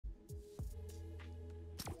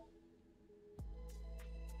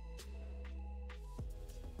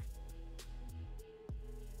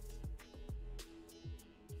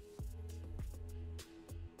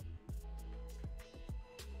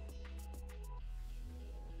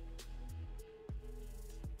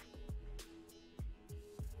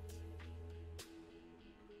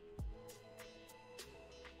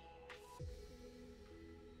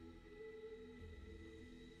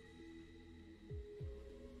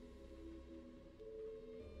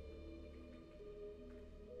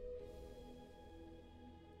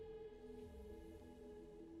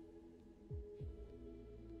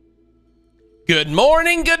Good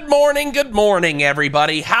morning, good morning, good morning,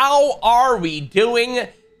 everybody. How are we doing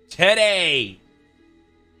today?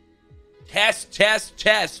 Test, test,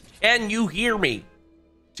 test. Can you hear me?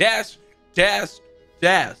 Test, test,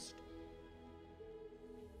 test.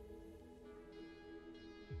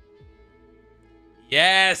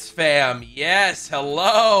 Yes, fam. Yes.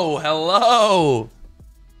 Hello. Hello.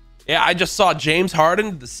 Yeah, I just saw James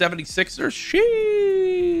Harden, the 76ers.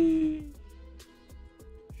 Sheesh.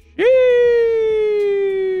 Sheesh.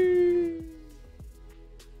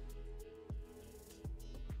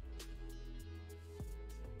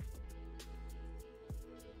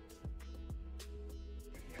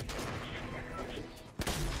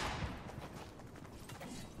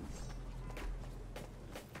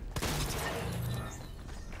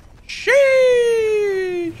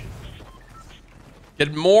 Sheesh.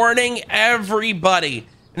 Good morning, everybody.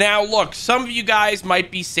 Now, look, some of you guys might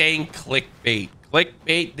be saying clickbait.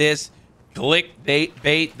 Clickbait this,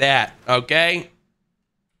 clickbait that, okay?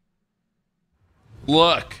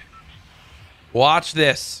 Look, watch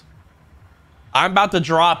this. I'm about to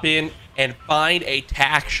drop in and find a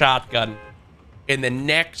tac shotgun in the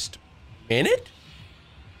next minute,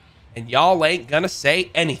 and y'all ain't gonna say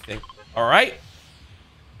anything, all right?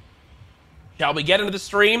 Shall we get into the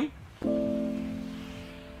stream?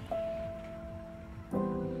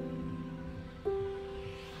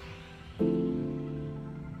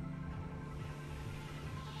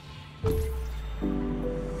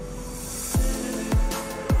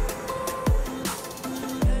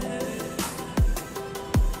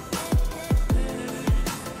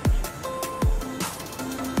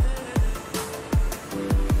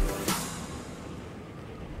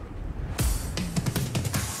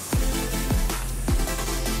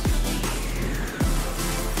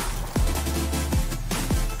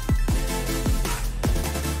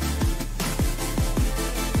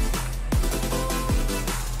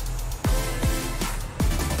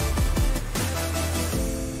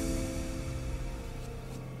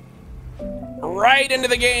 Right into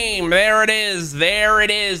the game. There it is. There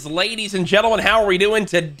it is. Ladies and gentlemen, how are we doing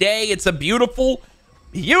today? It's a beautiful,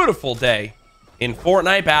 beautiful day in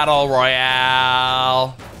Fortnite Battle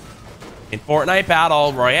Royale. In Fortnite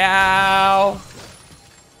Battle Royale.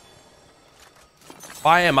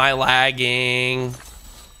 Why am I lagging?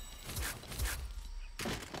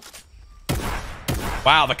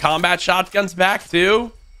 Wow, the combat shotgun's back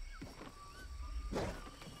too.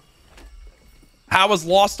 How was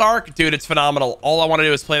Lost Ark? Dude, it's phenomenal. All I want to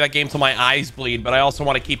do is play that game till my eyes bleed, but I also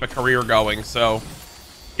want to keep a career going. So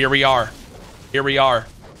here we are. Here we are.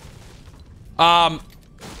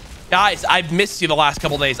 Guys, I've missed you the last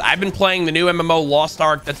couple days. I've been playing the new MMO Lost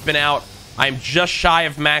Ark that's been out. I'm just shy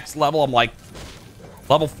of max level. I'm like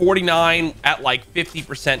level 49 at like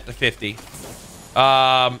 50% to 50.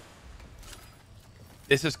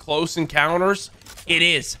 This is Close Encounters. It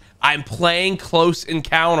is. I'm playing Close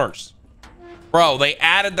Encounters. Bro, they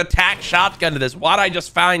added the tac shotgun to this. Why did I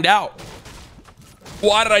just find out?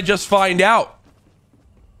 Why did I just find out?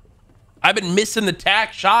 I've been missing the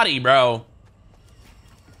tac shotty, bro.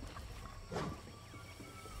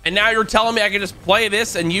 And now you're telling me I can just play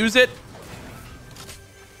this and use it?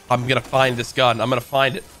 I'm gonna find this gun. I'm gonna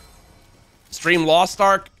find it. Stream Lost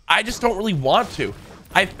Ark? I just don't really want to.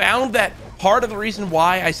 I found that part of the reason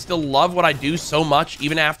why I still love what I do so much,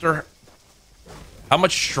 even after how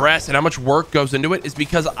much stress and how much work goes into it, is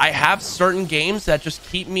because I have certain games that just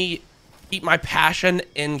keep my passion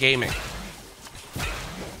in gaming.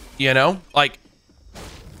 You know, like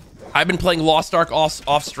I've been playing Lost Ark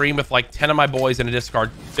off stream with like 10 of my boys in a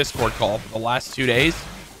Discord call for the last 2 days,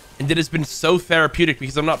 and it has been so therapeutic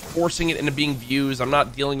because I'm not forcing it into being views. I'm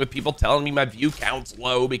not dealing with people telling me my view count's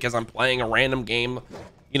low because I'm playing a random game,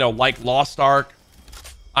 you know, like Lost Ark.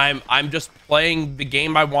 I'm just playing the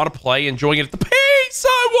game I want to play, enjoying it at the pace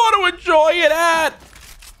I want to enjoy it at.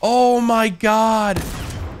 Oh my god.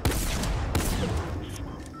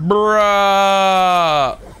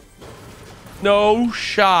 Bruh. No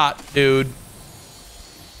shot, dude.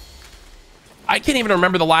 I can't even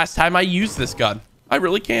remember the last time I used this gun. I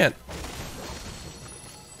really can't.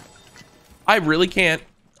 I really can't.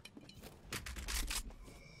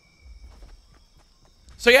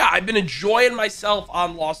 So yeah, I've been enjoying myself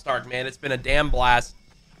on Lost Ark, man. It's been a damn blast.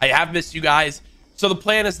 I have missed you guys. So the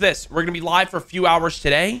plan is this. We're going to be live for a few hours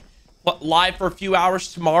today, live for a few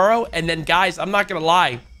hours tomorrow. And then, guys, I'm not going to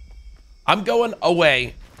lie. I'm going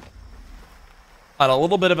away on a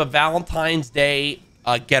little bit of a Valentine's Day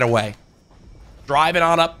getaway. Driving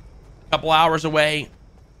on up a couple hours away.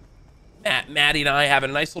 Maddie and I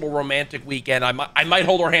having a nice little romantic weekend. I might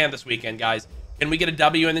hold her hand this weekend, guys. Can we get a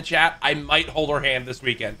W in the chat? I might hold her hand this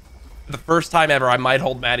weekend. For the first time ever, I might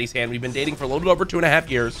hold Maddie's hand. We've been dating for a little bit over 2.5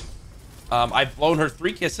 years. I've blown her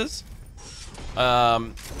 3 kisses,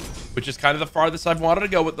 which is kind of the farthest I've wanted to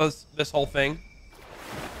go with this whole thing.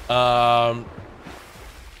 But,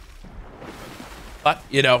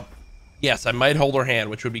 you know, yes, I might hold her hand,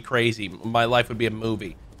 which would be crazy. My life would be a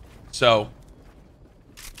movie. So,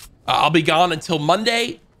 I'll be gone until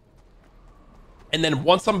Monday. And then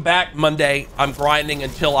once I'm back Monday, I'm grinding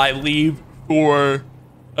until I leave for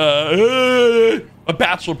a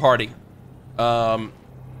bachelor party the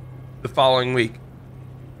following week.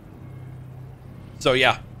 So,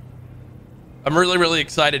 yeah. I'm really, really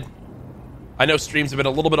excited. I know streams have been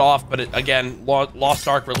a little bit off, but again, Lost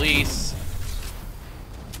Ark release.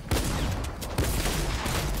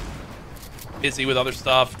 Busy with other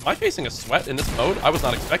stuff. Am I facing a sweat in this mode? I was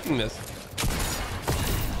not expecting this.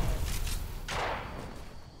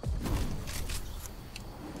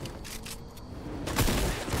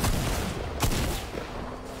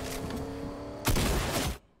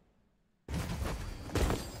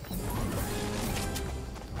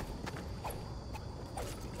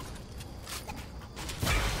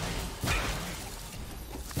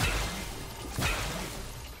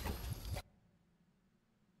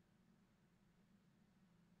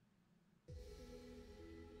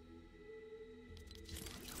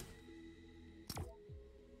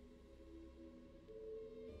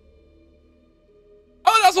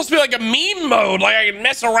 That's supposed to be like a meme mode, like I can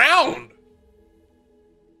mess around.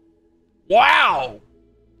 Wow.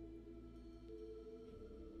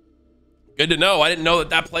 Good to know. I didn't know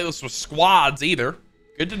that playlist was squads either.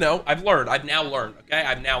 Good to know. I've learned. I've now learned. Okay,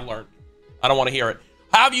 I've now learned. I don't want to hear it.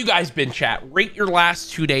 How have you guys been, chat? Rate your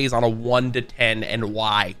last 2 days on a 1 to 10 and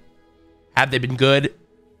why. Have they been good?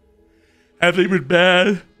 Have they been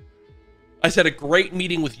bad? I said a great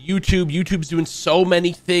meeting with YouTube. YouTube's doing so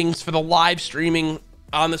many things for the live streaming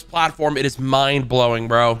on this platform. It is mind-blowing,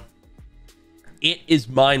 bro. It is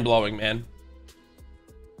mind-blowing, man.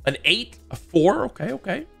 An 8, a 4,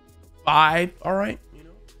 okay. 5, all right. You know,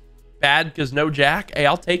 bad because no Jack. Hey,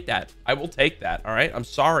 I'll take that. I will take that. All right. I'm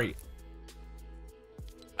sorry.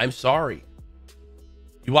 I'm sorry.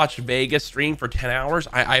 You watched Vegas stream for 10 hours.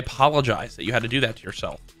 I apologize that you had to do that to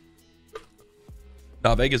yourself.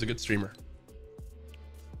 No, Vega's is a good streamer.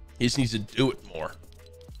 He just needs to do it more.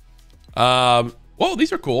 Whoa,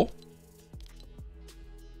 these are cool.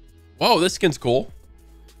 Whoa, this skin's cool.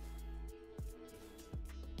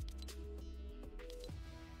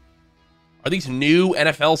 Are these new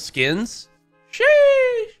NFL skins? Sheesh.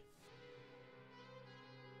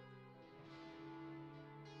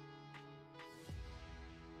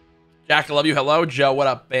 Jack, I love you. Hello. Joe, what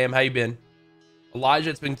up, bam? How you been?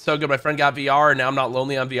 Elijah, it's been so good. My friend got VR, and now I'm not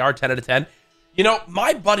lonely on VR. 10 out of 10. You know,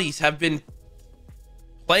 my buddies have been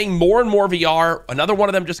playing more and more VR. Another one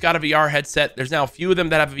of them just got a VR headset. There's now a few of them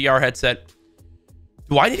that have a VR headset.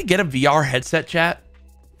 Do I need to get a VR headset, chat?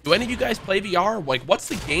 Do any of you guys play VR? Like, what's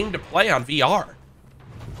the game to play on VR?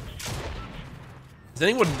 Does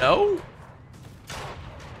anyone know?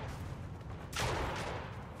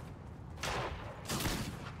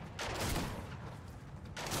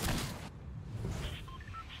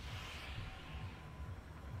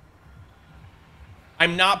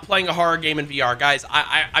 I'm not playing a horror game in VR. Guys,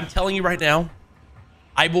 I'm telling you right now,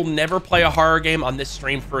 I will never play a horror game on this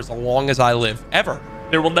stream for as long as I live. Ever.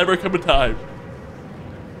 There will never come a time.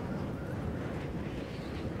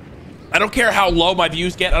 I don't care how low my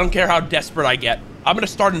views get. I don't care how desperate I get. I'm going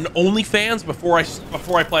to start an OnlyFans before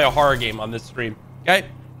I play a horror game on this stream. Okay?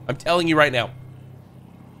 I'm telling you right now.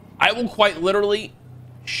 I will quite literally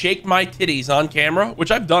shake my titties on camera, which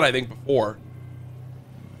I've done, I think, before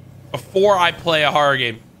I play a horror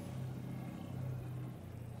game.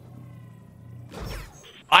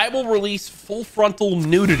 I will release full frontal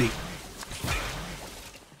nudity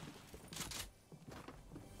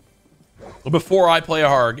before I play a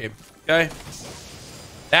horror game. Okay?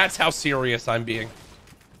 That's how serious I'm being.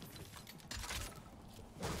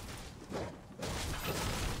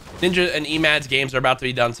 Ninja and Emad's games are about to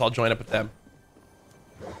be done, so I'll join up with them.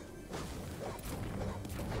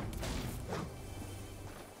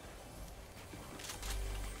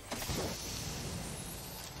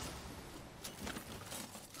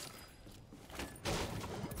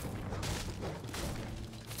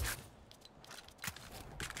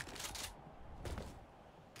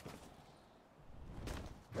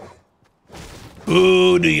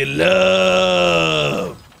 Who do you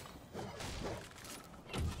love?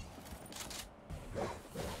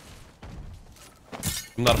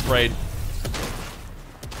 I'm not afraid.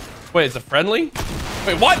 Wait, is it friendly?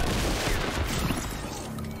 Wait, what?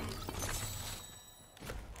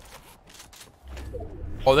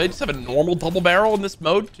 Oh, they just have a normal double barrel in this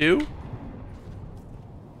mode too?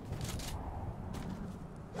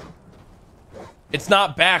 It's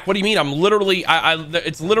not back. What do you mean? I'm literally,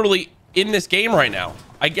 it's literally in this game right now.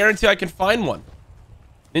 I guarantee I can find one.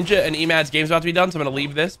 Ninja and Emad's game's about to be done, so I'm gonna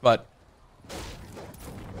leave this, but.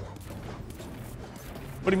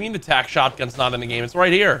 What do you mean the tac shotgun's not in the game? It's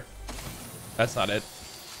right here. That's not it.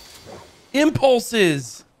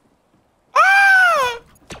 Impulses! Ah!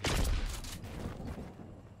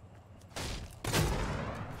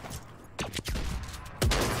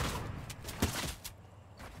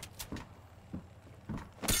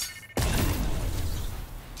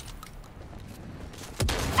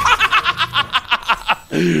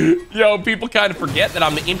 Yo, people kind of forget that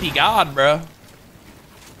I'm the impy god, bro.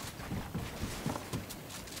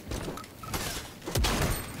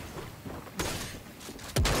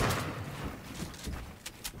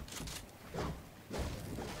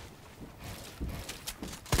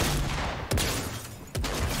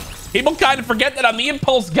 People kind of forget that I'm the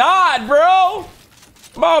impulse god, bro.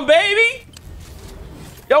 Come on, baby.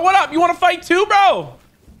 Yo, what up? You want to fight too, bro?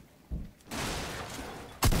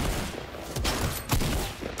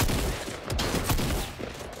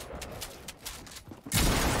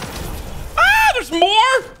 Ah, there's more.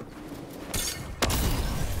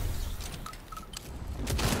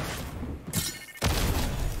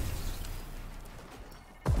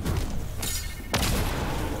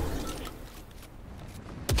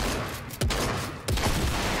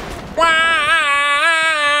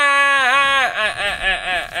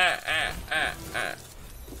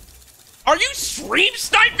 Are you stream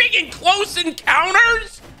sniping in close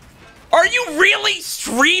encounters? Are you really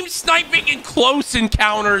stream sniping in close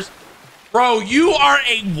encounters? Bro, you are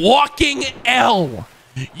a walking L.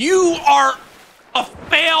 You are a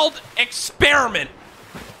failed experiment.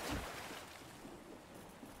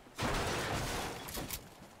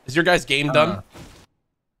 Is your guys' game done?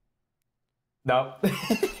 No.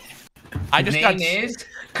 I just got. Name is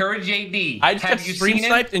CouRageJD. I just got stream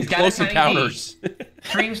sniped in close encounters.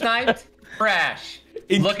 Stream sniped, trash.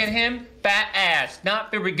 Look at him, fat ass.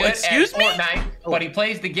 Not very good Excuse at me? Fortnite, but he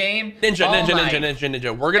plays the game. Ninja.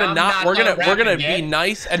 We're gonna be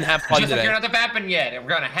nice and have fun Just today. like you're not the fapping yet, and we're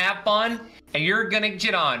gonna have fun, and you're gonna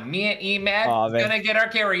get on. Me and Emad gonna get our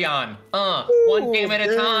carry on. One game at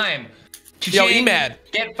a time. Yo, Emad.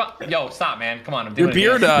 Yo, stop, man. Come on, I'm Your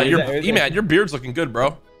doing beard, it. Emad, your beard's looking good,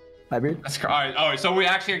 bro. My beard? All right, so we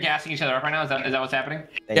actually are gassing each other up right now? Is that what's happening?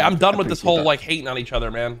 Yeah, I'm done with this whole like hating on each other,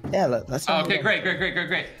 man. Yeah, let's. Okay, great.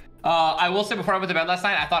 I will say before I went to bed last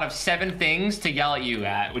night, I thought of 7 things to yell at you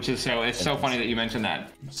at, which is so funny that you mentioned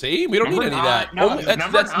that. See, we don't need any of that. No,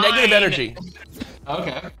 that's negative energy.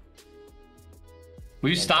 Okay. Will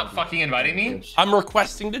you stop fucking inviting me? I'm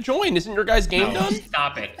requesting to join. Isn't your guys' game done?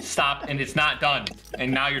 Stop it. Stop, and it's not done.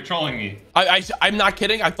 And now you're trolling me. I'm not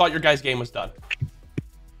kidding. I thought your guys' game was done.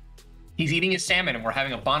 He's eating his salmon, and we're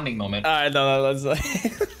having a bonding moment. No, let's.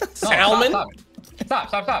 Salmon?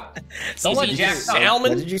 Stop. Don't let Jack stop.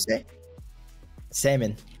 Salmon? What did you say?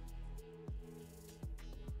 Salmon.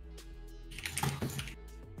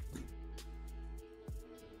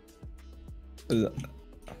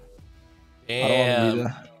 Damn.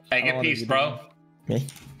 Hey, get peace, bro. Me?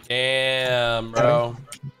 Damn, bro.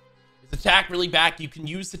 Is attack really back? You can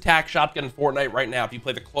use the tac shotgun in Fortnite right now. If you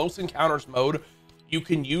play the close encounters mode, you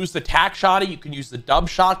can use the tac shotty, you can use the dub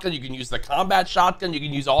shotgun, you can use the combat shotgun, you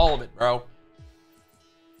can use all of it, bro.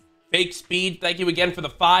 Fake Speed, thank you again for the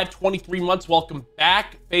 23 months. Welcome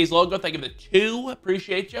back. FaZe Logo, thank you for the 2.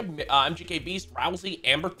 Appreciate you. MGK Beast, Rousey,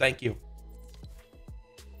 Amber, thank you.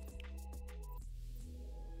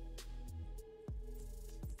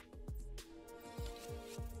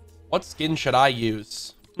 What skin should I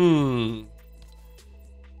use? Hmm.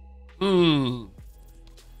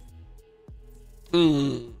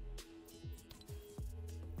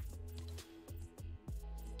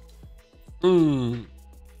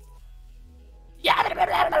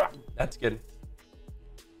 Yeah. That's good.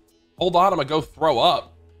 Hold on, I'm gonna go throw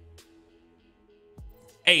up.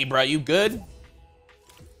 Hey, bro, you good?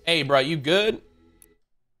 Hey, bro, you good?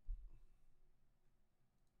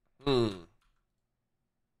 Boom,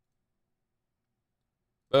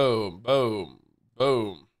 boom,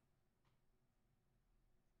 boom.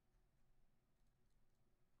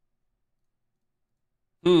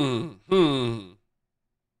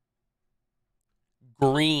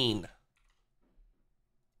 Green.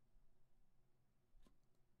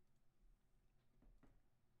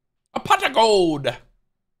 A pot of gold.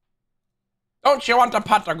 Don't you want a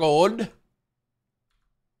pot of gold?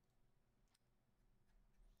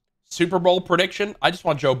 Super Bowl prediction. I just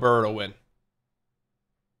want Joe Burrow to win.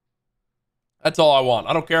 That's all I want.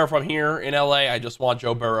 I don't care if I'm here in LA. I just want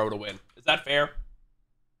Joe Burrow to win. Is that fair?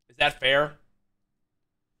 Is that fair?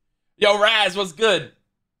 Yo, Raz, what's good?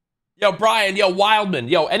 Yo, Brian. Yo, Wildman.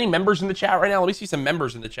 Yo, any members in the chat right now? Let me see some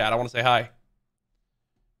members in the chat. I want to say hi.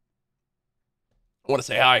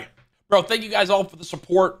 Bro, thank you guys all for the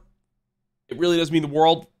support. It really does mean the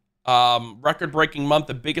world. Record-breaking month,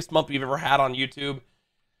 the biggest month we've ever had on YouTube.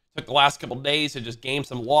 Took the last couple days to just game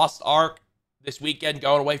some Lost Ark. This weekend,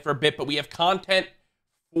 going away for a bit, but we have content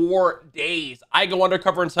for days. I go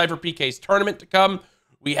undercover in Cypher PK's tournament to come.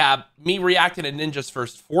 We have me reacting to Ninja's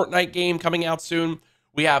first Fortnite game coming out soon.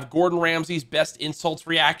 We have Gordon Ramsay's best insults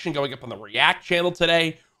reaction going up on the React channel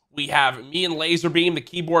today. We have me and Laserbeam, the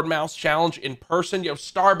keyboard mouse challenge in person. Yo,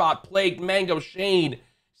 Starbot, Plague, Mango, Shane,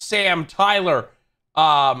 Sam, Tyler,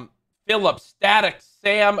 Philip, Static,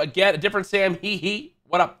 Sam, again, a different Sam, hee.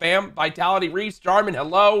 What up, fam? Vitality, Reese, Jarman,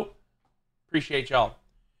 hello. Appreciate y'all.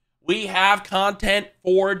 We have content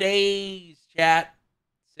for days, chat.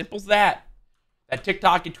 Simple as that. That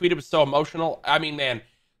TikTok you tweeted was so emotional. I mean, man,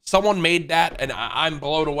 someone made that, and I'm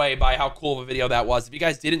blown away by how cool of a video that was. If you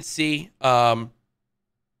guys didn't see, if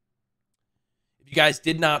you guys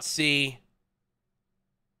did not see,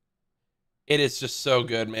 it is just so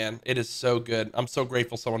good, man. It is so good. I'm so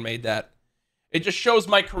grateful someone made that. It just shows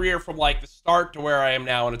my career from like the start to where I am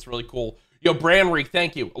now, and it's really cool. Yo, Branry,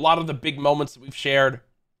 thank you. A lot of the big moments that we've shared.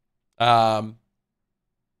 It's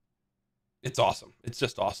awesome. It's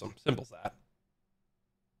just awesome. Simple as that.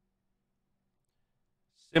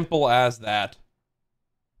 Simple as that.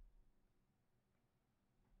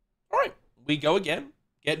 All right. We go again.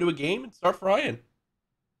 Get into a game and start frying.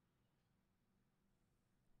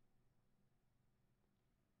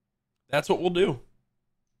 That's what we'll do.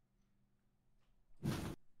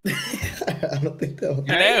 I don't think so.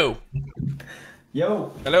 Hello.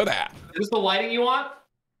 Yo. Hello there. Is this the lighting you want?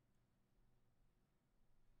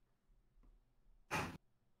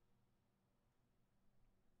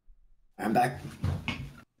 I'm back.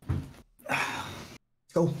 Let's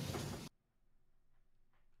go.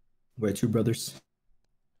 Where two brothers?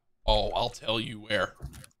 Oh, I'll tell you where.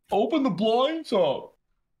 Open the blinds up.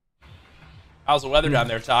 How's the weather down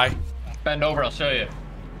there, Ty? Bend over, I'll show you.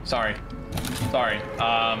 Sorry.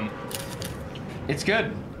 It's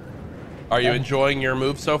good. Are you enjoying your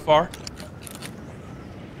move so far?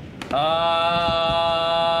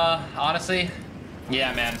 Honestly,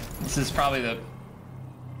 yeah, man. This is probably the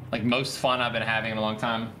most fun I've been having in a long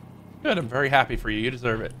time. Good, I'm very happy for you. You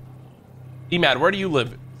deserve it. Emad, where do you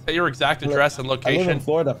live? Say your exact address and location. I live in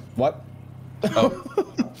Florida. What? Oh.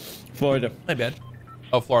 Florida. My bad.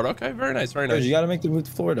 Oh, Florida. Okay, very nice, very nice. You gotta make the move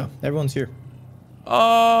to Florida. Everyone's here.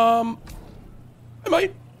 I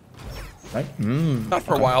might. Right? Not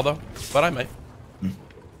for a while though, but I might.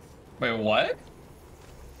 Wait, what?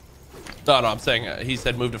 No, I'm saying he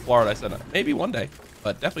said move to Florida. I said maybe one day,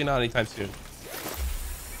 but definitely not anytime soon.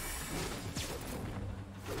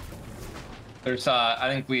 There's I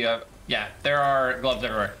think we yeah, there are gloves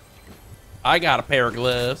everywhere. I got a pair of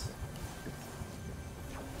gloves.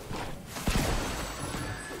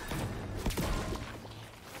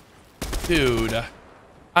 Dude,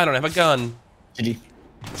 I don't have a gun. GG. Hey,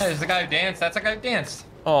 there's the guy who danced. That's the guy who danced.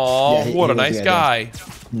 Oh, Yeah, what a nice guy.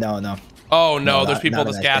 No. Oh no, there's not- people not at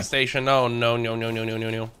a this nice gas guy. station. Oh no.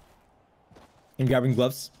 You grabbing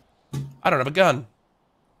gloves? I don't have a gun.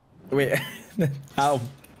 Wait. How?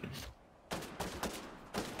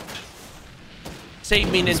 Save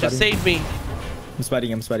me, ninja, sweating. save me.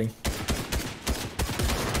 I'm sweating.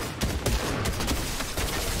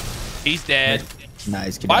 He's dead.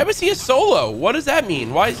 Nice. Good Why job. was he a solo? What does that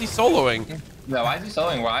mean? Why is he soloing? Yeah, why is he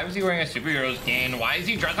selling? Why was he wearing a superhero skin? Why is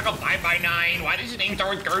he dressed like a 5x9? Why does his name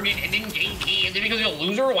start with Gurdon and then JT? Is it because he's a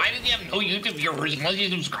loser? Why does he have no YouTube viewers unless you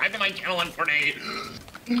subscribe to my channel on Fortnite?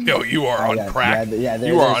 Yo, you are on crack. Yeah,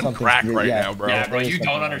 you are on crack right now, bro. Yeah, bro, you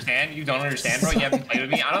don't understand. You don't understand, bro. You haven't played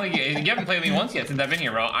with me. I don't think you haven't played with me once yet since I've been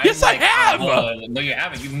here, bro. Yes, I have. No, you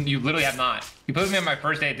haven't. You literally have not. You played with me on my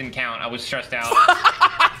first day. It didn't count. I was stressed out.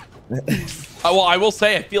 Well, I will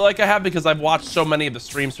say, I feel like I have because I've watched so many of the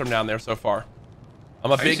streams from down there so far.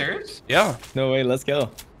 I'm a Are big. you serious? Yeah. No way. Let's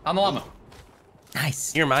go. I'm the llama.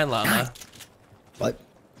 Nice. You're my llama. What?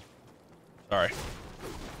 Sorry.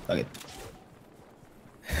 Okay.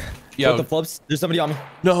 Yo. What the flops? There's somebody on me.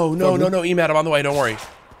 No, Emad, I'm on the way. Don't worry.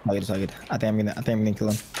 It's all good. I think I'm gonna kill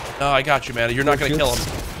him. No, I got you, man. You're not gonna kill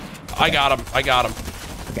him. I got him.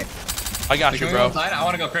 Okay. I got you, Can we go bro. inside? I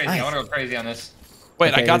want to go crazy. Nice. I want to go crazy on this.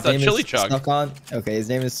 Wait, Okay, I got his the name chili is chug. Sugon. Okay, his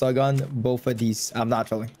name is Sugon. Both of these. I'm not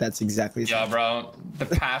trolling. That's exactly. Yeah, bro. The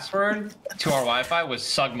password to our Wi-Fi was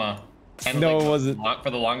Sugma. And No, it wasn't. For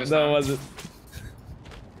the longest No, time. it wasn't.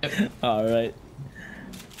 All right.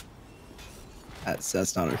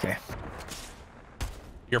 That's not okay.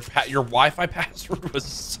 Your Wi-Fi password was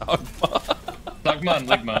Sugma.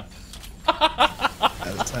 Ligma.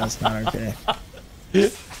 That's not okay.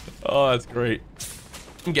 Oh, that's great.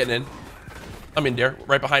 I'm getting in. I'm in there,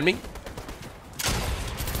 right behind me.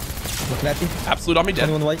 Looking at you. Absolute on me, dead.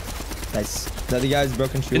 21 white. Nice. The other guy's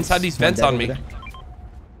broken shields. Inside these One vents dead on over me. there.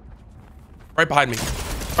 Right behind me.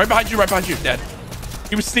 Right behind you, dead.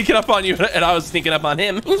 He was sneaking up on you, and I was sneaking up on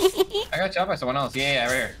him. I got shot by someone else. Yeah,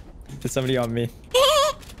 right here. There's somebody on me.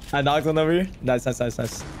 I knocked one over here. Nice. Nice,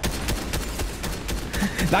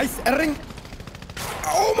 Ering.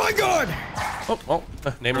 Oh my god. Oh, well,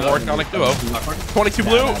 name of Lord Conic Duo. 22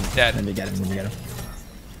 blue, dead. Let me get him.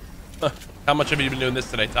 How much have you been doing this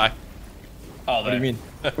today, Ty? All What do you mean?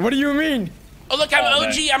 What do you mean? Oh, look, I'm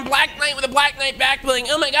OG. I'm Black Knight with a Black Knight back bling.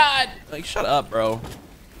 Oh my god. Like, shut up, bro.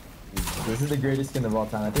 This is the greatest skin of all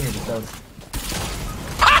time. I think it just does.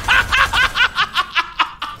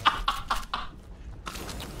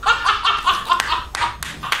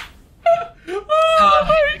 Oh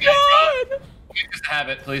my god. Just have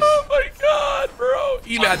it, please. Oh my god, bro.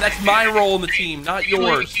 Emad, that's my role in the team, not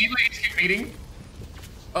yours. Keep beating.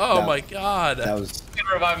 Oh No. my god. That was. You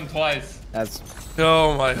can revive him twice. That's.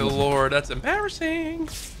 Oh my lord, that's embarrassing.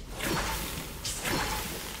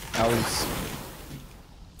 I was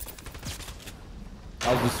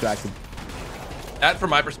distracted. That, from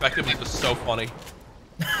my perspective, was just so funny.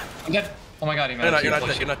 I'm dead. Oh my god, he You're not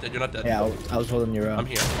dead. You're not dead. Yeah, I was holding your. I'm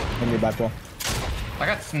here. On your back wall. I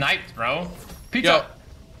got sniped, bro. Pizza. Yo,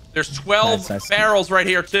 there's 12 Nice. barrels right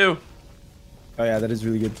here too. Oh yeah, that is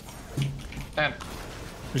really good. Damn.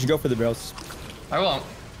 We should go for the barrels. I won't.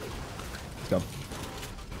 Let's go.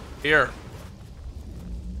 Here,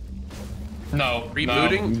 No.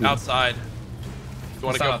 rebooting No. outside. You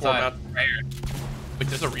want to go for them out? Right here. Wait,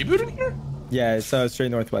 there's a reboot in here? Yeah, it's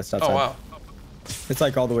straight northwest outside. Oh wow. It's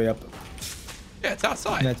like all the way up. Yeah, it's I'm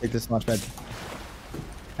outside. gonna take this launch pad.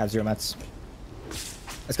 Have 0 mats.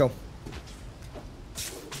 Let's go.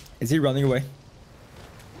 Is he running away?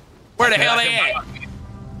 Where the hell they at?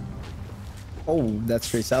 Oh, that's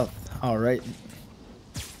straight south. All right.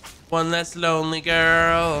 One less lonely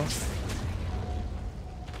girl.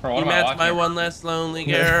 Bro, what You am I match watching my here? one less lonely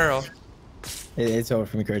girl. It's over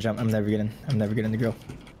for me, Courage. I'm never getting the grill.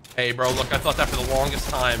 Hey, bro, look, I thought that for the longest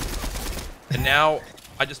time. And now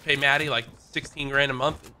I just pay Maddie like 16 grand a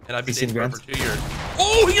month, and I've been 16 dating her grand? for 2 years.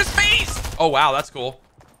 Oh, he just phased! Oh, wow, that's cool.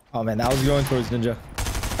 Oh man, I was going towards Ninja.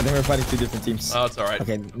 I think we're fighting 2 different teams. Oh, it's all right.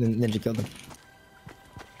 Okay, Ninja killed him.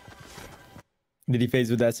 Did he phase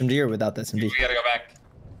with the SMG or without the SMG? We gotta go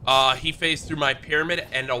back. He phased through my pyramid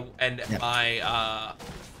and my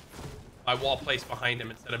my wall placed behind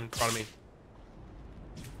him instead of in front of me.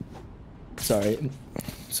 Sorry.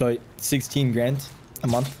 So 16 grand a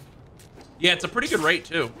month. Yeah, it's a pretty good rate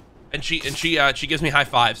too. And she gives me high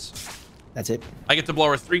fives. That's it. I get to blow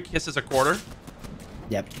her 3 kisses a quarter.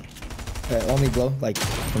 Yep. Only blow like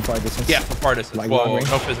from far distance. Yeah, for far distance. Like Whoa, long range?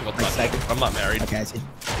 no physical Like touch. second? I'm not married. Okay, I see.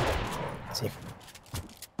 I see.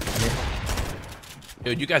 I'm here.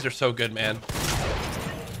 Dude, you guys are so good, man.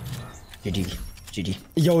 GG.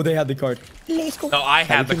 Yo, they had the card. Let's go. No, I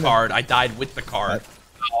had the card. I died with the card.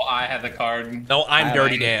 Oh, I have the card. No, I'm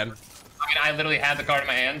Dirty Dan. I mean, I literally had the card in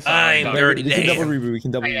my hand. So I'm done. Dirty We can double Dan. reboot. We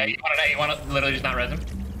can double Yeah, reboot. you want to literally just not res him?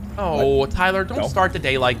 Oh, Tyler, don't No. start the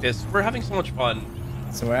day like this. We're having so much fun.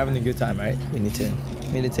 So we're having a good time, right? We need to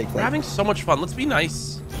take We're flight. having so much fun. Let's be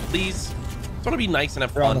nice, please. Just want to be nice and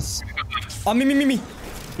have They're on fun. us. Oh, me. Me.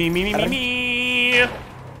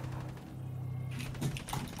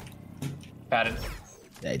 Padded.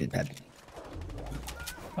 Yeah, he did bad.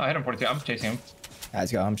 Oh, I hit him 42. I'm chasing him.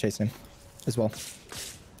 Let's go. I'm chasing him as well.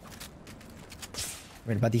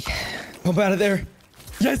 Ready, buddy. Pump out of there.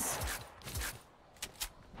 Yes.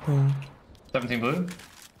 17 blue.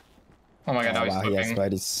 Oh my god, now Oh, wow, he's yes, slipping.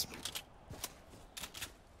 buddies.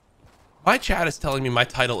 My chat is telling me my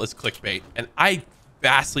title is clickbait, and I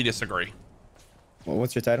vastly disagree. Well,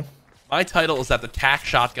 what's your title? My title is that the tac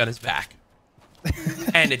shotgun is back.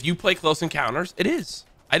 And if you play Close Encounters, it is.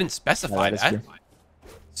 I didn't specify that is that. true.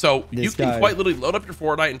 So This you can guy- quite literally load up your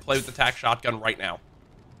Fortnite and play with the tac shotgun right now.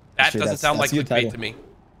 That True, doesn't sound like that's a good clickbait title. to me.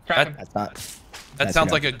 Crack him. That's not. That That's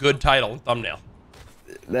sounds good. like a good title and thumbnail.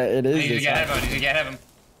 It is. He needs to it's get not. ahead of him. He needs to get ahead of him.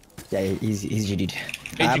 Yeah, he's GG'd.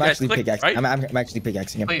 you I'm guys actually click, pickaxing. right? I'm actually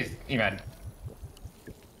pickaxing him. Please, Emad.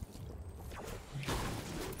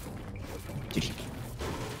 GG.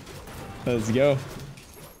 Let's go. I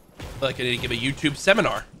feel like I need to give a YouTube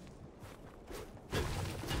seminar.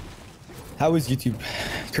 How is YouTube?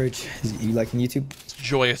 Courage, you liking YouTube?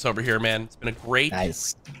 joyous over here, man. It's been a great,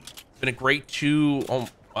 Nice. it's been a great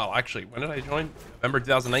well, actually, when did I join? November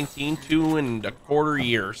 2019, 2.25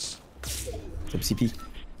 years. CP.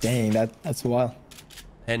 Dang, that's a while.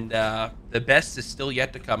 And the best is still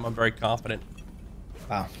yet to come. I'm very confident.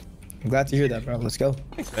 Wow. I'm glad to hear that, bro. Let's go.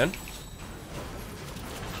 Thanks, man.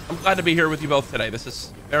 I'm glad to be here with you both today. This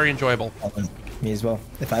is very enjoyable. Me as well.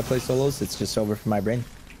 If I play solos, it's just over for my brain.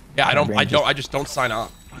 Yeah, I just don't sign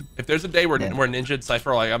up. If there's a day where Ninja and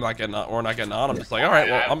Cypher are like, we're not getting on, I'm just like, all right,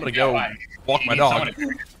 well, I'm gonna go walk my dog.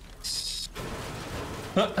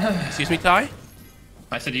 Excuse me, Ty?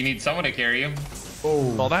 I said you need someone to carry you.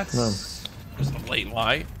 Oh, Well, that's just a blatant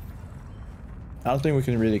lie. I don't think we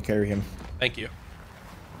can really carry him. Thank you.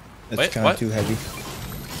 It's Wait, kind what? of too heavy.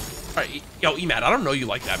 All right, yo, Emad, I don't know you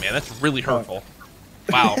like that, man. That's really hurtful.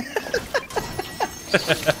 Wow.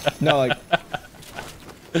 No, like.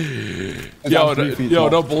 Yo,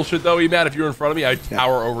 no bullshit though, Emad. If you were in front of me, I'd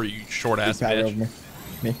tower over you, short ass Power over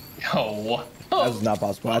bitch. me. Oh, That's not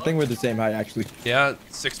possible. I think we're the same height, actually. Yeah,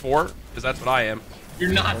 6'4", because that's what I am.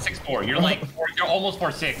 you're not 6'4". You're like you're almost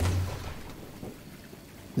 4'6".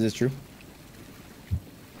 Is this true?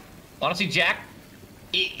 Honestly, Jack.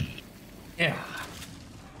 Yeah.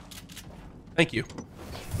 Thank you.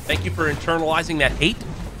 Thank you for internalizing that hate,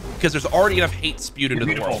 because there's already enough hate spewed into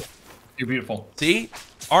the world. You're beautiful. See?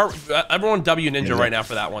 Everyone W Ninja right now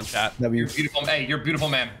for that one, chat. W. You're beautiful. Hey, you're a beautiful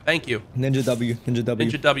man. Thank you. Ninja W. Ninja W.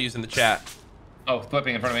 Ninja W's in the chat. Oh,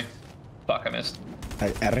 flipping in front of me. Fuck, I missed.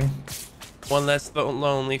 Aaron. One less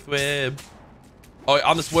lonely thwib. Oh,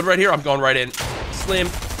 on this wood right here, I'm going right in. Slim.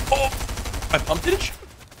 Oh, I pumped it.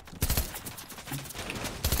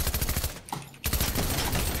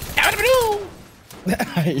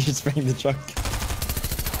 You just sprang the truck.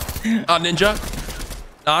 Ninja.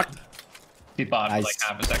 Knocked. He bought Nice. for like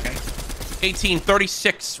half a second.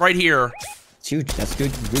 1836 right here. It's huge. That's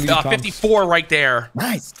good. Really good comms. 54 right there.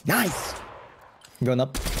 Nice. Nice. I'm going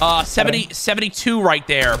up. 72 right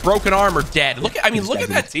there. Broken armor dead. Look at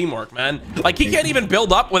that teamwork, man. Like, he can't even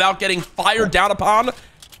build up without getting fired down upon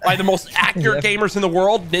by the most accurate gamers in the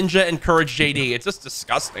world, Ninja and CouRageJD. It's just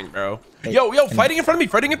disgusting, bro. Hey, yo, fighting in front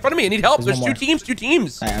of me. I need help. There's two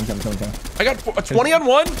teams. I'm coming. I got a 20 on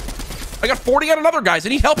one. I got 40 on another, guys. I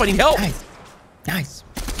need help. Nice. Nice.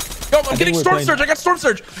 Yo, I'm getting Storm Surge. I got Storm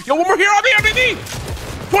Surge. Yo, one more here on me.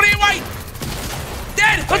 28 white.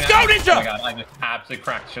 Dead. Let's go, Ninja. Oh my god, I just absolutely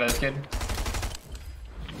cracked shit out of this kid.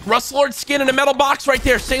 Rust Lord skin in a metal box right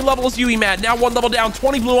there. Same level as you, Emad. Now one level down.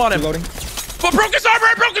 20 blue on him. Reloading. But broke his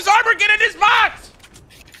armor. Get in his box.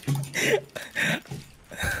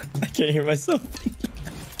 I can't hear myself.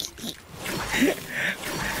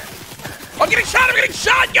 I'm getting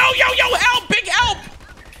shot. Yo, help. Big help.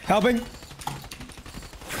 Helping.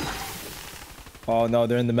 Oh no,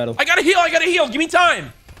 they're in the metal. I gotta heal. Give me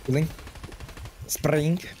time. Healing.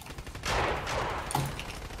 Spring.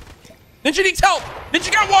 Ninja needs help.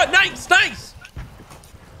 Ninja got one. Nice.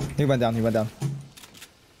 He went down.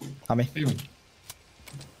 On me.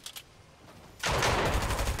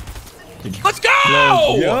 Let's go.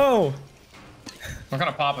 Yo. We're kind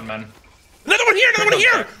of popping, man. Another one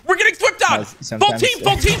here. We're getting whipped on.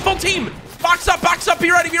 Full team. Box up.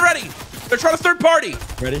 Be ready. They're trying to third party.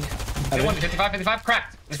 Ready? 55,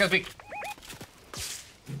 cracked. This guy's weak.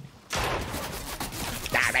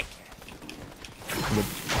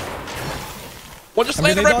 One just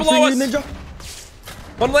landed right below us. Ninja.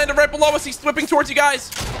 One landed right below us. He's whipping towards you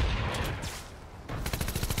guys.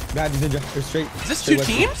 Bad Ninja. They're straight. Is this two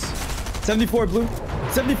teams? 74 blue.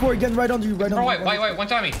 74 again, right on you. Wait, one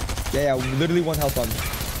time me. Yeah, literally one health on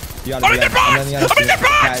you. I'm in their box!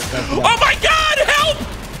 Oh my god, help!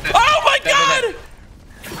 Oh my god!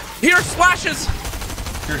 Here, splashes!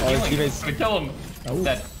 You're healing. We kill him.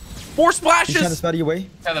 Dead. 4 He's trying to splashes! study away.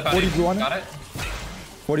 40 blue on him. Got it.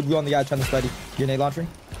 40 blue on the guy trying to study. Grenade launching.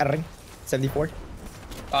 Ring. 74.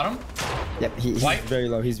 Got him. Yep, he's very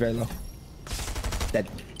low. Dead.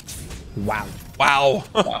 Wow. Wow.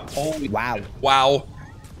 Holy. Wow.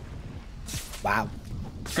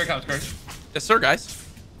 Quick comes, Scourge. Yes, sir, guys.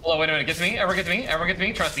 Oh, wait a minute. Get to me. Everyone get to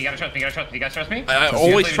me. Trust me. You guys trust me. I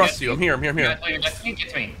always trust you. I'm here. Get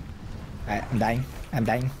to me. I'm dying.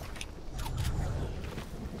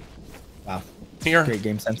 Wow. Here. Great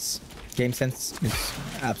game sense. Game sense is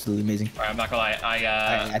absolutely amazing. All right, I'm not gonna lie.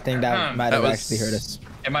 I think that might have actually hurt us.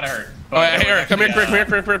 It might have hurt. Oh, yeah, here. Come here, quick. Here.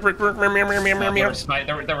 There were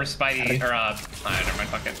Spidey, or, never mind,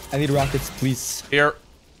 fuck it. I need rockets, please. Here.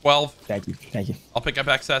 12. Thank you. I'll pick up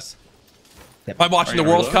access. Yep. I'm watching the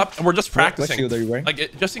World Cup, and we're just practicing. What shield are you wearing?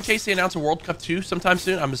 Like, just in case they announce a World Cup 2 sometime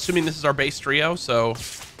soon. I'm assuming this is our base trio, so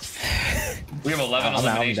We have 11 I'm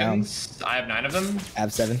down. eliminations. I have 9 of them. I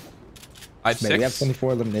have 7. I have 6. We have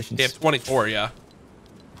 24 eliminations. You have 24, yeah.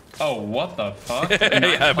 Oh, what the fuck? 9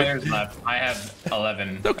 Yeah, players left. I have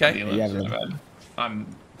 11. It's okay. You have 11. I'm.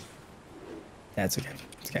 That's okay.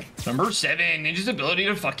 It's okay. Number 7, Ninja's ability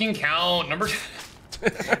to fucking count. Number. I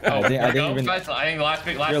think even. I think last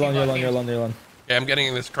big. You're alone. Okay, I'm getting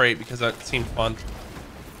in this crate because that seemed fun.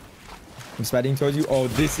 I'm sweating towards you. Oh,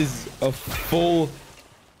 this is a full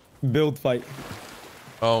build fight.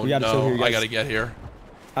 Oh We gotta chill no, here, guys. I gotta get here.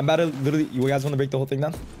 I'm about to literally. You guys want to break the whole thing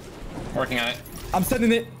down? Working on it. I'm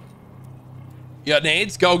sending it. You got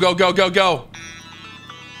nades? Go, go, go, go, go.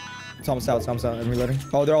 It's almost out. I'm reloading.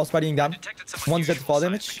 Oh, they're all spiting down. One's got the fall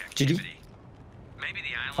damage. GG.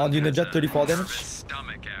 On you, Ninja. 30 fall damage. Oh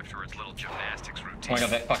my god,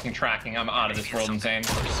 that fucking tracking. I'm out of this world insane.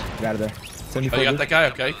 Get out of there. Oh, you got that guy?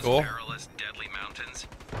 Okay, cool.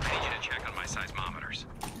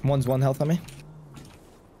 One's 1 health on me.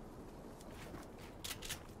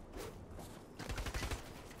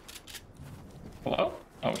 Hello?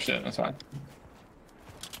 Oh shit, that's fine.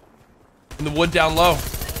 In the wood down low.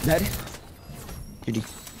 Dead. GG.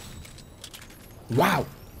 Wow.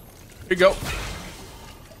 Here you go.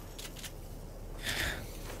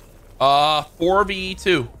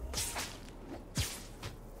 4v2.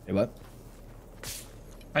 Hey, what?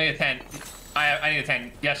 I need a 10. I need a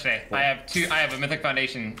 10 yesterday. I have 2. I have a Mythic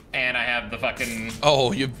Foundation and I have the fucking.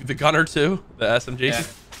 Oh, you the gunner too? The SMG? Yeah.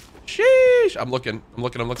 Sheesh. I'm looking. On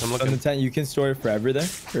the 10, you can store it forever there,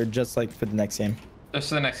 or just like for the next game? Just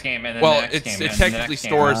for the next game and then Well, the next game. it and technically the next game.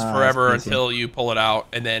 stores Ah, forever that's easy. until you pull it out,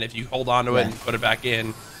 and then if you hold on to it Yeah. and put it back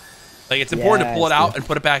in, like it's important to pull it I see. out and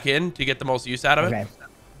put it back in to get the most use out of it.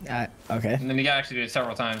 Okay. Okay. And then you gotta actually do it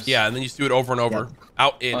several times. Yeah, and then you just do it over and over.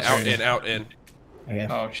 Out, in, That's out, right. in, out, in. Okay.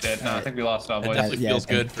 Oh shit! No, I think we lost it all, It boys. definitely Yeah, feels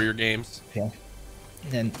okay. good for your games. Okay.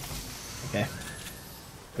 Then. Okay.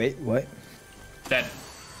 Wait. What? Dead.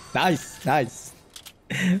 Nice. Nice.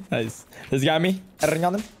 Nice. This guy on me. Ring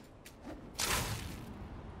on him.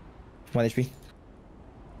 1 HP.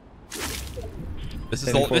 This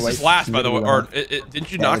is 74 this is white. last, by the way. Literally Or one.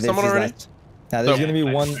 didn't you knock someone already? Now there's So- gonna be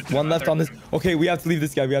one left on this. Okay, we have to leave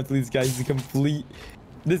this guy. He's a complete.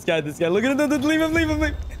 This guy. Look at him. Leave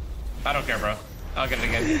him. I don't care, bro. I'll get it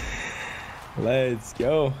again. Let's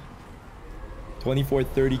go.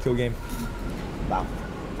 24-30 kill game. Wow.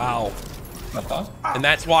 Wow. What the? And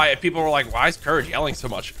that's why people were like, "Why is Courage yelling so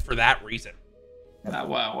much?" For that reason.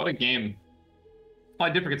 Wow, what a game. Oh, I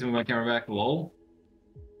did forget to move my camera back. Lol.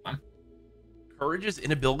 Courage's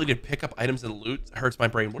inability to pick up items and loot hurts my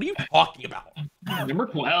brain. What are you talking about? Number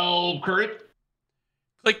 12, Kurt.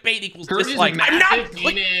 Clickbait equals Kurt dislike. is I'm not. massive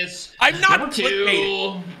penis. I'm not Number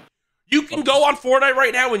clickbaiting. 2. You can go on Fortnite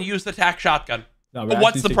right now and use the tac shotgun. No, But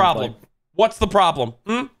what's the problem? What's the problem?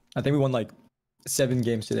 Hmm? I think we won like 7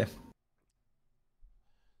 games today.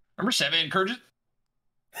 Number 7, Kurt.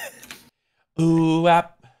 Ooh,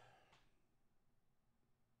 app.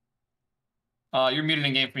 You're muted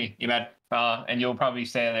in game for me, Emad. And you'll probably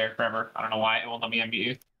stay there forever. I don't know why it won't let me unmute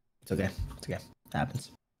you. It's okay. It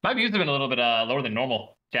happens. My views have been a little bit lower than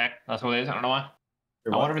normal, Jack. That's what it is. I don't know why.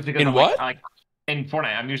 I wonder if it's because In I'm what? like in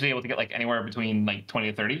Fortnite, I'm usually able to get like anywhere between like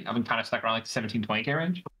 20 to 30. I've been kind of stuck around like the 17, 20K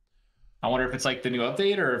range. I wonder if it's like the new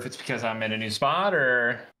update, or if it's because I'm in a new spot,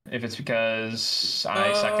 or if it's because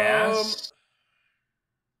I suck ass.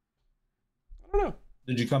 I don't know.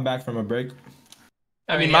 Did you come back from a break?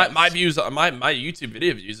 I mean, yeah, my views, my YouTube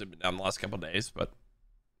video views have been down the last couple of days, but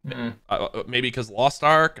maybe because Lost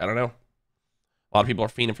Ark. I don't know. A lot of people are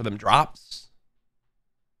fiending for them drops,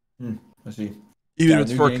 I see. even if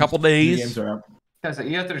it's for a couple days. Guys,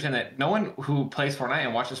 you have to understand that no one who plays Fortnite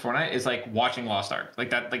and watches Fortnite is like watching Lost Ark. Like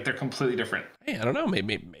that, like they're completely different. Hey, I don't know.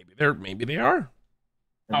 Maybe they are.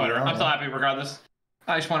 Oh, whatever. I'm still happy regardless.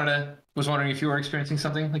 I just was wondering if you were experiencing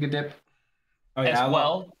something like a dip. Oh As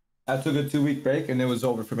well. I took a 2-week break and it was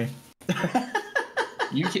over for me.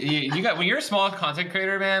 You got when you're a small content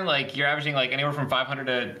creator, man. Like you're averaging like anywhere from 500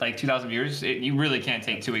 to like 2,000 viewers. You really can't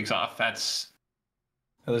take 2 weeks off. That's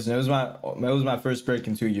Listen, it was my first break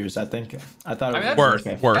in 2 years. I thought it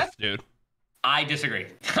was Worth, dude. I disagree.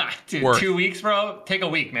 Dude, Worth. 2 weeks, bro. Take a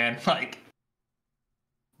week, man. Like.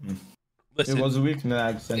 Listen, It was a week, and then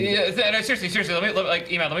I extended it. Yeah, no, seriously. Let me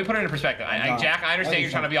put it into perspective. Jack, I understand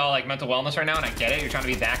you're trying to be all like mental wellness right now, and I get it. You're trying to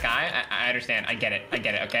be that guy. I understand. I get it.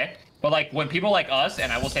 Okay. But like when people like us,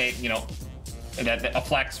 and I will say, that a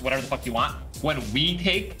flex, whatever the fuck you want. When we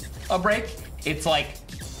take a break, it's like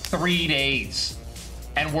 3 days,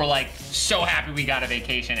 and we're like so happy we got a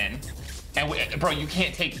vacation in. And bro, you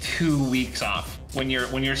can't take 2 weeks off when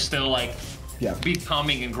you're still like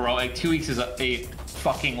becoming and growing. Like 2 weeks is a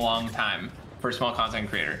fucking long time. for a small content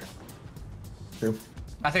creator. True.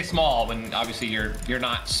 I say small when obviously you're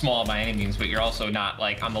not small by any means, but you're also not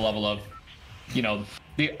like on the level of, you know,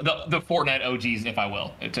 the Fortnite OGs, if I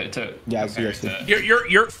will. Yeah, I see.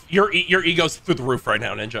 Your ego's through the roof right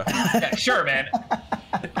now, Ninja. Yeah, sure, man.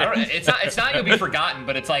 It's not gonna be forgotten,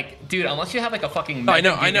 but it's like, dude, unless you have like a fucking I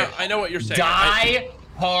know what you're saying. Die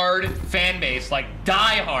hard fan base, like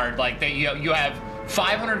die hard, like that you have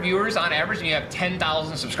 500 viewers on average and you have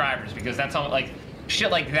 10,000 subscribers, because that's how, like,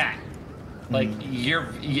 shit like that. Like and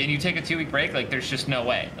you take a 2-week break, like there's just no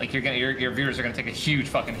way. Like your viewers are gonna take a huge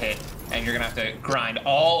fucking hit, and you're gonna have to grind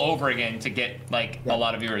all over again to get like a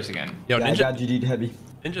lot of viewers again. Yo, yeah, Ninja, I got GD heavy.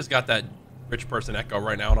 Ninja's got that rich person echo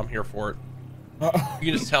right now, and I'm here for it. You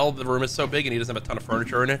can just tell the room is so big, and he doesn't have a ton of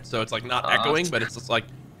furniture in it, so it's like not echoing, but it's just like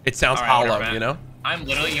it sounds hollow, whatever, you know? I'm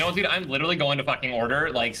literally, you know, dude, I'm literally going to fucking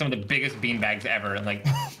order like some of the biggest beanbags ever, like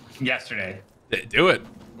yesterday. Do it.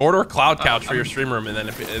 Order a cloud couch for your stream room, and then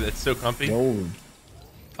if it's so comfy. Yo.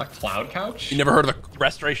 A cloud couch? You never heard of a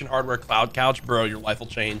Restoration Hardware cloud couch? Bro, your life will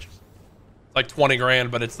change. It's like 20 grand,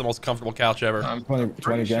 but it's the most comfortable couch ever. I'm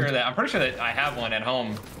pretty sure that I have one at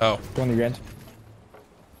home. Oh. 20 grand.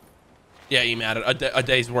 Yeah, you mad at a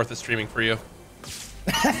day's worth of streaming for you.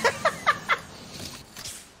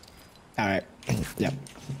 All right. Yeah.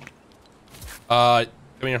 Come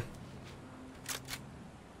here.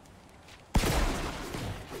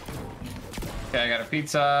 Okay, I got a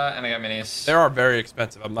pizza and I got minis. They are very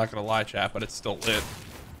expensive. I'm not gonna lie, chat, but it's still lit.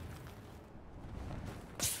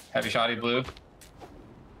 Heavy shoddy blue.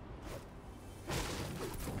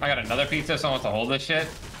 I got another pizza. Someone wants to hold this shit.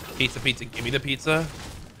 Pizza, give me the pizza.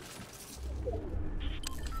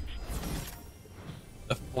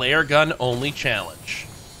 The flare gun only challenge.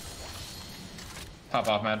 Top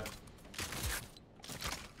off, man.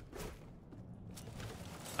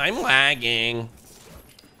 I'm lagging.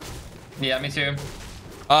 Yeah, me too.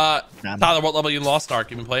 Tyler, what level are you in Lost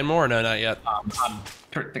Ark? You been playing more or no, not yet? I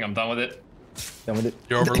think I'm done with it. Done with it.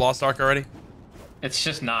 You're over Lost Ark already? It's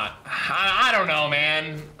just not. I don't know,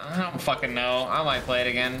 man. I don't fucking know. I might play it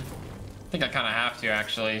again. I think I kind of have to,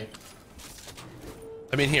 actually.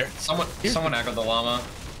 I mean, here. Someone echoed the llama.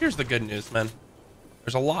 Here's the good news, man.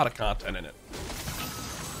 There's a lot of content in it.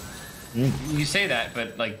 You say that,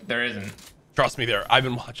 but like there isn't. Trust me, I've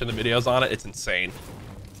been watching the videos on it. It's insane.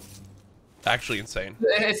 Actually insane.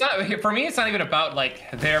 It's not, for me, it's not even about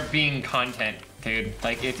like there being content, dude.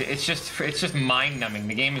 Like it's just mind numbing.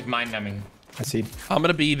 The game is mind numbing. I see. I'm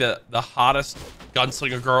gonna be the hottest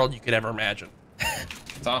gunslinger girl you could ever imagine.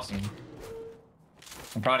 It's awesome.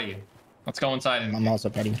 I'm proud of you. Let's go inside. I'm also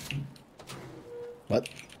proud of you. What?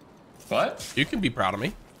 What? You can be proud of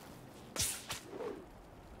me.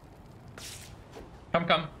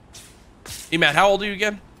 Come. Hey, Matt, how old are you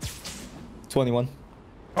again? 21.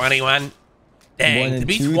 21. Dang, to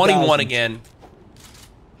be 21 again.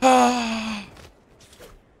 I'm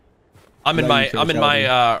in my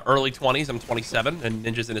early 20s. I'm 27, and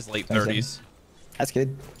Ninja's in his late 30s. That's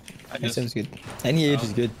good. That sounds good. Any age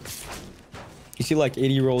is good. You see like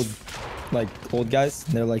 80-year-old, like old guys,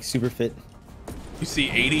 and they're like super fit. You see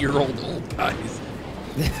 80-year-old old guys.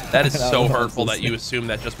 That is so hurtful that you assume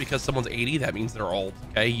that just because someone's 80, that means they're old.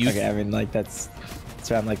 Okay, okay, I mean like that's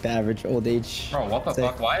around like the average old age. Bro, what the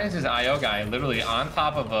fuck? Why is this IO guy literally on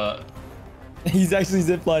top of a... He's actually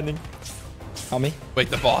ziplining. On me? Wait,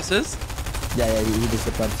 the boss is? Yeah, he just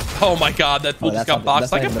ziplined. Oh my god, that fool just got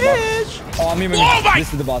boxed like a fish. Oh, I mean,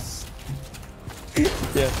 this is the boss.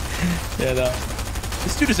 yeah, no.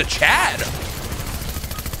 This dude is a Chad.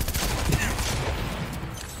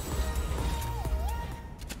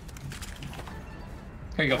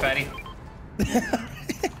 Here you go, fatty.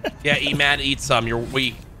 Yeah, eat mad, eat some. You're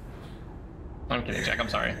weak. I'm kidding, Jack. I'm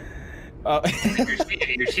sorry.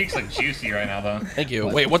 Your cheeks look juicy right now, though. Thank you.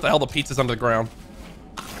 Wait, what the hell? The pizza's under the ground.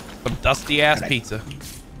 Some dusty ass pizza.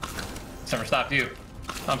 It's never stopped you.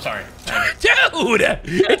 I'm sorry. Dude,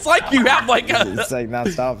 it's like you have like a... It's like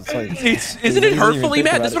non-stop. It's like... Isn't it hurtfully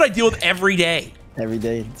mad? This is what I deal with every day. Every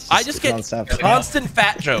day. I just get constant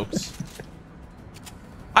fat jokes.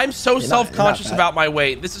 I'm so self-conscious about my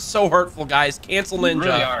weight. This is so hurtful, guys. Cancel Ninja. You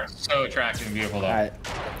really are so attractive and beautiful, though. All right.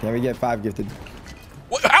 Then we get 5 gifted.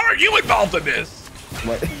 What, how are you involved in this?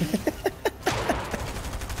 What?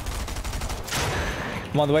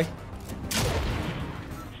 I'm on the way.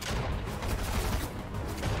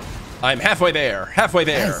 I'm halfway there. Halfway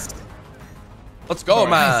there. Yes. Let's go,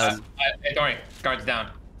 man. Hey, don't worry. Guard's down.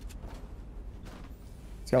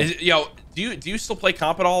 Let's go. Yo, do you still play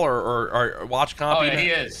comp at all, or watch comp? Oh yeah, he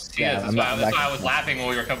is. He is. That's why I was laughing when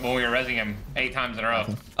we were rezzing him 8 times in a row.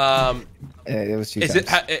 It was 2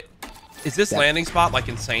 times. Is this landing spot like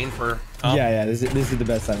insane for Huh? Yeah. This is the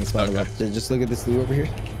best landing spot. Okay. Just look at this loot over here.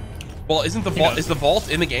 Well, isn't the vault is the vault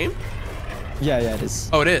in the game? Yeah, it is.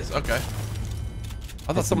 Oh, it is. Okay.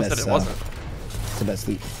 I thought someone said it wasn't. It's the best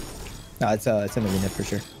loot. No, it's in the arena for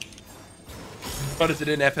sure. But is it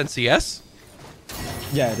in FNCS?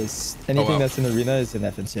 Yeah, it is. Anything wow. that's in the arena is in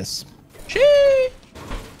FNCS. Chee!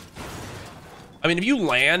 I mean, if you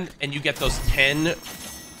land and you get those 10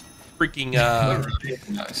 freaking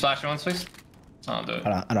Splash once, please. I'll do it.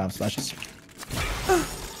 I don't have splashes.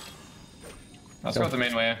 Let's go with the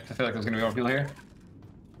main way. I feel like there's gonna be more people here.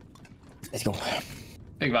 Let's go.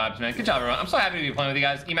 Big vibes, man. Good job, everyone. I'm so happy to be playing with you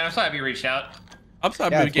guys. E-Man, I'm so happy you reached out. I'm so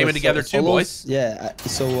happy we gaming together too, boys. Yeah.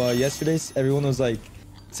 So yesterday's everyone was like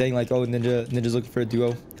saying like, oh, Ninja's looking for a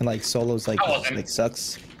duo, and like solos like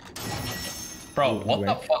sucks. Bro, what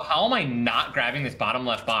the fuck? How am I not grabbing this bottom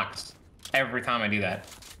left box every time I do that?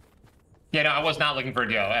 Yeah, no, I was not looking for a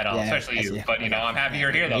duo at all, especially you. But you know, I'm happy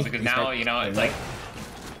you're here though, because now you know it's like.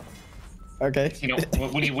 Okay. You know,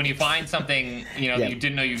 when you find something you know that you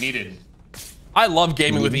didn't know you needed. I love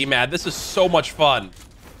gaming with Emad. This is so much fun.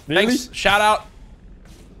 Really? Thanks. Shout out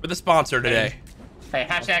for the sponsor today. Hey,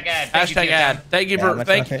 hashtag ad. Hashtag ad. Thank you for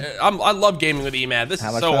I love gaming with Emad. This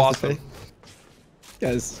is so awesome.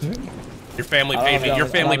 Guys, your family paid me. Your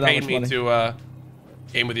family paid me to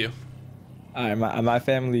game with you. All right, my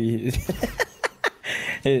family.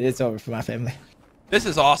 It's over for my family. This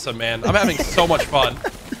is awesome, man. I'm having so much fun.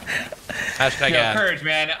 Hashtag ad. Courage,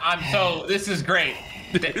 man. This is great.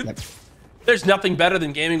 Dude, there's nothing better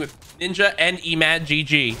than gaming with Ninja and Emad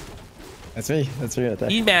GG. That's me. That's me right there.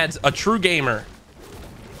 Emad's a true gamer.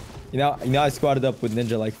 You know, I squatted up with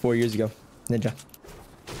Ninja like 4 years ago. Ninja.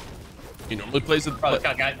 He normally plays with.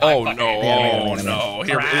 Oh no!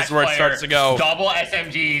 Here, this is where it starts to go. Double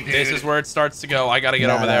SMG, dude. This is where it starts to go. I gotta get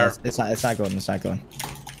over there. It's not going. It's not going.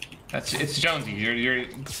 It's Jonesy. You're.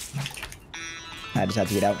 I just have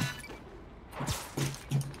to get out.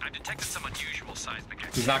 I detected some unusual seismic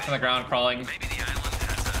activity. He's knocked on the ground, crawling. Maybe the island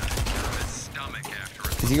has a stomach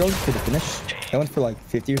after. Is he going for the finish? I went for like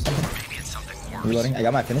 50 or something. Maybe it's something worse. Reloading. I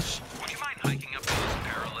got my finish. Would you mind hiking up those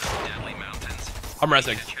perilous, deadly mountains? I'm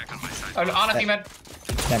resing. Check on my side. Honestly, man.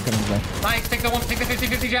 Yeah, I'm coming this way. Nice. Take the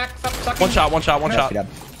 50-50, Jack. Stop sucking. One shot. Get up.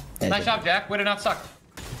 Yeah, Nice job, Jack. Way to not suck.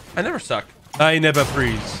 I never suck. I never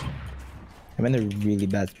freeze. I'm in a really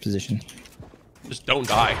bad position. Just don't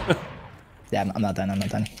die. Yeah, I'm not done.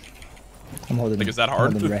 I'm holding. Like, is that hard?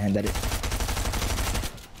 I'm holding the right hand at it.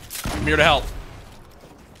 I'm here to help.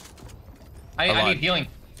 I need healing.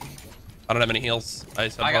 I don't have any heals. I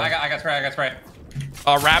got spray.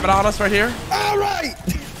 Rabbit on us right here. All right,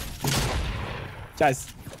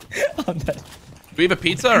 guys. I'm dead. Do we have a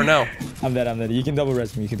pizza or no? I'm dead. You can double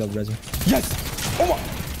res me. Yes. Oh my.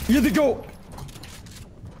 You're the goat.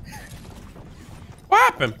 What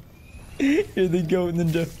happened? You're the goat,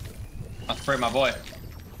 Ninja. I'll spray my boy.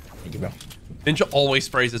 Thank you, bro. Ninja always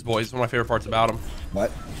sprays his boys. One of my favorite parts about him.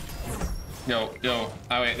 What? Yo.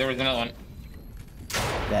 Oh wait, there was another one.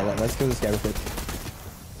 Yeah, let's kill this guy real quick.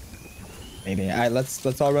 Maybe. All right,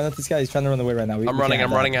 let's all run at this guy. He's trying to run away right now. I'm running at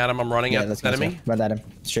him. I'm running at the enemy. Run at him.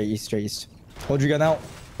 Straight east. Hold your gun out.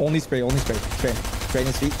 Only spray. Spray in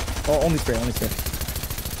his feet. Oh, only spray.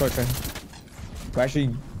 Short turn. We're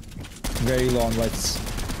actually very low on lights.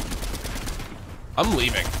 I'm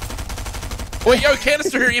leaving. Wait, yo,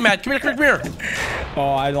 canister here, Emad. Come here.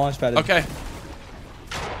 Oh, I launched padded. Okay.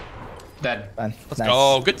 Dead. Fine. Let's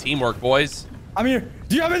go. Good teamwork, boys. I'm here.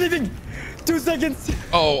 Do you have anything? 2 seconds.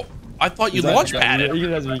 Oh, I thought you launch padded. You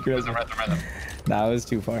can res me. Nah, it was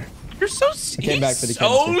too far. You're so came back for the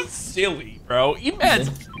so silly, bro.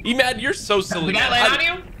 Emad, you're so silly. Did that land on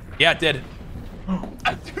you? Yeah, it did.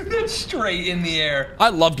 I threw that straight in the air. I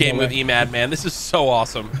love gaming with Emad, man. This is so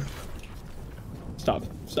awesome. Stop.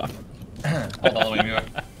 Hold on, wait.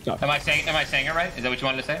 Stop. Am I saying it right? Is that what you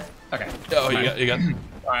wanted to say? Okay. Oh, you got.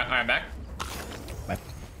 All right, I'm back.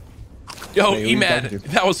 Yo, Wait, Emad,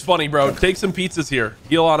 that was funny, bro. Take some pizzas here.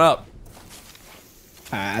 Heal on up.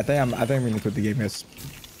 I think I'm gonna quit the game, guys.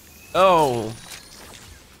 Oh.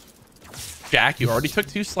 Jack, you already took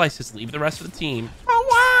 2 slices. Leave the rest of the team. Oh,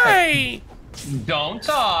 why? Don't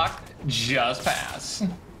talk. Just pass.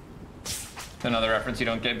 Another reference you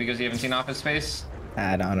don't get because you haven't seen Office Space.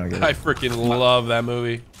 I don't get it. I freaking love that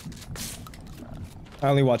movie. I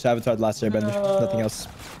only watched Avatar: The Last Airbender. Nothing else.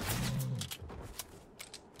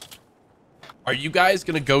 Are you guys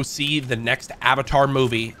gonna go see the next Avatar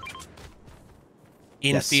movie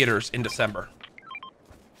in theaters in December?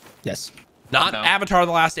 Yes. Not Avatar: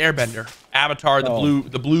 The Last Airbender. Avatar,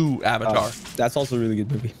 the blue Avatar. That's also a really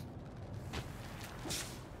good movie.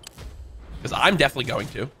 Because I'm definitely going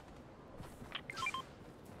to.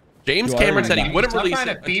 James You Cameron already said he got it. wouldn't Stop release trying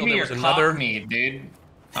it to feed until me there your was another. cock meat, dude.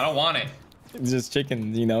 I don't want it. It's just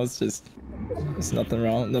chicken, you know. It's just. There's nothing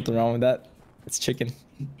wrong with that. It's chicken.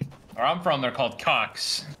 Where I'm from, they're called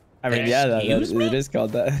cocks. I mean, yeah, Excuse me? it is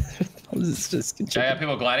called that. It's just I chicken. got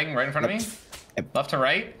people gliding right in front of me. Yep. Left to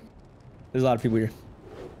right. There's a lot of people here.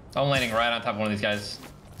 I'm landing right on top of one of these guys.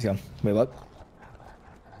 Let's go. Wait, what?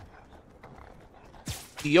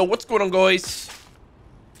 Yo, what's going on, guys?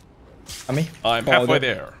 On me? I'm Oh, halfway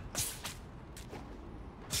there.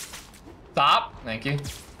 Stop. Thank you.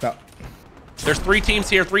 Oh, There's 3 teams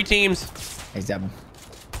here. 3 teams. exactly.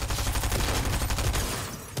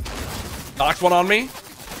 Knocks one on me.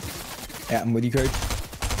 Yeah, I'm with you, Courage.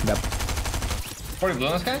 Yep. 40 blue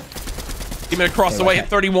on this guy. Teammate across the way hit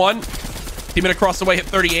 31. Teammate across the way hit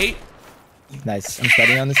 38. Nice. I'm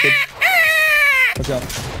studying on this kid. Let's go.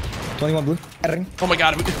 21 blue. Ring. Oh my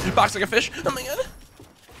god, box like a fish. Oh my god.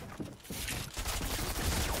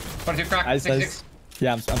 22 crack. Nice, 6-6. nice.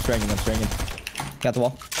 Yeah, I'm spraying him. Got the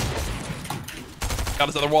wall. Got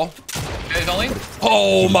his other wall. There's only.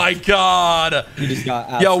 Oh my god. You just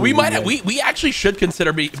got. Yo, we might have, absolutely we actually should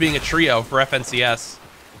consider being a trio for FNCS.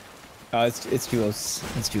 it's duos.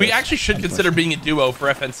 It's duos. We actually should consider being a duo for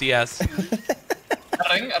FNCS.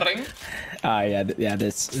 A ring. Yeah, yeah.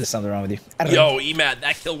 There's something wrong with you. Yo, Emad,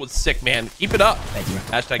 that kill was sick, man. Keep it up. Thank you.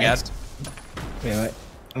 Hashtag Thanks. ads. Wait, what?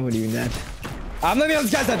 What do you mean that? I'm letting on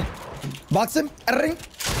this guy's head. Box him. Ring.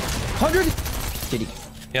 100. Did he?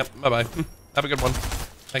 Yep. Bye bye. Have a good one.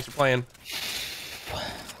 Thanks for playing.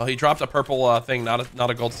 Oh, he dropped a purple thing, not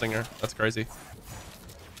a gold stinger. That's crazy.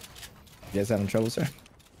 You guys having trouble, sir?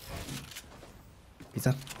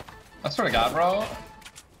 Pizza. I swear to God, bro.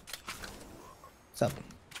 What's up?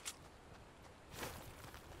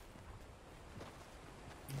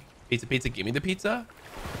 Pizza. Give me the pizza.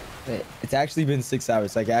 It's actually been 6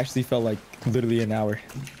 hours. Like, I actually felt like literally an hour.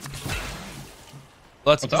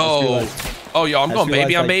 Let's What's up? go. Oh, yo, I'm I going just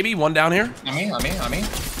baby on realized, baby. One down here. On me.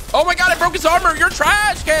 Oh my god, I broke his armor. You're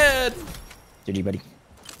trash, kid. GG, buddy.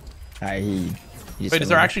 Alright, he just Wait, is fell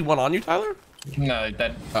there over. actually one on you, Tyler? No,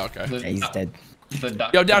 dead. Oh, okay. Yeah, he's dead.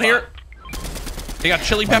 Yo, down here. They got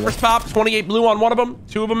chili peppers pop. 28 blue on one of them.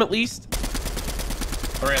 2 of them at least.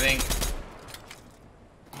 3, I think.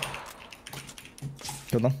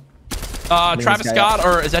 Killed him. Travis this guy Scott,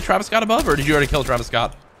 or is that Travis Scott above, or did you already kill Travis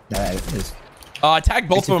Scott? Nah, it is. Tag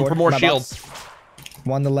both of them for more My shields. box.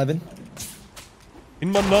 111.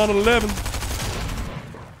 In my 911.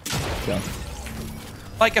 Go.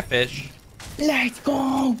 Like a fish. Let's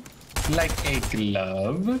go. Like a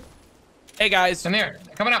glove. Hey, guys. In there.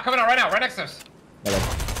 Coming out right now. Right next to us.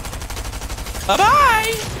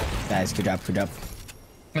 Bye-bye. Nice, good job.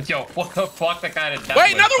 Let's yo. What the fuck that guy did that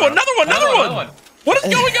Wait, with, another one. What is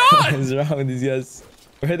going on? What is wrong with these guys?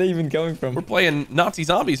 Where are they even coming from? We're playing Nazi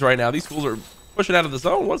zombies right now. These fools are pushing out of the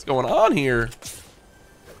zone. What's going on here?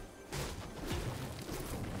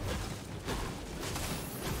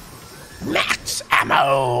 Max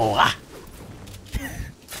ammo.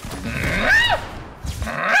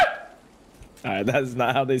 Alright, that's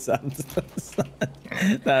not how they sound.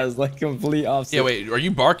 That is like complete opposite. Yeah, wait. Are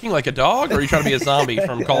you barking like a dog, or are you trying to be a zombie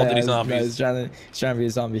from Call of Duty Zombies? He's trying to be a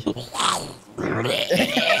zombie.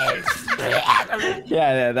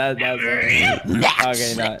 yeah, that's okay.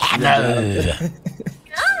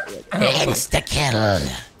 Insta kill.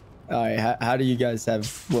 Alright, how do you guys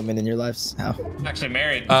have women in your lives? How? I'm actually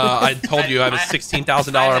married. I told you I have a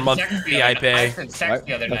 $16,000 a month fee I I pay. had sex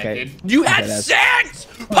the other night, Okay. dude. You had that's- sex!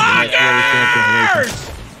 That's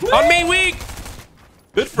Poggers! On me week!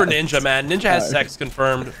 Good for Ninja, man. Ninja has sex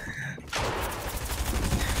confirmed.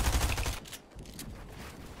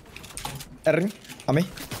 Ring. On me.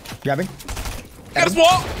 Grabbing. I got his wall!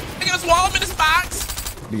 I got his wall! I'm in his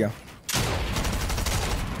box! Here we go.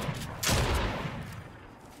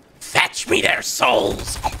 Fetch me their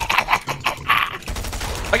souls!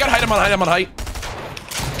 I got height, I'm on height.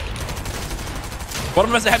 One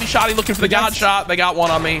of them has a heavy shot. He's looking for the god shot. They got one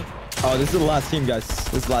on me. Oh, this is the last team, guys.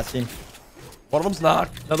 This is the last team. One of them's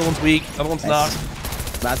knocked. Another one's weak. Another one's knocked.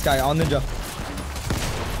 Last guy on Ninja.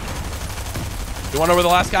 You want to know where the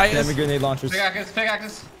last guy Heavy is? grenade launchers.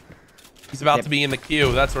 Pickaxes. He's about to be in the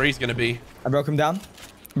queue. That's where he's going to be. I broke him down.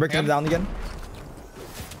 I'm breaking him down again.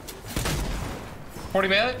 40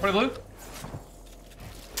 melee, 40 blue.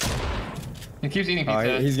 He keeps eating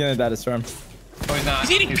pizza. Oh, he's gonna die to storm. Oh, he's not.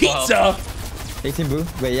 He's eating full pizza! health. 18 blue.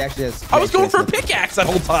 Wait, he actually has. I was going for a pickaxe that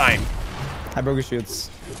whole time. I broke his shields.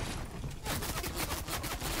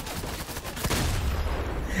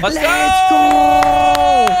 Let's go!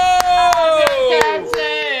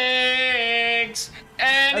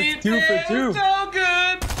 And That's 2 for 2. So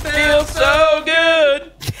good. Feels so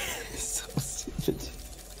good.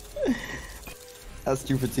 That's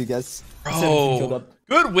 2 for 2, guys. 17 killed Bro, up.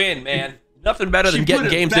 good win, man. Nothing better than She getting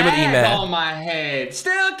put a games in with bag EMAD. on my head.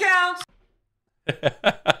 Still counts.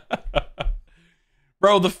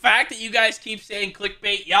 Bro, the fact that you guys keep saying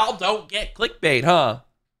clickbait, y'all don't get clickbait, huh?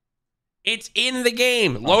 It's in the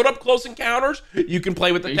game. Load up close encounters. You can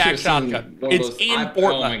play with the You tac should've seen shotgun. one of It's those- in Oh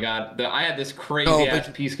Fortnite. my god, I had this crazy Oh, ass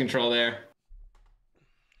but- piece control there.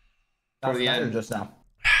 That's the better end. just now.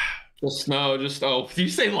 Just no, just did you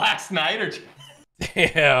say last night or?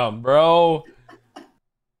 Damn, bro.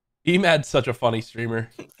 EMAD's such a funny streamer.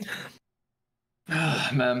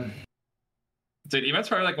 Man. Dude, Emad's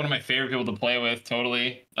probably like one of my favorite people to play with,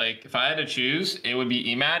 totally. Like, if I had to choose, it would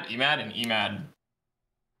be Emad, and Emad.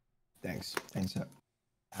 Thanks.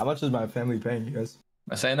 How much is my family paying you guys?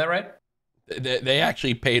 Am I saying that right? They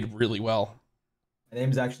actually paid really well. My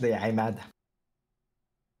name's actually Ahmad.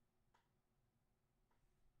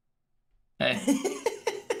 Hey,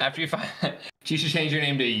 after you find... You should change your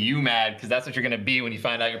name to UMad, because that's what you're going to be when you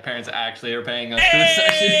find out your parents actually are paying us for this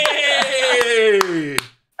session.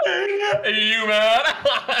 Hey! UMad!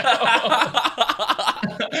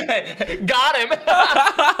 Hey, got him!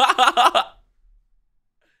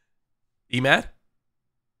 EMAD?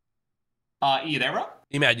 You there, bro?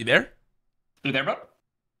 EMAD, you there? You there, bro?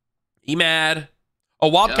 EMAD. Oh,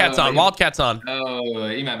 Wildcat's on. Wildcat's on. Oh,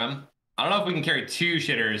 Emad, man. I don't know if we can carry 2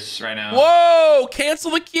 shitters right now. Whoa!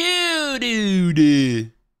 Cancel the queue,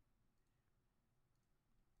 dude.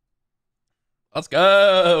 Let's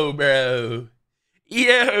go, bro.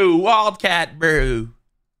 Yo, Wildcat, bro.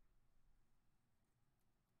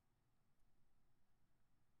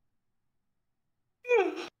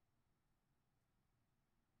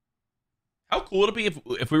 How cool would it be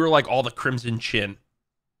if we were like all the Crimson Chin?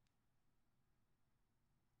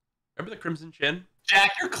 Remember the Crimson Chin?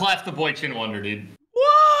 Jack, you're Clef the Boy Chin Wonder, dude.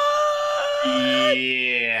 What?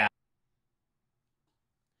 Yeah.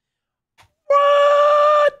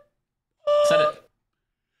 What? Said it.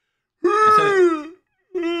 I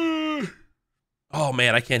Oh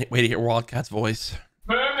man, I can't wait to hear Wildcat's voice.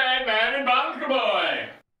 Mermaid Man and Bunker Boy.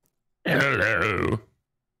 Hello.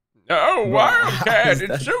 Oh, Wow. Wildcat,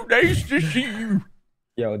 it's so nice to see you.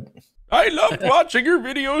 Yo, I loved watching your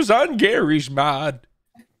videos on Gary's mod.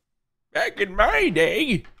 Back in my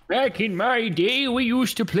day. Back in my day, we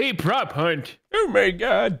used to play prop hunt. Oh my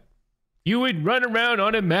god. You would run around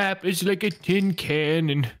on a map as like a tin can,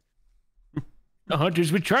 and the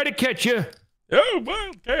hunters would try to catch you. Oh,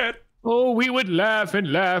 Wildcat. Oh, we would laugh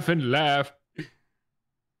and laugh and laugh.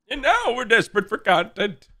 And now we're desperate for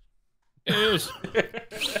content. Yes.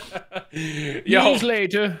 Yo, Years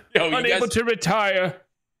later, yo, you unable guys- to retire.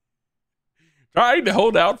 trying to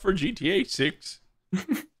hold out for GTA 6.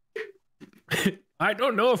 I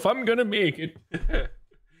don't know if I'm gonna make it.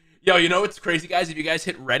 Yo, you know what's crazy, guys? If you guys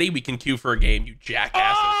hit ready, we can queue for a game, you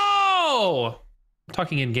jackasses. Oh! I'm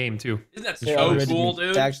talking in game too. Isn't that they so unreadied cool, me. dude?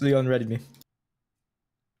 It's actually unreadied me.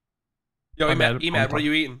 Yo, I'm Emad, mad. what are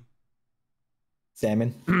you eating?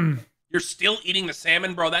 Salmon. You're still eating the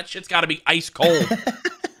salmon, bro? That shit's got to be ice cold.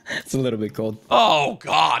 It's a little bit cold. Oh,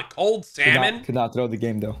 God. Cold salmon? Could not throw the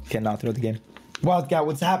game, though. Cannot throw the game. Wildcat,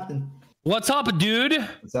 what's happening? What's up, dude?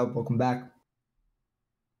 What's up? Welcome back.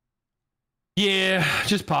 Yeah,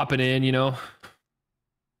 just popping in, you know.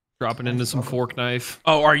 Dropping into some fork knife.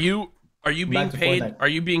 Oh, are you being Back to paid? Fortnite. Are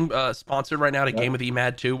you being sponsored right now to Yep. Game with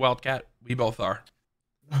Emad too, Wildcat? We both are.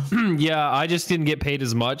 Yeah, I just didn't get paid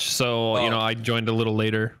as much, so Oh. you know, I joined a little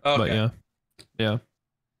later. But Okay. yeah. Yeah.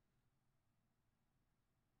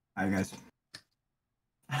 All right, guys.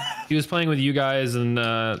 He was playing with you guys, and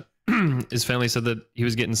his family said that he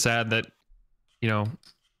was getting sad that, you know,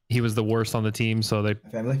 he was the worst on the team, so they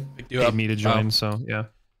Family? Picked you paid up. me to join. So yeah.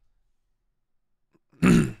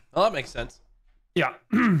 Oh, that makes sense. Yeah.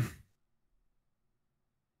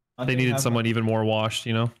 They needed someone even more washed,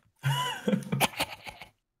 you know.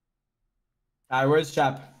 Alright, where's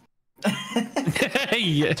Chap?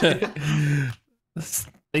 Yeah.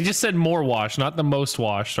 They just said more washed, not the most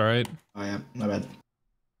washed. All right. Oh yeah, my bad.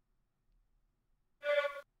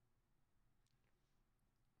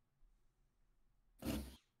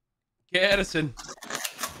 Edison.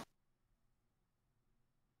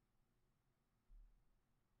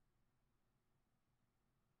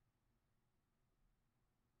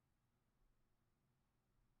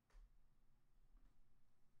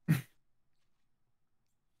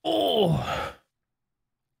 Oh.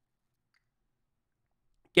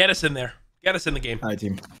 Get us in there. Get us in the game. Alright,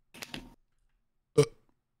 team.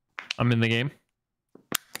 I'm in the game.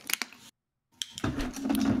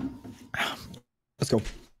 Let's go.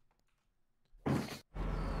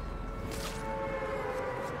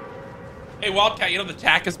 Hey, Wildcat, you know the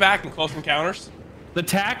tac is back in Close Encounters? The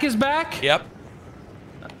tack is back? Yep.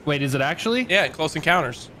 Wait, is it actually? Yeah, in Close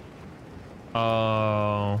Encounters.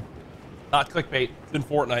 Oh. Not clickbait. It's in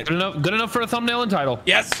Fortnite. Good enough for a thumbnail and title.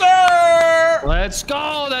 Yes, sir! Let's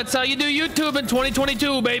go. That's how you do YouTube in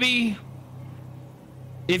 2022, baby.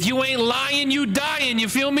 If you ain't lying, you dying. You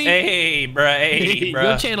feel me? Hey, bruh. Hey, bruh.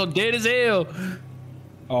 Your channel dead as hell.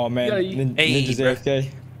 Oh man, Hey, Ninja's bro. AFK.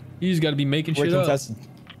 You just got to be making We're shit up. contested.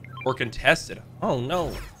 Or contested. Oh,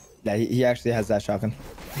 no. Yeah, he actually has that shotgun.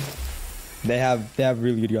 They have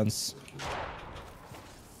really good guns.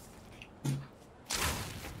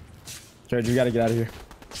 George, we gotta get out of here.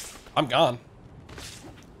 I'm gone.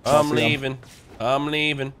 I'll I'm see 'em. leaving. I'm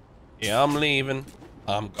leaving. Yeah, I'm leaving.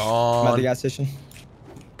 I'm I'm at the gone. gas station.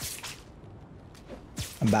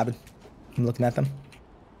 I'm babbing. I'm looking at them.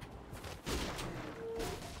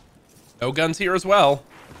 No guns here as well.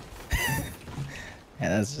 Yeah,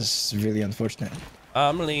 that's just really unfortunate.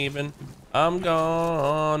 I'm leaving. I'm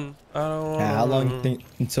gone. I don't Yeah, how long do you want- think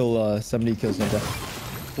until somebody kills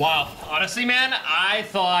Ninja? Wow, honestly, man, I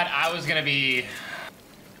thought I was gonna be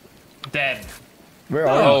dead. Where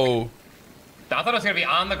are you? Oh, I thought I was gonna be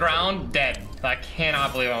on the ground, dead. I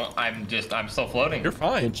cannot believe I'm still floating. you're You're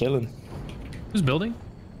fine. chilling. Who's building?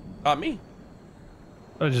 Not me.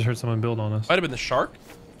 I just heard someone build on us. Might have been the shark.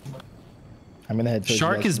 I'm gonna head towards you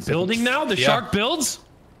Shark guys is in a second. building now? The Yeah. shark builds?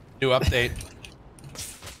 New update.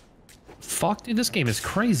 Fuck, dude, this game is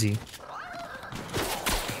crazy.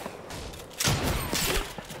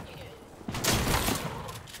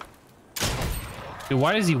 Dude,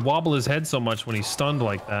 why does he wobble his head so much when he's stunned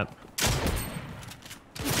like that?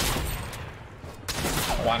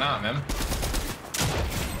 Why not, man?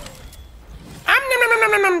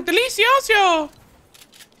 Delicioso.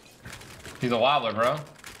 He's a wobbler, bro.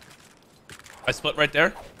 I split right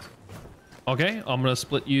there. Okay, I'm gonna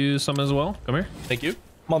split you some as well. Come here. Thank you.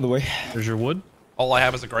 I'm on the way. There's your wood. All I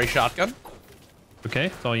have is a gray shotgun. Okay,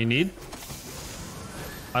 that's all you need.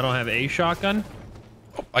 I don't have a shotgun.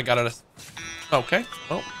 Oh, I got it. Okay.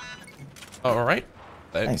 Oh. All right.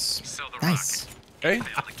 Nice. So the Nice. Okay.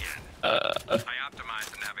 failed again. I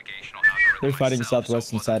optimized the navigational They're algorithm fighting myself, so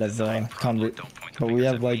southwest it inside wasn't of designed Convert, don't point the but we fingers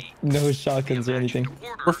have at like me. no shotguns or anything.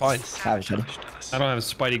 We're fine. Have a shotgun. I don't have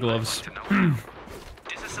Spidey gloves.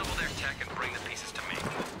 Disassemble their tech and bring the pieces to me.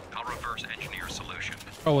 I'll reverse engineer a solution.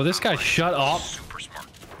 Oh, will this guy shut up? Super smart.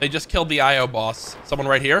 They just killed the IO boss. Someone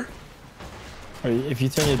right here. Alright, if you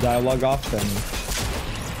turn your dialogue off, then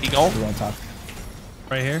He gone. we won't talk.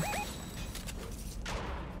 Right here.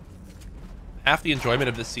 Half the enjoyment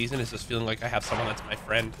of this season is just feeling like I have someone that's my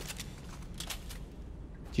friend.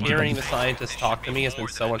 GG, Hearing buddy. the scientists talk to me has been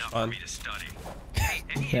so much fun.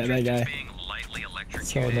 Yeah, that guy.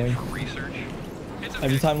 So annoying.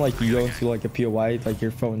 Every time like you go into like a POI, like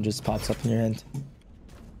your phone just pops up in your hand.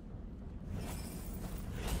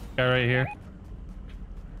 Guy right here.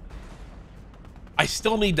 I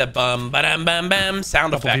still need the bum bam bam bam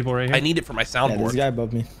sound Couple effect. people right here. I need it for my Yeah, soundboard. this guy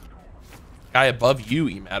above me. Guy above you,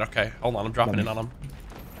 Emad. Okay, hold on. I'm dropping in on him.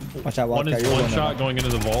 Watch out, One Wildcat. is You're one going shot up. going into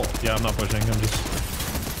the vault. Yeah, I'm not pushing. I'm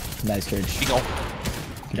just. Nice courage. He gone.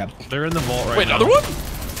 Good job. They're in the vault right Wait, now. another one?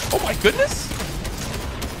 Oh my goodness.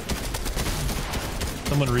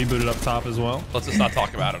 Someone rebooted up top as well. Let's just not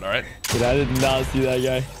talk about it, all right? Dude, I did not see that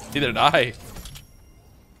guy. Neither did I.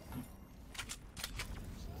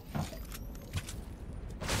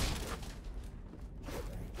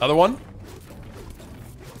 Another one?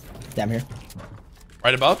 Yeah, I'm here.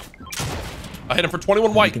 Right above. I hit him for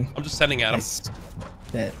 21 white. Anything? I'm just sending at him. Nice.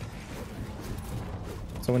 Yeah.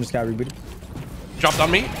 Someone just got rebooted. Dropped on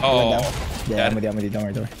me. Going Oh. down. Yeah, dead. I'm with you. I'm with you. Don't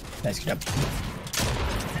worry, don't worry. Nice, good job.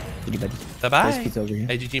 Good, buddy. Bye-bye. There's pizza over here.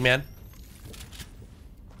 Hey, GG, man.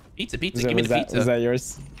 Pizza, pizza. Was that, Give me was the that, pizza. was that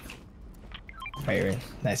yours? Right.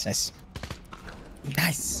 Nice, nice.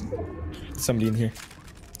 Nice. Somebody in here.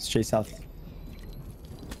 Straight south.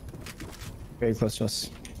 Very close to us.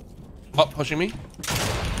 Oh, pushing me.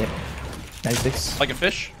 Yep. 96. Like a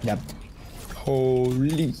fish. Yep.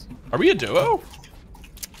 Holy. Are we a duo?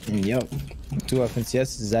 Yep. 2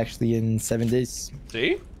 FNCS is actually in 7 days.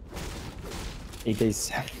 See? 8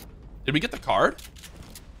 days. Did we get the card?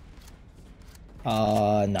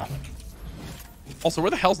 No. Also,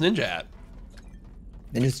 where the hell's Ninja at?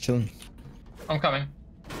 They're just chilling. I'm coming.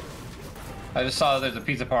 I just saw there's a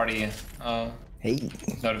pizza party Hey.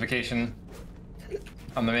 notification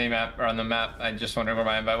on the mini map or on the map. I just wondering where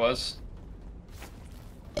my invite was.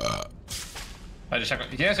 I just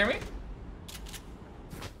checked. You guys hear me?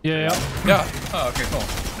 Yeah, yeah. Yeah. Oh, okay, cool.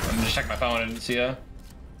 I'm just checking my phone and see a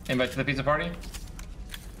invite to the pizza party.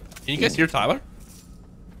 Can you guys hear Tyler?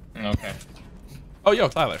 Okay. Oh, yo,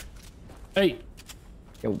 Tyler. Hey,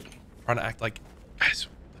 Yo. Trying to act like Guys,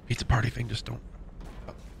 the pizza party thing just don't.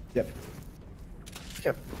 Yep.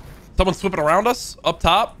 Yep. Someone's sweeping around us up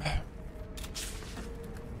top.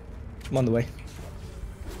 I'm on the way.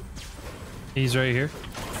 He's right here.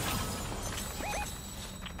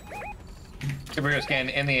 Superhero scan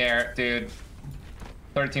in the air, dude.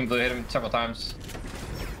 13 blue hit him several times.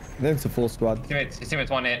 I think it's a full squad. His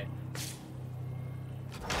teammates one hit.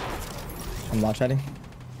 I'm launch heading.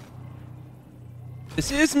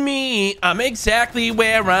 This is me. I'm exactly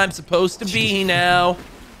where I'm supposed to be now.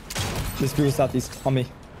 This people southeast on me.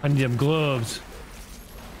 I need them gloves.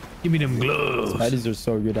 Give me them gloves. Baddies are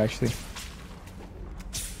so good, actually.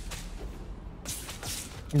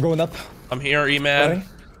 I'm going up. I'm here, E-Man.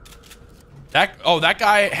 That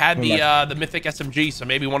guy had the mythic SMG, so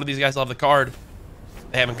maybe one of these guys will have the card.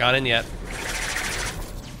 They haven't gone in yet.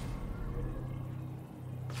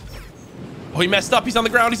 Oh, he messed up. He's on the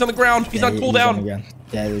ground. He's on the ground. He's on cooldown.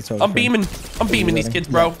 Yeah, it's I'm beaming. I'm beaming these kids,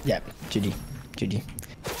 bro. Yeah, GG. GG.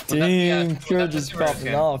 Damn, Cure just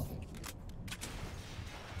popping off.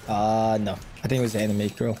 No. I think it was the anime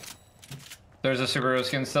girl. There's a superhero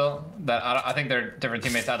skin still. That I think they're different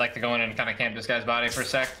teammates. I'd like to go in and kind of camp this guy's body for a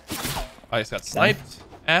sec. I just got sniped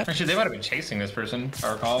at. Actually, they might have been chasing this person, if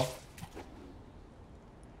I recall.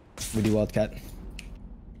 Woody Wildcat.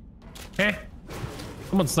 Eh.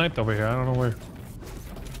 Someone sniped over here. I don't know where.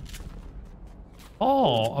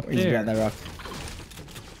 Oh, up He's behind there. that rock.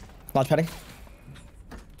 Launch padding.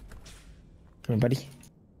 Come here, buddy.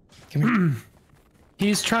 Come here.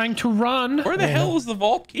 He's trying to run. Where the hell is the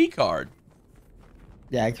vault key card?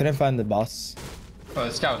 Yeah, I couldn't find the boss. Oh,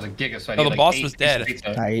 this guy was a giga sweat. Oh, the boss was dead.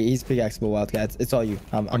 He's pickaxeable Wildcat. It's all you.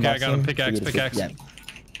 I'm Okay, I got him. boxing. Pickaxe, You get pickaxe. Yeah.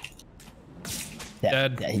 Yeah,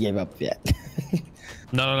 Dead. yeah, he gave up. Yeah.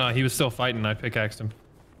 No. He was still fighting. I pickaxed him.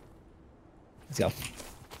 Let's go.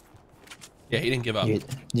 Yeah, he didn't give up. Did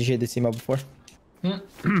you hear this emo before? Where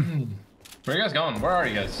are you guys going? Where are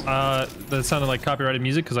you guys? That sounded like copyrighted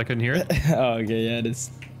music because I couldn't hear it. Oh, okay, yeah, it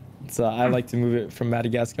is. So I like to move it from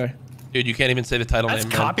Madagascar. Dude, you can't even say the title That's name.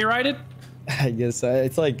 man. copyrighted? I guess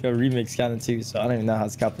it's like a remix kind of too, so I don't even know how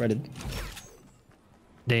it's copyrighted.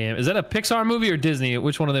 Damn. Is that a Pixar movie or Disney?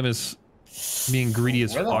 Which one of them is being greedy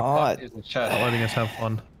as Where the fuck? fuck is the chat? Not letting us have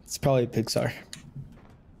fun. It's probably Pixar.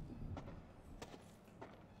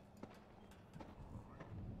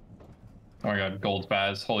 Oh my god, gold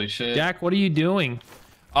spaz. Holy shit. Jack, what are you doing?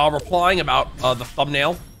 Replying about the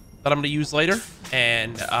thumbnail that I'm going to use later.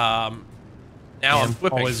 And now I'm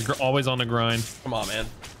flipping. Always on the grind. Come on, man.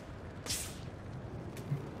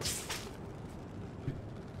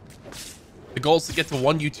 The goal is to get to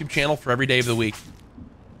one YouTube channel for every day of the week.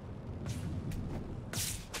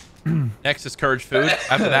 Next is Courage Food.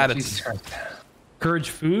 After that, it's... Jesus Christ. Courage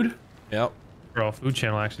Food? Yep. Bro, food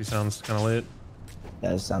channel actually sounds kind of lit.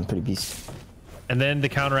 That sounds pretty beast. And then to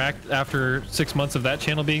counteract, after 6 months of that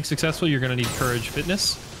channel being successful, you're gonna need Courage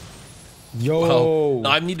Fitness. Yo, Well, no,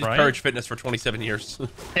 I've needed Right? Courage Fitness for 27 years.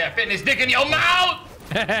 Yeah, fitness dick in your mouth!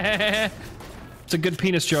 It's a good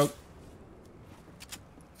penis joke.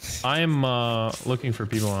 I am looking for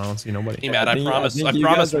people. I don't see nobody. Hey, man, I promise you we're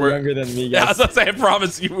guys are younger than me, Yeah, I guys. was gonna say, I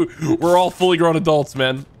promise you, we're all fully grown adults,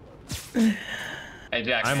 man. Hey,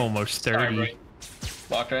 Jack. I'm almost 30. Sorry, buddy.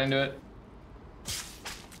 Walked right into it.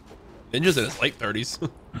 Ninja's in his late 30s.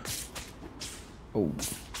 Oh,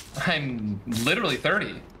 I'm literally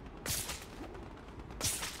 30.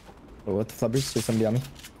 oh, what the flubbers? There's somebody on me.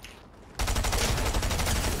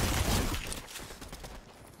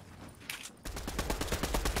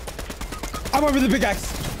 I'm over the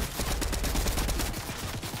pickaxe.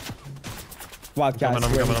 Wildcat.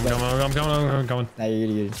 I'm coming. Nah,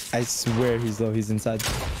 you're good. I swear he's low. He's inside.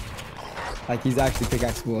 Like he's actually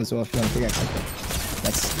pickaxeable as well. If you want to pickaxe like that.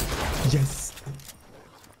 That's yes.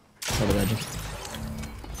 For the legend.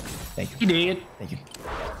 Thank you. He did. Thank you.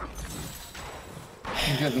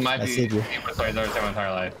 It might I be saved you. super stories I've ever said my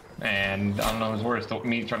entire life. And I don't know who's worse,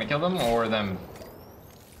 me trying to kill them or them.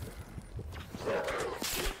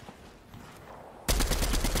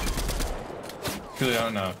 Truly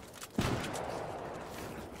don't know.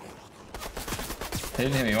 They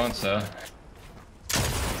didn't hit me once though.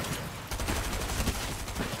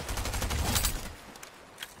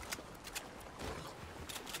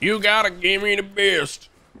 You gotta give me the best.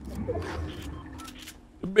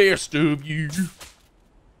 The best of you.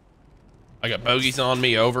 I got bogeys on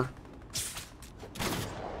me, over.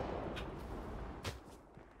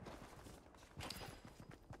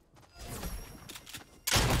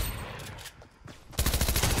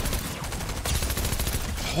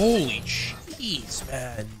 Holy jeez,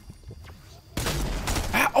 man.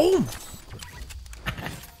 Ah, oh!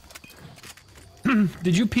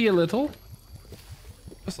 Did you pee a little?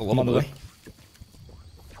 Just a I'm on the little bit. way.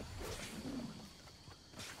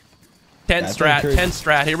 Tent That's strat, encouraging. tent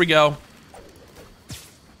strat. Here we go.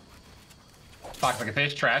 Talk like a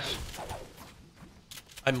fish, trash.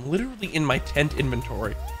 I'm literally in my tent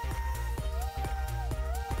inventory.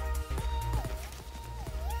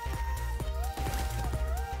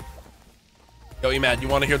 Yo, Emad, you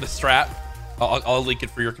want to hear the strat? I'll leak it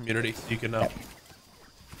for your community so you can know.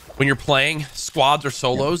 When you're playing squads or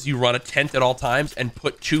solos, you run a tent at all times and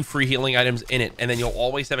put 2 free healing items in it, and then you'll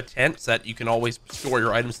always have a tent so that you can always store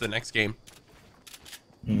your items to the next game.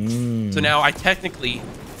 So now I technically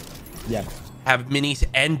have minis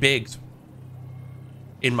and bigs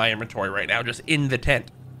in my inventory right now, just in the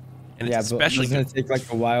tent. And it's especially doesn't it take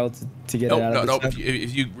like a while to get it out of the Nope. set?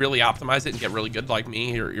 If you really optimize it and get really good like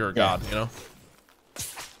me, you're a god, you know?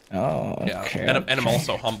 Oh, Yeah. okay. And I'm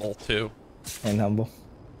also humble too. And humble.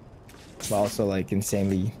 But also like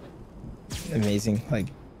insanely amazing. Like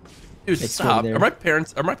Dude, stop. extraordinary. Are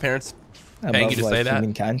my parents paying you to say that?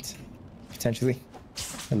 Humankind, potentially.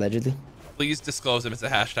 Allegedly. Please disclose if it's a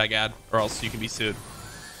hashtag ad, or else you can be sued.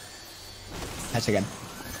 Hashtag ad.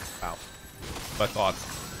 Wow. I thought.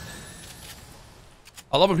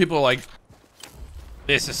 I love when people are like,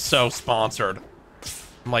 this is so sponsored.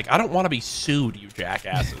 I'm like, I don't want to be sued, you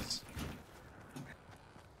jackasses.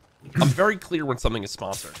 I'm very clear when something is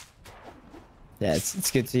sponsored. Yeah, it's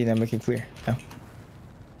good to see them making clear. Yeah.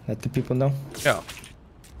 Let the people know. Yeah.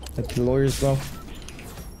 Let the lawyers know.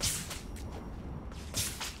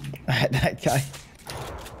 That guy.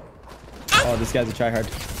 Oh, this guy's a tryhard.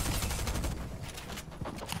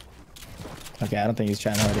 Okay, I don't think he's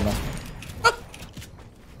trying hard enough.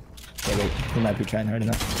 Okay, wait, he might be trying hard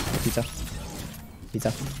enough. Pizza.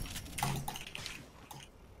 Pizza.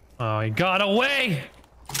 Oh, he got away.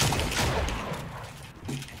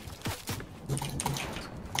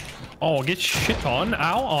 Oh, get shit on.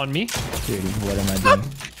 Ow, on me. Dude, what am I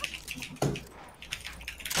doing?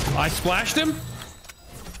 I splashed him.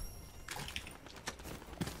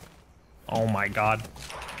 Oh my god.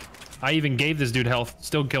 I even gave this dude health.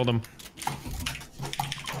 Still killed him.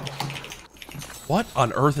 What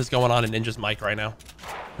on earth is going on in Ninja's mic right now?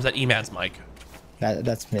 Or is that Emad's mic?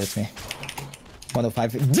 That's me.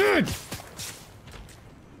 105. Dude!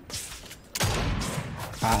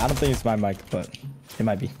 I don't think it's my mic, but it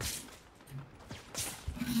might be.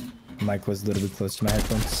 The mic was a little bit close to my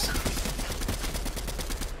headphones.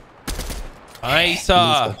 Nice.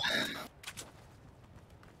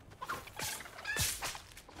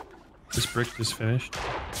 This brick just finished.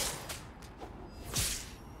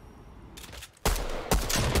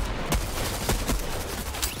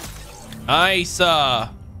 Nice.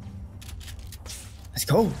 Let's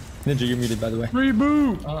go. Ninja, you're muted, by the way.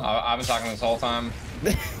 Reboot. I've been talking this whole time.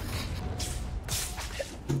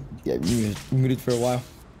 Yeah, you were muted for a while.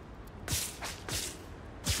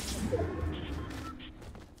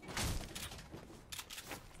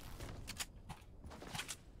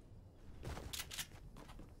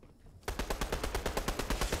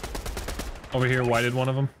 Over here, whited one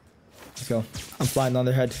of them. Let's go. I'm flying on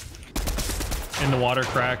their head. In the water,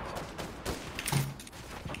 cracked.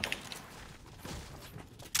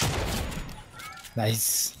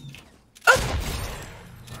 Nice.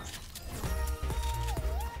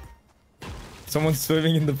 Someone's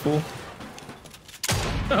swimming in the pool.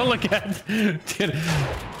 Oh, look at dude.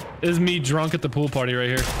 This is me drunk at the pool party right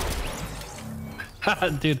here.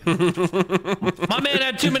 Dude. My man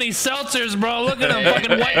had too many seltzers, bro. Look at him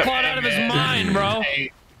fucking white clawed out of his mind, bro.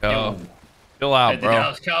 Hey, Yo, chill out, the bro.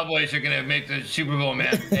 Dallas Cowboys are gonna make the Super Bowl,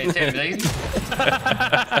 man. Hey, Tim,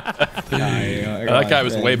 That guy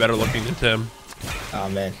was way better looking than Tim. Oh,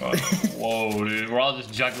 man. whoa, dude. We're all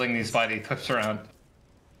just juggling these fighting clips around.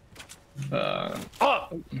 Oh,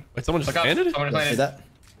 Wait, someone just Look up. landed? Someone just See landed. that?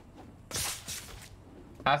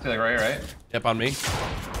 Has to be like right here, right? Yep, on me.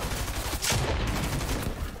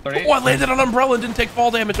 38. Oh, I landed on umbrella and didn't take fall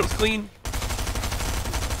damage. It was clean.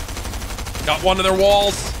 Got one of their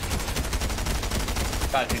walls.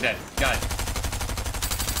 God, he's dead. God.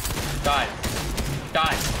 Die.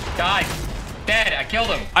 Die. Die. Dead. I killed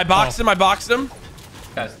him. I boxed him. I boxed him.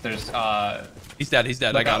 Guys, there's He's dead. He's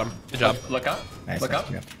dead. I got him. Good job. Look up. Nice. Look up.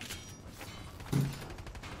 Yeah.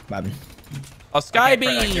 Bobby. A sky I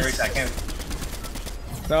can't beast. reach that. I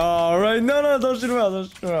can't- All right. No, don't shoot him out. Don't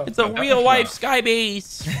shoot him out. It's a real life sky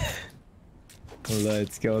beast.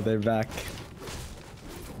 Let's go. They're back.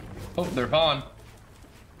 Oh, they're falling.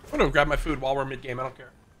 I'm gonna grab my food while we're mid game. I don't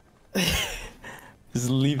care. Just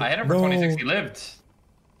leave it. I hit him for 26. He lived.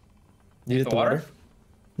 You hit the the water? water?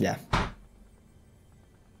 Yeah.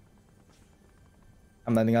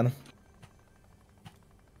 I'm landing on him.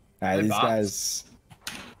 Alright, They these box. guys.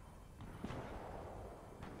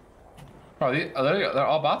 Bro, they're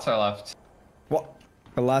all bots are left. What?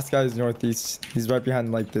 The last guy is northeast. He's right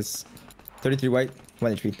behind like this. 33 white,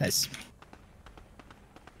 1 HP. Nice.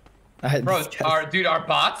 Bro, are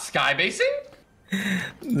bots sky basing?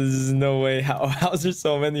 This is no way. How's there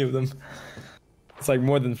so many of them? It's like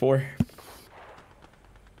more than 4.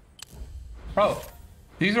 Bro,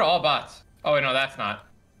 these are all bots. Oh wait, no, that's not.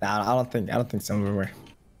 Nah, I don't think some of them were.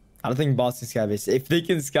 I don't think bots can skybase. If they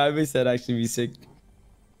can skybase, that'd actually be sick.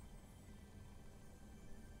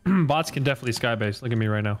 Bots can definitely skybase. Look at me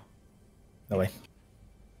right now. No way.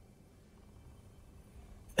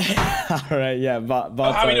 All right, yeah. Bots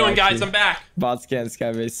how are we doing, guys? actually- I'm back. Bots can't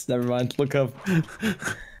skybase. Never mind. Look up.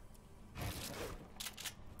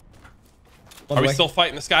 Are we still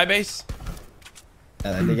fighting the sky base?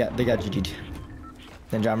 They got GG'd.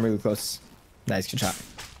 Then I'm really close. Nice, good shot.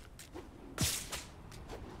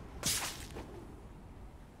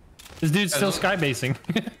 This dude's still skybasing.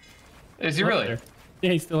 Is he really?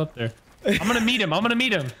 Yeah, he's still up there. I'm gonna meet him.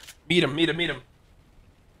 Meet him.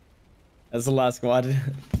 That's the last squad.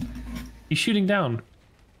 He's shooting down.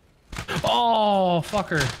 Oh,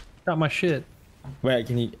 fucker. Got my shit. Wait,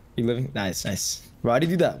 can you living? Nice. Why did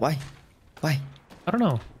you do that? Why? I don't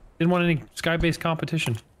know. Didn't want any sky-based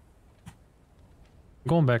competition. I'm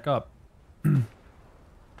going back up.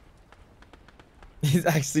 He's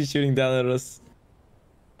actually shooting down at us.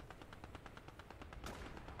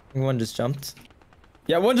 One just jumped.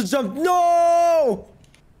 Yeah, one just jumped. No!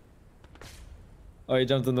 Oh, he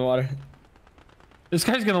jumped in the water. This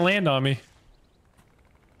guy's gonna land on me.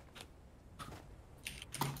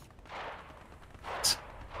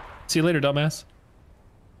 See you later, dumbass.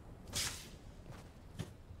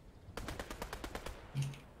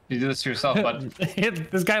 You do this to yourself, bud.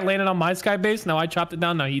 This guy landed on my sky base. Now I chopped it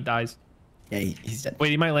down. Now he dies. Yeah, he's dead. Wait,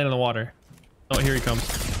 he might land in the water. Oh, here he comes.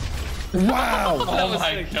 Wow! Oh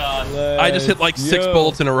my god. I just hit like 6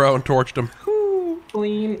 bullets in a row and torched him.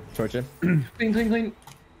 Clean. Torch him. Clean.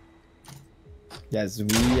 Yes,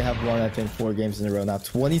 we have won, I think, 4 games in a row now.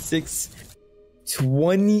 26,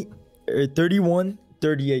 20, 31,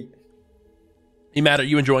 38. Matt, are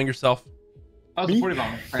you enjoying yourself? I was a 40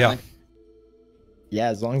 bomber. Yeah. Yeah,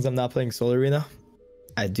 as long as I'm not playing Soul Arena,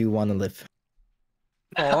 I do want to live.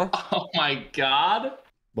 Oh my god.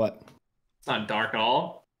 What? It's not dark at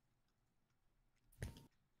all.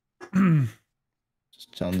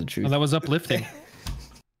 Just telling the truth. Oh, that was uplifting.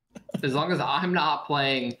 As long as I'm not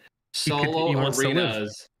playing he solo wants to live.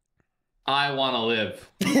 arenas, I want to live.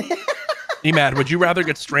 Matt, would you rather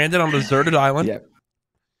get stranded on a deserted island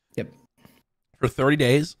Yep. for 30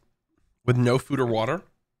 days with no food or water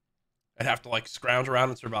and have to like scrounge around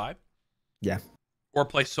and survive? Yeah. Or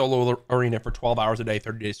play solo arena for 12 hours a day,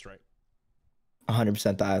 30 days straight?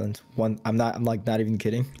 100% the island. I'm not even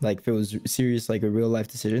kidding. Like, if it was serious, like a real life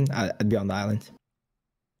decision, I'd be on the island.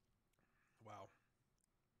 Wow.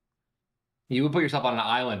 You would put yourself on an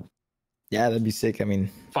island. Yeah, that'd be sick. I mean,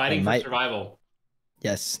 Fighting for survival.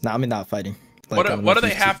 Yes. No, I mean, not fighting. Like, What do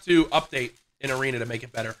they have to update in arena to make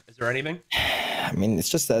it better? Is there anything? I mean, it's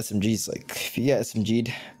just the SMGs. Like, if you get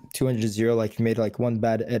SMG'd 200-0, like you made like one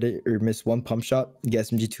bad edit or missed one pump shot, you get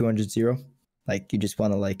SMG 200-0. Like, you just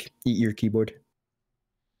want to like eat your keyboard.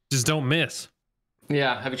 Just don't miss.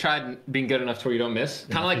 Yeah. Have you tried being good enough to where you don't miss?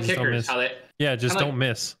 Kind of like just don't kickers. miss. How they, Yeah, just Kinda don't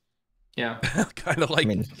miss. yeah. Kind of like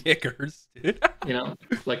kickers, dude. You know,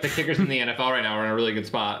 like the kickers in the NFL right now are in a really good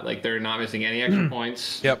spot. Like they're not missing any extra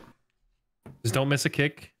points. Yep. Just don't miss a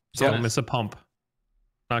kick. Just don't miss a pump.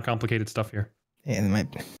 Not complicated stuff here. And it might.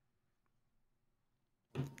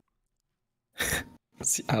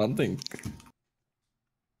 See, I don't think.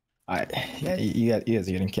 Alright, yeah, you guys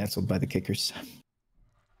are getting canceled by the kickers.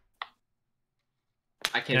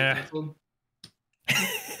 I can't cancel.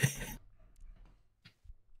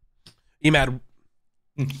 Emad,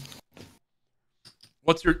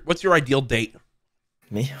 what's your ideal date?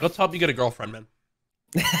 Me? Let's help you get a girlfriend, man.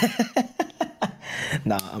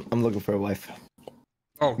 Nah, I'm looking for a wife.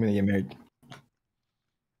 Oh, I'm gonna get married.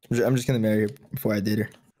 I'm just gonna marry her before I date her.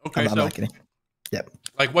 okay. I'm not kidding. Yep.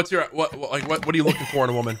 Like, what are you looking for in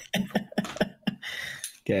a woman?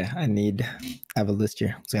 Okay, I have a list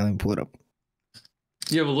here. So let me pull it up.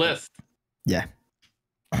 You have a list. Yeah.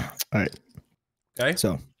 All right. Okay.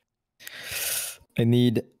 So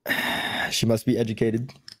she must be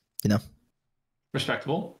educated,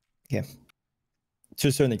 Respectable. Yeah. To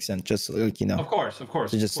a certain extent, just like, Of course.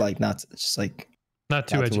 to just like not just like Not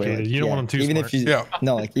too not to where, educated. like, You don't yeah, want them too even smart. if she's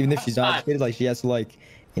no, like even if she's not Fine. educated, like she has to like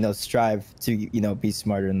strive to be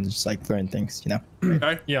smarter and just like learn things,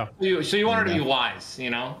 Okay. Yeah. So you want her to be wise,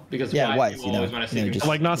 because Yeah, wise, people always want to see just-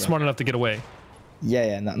 Like not Yeah. smart enough to get away.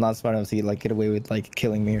 Yeah, not smart enough to get away with like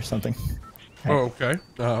killing me or something. Oh, okay.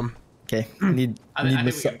 Okay. think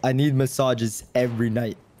I need massages every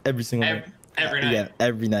night, every single night. Every night. Yeah,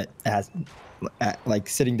 every night. It has like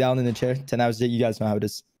sitting down in the chair 10 hours a day. You guys know how it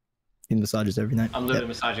is. Need massages every night. I'm literally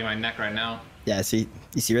massaging my neck right now. Yeah, see,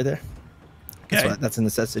 you see right there. Okay. That's a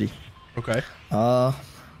necessity. Okay.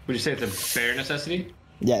 Would you say it's a bare necessity?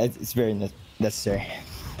 Yeah, it's very necessary.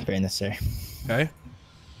 Very necessary. Okay.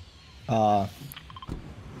 Uh,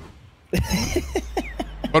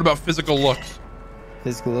 What about physical looks?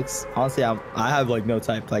 physical looks. Honestly, I have like no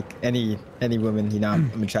type. Like any woman, you know,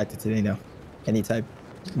 I'm attracted to. You know, any type,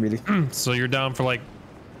 really. So you're down for like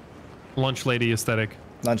lunch lady aesthetic.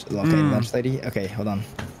 Lunch. Okay, lunch lady. Okay, hold on.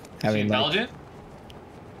 Is she intelligent?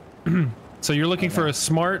 So you're looking for a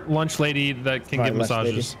smart lunch lady that can give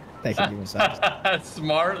massages. That can give massages.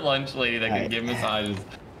 Smart lunch lady that can give massages.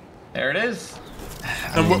 There it is.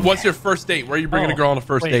 And what's your first date? Where are you bringing a girl on a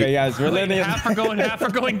first wait, date? Hey guys, we're landing. Half are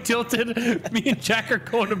going tilted. Me and Jack are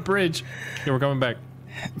going to bridge. Okay, we're coming back.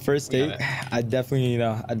 First date. I definitely, you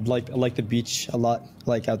know, I like the beach a lot. I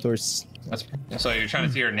like outdoors. So you're trying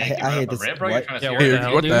to see her naked I hate rip, this. bro? You're What? trying to Yeah, see what her the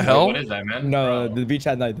hell, What dude? the hell? What is that, man? No, Bro. the beach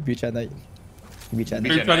at night. The beach at night. The beach at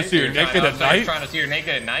You're night. trying to see her naked at night? You're trying to see her naked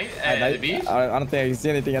at night at the beach? I don't think I can see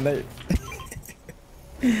anything at night.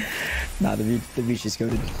 Nah, the beach is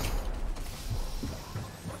goated.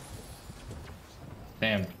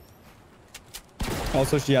 Damn.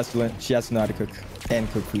 Also, she has to learn. She has to know how to cook and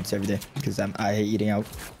cook foods every day because I hate eating out.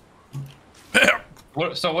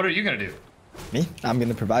 So what are you gonna do? Me? I'm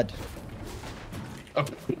gonna provide. Oh,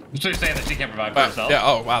 so you're saying that she can't provide for herself? Yeah.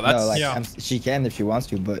 Oh, wow. That's No, like yeah. she can if she wants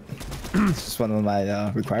to, but it's just one of my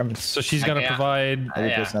requirements. So she's gonna Yeah. provide Every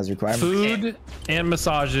yeah. person has requirements. food and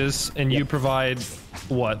massages, and you provide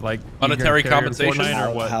what, like Monetary you gonna carry her in compensation? Fortnite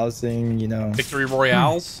or what? Housing, you know, victory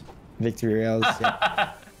royales. victory rails.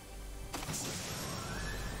 Yeah.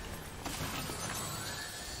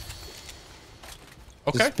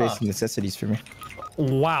 Okay. Just basic necessities for me.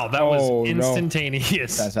 Wow, that Oh, was no.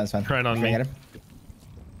 instantaneous. Fine. Right on Can I me. get him?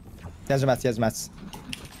 He has mats.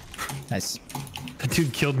 Nice. The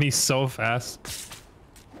dude killed me so fast.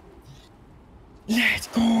 Let's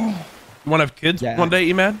go. You want to have kids Yeah. one day,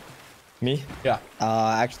 E-Man? Me? Yeah.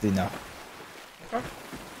 Actually, no. Okay.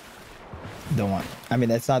 Don't want. I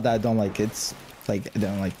mean, it's not that I don't like kids. Like, I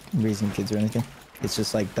don't like raising kids or anything. It's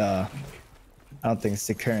just like I don't think it's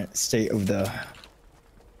the current state of the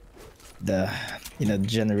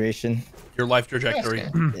generation. Your life trajectory.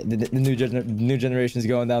 The new generation is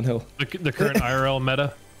going downhill. The current IRL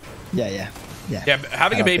meta. Yeah. Yeah, but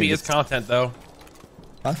having I a don't baby think is it's- content, though.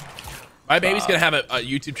 Huh? My baby's gonna have a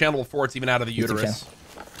YouTube channel before it's even out of the YouTube uterus.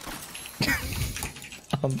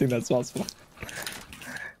 I don't think that's possible.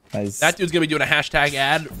 Nice. That dude's gonna be doing a hashtag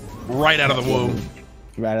ad right out of the womb.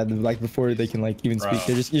 right at the, like before they can like even Bro. speak.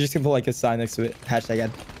 You're just gonna put like a sign next to it. Hashtag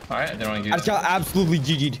ad. All right, they don't want to I do just got absolutely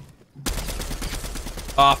GG'd.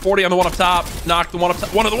 40 on the one up top. Knocked the one up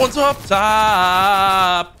top. One of the ones up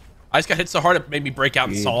top. I just got hit so hard it made me break out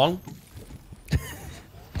in Dude. song.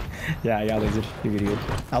 Yeah, I got lasered. You're good.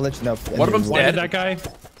 I'll let you know. If One of them's Why dead. did that guy?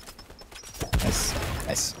 Nice.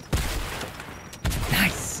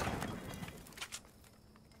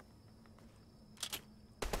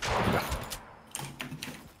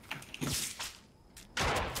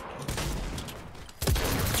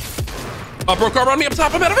 Broke arm on me up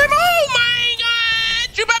top. I'm out of him. Oh my god!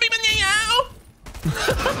 Chubabi Manio!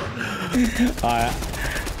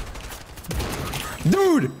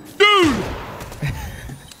 Dude!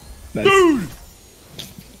 Nice.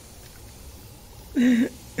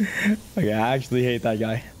 Dude! Okay, I actually hate that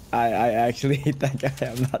guy. I actually hate that guy.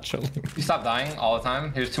 I'm not trolling. You stop dying all the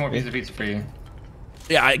time. Here's 2 more pieces of pizza for you.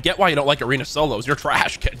 Yeah, I get why you don't like arena solos. You're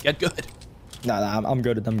trash. Get good. No, I'm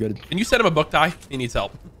good. I'm good. Can you send him a book, Ty? He needs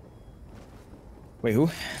help. Wait, who?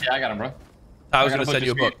 Yeah, I got him, bro. I was I gonna got a send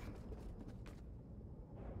you a book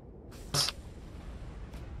book.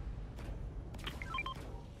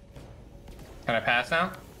 Can I pass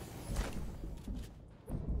now?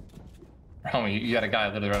 Homie, you got a guy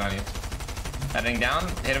literally right on you. Heading down,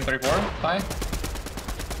 hit him 3-4. Bye.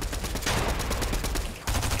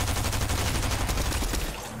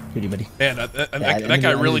 Pretty buddy. Man, I that think guy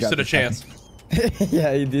I really got stood a this chance.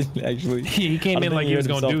 Yeah, he did actually. He came I in don't like think he was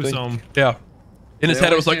heard gonna do himself think. some. Yeah. In his They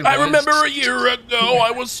head, it was always like, say I village. remember a year ago,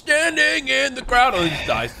 I was standing in the crowd. And he just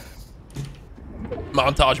dies.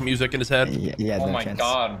 Montage music in his head. Yeah, Oh no my chance.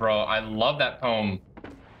 god, bro. I love that poem.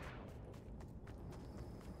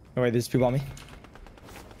 Oh wait, there's people on me.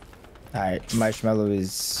 Alright, Marshmallow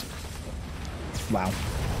is... Wow.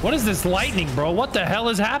 What is this lightning, bro? What the hell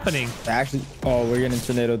is happening? Actually... Oh, we're getting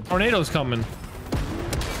tornadoed. Tornado's coming.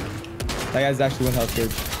 That guy's actually 1 health,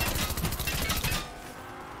 dude.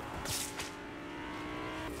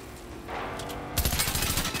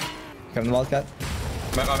 Come the Wildcat.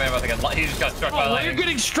 My man about to get. He just got struck by Oh, lightning. you're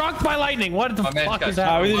getting struck by lightning. What the My man fuck just is got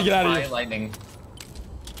that? we need to get out of by here. lightning.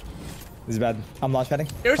 This is bad. I'm launch padding.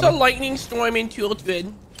 There's a lightning storm in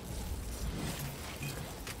Tilted.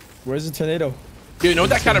 Where's the tornado? Dude, you know what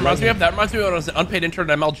that kind of reminds me of? That reminds me of when I was an unpaid intern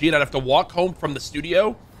at MLG and I'd have to walk home from the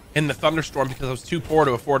studio in the thunderstorm because I was too poor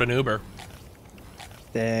to afford an Uber.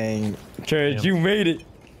 Dang. Courage, Damn. you made it.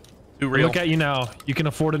 Too real. Look at you now. You can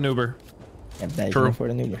afford an Uber. Yeah, now you True. can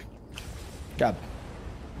afford an Uber. Job.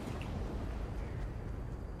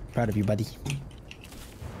 Proud of you, buddy.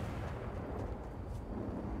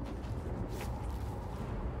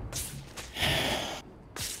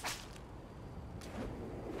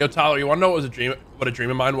 Yo, Tyler, you want to know what a dream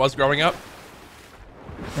of mine was growing up?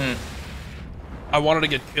 I wanted to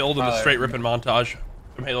get killed in the straight ripping montage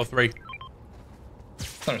from Halo 3.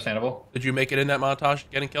 It's understandable. Did you make it in that montage,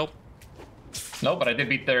 getting killed? No, but I did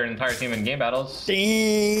beat their entire team in game battles.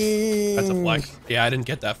 Damn. That's a flex. Yeah, I didn't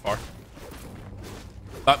get that far.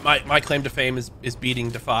 But my claim to fame is beating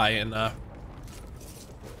Defy and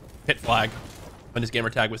Pit Flag when his gamer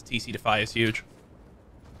tag was TC Defy is huge.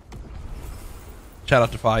 Shout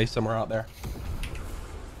out Defy somewhere out there.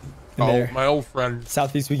 In there. My old friend.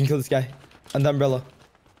 Southeast, we can kill this guy. On the umbrella.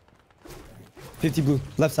 50 blue.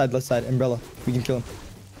 Left side, umbrella. We can kill him.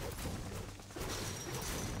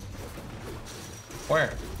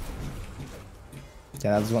 Where?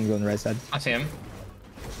 Yeah, that was one going right side. I see him.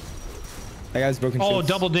 That guy's broken. Oh, shields.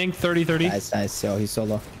 double dink, 30-30. Nice, nice. Yo, he's so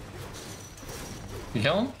low. You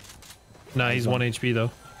kill him? Nah, he's 1 HP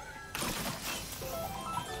though.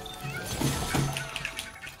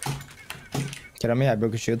 Get on me, I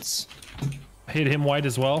broke his shields. Hit him white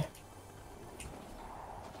as well.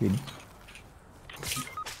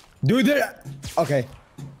 Dude, there. Okay.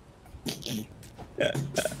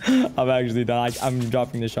 I'm actually done. I'm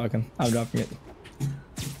dropping the shotgun. I'm dropping it.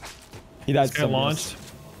 He died. Got launched.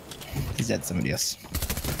 He's dead. Somebody else.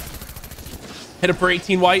 Hit him for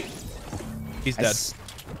 18 white. He's Nice. dead.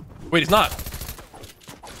 Wait, he's not.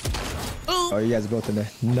 Oh, you guys are both in there.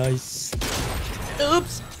 Nice.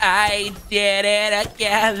 Oops, I did it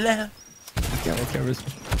again.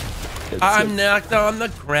 I'm knocked on the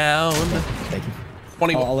ground. Thank you.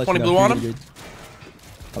 20, I'll let 20 you know. blue on You're him. good.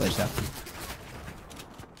 I'll let you know.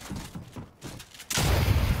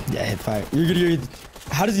 Yeah, hit fire. You're good. You're good.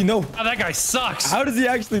 How does he know? Oh, that guy sucks. How does he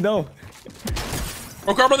actually know?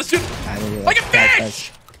 Broke arm on the suit. Like a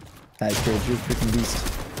fish! Nice, Courage. You're a freaking beast.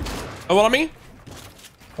 Oh, what on me?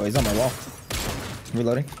 Oh, he's on my wall.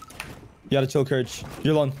 Reloading. You gotta chill, Courage.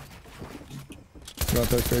 You're alone. You're on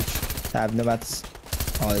third, Courage. I have no mats.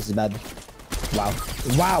 Oh, this is bad. Wow.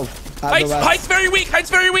 Wow. I have no mats. Height's very weak. Height's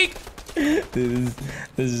very weak. This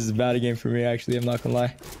is a bad game for me, actually. I'm not gonna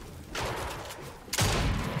lie.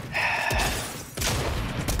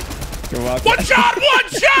 You're welcome. One shot! One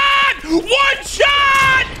shot! One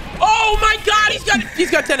shot! Oh my God!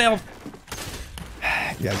 He's got 10 health.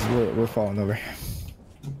 Guys, we're falling over.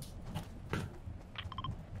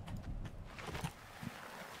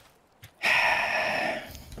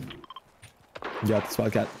 You got this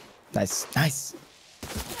Wildcat. Nice, nice.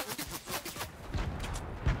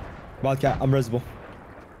 Wildcat, I'm resible.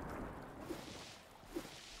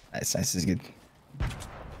 Nice, nice, this is good.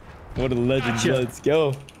 What a legend. Gotcha. Let's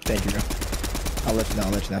go. Thank you, bro. I'll let you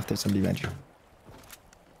know if there's somebody behind you.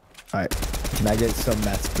 Alright. Can I get some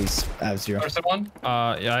mats, please? I have 0. First one?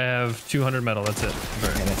 Yeah, I have 200 metal. That's it.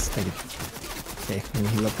 Okay, nice. Thank you. Okay, let me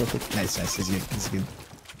heal up real quick. Nice, nice. This is good. This is good.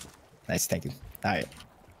 Nice, thank you. Alright.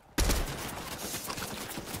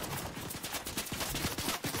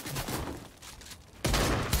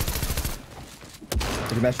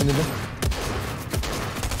 Did you match in there?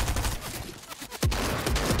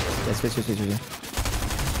 Yes,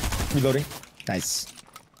 wait. Reloading. Nice.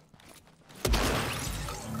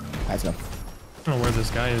 Nice go. I don't know where this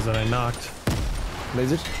guy is that I knocked.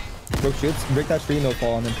 Lasers. Broke shields. Break that tree, no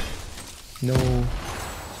fall on him. No.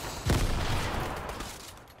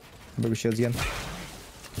 Broke shields again.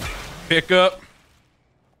 Pick up.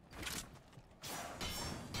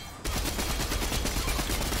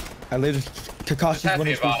 I lasered. Kakashi's Has 1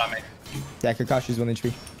 me HP. about on me. Yeah, Kakashi's 1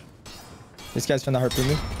 HP. This guy's trying to harpoon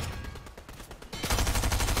me.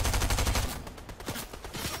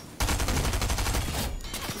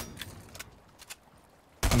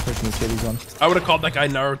 I'm pushing this kid, he's on. I would have called that guy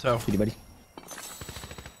Naruto. Kitty buddy.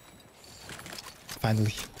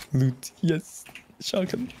 Finally. Loot. Yes.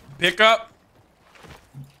 Shotgun. Pick up.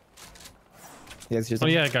 Yes, here's Oh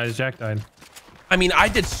yeah, guys, Jack died. I mean, I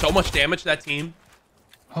did so much damage to that team.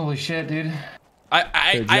 Holy shit, dude. I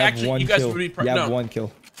actually, you guys would be you have no, 1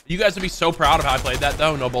 kill. you guys would be so proud of how I played that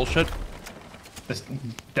though. No bullshit.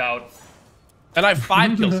 Just doubt. And I have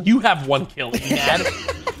 5 kills. You have 1 kill, mad.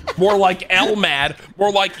 More like L mad.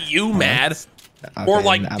 More like you mad. More Okay,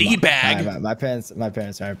 like D bag. My parents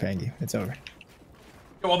aren't paying you. It's over.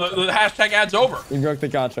 Well, the hashtag ad's over. You broke the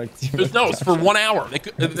contract. No, it's for 1 hour.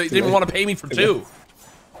 They didn't want to pay me for 2.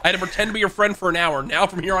 I had to pretend to be your friend for an hour. Now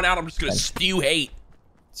from here on out, I'm just gonna spew hate.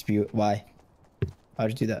 Spew. Why? Why'd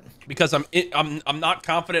you do that? Because I'm not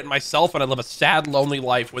confident in myself, and I live a sad, lonely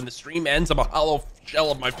life. When the stream ends, I'm a hollow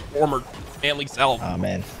shell of my former manly self. Oh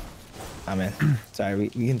man. Oh man. Sorry, we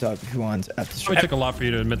can talk if you want after the It stream. took a lot for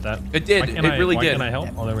you to admit that. It did. It really why did. Can I help?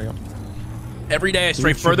 Oh, there we go. Every day I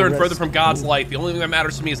stray further and further from God's light. The only thing that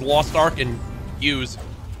matters to me is Lost Ark and views.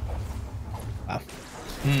 Wow.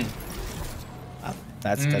 Wow.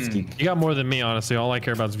 That's deep. You got more than me, honestly. All I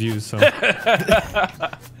care about is views. So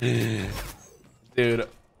Dude,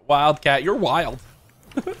 Wildcat, you're wild.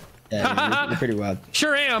 Yeah, you're pretty wild.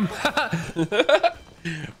 sure am.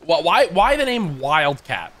 Why the name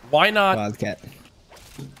Wildcat? Why not Wildcat.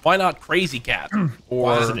 Crazy Cat?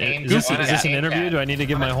 Or Is this an interview? Do I need to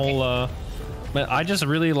give my whole? I just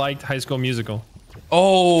really liked High School Musical.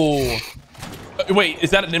 Oh, wait, is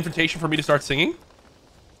that an invitation for me to start singing?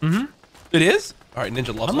 Mm-hmm. It is. All right,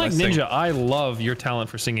 Ninja loves. Unlike Ninja, I love your talent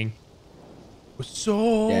for singing.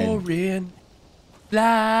 Soaring,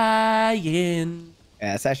 flying.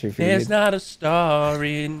 Yeah, it's actually pretty There's good. not a star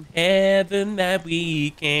in heaven that we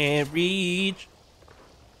can't reach.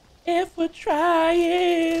 If we're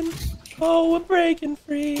trying, oh, we're breaking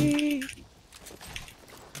free.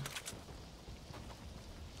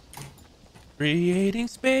 Creating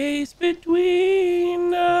space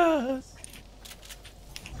between us.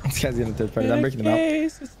 This guy's getting third party. I'm breaking them out.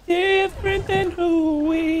 Space is different than who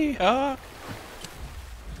we are.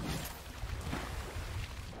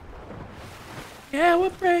 Yeah, we're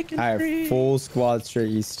breaking I free. have full squad straight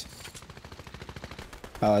east.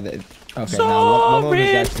 Oh, okay. Now one of them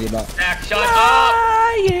is actually about. Zach, shut up!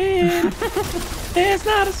 Flying. There's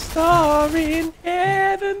not a star in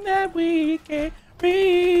heaven that we can't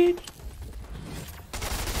reach.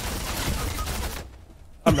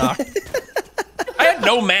 I'm not. I had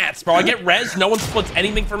no mats, bro. I get res. No one splits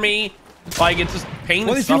anything for me. Like, it's just pain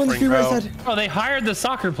and suffering, bro. Oh, they hired the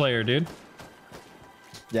soccer player, dude.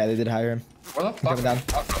 Yeah, they did hire him. Where the fuck? Coming down.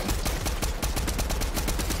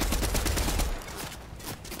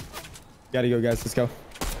 Gotta go, guys. Let's go.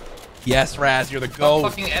 Yes, Raz, you're the Go. go.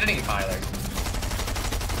 Fucking editing, Tyler.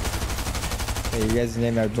 Hey, you guys'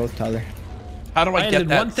 names are both Tyler. How do I I get did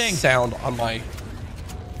that one thing. sound on my...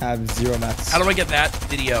 I have 0 maps. How do I get that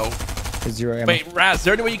video? 0 ammo. Wait, Raz, is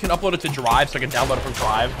there any way you can upload it to Drive so I can download it from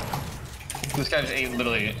Drive? This guy just ate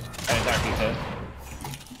literally an entire pizza.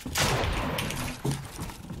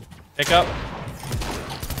 Pick up.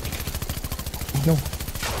 No.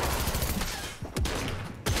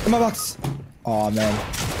 In my box. Oh man.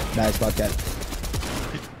 Nice, Wildcat.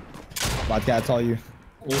 Wildcat, it's all you.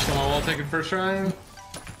 Just gonna wall take it first try.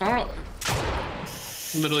 I don't know.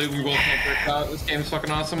 Literally, we both can't break out. This game's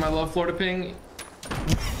fucking awesome. I love Florida Ping.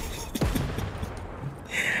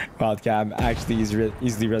 Wildcat, I'm actually easily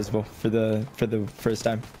resable for the first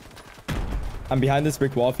time. I'm behind this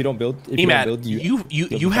brick wall. If you don't build, if you don't build,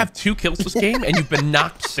 you have 2 kills this game and you've been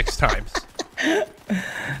knocked 6 times. I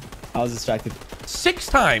was distracted. 6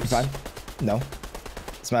 times. Fine. No.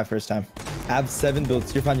 It's my first time. I have 7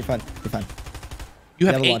 builds. You're fine. You're fine. You're fine. You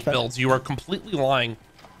have Never 8 launch pad. builds. You are completely lying.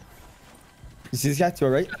 You see this guy to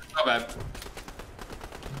our right? Not bad. Do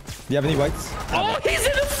you have any whites? Oh, he's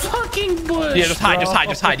in a fucking bush. Yeah, just hide,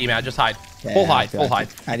 Emad, just hide. Yeah, Full hide, I feel full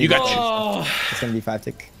like hide. I You need got to- you. Oh, It's gonna be 5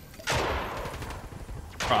 tick.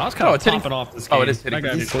 bro, I was kind Oh, of it's hitting- popping off this game. Oh, it is hitting. That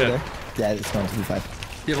guy He's did still shit. there. Yeah, it's going to be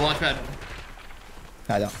 5. You have a launch pad.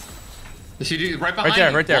 I don't. This you do right behind there,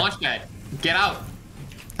 you. right there. Launch pad. Get out.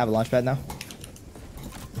 I have a launch pad now.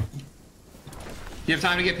 You have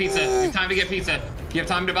time to get pizza. You have time to get pizza. You have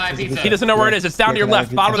time to buy pizza. He doesn't know where it is. It's down to your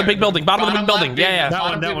left. Bottom of the big building. Bottom of the big Bottom building. left, Yeah, That yeah.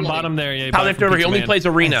 one, Bottom bottom there. Yeah. Power left over. He Pizza only Man. plays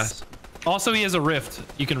arena. Also, he has a rift.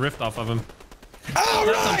 You can rift off of him. All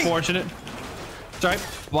That's right. unfortunate. Sorry.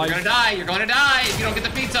 You're gonna die. You're gonna die if you don't get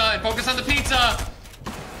the pizza and focus on the pizza.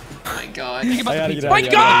 Oh my god. I gotta get out. My I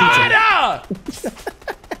gotta God!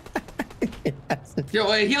 Yo,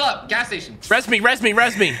 wait, heal up. Gas station. Res me.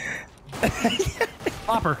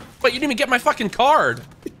 Popper. Wait, you didn't even get my fucking card.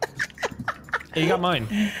 Hey, you got mine.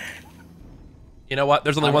 You know what?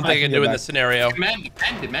 There's only one thing I can do in this scenario. Mend.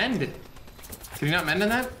 Can you not mend on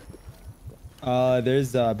that?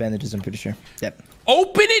 There's bandages, I'm pretty sure. Yep.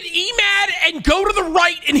 Open it, Emad, and go to the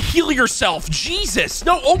right and heal yourself. Jesus.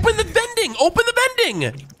 No, open the vending. Open the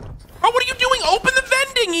vending. Oh, what are you doing? Open the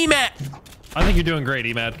vending, Emad. I think you're doing great,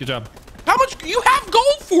 Emad. Good job. How much much? You have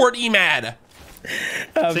gold for it, Emad. I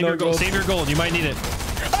have Save no your gold. gold. Save your gold. You might need it.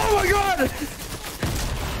 Oh my god!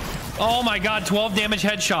 Oh my god, 12 damage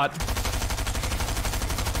headshot.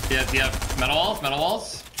 Yeah. Metal walls, metal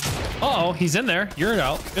walls. Uh-oh, he's in there. You're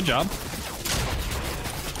out. Good job.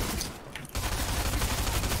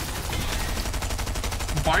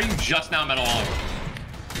 Why are you just now metal wall?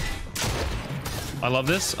 I love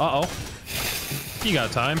this. Uh-oh. You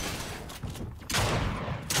got time.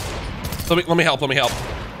 Let me help. We're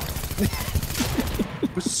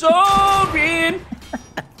soaring,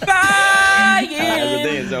 The flying.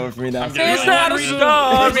 day is over for me now. It's not a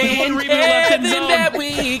story in heaven that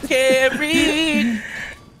we can read.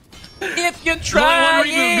 If you're trying,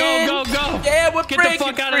 Go. yeah, we're Get the breaking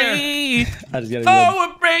fuck out of there. free. I just gotta Oh, go.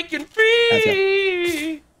 we're breaking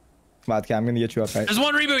free. Come on, okay, I'm gonna get you up, right? There's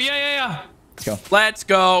one reboot. Yeah. Let's go. Let's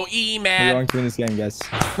go, We're Emad. going to win this game, guys.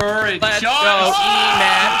 Courage. Let's go,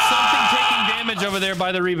 Emad. Something taking damage over there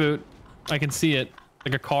by the reboot. I can see it.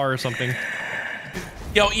 Like a car or something.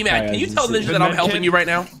 Yo, Emad, can you tell Ninja that I'm helping you right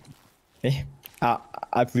now? Hey,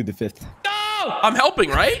 I plead the fifth. No! I'm helping,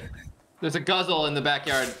 right? There's a guzzle in the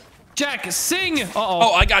backyard. Jack, sing! Uh-oh.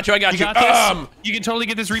 Oh, I got you. You got this? You can totally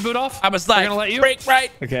get this reboot off? I was like, they're gonna let you? break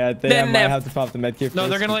right. Okay, I think Then I might left. have to pop the medkit. No, first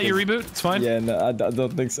they're gonna let you because- reboot. It's fine. Yeah, no, I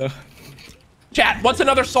don't think so. Chat, what's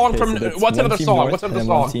another song Okay, from, so that's what's one another team song? north What's another and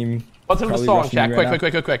one song? team What's another probably song, rushing chat? me Quick.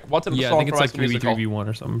 right now. What's another Yeah, I song think from it's like High School Musical? 3v3v1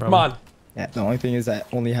 or something. Come Probably. on. Yeah, the only thing is I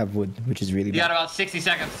only have wood, which is really You got bad. about 60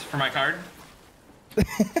 seconds for my card.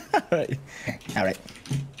 Alright. Alright.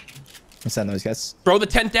 What's that noise, guys? Throw the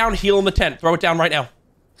tent down, heal in the tent. Throw it down right now.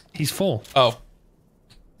 He's full. Oh.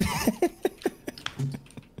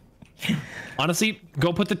 Honestly,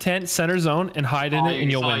 go put the tent center zone and hide in it,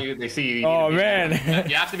 and you'll win. They see you. Oh, man.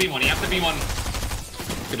 You have to be one. You have to be one.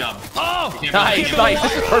 Good job. Oh! Nice.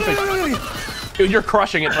 This is perfect. Dude, you're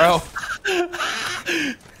crushing it, bro.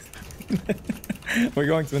 We're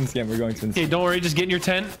going to win this game. We're going to win this Okay, game. don't worry. Just get in your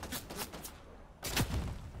tent.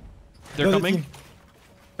 They're Another coming. team.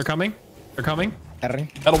 They're coming. They're coming.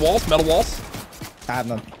 Herring. Metal walls. I have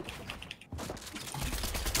none.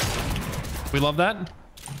 We love that.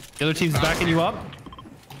 The other team's backing you up.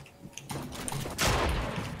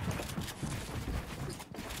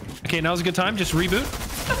 Okay, now's a good time. Just reboot.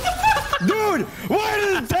 Dude, why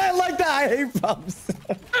does it sound like that? I hate pumps.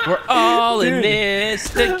 We're all in this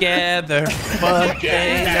together.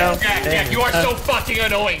 Jack, you are so fucking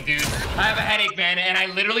annoying, dude. I have a headache, man, and I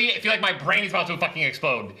literally feel like my brain is about to fucking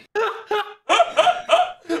explode.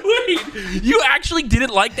 Wait, you actually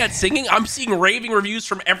didn't like that singing? I'm seeing raving reviews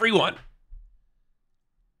from everyone.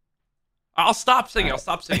 I'll stop singing. I'm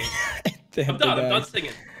done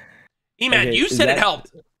singing. Eman, Okay, you said it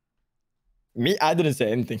helped. Me? I didn't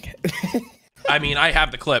say anything. I mean, I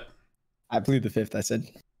have the clip. I plead the fifth, I said.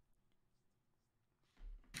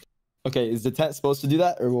 Okay, is the tent supposed to do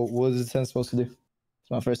that? Or what is the tent supposed to do?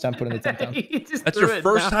 It's my first time putting the tent down. That's your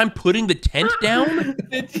first time putting the tent down?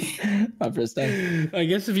 My first time. I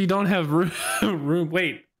guess if you don't have room.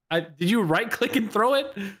 Wait, did you right click and throw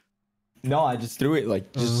it? No, I just threw it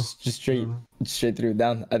like just straight threw it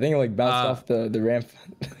down. I think it like bounced off the ramp.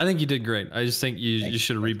 I think you did great. I just think you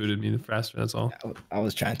should have rebooted me faster. That's all. I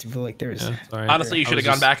was trying to feel like there was. Yeah, sorry. Honestly, you should have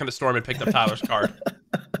gone back in the storm and picked up Tyler's card.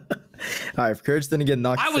 All right, if Courage didn't get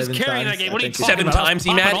knocked. I was 7 carrying times, that game. I What are you think talking Seven about? times,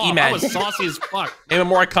 I was popping Emad, off. Emad. I was saucy as fuck. Name a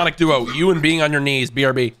more iconic duo. You and being on your knees,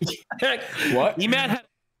 BRB. What? Emad had.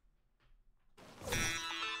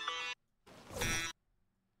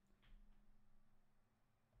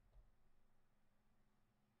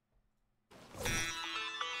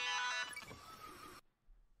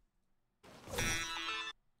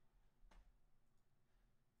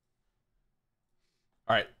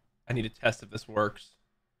 All right. I need to test if this works.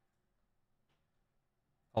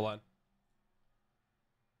 Hold on.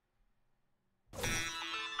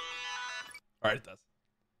 All right, it does.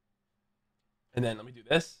 And then let me do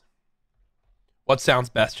this. What sounds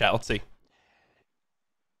best, chat? Let's see.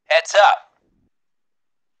 Heads up.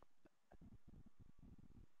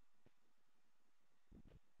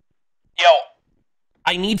 Yo,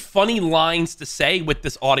 I need funny lines to say with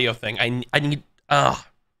this audio thing. I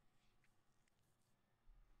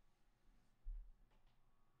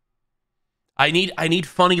need I need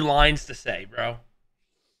funny lines to say, bro.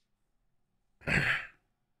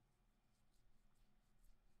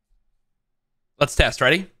 Let's test.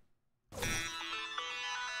 Ready?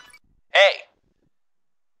 Hey,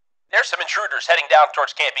 there's some intruders heading down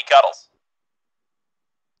towards Campy Cuddles.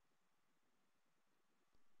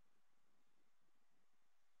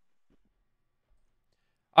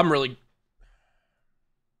 I'm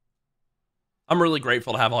really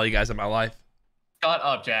grateful to have all you guys in my life. Shut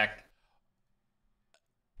up, Jack.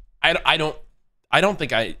 I don't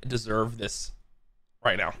think I deserve this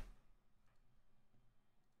right now.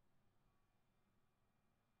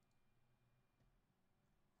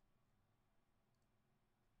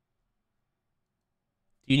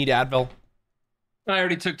 Do you need Advil? I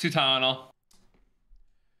already took 2 Tylenol.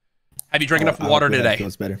 Have you drank enough water today?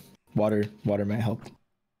 Feels better. Water might help.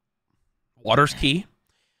 Water's key.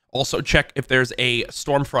 Also check if there's a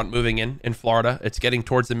storm front moving in Florida. It's getting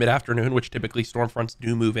towards the mid-afternoon, which typically storm fronts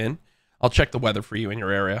do move in. I'll check the weather for you in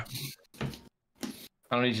your area. I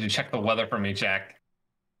don't need you to check the weather for me, Jack.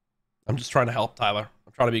 I'm just trying to help, Tyler.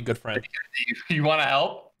 I'm trying to be a good friend. You want to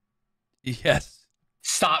help? Yes.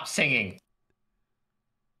 Stop singing.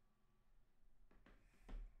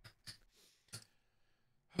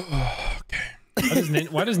 Okay.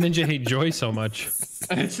 Why does Ninja hate joy so much?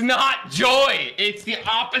 It's not joy. It's the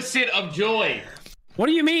opposite of joy. What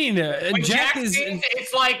do you mean? When Jack is. sings,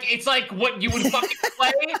 it's like what you would fucking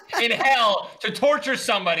play in hell to torture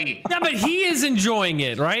somebody. Yeah, but he is enjoying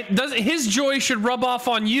it, right? His joy should rub off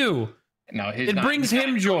on you. No, it brings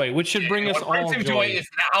him joy, which should bring us all joy. What brings him joy is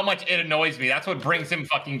how much it annoys me. That's what brings him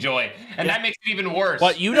fucking joy, and that makes it even worse.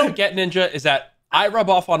 What you don't get, Ninja, is that I rub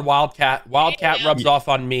off on Wildcat. Wildcat rubs off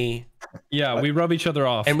on me. Yeah, we rub each other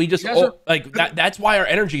off, and we just like that. That's why our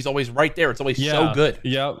energy is always right there. It's always so good.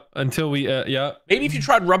 Yeah, until we Maybe if you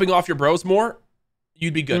tried rubbing off your bros more,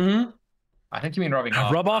 you'd be good. Mm-hmm. I think you mean rubbing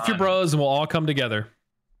off. Rub off your bros, and we'll all come together.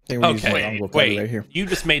 Okay, wait. You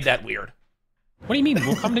just made that weird. What do you mean?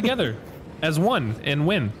 We'll come together as one and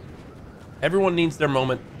win. Everyone needs their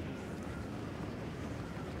moment.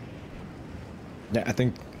 Yeah, I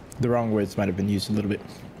think the wrong words might have been used a little bit.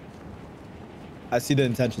 I see the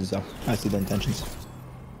intentions, though. I see the intentions.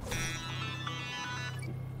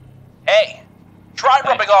 Hey, try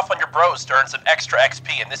rubbing off on your bros to earn some extra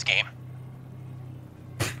XP in this game.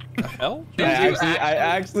 The hell? I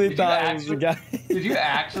actually thought it was the guy. Did you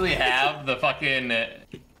actually have the fucking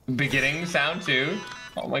beginning sound too?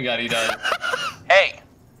 Oh my god, he does. Hey,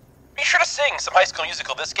 be sure to sing some High School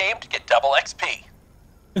Musical this game to get double XP.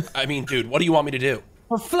 I mean, dude, what do you want me to do?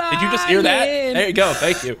 Did you just hear that? There you go.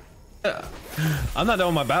 Thank you. I'm not done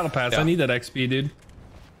with my battle pass. I need that XP, dude.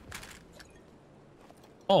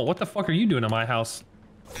 Oh, what the fuck are you doing in my house?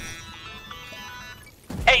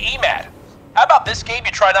 Hey, Emad, how about this game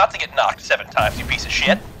you try not to get knocked 7 times, you piece of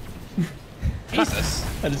shit? Jesus.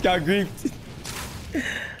 I just got griefed.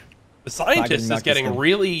 The scientist is getting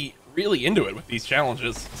really, really into it with these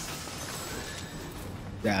challenges.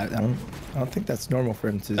 Yeah, I don't think that's normal for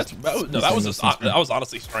him to. That was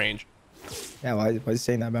honestly strange. Yeah, why is he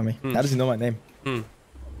saying that about me? How does he know my name? Nah,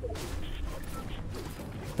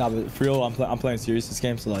 but for real, I'm playing serious this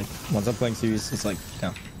game, so like once I'm playing serious, it's like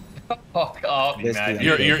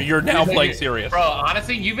you're now playing serious. Bro,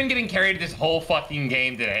 honestly, you've been getting carried this whole fucking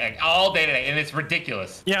game today, like all day today, and it's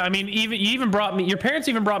ridiculous. Yeah, I mean, your parents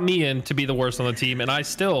even brought me in to be the worst on the team, and I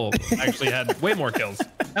still actually had way more kills.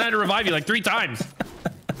 And I had to revive you like 3 times.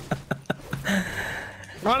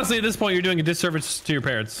 Honestly, at this point, you're doing a disservice to your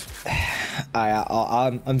parents.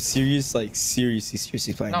 I'm serious, like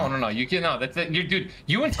seriously playing. No. You can That's it. Dude,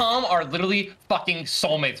 you and Tom are literally fucking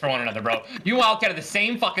soulmates for one another, bro. You and Wildcat are the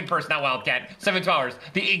same fucking person. Not Wildcat. 7 hours.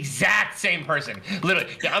 The exact same person. Literally.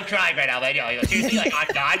 Yeah, I'm trying right now, man. Seriously, like on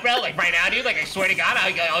God, bro. Like right now, dude. Like I swear to God,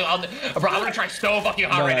 bro, I'm gonna try so fucking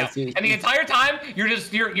hard right now. Seriously. And the entire time,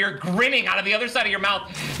 you're grinning out of the other side of your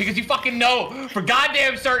mouth because you fucking know for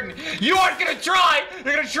goddamn certain you aren't gonna try.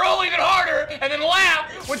 You're gonna troll even harder and then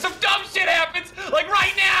laugh when some dumb shit happens, like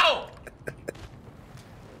right now.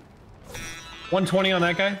 120 on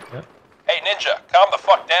that guy. Yep. Hey, Ninja, calm the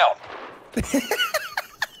fuck down.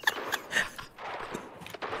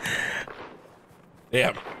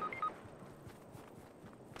 Damn.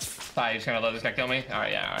 Sorry, you just gonna let this guy kill me?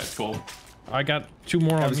 Alright, yeah, alright, cool. I got 2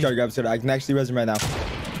 more on me. Grab I can actually res him right now.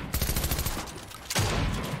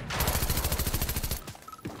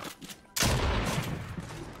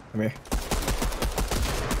 Come here.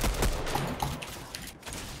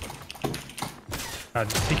 God,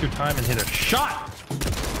 just take your time and hit a shot.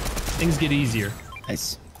 Things get easier.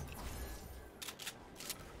 Nice.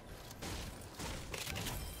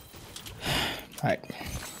 All right.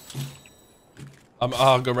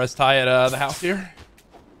 I'll go rest Ty at the house here.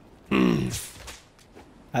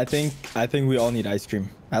 I think we all need ice cream.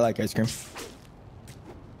 I like ice cream.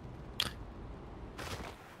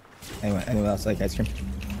 Anyone else like ice cream?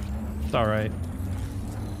 It's all right.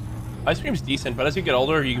 Ice cream's decent, but as you get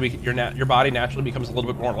older, your body naturally becomes a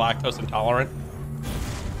little bit more lactose intolerant.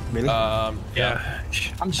 Really? Yeah.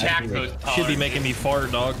 I'm lactose tolerant. Should be making me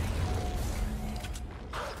fart, dog.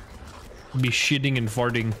 Be shitting and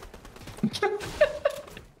farting.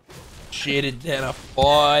 shitted than a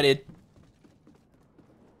farted.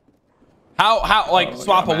 How like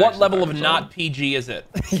Swappa, what level of not PG is it?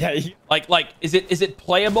 Yeah. Like is it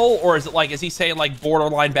playable, or is it like, is he saying like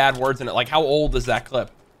borderline bad words in it? Like how old is that clip?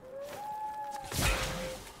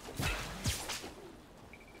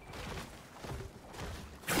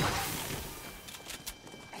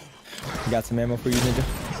 Got some ammo for you,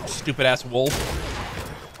 Ninja. Stupid ass wolf.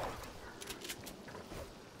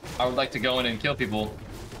 I would like to go in and kill people.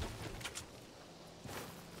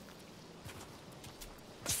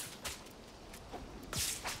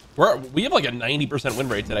 We have like a 90% win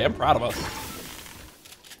rate today. I'm proud of us.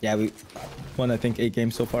 Yeah, we won, I think, 8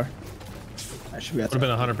 games so far. Actually, Would have been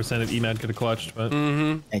 100% if Emad could have clutched, but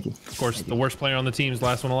Thank you. of course, the worst player on the team is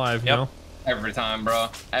last one alive. You Yep. know. Every time, bro.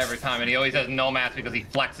 Every time. And he always has no match because he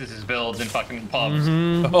flexes his builds in fucking pubs.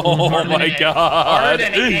 Oh my god. Harder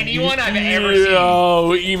than anyone I've ever seen.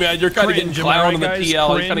 Yo, Emad, you're kind of getting Cringe, am I clown right, on the guys? TL. He's kind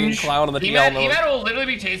of getting Cringe. clown on the TL. Emad will literally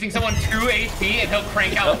be chasing someone 2 HP and he'll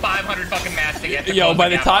crank out 500 fucking match to get to Yo, close by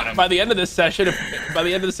the the gap on time, him. by the end of this session,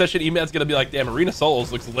 Emad's gonna be like, damn, Arena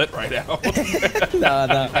Solos looks lit right now.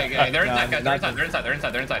 No. Okay, they're inside, guys. No, They're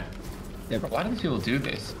inside. Yeah, Bro, why do these people do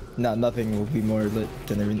this? no, nothing will be more lit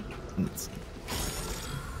than Arena. I'm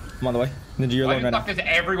on the way. Ninja, you're Why alone the right fuck now. does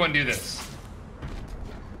everyone do this?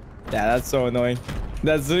 Yeah, that's so annoying.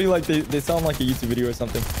 That's really like they sound like a YouTube video or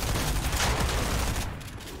something.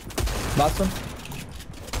 Last one.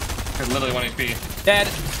 There's literally 1 HP. Dead.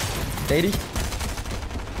 80.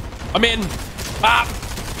 I'm in. Pop.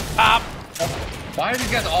 Pop. Why are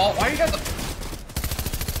these guys all? Why are you guys?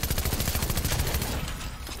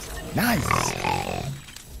 Nice.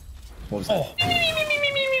 What was that?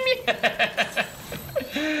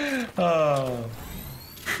 Oh.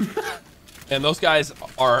 And those guys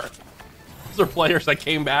are players that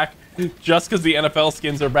came back just because the NFL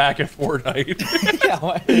skins are back at Fortnite.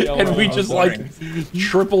 And we just like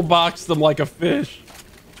triple boxed them like a fish.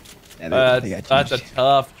 Yeah, That's a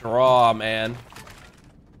tough draw, man.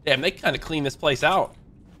 Damn, they kind of clean this place out.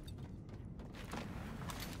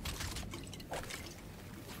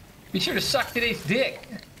 Be sure to suck today's dick.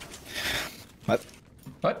 What?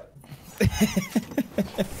 What?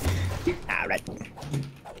 Alright.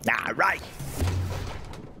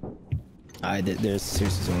 There's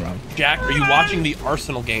seriously someone wrong. Jack, are you watching the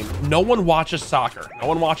Arsenal game? No one watches soccer. No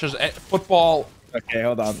one watches football. Okay,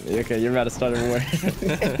 hold on. Okay, you're about to start a war.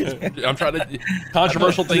 I'm trying to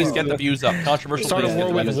controversial things get the views up. Controversial Start a things. war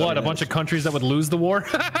Get the with views what? up. A bunch of countries that would lose the war?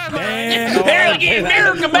 America,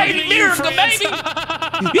 baby, baby.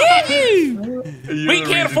 We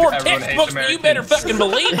can't afford textbooks, but you better fucking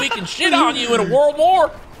believe we can shit on you in a world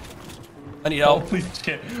war. I need help. Holy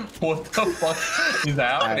shit! What the fuck is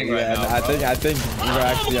happening right Yeah, now? I think we're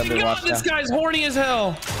actually Oh my God, underwatched this now. guy's horny as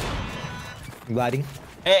hell. Gliding.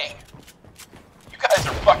 Hey, you guys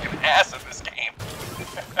are fucking ass in this game.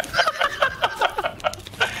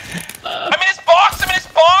 I'm in his box. I'm in his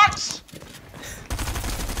box.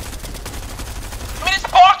 I'm in his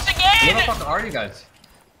box Where the again. fuck are you guys?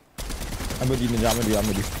 I'm with you, Ninja. I'm with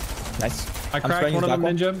you. Nice. I I'm cracked spraying one his of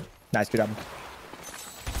them, back wall. Ninja. Nice, good job.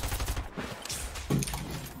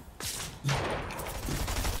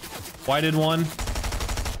 Why did one?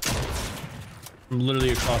 I'm literally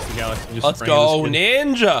across the galaxy. Just Let's spraying go, this kid.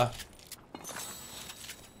 Ninja.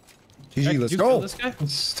 GG, Did let's you go. kill this guy?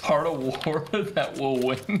 Start a war that will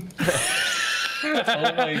win. Oh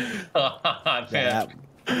my god, man.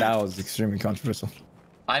 Yeah, that was extremely controversial.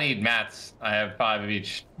 I need mats. I have 5 of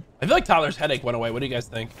each. I feel like Tyler's headache went away. What do you guys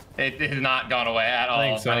think? It has not gone away at all. I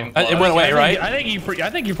think so. Not even It close. went away, I think- right? I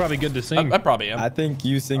think you're probably good to sing. I probably am. I think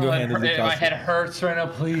you single-handedly My caused head it. hurts right now.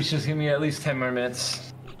 Please just give me at least 10 more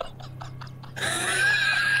minutes.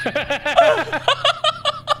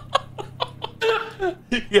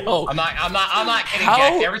 Yo, I'm not kidding, How-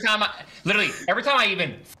 Jack. Every time I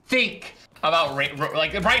even think about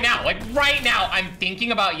like right now, I'm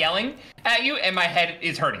thinking about yelling at you, and my head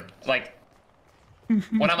is hurting. Like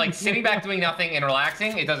when I'm like sitting back doing nothing and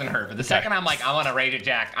relaxing, it doesn't hurt. But the second I'm like, I want to rage at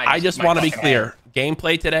Jack. I just my want to be fucking clear. head.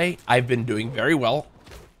 Gameplay today, I've been doing very well.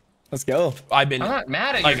 Let's go. I've been I'm not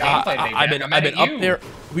mad at like your gameplay today, I've Jack. been I'm I've mad been at up you. there.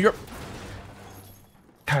 We're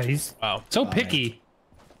God, he's wow. so picky.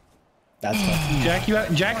 That's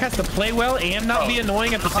tough. Jack has to play well and not be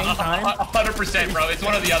annoying at the same time. 100%, bro. It's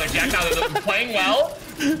one or the other. Jack's either playing well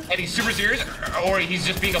and he's super serious, or he's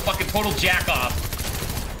just being a fucking total jack off.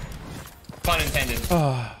 Pun intended.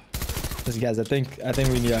 Listen, guys, I think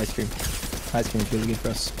we need ice cream. Ice cream is really good for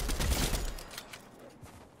us.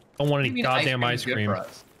 Don't want What do any you mean goddamn is ice good cream. for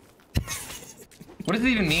us? What does it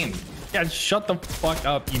even mean? Yeah, shut the fuck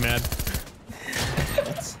up, you mad.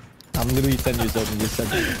 I'm literally 10 years old and just said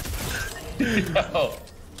that. No.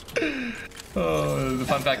 Oh, the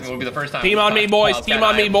fun fact, it will be the first time. Team on me, boys. Team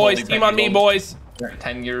on me, boys. Team on me, boys.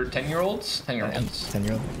 10-year-olds. 10-year-olds.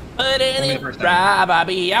 10-year-old. But in it, drive, I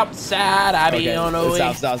be outside, I be on the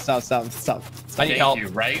way. Stop. I need help. You,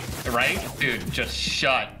 right? Dude, just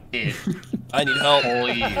shut it. I need help.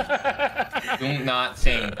 Please. Do not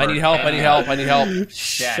sing. I need help.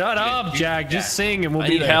 Jack, Shut up, Jack. Just sing and we'll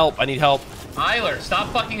be there. I need help. Tyler,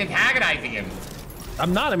 stop fucking antagonizing him.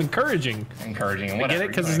 I'm not. I'm encouraging. Encouraging him. Get it?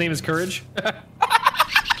 Because his name is Courage.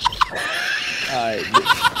 Alright.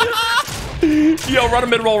 Yo, run a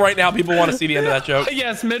mid roll right now. People want to see the end of that joke.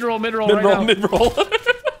 Yes, mid roll. Mid roll.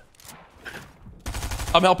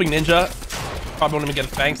 I'm helping Ninja. Probably want him to get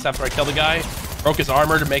thanks after I kill the guy. Broke his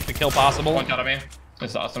armor to make the kill possible. One shot on me.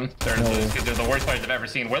 That's awesome. They're the worst players I've ever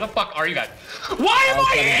seen. Where the fuck are you guys? Why am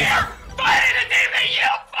I here? Fighting a team that you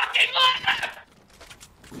fucking love!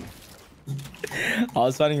 I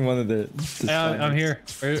was finding one of the. I'm here.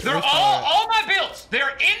 They're all my builds. They're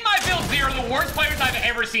in my builds. They are the worst players I've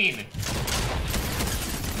ever seen.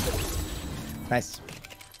 Nice.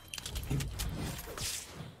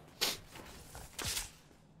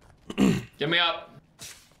 Get me up.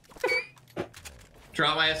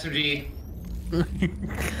 Drop my SMG.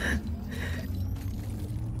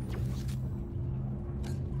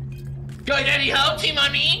 Guys, any help, team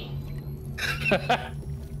on me?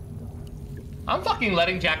 I'm fucking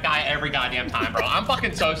letting Jack die every goddamn time, bro. I'm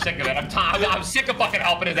fucking so sick of it. I'm sick of fucking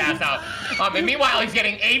helping his ass out. And meanwhile, he's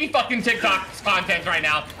getting 80 fucking TikTok content right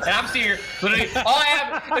now. And I'm sitting here, literally, all I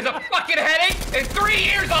have is a fucking headache and 3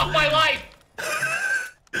 years off my life.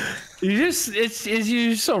 You're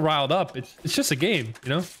so riled up. It's just a game, you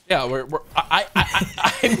know? Yeah, I'm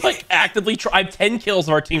like actively I have 10 kills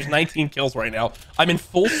of our team's 19 kills right now. I'm in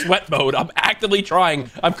full sweat mode. I'm actively trying.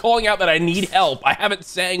 I'm calling out that I need help. I haven't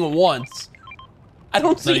sang once. I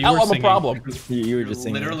don't see how I'm a problem. You were just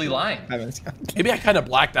singing. Literally lying. Maybe I kind of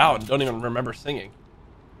blacked out and don't even remember singing.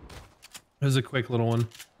 It was a quick little one.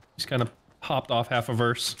 Just kind of hopped off half a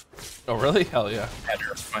verse. Oh, really? Hell yeah.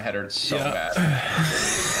 My head hurts so bad.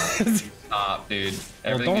 Stop, dude.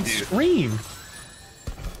 Well, don't scream.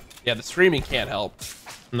 Yeah, the streaming can't help.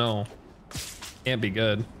 No. Can't be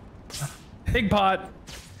good. Big pot.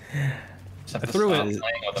 I threw it. Playing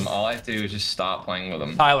with them. All I have to do is just stop playing with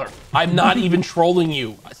them. Tyler, I'm not even trolling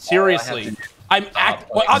you. Seriously. I'm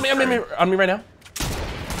on me right now.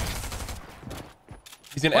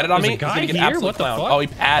 He's gonna edit on me. He's gonna get absolute clown. Oh, he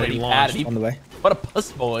padded. He padded. On the way. What a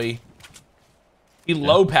puss boy. He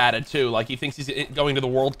low padded too, like he thinks he's going to the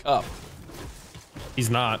World Cup. He's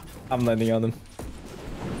not. I'm landing on them.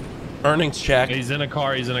 Earnings check. He's in a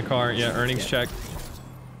car. Yeah, earnings check.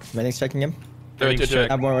 Earnings checking him. Earnings check.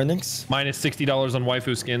 Have more earnings. Minus $60 on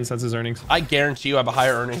waifu skins. That's his earnings. I guarantee you I have a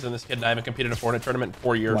higher earnings than this kid, and I haven't competed in a Fortnite tournament in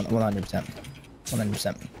 4 years. 100%.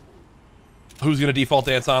 100%. Who's gonna default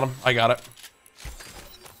dance on him? I got it.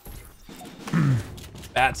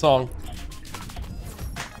 Bad song.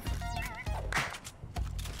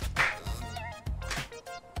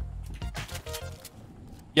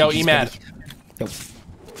 Yo, Emad. Yo.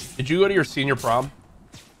 Did you go to your senior prom?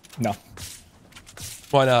 No.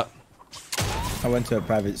 Why not? I went to a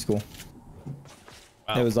private school.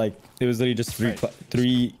 Wow. It was literally just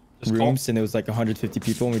three rooms, and it was like 150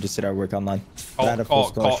 people, and we just did our work online. I had a full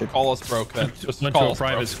scholarship. Call us broke then. Just went to a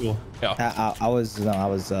private school. Yeah. I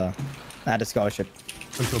had a scholarship.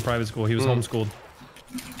 Went to a private school. He was homeschooled.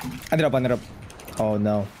 Ended up. Oh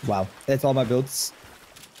no! Wow, it's all my builds.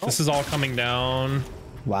 This is all coming down.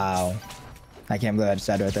 Wow, I can't believe I just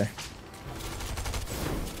died right there.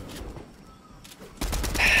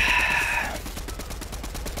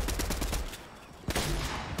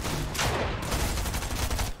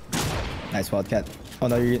 Nice wildcat. Oh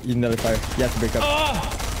no, you never fire. You have to break up. Oh!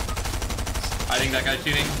 I think that guy's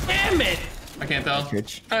cheating. Damn it! I can't tell.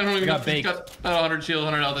 Rich. I don't even got baked. I got 100 shield,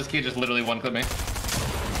 100 health. This kid just literally one clipped me.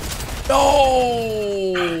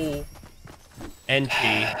 No. NP.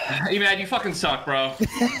 Emad, you fucking suck, bro. Yo,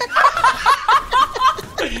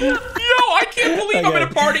 I can't believe I'm at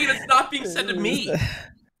a party and it's not being said to me.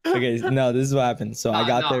 Okay, no, this is what happened. So I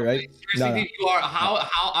got there, right? Seriously, dude, you are how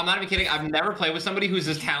I'm not even kidding. I've never played with somebody who's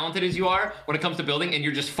as talented as you are when it comes to building, and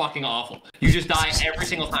you're just fucking awful. You just die every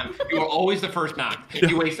single time. You are always the first knock.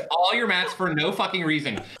 You waste all your mats for no fucking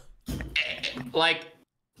reason. Like,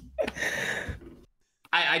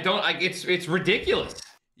 I don't. It's ridiculous.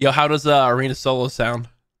 Yo, how does Arena Solo sound?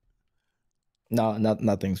 No,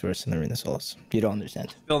 nothing's worse than Arena Solos. You don't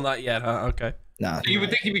understand. Still not yet, huh? Okay. Nah. You would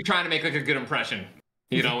think you'd be trying to make like a good impression,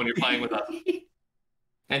 you know, when you're playing with us,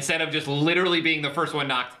 instead of just literally being the first one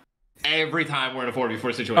knocked. every time we're in a 4v4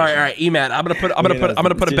 situation. All right, E-Man. I'm gonna put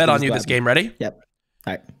a bet on you this game. Ready? Yep.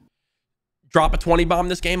 All right. Drop a 20 bomb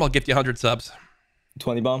this game. I'll gift you 100 subs.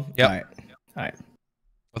 20 bomb. Yep. All right. All right.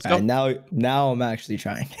 Let's All go. right, now I'm actually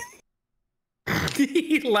trying.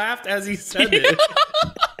 He laughed as he said it.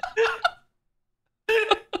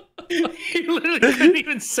 He literally couldn't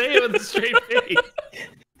even say it with a straight face.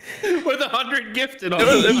 With 100 gifted on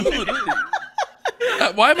it.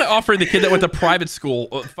 Why am I offering the kid that went to private school?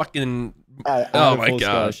 Fucking. Oh my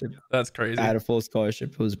god, that's crazy. I had a full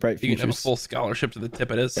scholarship. It was bright futures. You can have a full scholarship to the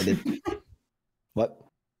tip. It is. I did. What?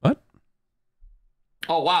 What?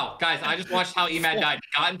 Oh wow, guys! I just watched how Emad died.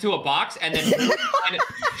 Got into a box and then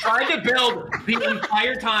tried to build the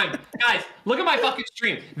entire time. Guys, look at my fucking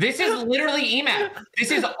stream. This is literally Emad. This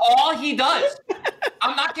is all he does.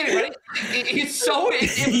 I'm not kidding. Ready? It's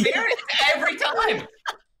embarrassing every time.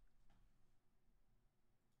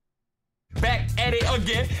 Back at it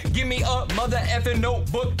again. Give me a mother effing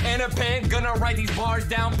notebook and a pen. Gonna write these bars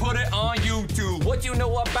down, put it on YouTube. What you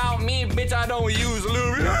know about me, bitch? I don't use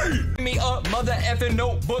Louis. Give me a mother effing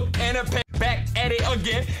notebook and a pen. Back at it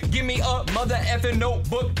again. Give me a mother effing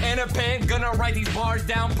notebook and a pen. Gonna write these bars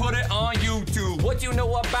down, put it on YouTube. What you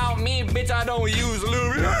know about me, bitch? I don't use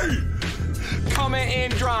Louis. Coming in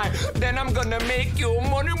dry, then I'm gonna make you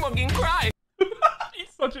motherfucking cry.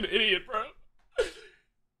 He's such an idiot, bro.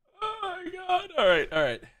 Oh my god. All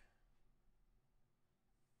right.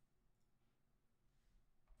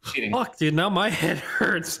 Cheating. Fuck, dude, now my head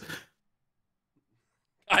hurts.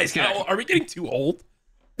 Guys, are we getting too old?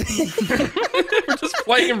 We're just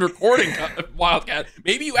playing and recording Wildcat.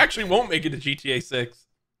 Maybe you actually won't make it to GTA 6.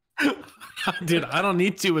 Dude, I don't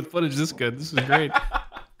need to with footage this good. This is great.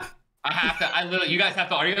 I have to. I literally. You guys have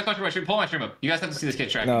to. Are you guys watching my stream? Pull my stream up. You guys have to see this kid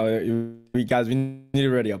track. No, guys, we need to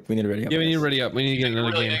ready up. Yeah, we need to ready up. We need to get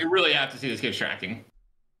another game. You really have to see this kid's tracking.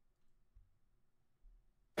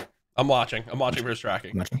 I'm watching for his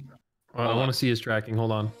tracking. I want to see his tracking.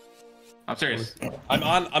 Hold on. I'm serious. I'm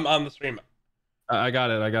on the stream. I got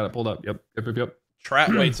it pulled up. Yep.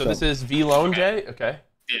 Wait, so this is V Lone J? Okay.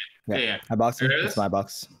 Yeah. My box. There it is. It's my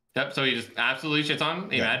box. Yep. So he just absolutely shits on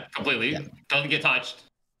Emad completely. Yeah. Doesn't get touched.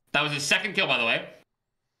 That was his second kill, by the way.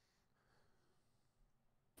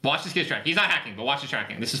 Watch this kid's track. He's not hacking, but watch his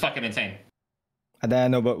tracking. This is fucking insane. And then I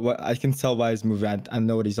know, but what I can tell by his movie, I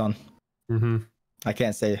know what he's on. Mm-hmm. I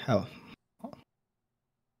can't say how.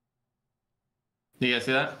 You guys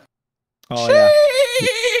see that? Oh yeah.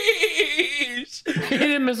 He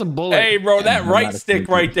didn't miss a bullet. Hey, bro, that right stick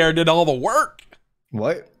right there did all the work.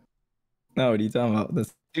 What? No, what are you talking about?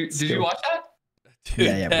 This. Did you watch that? Dude,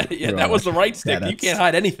 Yeah, that was the right stick. Yeah, you can't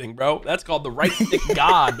hide anything, bro. That's called the right stick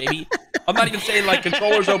god, baby. I'm not even saying like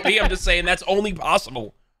controllers OP. I'm just saying that's only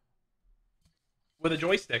possible with a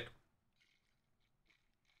joystick.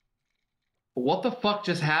 What the fuck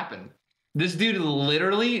just happened? This dude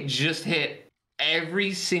literally just hit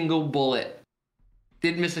every single bullet.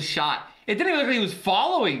 Didn't miss a shot. It didn't even look like he was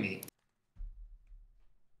following me.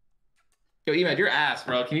 Yo, Emad, your ass,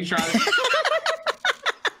 bro. Can you try this?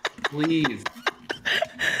 Please.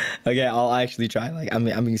 Okay, I'll actually try. Like, I'm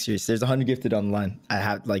being serious. There's 100 gifted on the line. I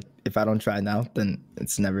have, like, if I don't try now, then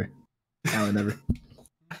it's never. I would never.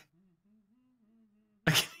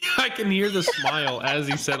 I can hear the smile as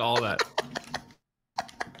he said all that.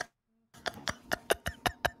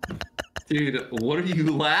 Dude, what are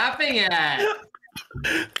you laughing at?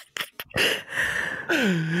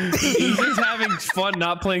 He's just having fun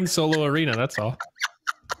not playing solo arena, that's all.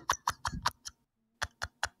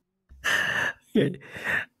 Okay.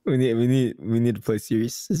 We need to play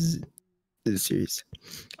serious. This is serious.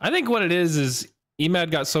 I think what it is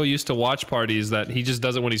Emad got so used to watch parties that he just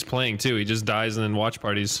does it when he's playing too. He just dies and then watch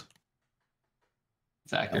parties.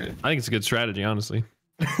 It's accurate. I think it's a good strategy, honestly.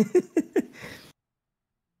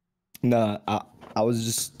 Nah, I was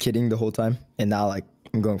just kidding the whole time, and now like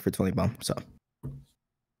I'm going for 20 bomb. So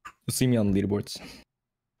you'll see me on the leaderboards.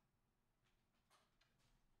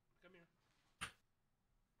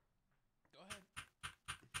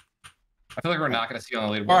 I feel like we're not going to see you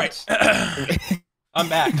on the leaderboard. All right. I'm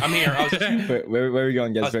back. I'm here. I was just, Where are we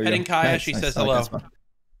going, guys? I was petting Kaya. She says hello. Like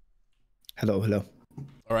hello.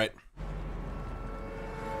 All right.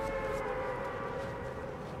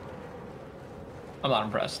 I'm not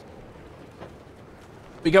impressed.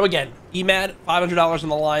 We go again. Emad, $500 on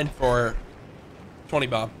the line for 20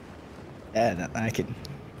 bomb. Yeah, I could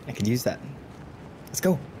use that. Let's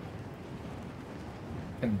go.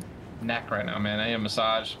 I'm neck right now, man. I need a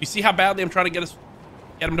massage. You see how badly I'm trying to get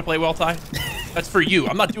him to play well, Ty? That's for you.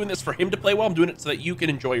 I'm not doing this for him to play well. I'm doing it so that you can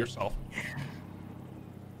enjoy yourself.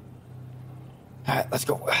 All right, let's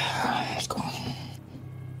go. Let's go.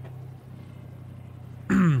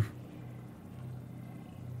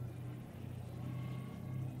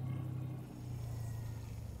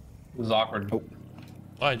 This is awkward. Oh,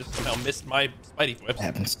 Oh, I just somehow missed my Spidey that whips.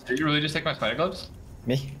 happens. Did you really just take my spider gloves?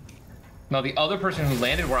 Me? No, the other person who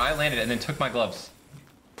landed where I landed and then took my gloves.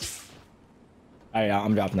 Alright,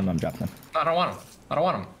 I'm dropping them. I'm dropping them. No, I don't want them. I don't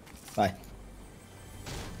want them. Bye.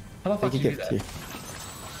 How the fuck Take did a you do gift that?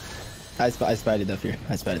 here. I spied it up here.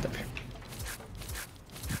 I spied it up here.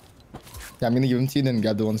 Yeah, I'm gonna give them to you, then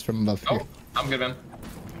grab the ones from above here. Oh, I'm good, man.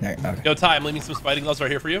 Alright, okay. Yo, Ty, I'm leaving some Spidey gloves right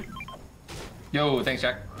here for you. Yo, thanks,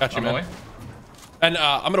 Jack. Got you, On my man. way. And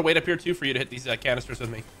I'm gonna wait up here too for you to hit these canisters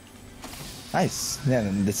with me. Nice. Yeah,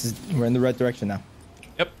 then we're in the right direction now.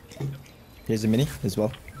 Yep. Here's a mini as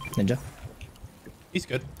well. Ninja. He's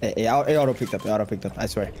good. Hey, auto picked up. Auto picked up. I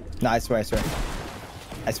swear. No, I swear.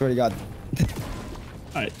 I swear to God.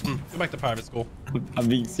 Alright. Go back to private school. I'm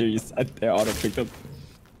being serious. They auto picked up.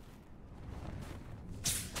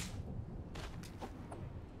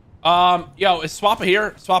 Yo, is Swappa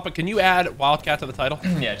here? Swappa, can you add Wildcat to the title?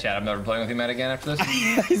 Yeah, Chad, I'm never playing with you, Matt, again after this.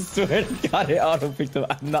 I swear to God, it auto picked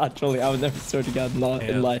up. I'm not trolling. I would never swear to God, not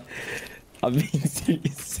in lie. I'm being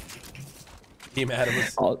serious. He mad.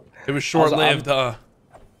 It Also, was short-lived, huh?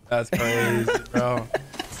 That's crazy, bro.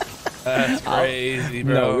 That's crazy,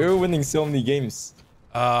 bro. No, we were winning so many games.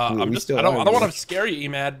 I don't want to scare you,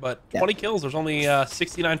 Emad, but Yeah. 20 kills. There's only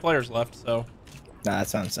 69 players left, so. Nah,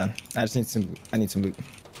 that's fine, son. I just need some. I need some loot.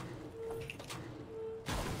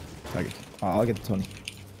 Okay. I'll get the 20.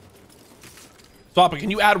 Swappa, can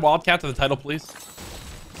you add Wildcat to the title, please?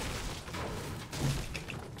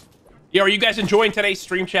 Yo, are you guys enjoying today's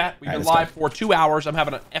stream chat? We've been let's live go. for 2 hours. I'm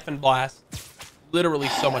having an effing blast. Literally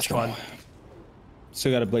so much fun.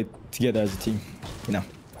 Still gotta play together as a team, you know.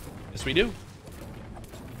 Yes, we do.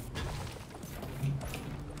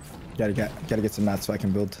 Gotta get some mats so I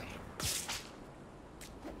can build.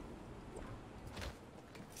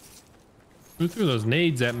 Who threw those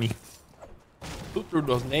nades at me? Who threw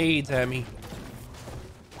those nades at me?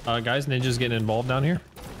 Guys, Ninja's getting involved down here.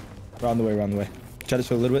 We're on the way. We're on the way. Try to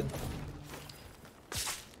show a little bit.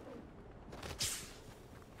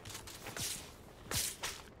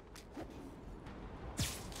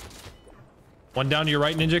 One down to your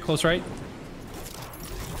right, Ninja, close right.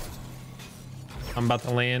 I'm about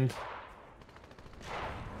to land.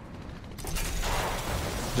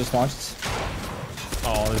 Just launched.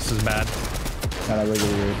 Oh, this is bad. Not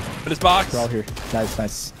regular. Put his box. We're all here. Nice,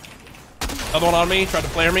 nice. Another one on me. Tried to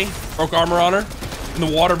flare me. Broke armor on her. In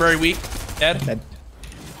the water, very weak. Dead. Dead.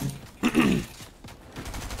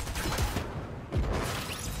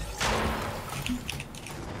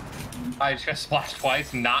 I just got splashed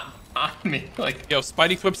twice, not on me. Like, Yo,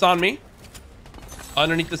 Spidey whips on me.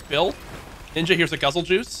 Underneath this build. Ninja, here's a guzzle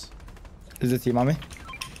juice. Is the team on me?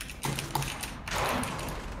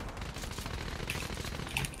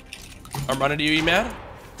 I'm running to you, Emad.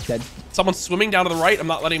 Dead. Someone's swimming down to the right. I'm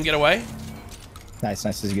not letting him get away. Nice,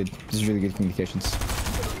 nice. This is good. This is really good communications.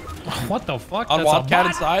 What the fuck? On That's a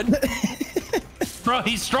Wildcat bot? inside. Bro,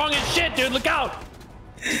 he's strong as shit, dude. Look out.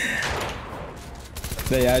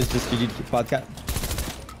 Yeah, it's just GG podcast.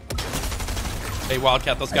 Hey,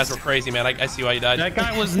 Wildcat, those guys were crazy, man. I see why you died. That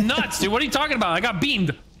guy was nuts, dude. What are you talking about? I got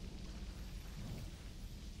beamed.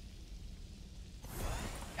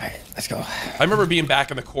 Alright, let's go. I remember being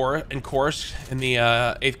back in the chorus in the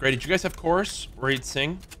 8th grade. Did you guys have chorus where you'd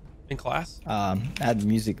sing in class? I had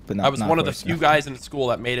music, but not. I was not one of the chorus, few no. guys in school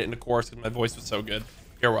that made it into chorus because my voice was so good.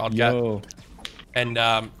 Here, Wildcat. Yo. And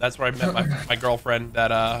that's where I met my girlfriend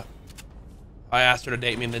that I asked her to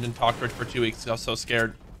date me and then didn't talk to her for 2 weeks. I was so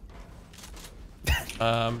scared.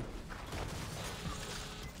 And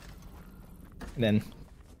then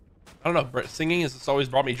I don't know. Singing has always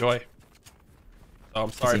brought me joy. So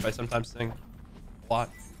I'm sorry if I sometimes sing a lot.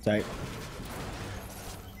 sorry.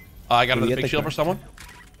 I got Did we another get big the shield for card? someone.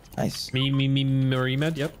 Nice. Me,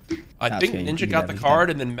 Marimed. Yep. I That's think okay, you Ninja can do got that the if you card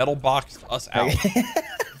and then metal boxed us out.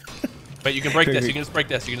 But you can break this. You can just break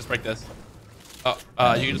this. You can just break this. You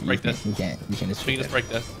can just break this. You can't just. You can just break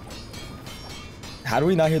this. How do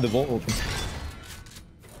we not hear the vault open?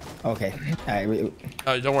 Okay. Alright, wait.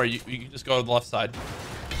 Don't worry. You can just go to the left side.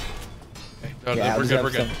 Okay. No, Yeah, we're I'll good. just We're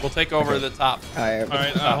have good. some- We'll take over Okay. the top. Alright. All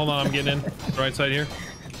right, hold on. I'm getting in. Right side here.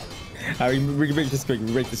 Alright, we can break this quick.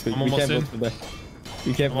 We break this quick. I'm We almost can't in. vote for that.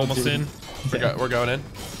 We can't I'm vote almost for in. We're going in.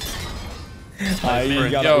 Alright, you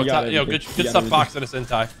got it, Yo, you got it, yo, you good got stuff it. boxing us in,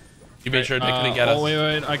 Ty. You made sure they couldn't get us. Oh,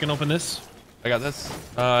 wait. I can open this. I got this.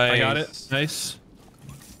 I got it. Nice.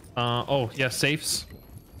 Oh, yeah, safes.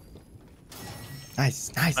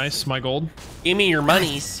 Nice, nice. Nice. My gold. Give me your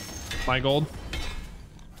monies. My gold.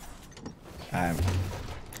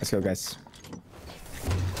 Let's go, guys.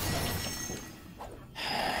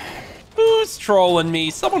 Who's trolling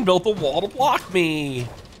me? Someone built a wall to block me.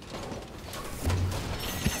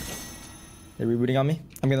 They're rebooting on me.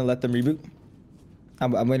 I'm gonna let them reboot.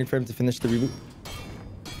 I'm waiting for him to finish the reboot.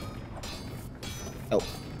 Oh.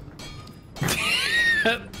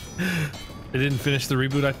 They didn't finish the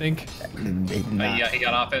reboot, I think. Yeah, he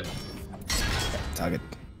got off it. Target.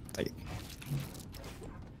 Take it.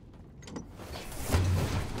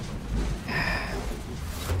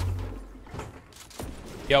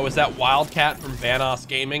 Yo, is that Wildcat from Vanoss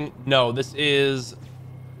Gaming? No, this is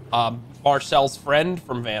Marcel's friend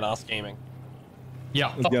from Vanoss Gaming.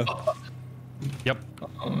 Yeah. Let's go. Yep.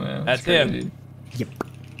 Oh man, That's crazy. him. Yep.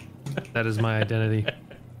 That is my identity.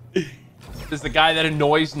 This is the guy that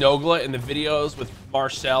annoys Nogla in the videos with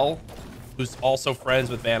Marcel, who's also friends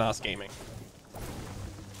with Vanoss Gaming.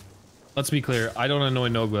 Let's be clear. I don't annoy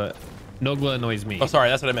Nogla. Nogla annoys me. Oh, sorry,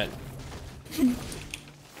 that's what I meant.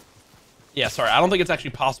 Yeah, sorry. I don't think it's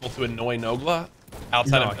actually possible to annoy Nogla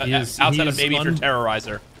outside of maybe if you're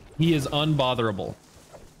Terrorizer. He is unbotherable.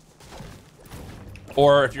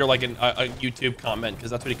 Or if you're like a YouTube comment,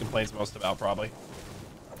 because that's what he complains most about, probably.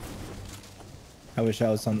 I wish I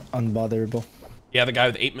was unbotherable. Yeah, the guy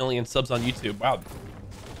with 8 million subs on YouTube. Wow.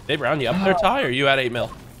 They round you up there, Ty, or you at 8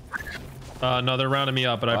 mil? No, they're rounding me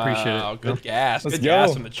up, but I appreciate it. Wow, good gas. Let's Good go.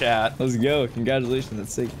 gas from the chat. Let's go. Congratulations.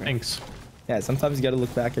 That's sick, man. Thanks. Yeah, sometimes you gotta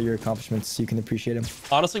look back at your accomplishments so you can appreciate them.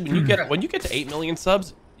 Honestly, when you get to 8 million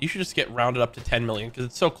subs, you should just get rounded up to 10 million because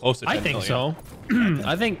it's so close to 10 I think million. so.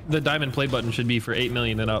 I think the diamond play button should be for 8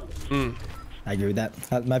 million and up. I agree with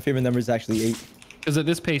that. My favorite number is actually 8. Because at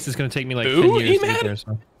this pace, it's going to take me like Ooh, 10 years to E-Man? get there.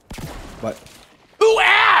 So. What? Who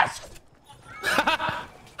asked?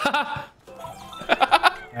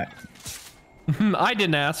 I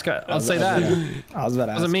didn't ask. I'll say that. I was about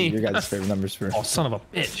to ask Wasn't me. you your guys' favorite numbers for. Oh, son of a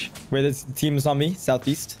bitch. Where this team is on me,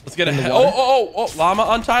 southeast. Let's get in the a water. oh, llama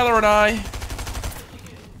on Tyler and I.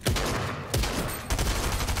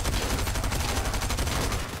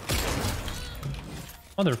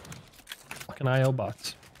 Mother fucking IO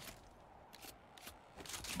bots.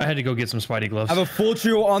 I had to go get some Spidey gloves. I have a full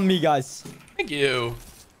trio on me, guys. Thank you.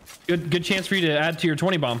 Good chance for you to add to your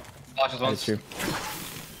 20 bomb. Watch this one. That's true.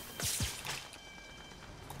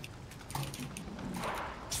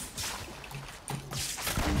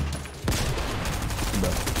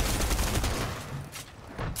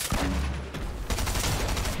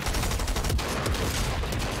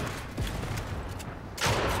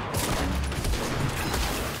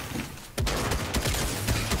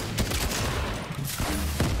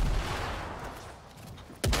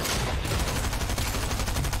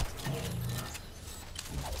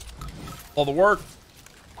 All the work.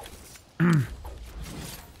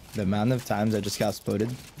 The amount of times I just got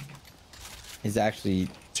exploded is actually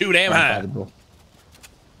Too damn high. incredible.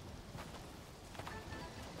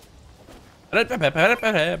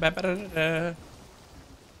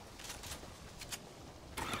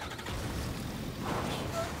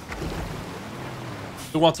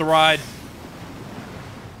 Who wants a ride?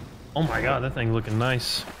 Oh my god, that thing looking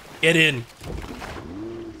nice. Get in.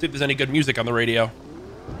 See if there's any good music on the radio.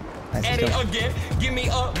 Nice, At let's go. it again. Give me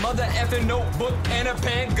a mother effing notebook and a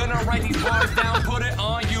pen. Gonna write these bars down, put it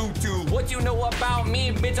on YouTube. What you know about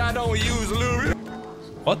me, bitch? I don't use Louis.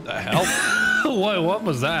 What the hell? What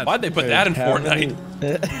was that? Why'd they put that in How Fortnite?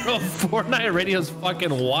 many- Bro, Fortnite radio's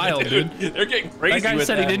fucking wild, dude. They're getting crazy. That guy with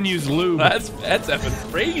said that. he didn't use lube. That's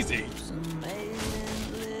effing crazy.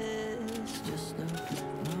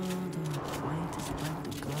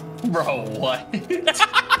 Bro, what?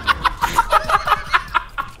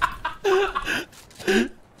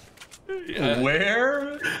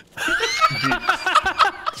 Where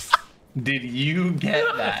did you get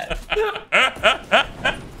that?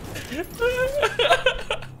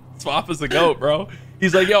 Swap is the goat, bro.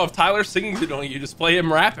 He's like, yo, if Tyler's singing's annoying you, just play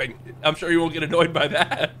him rapping. I'm sure you won't get annoyed by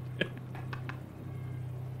that.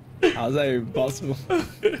 How's that even possible?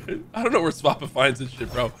 I don't know where Swappa finds this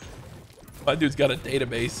shit, bro. My dude's got a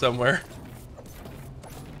database somewhere.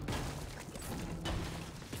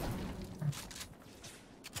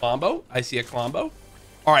 Klombo? I see a Klombo.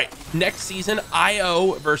 All right, next season,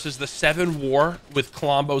 IO versus the 7 War with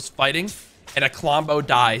Klombos fighting, and a Klombo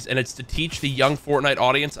dies, and it's to teach the young Fortnite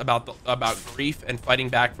audience about grief and fighting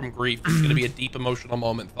back from grief. It's gonna be a deep emotional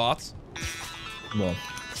moment. Thoughts? Well,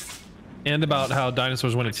 And about how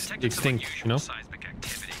dinosaurs went extinct, you know? Seismic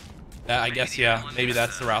activity. I guess, yeah. Maybe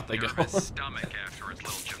that's the route they go. Nervous stomach after its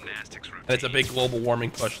little gymnastics routine. And it's a big global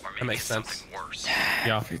warming push. Or That maybe makes sense. something worse.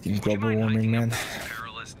 Yeah. freaking global warming, man.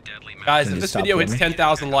 Perilous, deadly Guys, Can if you this stop video hits warming?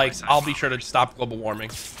 10,000 likes, I'll be sure to stop global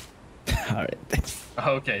warming. All right.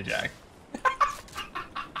 Okay, Jack.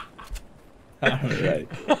 All right.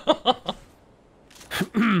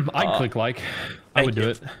 I'd click like. I would do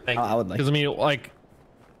it. Thank I you. would like. Because, I mean, like,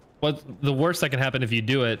 What the worst that can happen if you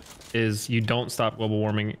do it is you don't stop global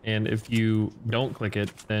warming, and if you don't click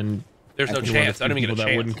it, then There's no chance. I don't even get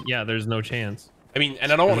a chance. Yeah, there's no chance. I mean,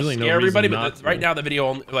 and I don't want to There's really scare no reason everybody, not but to. right now the video,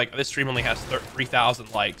 only, like this stream only has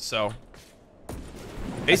 3,000 likes, so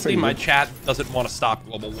basically my chat doesn't want to stop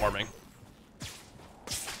global warming.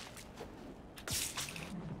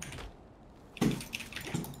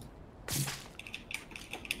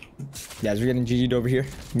 Guys, we're getting GG'd over here.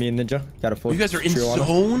 Me and Ninja got a full. You guys are in trio on him.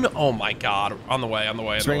 zone? Oh my god. On the way, on the way,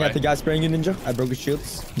 on the Spraying way. at the guy spraying you, Ninja. I broke his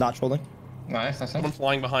shields. Not trolling. Nice. Someone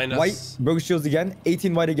flying behind us. White. Broke his shields again.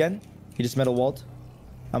 18 white again. He just metal walled.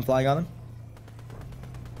 I'm flying on him.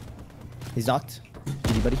 He's knocked.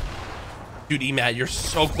 GG, buddy. Dude, Emad, you're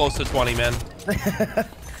so close to 20, man.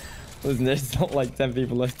 Listen, there's not like 10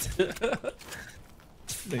 people left. I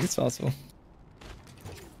think it's possible.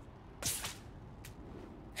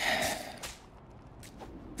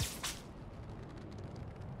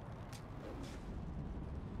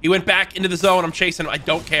 He went back into the zone. I'm chasing him. I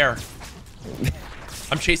don't care.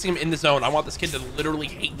 I'm chasing him in the zone. I want this kid to literally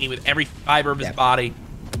hate me with every fiber of his body.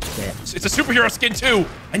 Yeah. It's a superhero skin too.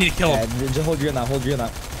 I need to kill him. Just hold your gun now. Hold your gun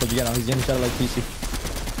now. Hold your gun now. He's getting shot at like PC.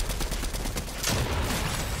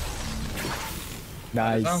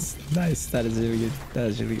 Nice. Nice. That is really good. That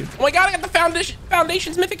is really good. Oh my god, I got the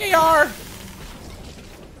Foundation's Mythic AR.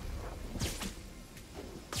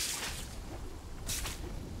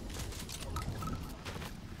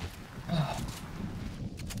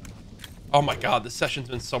 Oh my god, this session's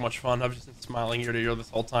been so much fun. I've just been smiling ear to ear this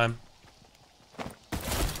whole time.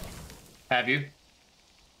 Have you?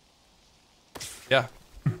 Yeah.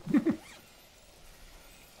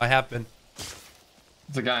 I have been.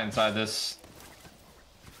 There's a guy inside this.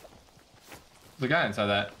 There's a guy inside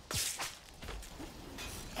that.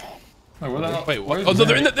 Wait, where the hell? Wait, what? where's Oh, no,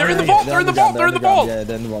 the- they're in the vault. They're in the vault. They're in the vault. Yeah,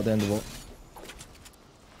 they're in the vault. They're in the vault.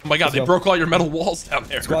 Oh my god, they go. broke all your metal walls down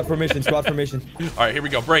there. Squad formation. Squad formation. All right, here we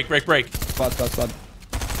go. Break, break, break. Squad. Squad. Squad.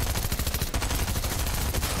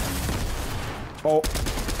 Oh.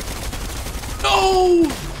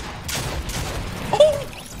 No! Oh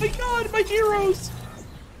my god, my heroes.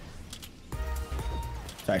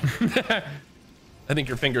 Sorry. I think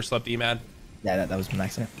your finger slipped, E-Man. Yeah, that was an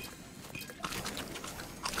accident.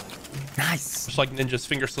 Nice. Just like Ninja's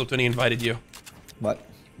finger slipped when he invited you. What?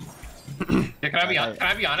 Yeah, can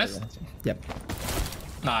I be honest? Yep.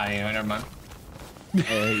 Nah, anyway, never mind.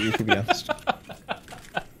 You can be honest.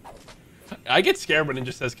 I get scared when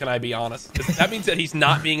Ninja says, "Can I be honest?" 'Cause that means that he's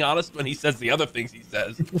not being honest when he says the other things he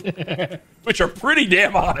says, which are pretty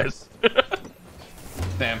damn honest.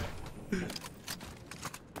 Damn.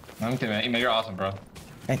 I'm kidding, man. You're awesome, bro.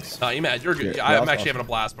 Thanks. No, E-Man, you're good. You're I'm also actually having a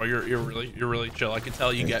blast, bro. You're really chill. I can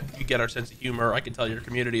tell you get our sense of humor. I can tell your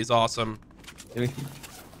community is awesome. Really?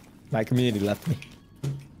 My community left me.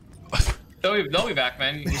 They'll be back,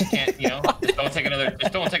 man. You just can't, just don't take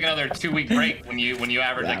another 2-week break when you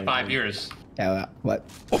average like 5 years. Yeah. What?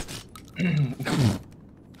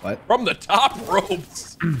 What? From the top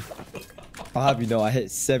ropes. I'll have you know, I hit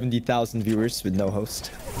 70,000 viewers with no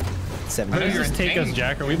host. I 70. know Does you're this take us, insane.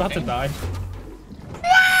 Jack? Are we about to die?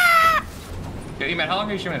 Yo, E-Man, how long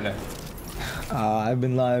are you streaming today? I've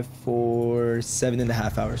been live for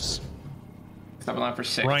 7.5 hours. I've been live for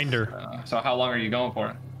 6. Grinder. So how long are you going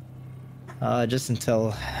for? Just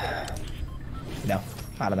until, I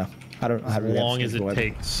don't know. I don't As really have long as it schedule.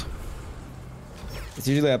 takes. It's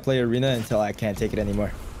usually I play arena until I can't take it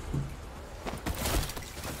anymore.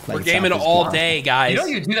 We're Like gaming South is all wild. day, guys. You know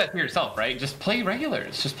you do that to yourself, right? Just play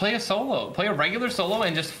regulars. Just play a solo. Play a regular solo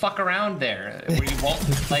and just fuck around there. Where you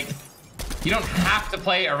won't, like, you don't have to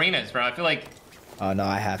play arenas, bro. I feel like... Oh no,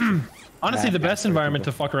 I have to. Honestly, I the have best to environment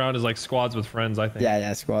to people. fuck around is like squads with friends, I think.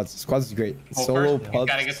 Yeah, squads. Squads is great. Well, Solo first, you pubs.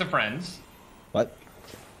 gotta get some friends. What?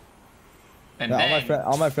 And No, then...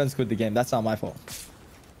 all my friends quit the game. That's not my fault.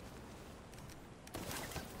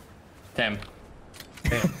 Damn.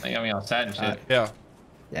 Damn. They got me all sad and shit. Yeah.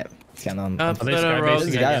 Yeah, it's kind of. Are they skybasing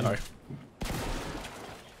This guy- again?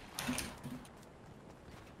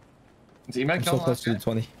 Is he I'm so close to the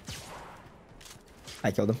 20.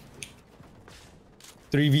 I killed him.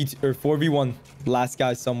 3v or 4v1. Last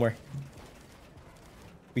guy somewhere.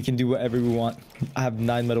 We can do whatever we want. I have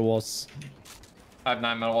 9 metal walls. I have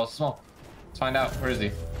 9 metal walls small. Let's find out. Where is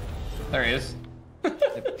he? There he is.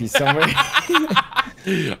 He's somewhere.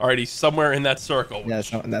 Alright, he's somewhere in that circle. Yeah,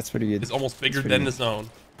 that's pretty good. It's almost bigger That's than pretty the zone.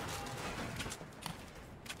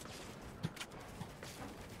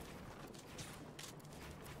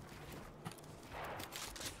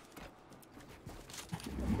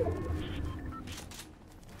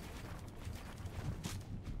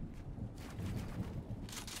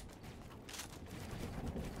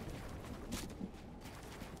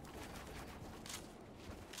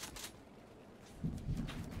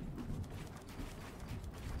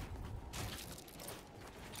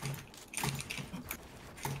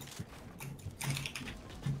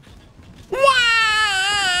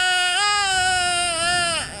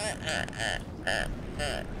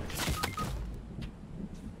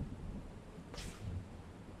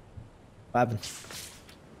 What happened?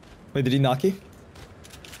 Wait, did he knock you?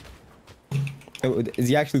 Oh, is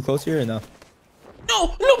he actually close here or no?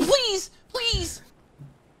 No, no, please, please.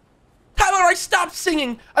 Tyler, I stopped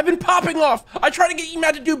singing. I've been popping off. I try to get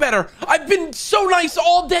Emad to do better. I've been so nice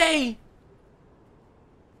all day.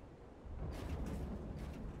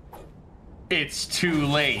 It's too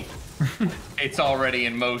late. It's already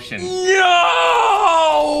in motion. No!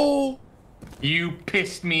 You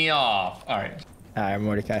pissed me off. All right. All right,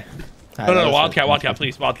 Mordecai. No, Wildcat,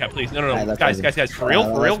 please, Wildcat, please. No, Alright, guys, for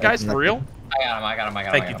real, guys, for real. I got him.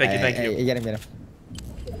 Thank you. Hey, get him. Get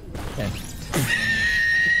him.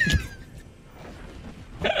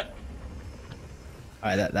 All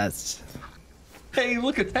right, that's. Hey,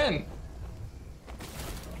 look at 10.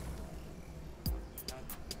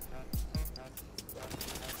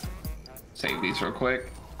 Save these real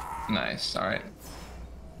quick. Nice. All right.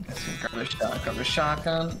 Grab a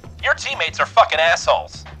shotgun. Your teammates are fucking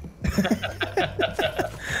assholes.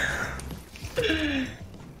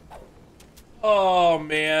 Oh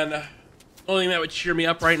man. Only thing that would cheer me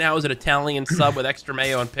up right now is an Italian sub with extra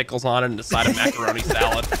mayo and pickles on it and a side of macaroni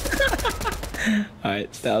salad.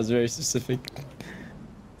 Alright, that was very specific.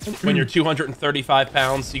 When you're 235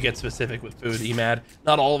 pounds, you get specific with food, Emad.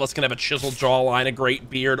 Not all of us can have a chiseled jawline, a great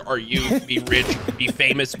beard, or you be rich, be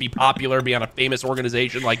famous, be popular, be on a famous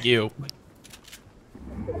organization like you.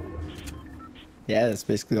 Yeah, that's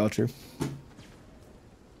basically all true.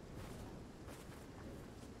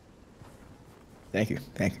 Thank you.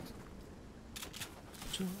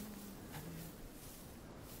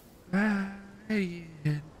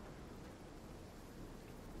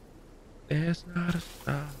 There's not a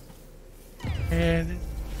star. And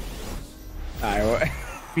Alright,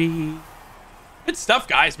 good stuff,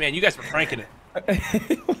 guys, man. You guys were cranking it.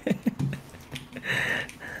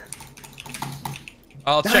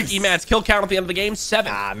 I'll check Emad's kill count at the end of the game.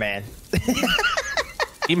 7. Ah, man.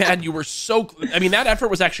 Emad, you were so... I mean, that effort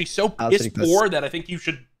was actually so piss poor that I think you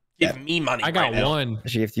should give me money. I got right one. I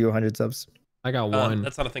should give you 100 subs. I got one.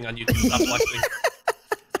 That's not a thing on YouTube. Stop flexing.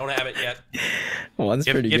 Don't have it yet. One's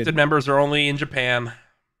pretty good. Gifted members are only in Japan.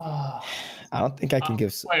 I don't think I can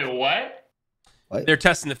give. Wait, what? They're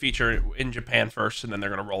testing the feature in Japan first, and then they're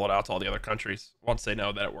going to roll it out to all the other countries once they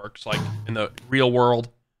know that it works, like in the real world.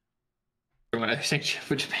 When I think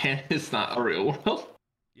Japan is not a real world.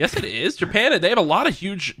 Yes, it is. Japan, they have a lot of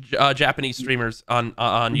huge Japanese streamers on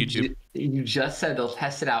YouTube. You just said they'll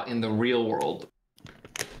test it out in the real world.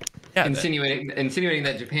 Yeah, insinuating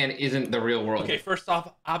that Japan isn't the real world. Okay, first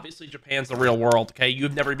off, obviously Japan's the real world, okay?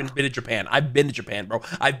 You've never even been to Japan. I've been to Japan, bro.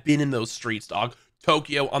 I've been in those streets, dog.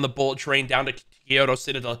 Tokyo on the bullet train down to Kyoto,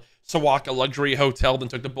 sit at the Sawaka luxury hotel, then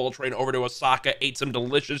took the bullet train over to Osaka, ate some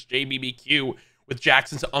delicious JBBQ with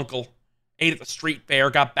Jackson's uncle, ate at the street fair,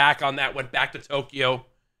 got back on that, went back to Tokyo.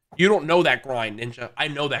 You don't know that grind, Ninja. I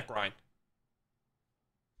know that grind.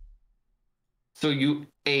 So you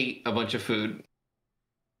ate a bunch of food.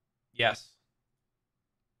 Yes.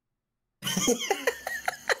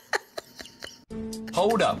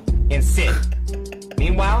 Hold up and sit.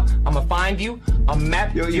 Meanwhile, I'ma find you a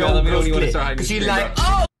map. Yo, let me know when you want to start hiding. Cause she your like,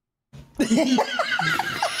 screen, oh.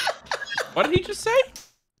 What did he just say?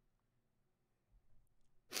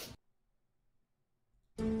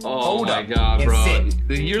 Oh Hold my up god, and bro.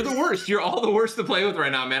 sit. You're the worst. You're all the worst to play with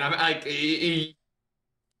right now, man. I'm like,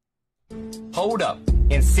 Hold up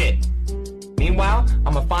and sit. Meanwhile,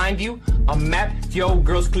 I'ma find you a map to your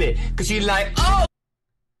girl's clit. Cause she like, oh.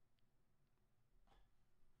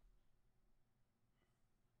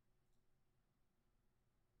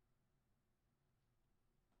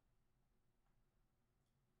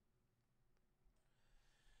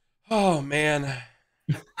 Oh, man.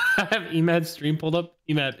 I have Emad's stream pulled up.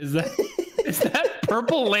 Emad, is that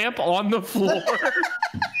purple lamp on the floor?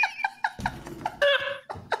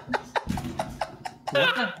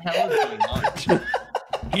 What the hell is going on?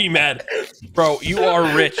 Emad, bro, you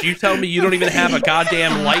are rich. You tell me you don't even have a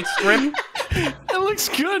goddamn light strip? It looks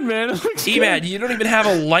good, man. It looks Emad, you don't even have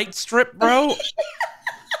a light strip, bro?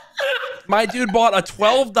 My dude bought a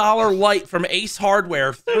 $12 light from Ace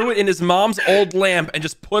Hardware, threw it in his mom's old lamp, and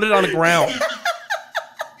just put it on the ground.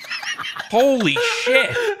 Holy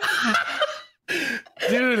shit.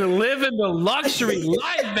 Dude, living the luxury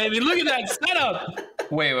life, baby. Look at that setup.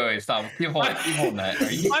 Wait, stop. Keep holding that.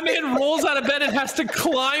 Are you... My man rolls out of bed and has to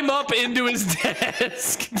climb up into his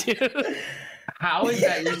desk, dude. how is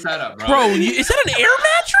that your setup, bro? Bro, is that an air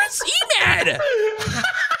mattress? Emad!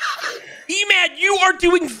 Emad, you are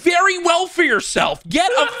doing very well for yourself.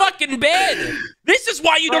 Get a fucking bed. This is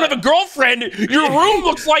why you don't have a girlfriend. Your room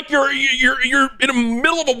looks like you're in the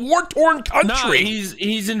middle of a war-torn country. No,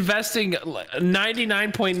 he's investing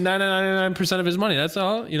 99.999% of his money. That's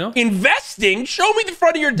all, you know. Investing? Show me the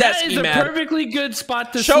front of your desk, That is a perfectly good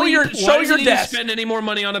spot to show sleep. your Why does he desk. spend any more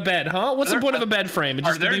money on a bed, huh? What's the point of a bed frame? It's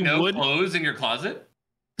Are just gonna there be no wood. clothes in your closet?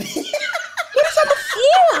 What is on the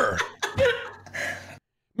floor?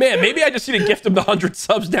 Man, maybe I just need to gift him the 100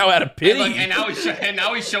 subs now out of pity. And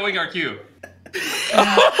now he's showing our queue.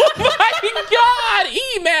 Oh my God,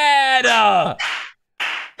 E-Mad!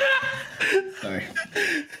 Sorry.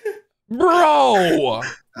 Bro!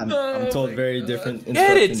 I'm told very different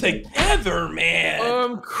Get it instructions. together, man!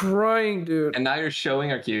 I'm crying, dude. And now you're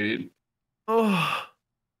showing our queue, dude. Oh.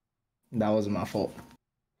 That wasn't my fault.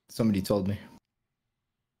 Somebody told me.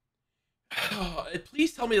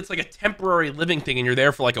 Please tell me it's like a temporary living thing and you're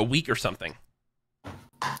there for like a week or something.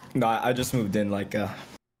 No, I just moved in like 2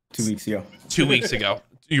 weeks ago. 2 weeks ago.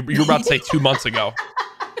 You were about to say 2 months ago.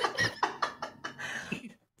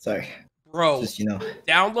 Sorry. Bro, Just, you know.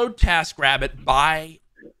 download TaskRabbit, buy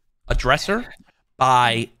a dresser,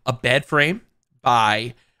 buy a bed frame,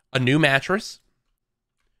 buy a new mattress.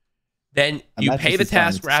 Then you pay the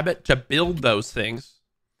TaskRabbit to build those things.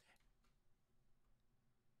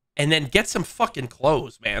 And then get some fucking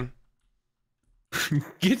clothes, man.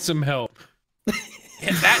 Get some help.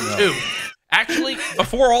 Get that too. Actually,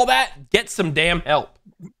 before all that, get some damn help.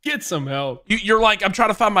 Get some help. You're like, I'm trying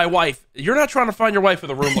to find my wife. You're not trying to find your wife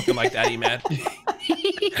with a room looking like that, E-Man.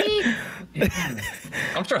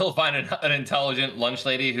 I'm sure he'll find an intelligent lunch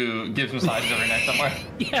lady who gives massages every night somewhere.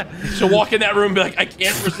 Yeah. She'll walk in that room and be like, I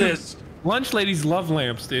can't resist. Lunch ladies love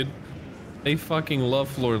lamps, dude. They fucking love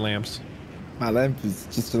floor lamps. My lamp is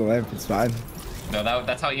just a lamp. It's fine. No,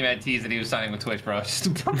 that's how Emad teased that he was signing with Twitch, bro.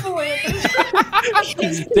 Just put the lamp.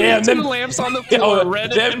 Damn, Two lamps on the floor,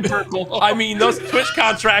 red and purple. I mean, those Twitch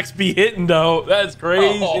contracts be hitting though. That's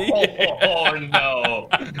crazy. Oh no.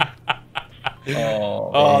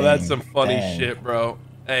 Oh, that's some funny shit, bro.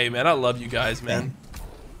 Hey, man, I love you guys, man.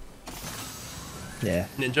 Yeah.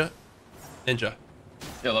 Ninja. Yeah,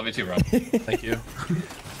 love you too, bro. Thank you.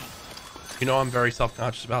 You know, I'm very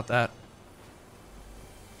self-conscious about that.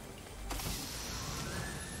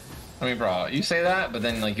 I mean, bro, you say that, but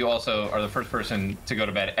then like you also are the first person to go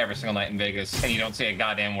to bed every single night in Vegas, and you don't say a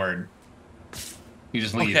goddamn word. You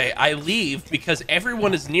just leave. Okay, I leave because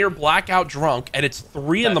everyone is near blackout drunk, and it's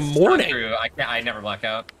 3 in the morning. Not true. I never black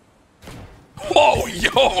out. Whoa,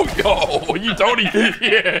 yo, you don't even.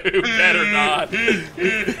 Yeah, you better not.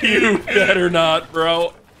 You better not,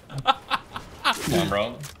 bro. Come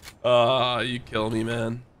on, bro. You kill me,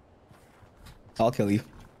 man. I'll kill you.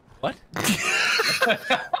 What?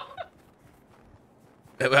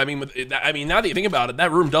 I mean, now that you think about it,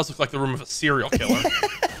 that room does look like the room of a serial killer.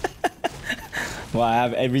 Well, I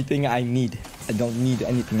have everything I need. I don't need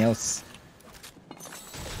anything else.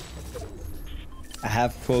 I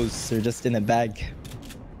have clothes. They're just in a bag.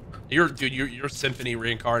 You're Symphony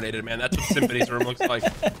reincarnated, man. That's what Symphony's room looks like.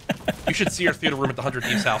 You should see her theater room at the 100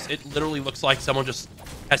 Thieves house. It literally looks like someone just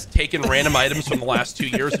has taken random items from the last 2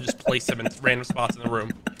 years and just placed them in random spots in the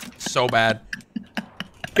room. So bad.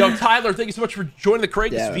 Yo, Tyler, thank you so much for joining the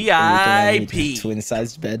Courageous VIP.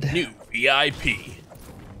 Twin-sized bed. New VIP.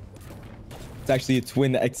 It's actually a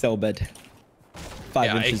twin XL bed.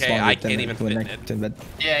 5 inches longer I than can't a even twin fit in it. twin bed.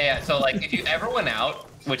 Yeah. So like, if you ever went out,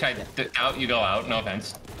 which you go out. No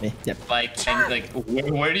offense. Me, yep. Like, and like,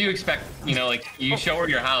 where do you expect? You know, like you show her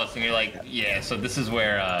your house, and you're like, yeah. So this is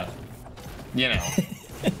where, you know.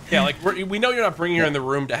 Yeah, like we know you're not bringing her in the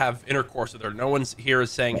room to have intercourse with her. No one's here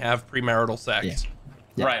is saying have premarital sex. Yeah.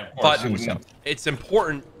 Yeah. Right, of course. But it's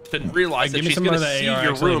important to realize that Give me she's some going of to the see AR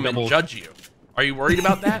your actually room and double. judge you. Are you worried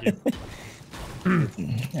about that?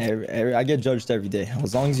 I get judged every day.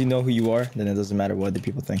 As long as you know who you are, then it doesn't matter what other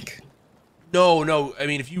people think. No. I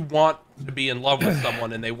mean, if you want to be in love with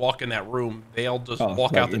someone and they walk in that room, they'll just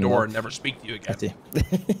walk out the door and never speak to you again.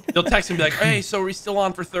 They'll text and be like, hey, so are we still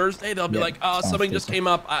on for Thursday? They'll be like, oh, something just came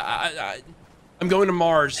up. I'm going to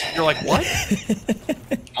Mars. You're like, what?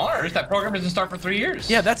 Mars? That program doesn't start for 3 years.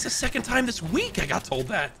 Yeah, that's the second time this week I got told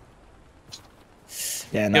that.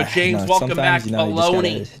 Yeah, Yo, James, welcome back.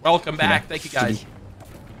 Baloney, welcome back. know, Thank you, guys. You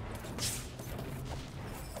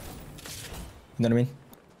know what I mean?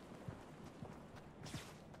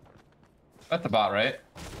 That's the bot, right?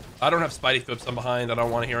 I don't have Spidey flips. I'm behind. I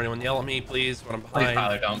don't want to hear anyone yell at me, please, when I'm Please, behind.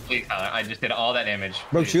 Tyler, don't. Please, Tyler. I just did all that damage.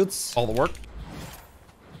 Broke Please. shields. All the work.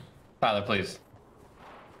 Tyler, please.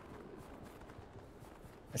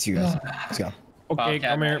 That's you guys. Let's go. Okay, Bobcat,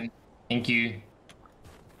 come here. man. Thank you.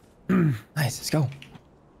 Nice. Let's go.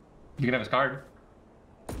 You can have his card.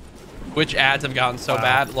 Twitch ads have gotten so Wow,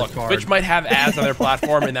 bad. Look, hard. Twitch might have ads on their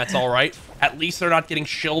platform, and that's all right. At least they're not getting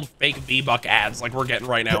shilled fake V-Buck ads like we're getting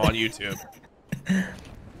right now on YouTube.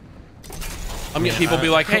 I'm getting people be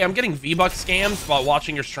like, hey, I'm getting V-Buck scams while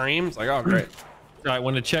watching your streams. Like, oh, great. All right,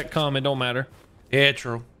 when the check come, it don't matter. Yeah,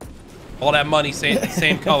 true. All that money,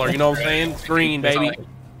 same color. You know what I'm saying? It's green, baby.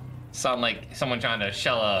 Sound like someone trying to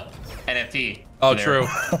shell a NFT. Oh, true.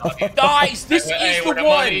 Guys, this is the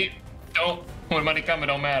one. When money come, it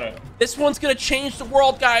don't matter. This one's gonna change the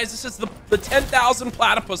world, guys. This is the 10,000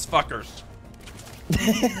 platypus fuckers.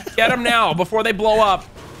 Get them now before they blow up.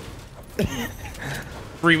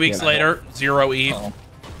 3 weeks later, 0 ETH. Oh.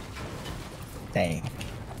 Dang.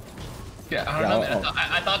 Yeah, I don't know. Man.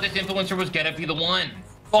 I thought this influencer was gonna be the one.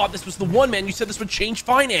 Thought this was the one, man. You said this would change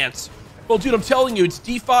finance. Well, dude, I'm telling you, it's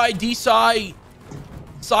DeFi, DeSci,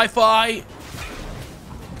 sci-fi.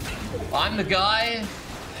 I'm the guy.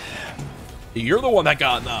 You're the one that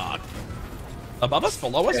got knocked. Above us,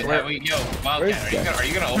 below us? Yo, Wildcat, are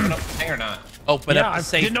you gonna open up the thing or not? Open up the I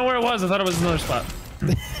safe. didn't know where it was. I thought it was another spot.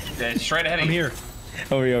 Yeah, straight ahead of I'm you. here.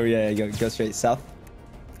 Over here, yeah, go straight south,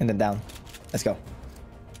 and then down. Let's go.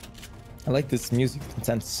 I like this music. It's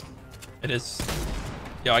intense. It is.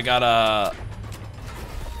 Yo, I got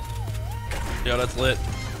Yo, that's lit.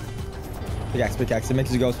 Pickaxe. It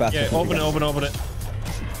makes you go faster. Yeah, open it.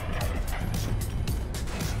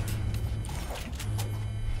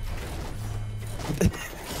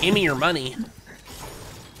 Give me your money.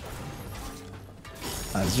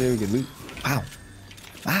 That's really good loot. Wow.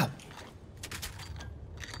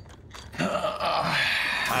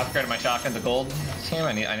 I upgraded my shotgun to gold. Sam,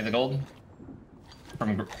 I need the gold. Oh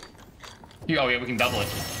yeah, we can double it.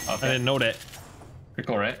 Okay. I didn't know that. Pretty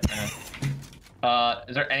cool, right?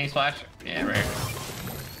 Is there any splash? Yeah, right here.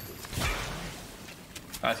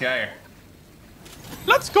 Let's get out of here.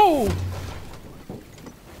 Let's go.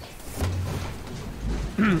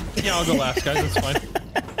 Yeah, I'll go last, guys. That's fine.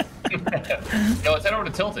 Yo, let's head over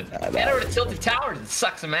to Tilted. Head over to Tilted Towers and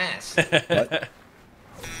suck some ass. What?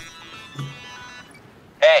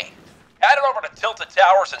 Hey, head over to Tilted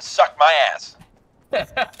Towers and suck my ass.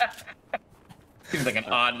 Seems like an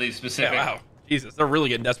oddly specific. Yeah, wow. Jesus, they're really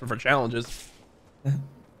getting desperate for challenges.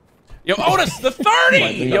 Yo, Otis, the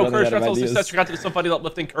 30! Yo, Courage, that's also success. Forgot to do some funny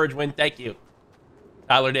uplifting Courage win. Thank you.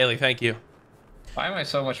 Tyler Daly, thank you. Why am I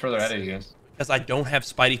so much further ahead of you guys? Because I don't have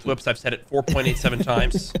Spidey flips. I've said it 4.87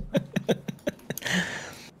 times.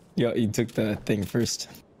 Yo, you took the thing first.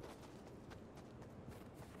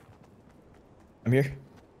 I'm here.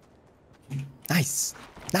 Nice.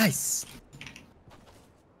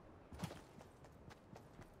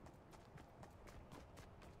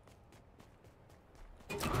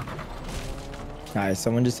 Alright,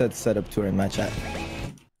 someone just said set up tour in my chat.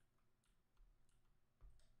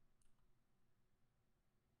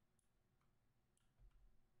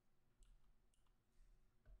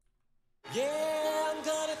 Yeah, I'm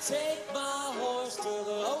gonna take my horse to the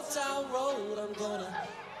old town road. I'm gonna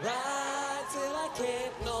ride till I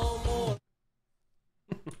can't no more.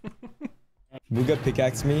 Buga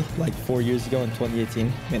pickaxed me like 4 years ago in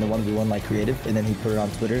 2018 in a 1v1 like creative, and then he put it on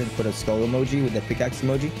Twitter and put a skull emoji with the pickaxe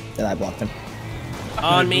emoji, and I blocked him.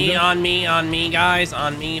 On me, guys.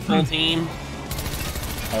 On me, full team.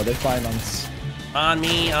 Oh, they're flying on us. On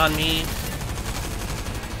me.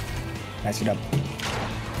 Nice job.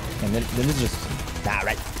 And then it's just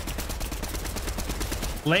right.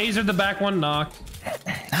 Laser the back one knocked.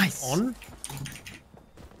 Nice. On.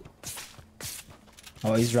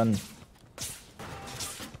 Oh, he's running.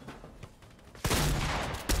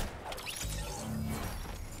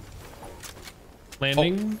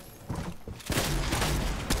 Landing.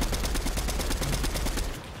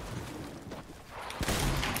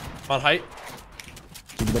 On height.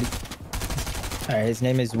 GG, buddy. Alright, his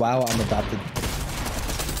name is Wow, I'm adopted.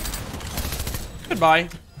 Goodbye.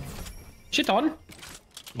 Shit on.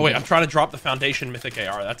 Oh, wait, I'm trying to drop the foundation mythic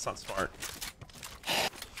AR. That's not smart.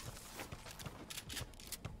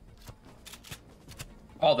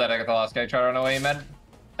 All that I got the last guy. Try to run away, man.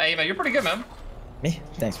 Hey, man, you're pretty good, man. Me?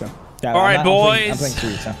 Thanks, bro. Yeah, All right, I'm boys. playing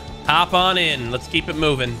through, so. Hop on in. Let's keep it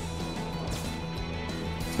moving.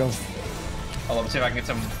 Let's go. Oh, let me see if I can get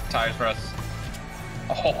some tires for us.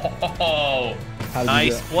 Oh, How did you do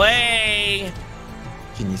Nice it? play.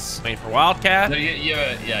 Genius. Waiting for Wildcat. you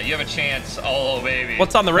have a chance. Oh, baby.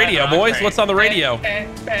 What's on the radio, boys? What's on the radio?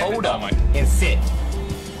 Hold up and sit.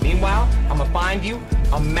 Meanwhile, I'ma find you.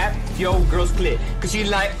 I'll map your girl's clit. Cause she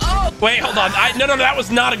like, oh! Wait, hold on. No, that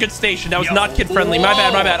was not a good station. That was not kid-friendly. My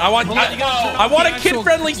bad. I want a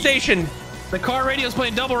kid-friendly station. The car radio's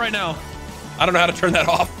playing double right now. I don't know how to turn that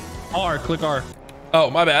off. R, click R. Oh,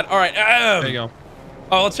 my bad. All right. There you go.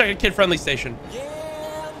 Oh, let's check a kid-friendly station. Yeah,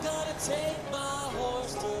 I'm gonna take my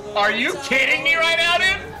horse to the Are you kidding me right now,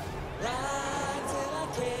 dude? ride till I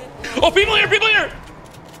can't. Oh, people here! People here!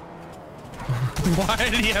 Why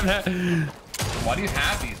did he have that? Why do you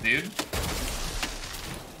have these, dude?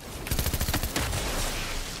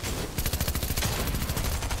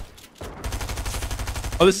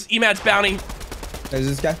 Oh, this is Emad's bounty. There's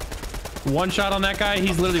this guy. One shot on that guy.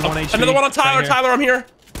 He's literally 1 HP. Another one on Tyler. Right here. Tyler, I'm here.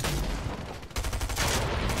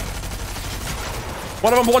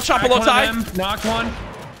 One of them, one shot below Knocked one Ty. of them, knocked one.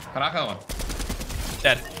 Knock on one.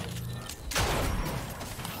 Dead.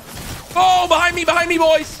 Oh, behind me,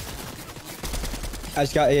 boys. I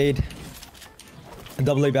just got aid. A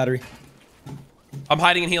double A battery. I'm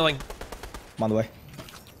hiding and healing. I'm on the way.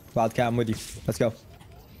 Wildcat, I'm with you. Let's go.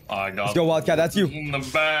 I got Let's go, Wildcat. That's you. in the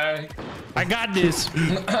bag. I got this.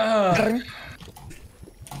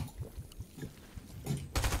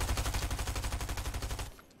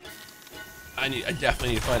 I definitely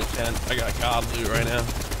need to find a tent. I got god loot right now.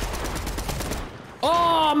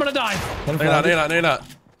 Oh, I'm gonna die. No, you're not.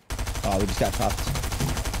 Oh, we just got topped.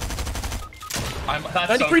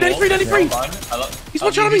 That's 93, so cool. 93. Well done. I love. He's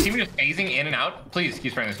one shot on you me. see me just phasing in and out? Please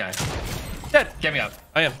keep spraying this guy. Dead. Get me up.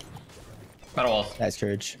 I am. Metal walls. That's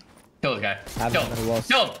courage. Kill this guy. I have Kill metal him. walls.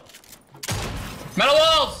 Kill him. Metal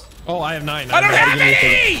walls. Oh, I have 9. I don't have give me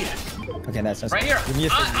any! Okay, that's Right here. Give me a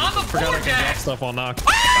second. On the floor, Drop Jack. stuff while knocked.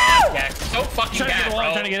 God, Jack. So fucking Trying to get bad, the wall.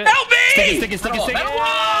 bro. Trying to get it. Help me! Stick it. Metal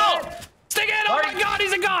wall. Stick it. Oh my God,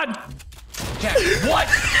 he's a god. Jack, what?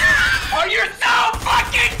 Oh, you're so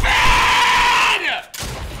fucking bad!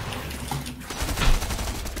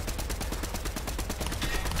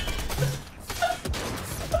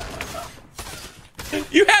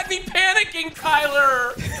 You had me panicking,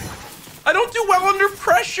 Tyler. I don't do well under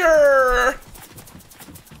pressure.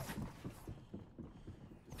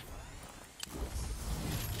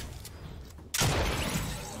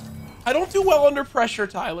 I don't do well under pressure,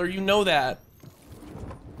 Tyler. You know that.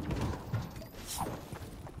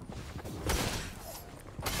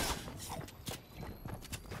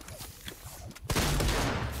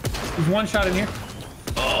 There's one shot in here.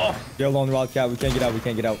 You're alone, Wildcat. We can't get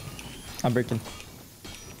out. I'm breaking.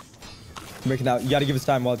 Out. You gotta give us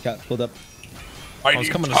time, Wildcat. Hold up. I was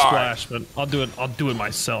coming to splash, but I'll do it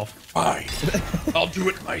myself. Fine. I'll do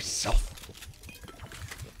it myself.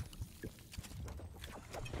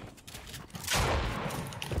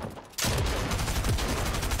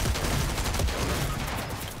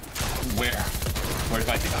 Where's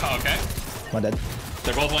my team? Oh, okay. My dead.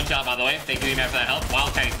 They're both one shot, by the way. Thank you, man, for that help.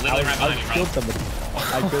 Wildcat is literally right I behind you, bro. killed somebody.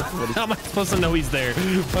 I killed somebody. How am I supposed to know he's there?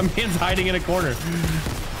 My man's hiding in a corner.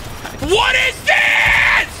 What is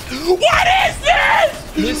this? What is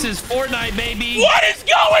this? This is Fortnite, baby. What is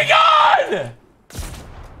going on?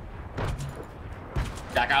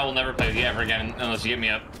 That guy will never play with you ever again unless you get me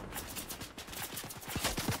up.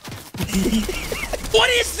 What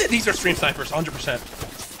is this? These are stream snipers, 100%.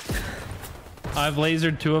 I've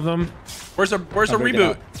lasered 2 of them. Where's a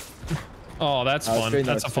reboot? Oh, that's fun. straight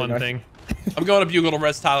That's a north, fun straight thing. I'm going to Bugle to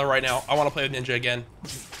res Tyler right now. I want to play with Ninja again.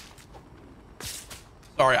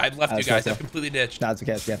 Sorry, I left you guys. I completely ditched. Nah, it's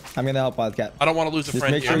okay. It's okay. I'm gonna help Wildcat. I don't want to lose a Just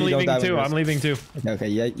friend make here. sure I'm you don't leaving die with too. us. I'm leaving too. Okay,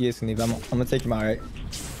 yeah, you guys can leave. I'm gonna take him out, alright?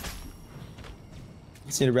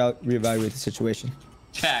 Just need to reevaluate the situation.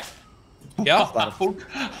 Jack. Yeah?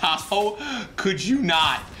 How could you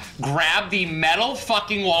not grab the metal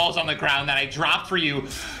fucking walls on the ground that I dropped for you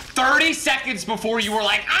 30 seconds before you were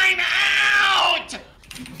like, I'm out!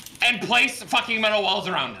 And place fucking metal walls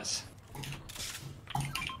around us?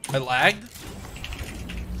 I lagged?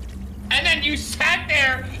 And then you sat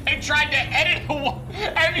there and tried to edit a wall,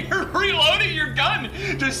 and you're reloading your gun,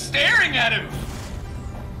 just staring at him.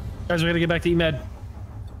 Guys, we gotta get back to E-Med.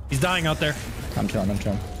 He's dying out there. I'm trying.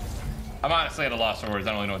 I'm honestly at a loss for words. I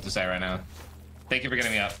don't really know what to say right now. Thank you for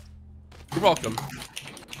getting me up. You're welcome.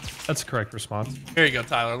 That's the correct response. Here you go,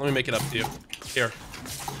 Tyler. Let me make it up to you. Here.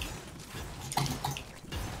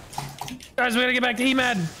 Guys, we gotta get back to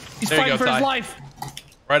E-Med. He's There you fighting go, for his Ty. life.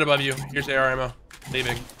 Right above you. Here's AR ammo.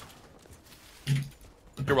 Leaving.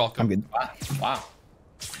 You're welcome. I'm good. Wow.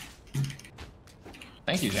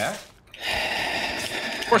 Thank you, Jack.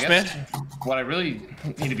 Of course, man. What I really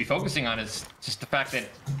need to be focusing on is just the fact that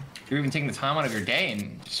you're even taking the time out of your day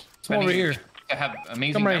and just spending over here. to have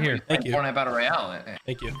amazing Come right memories here. Thank you. Fortnite Battle Royale.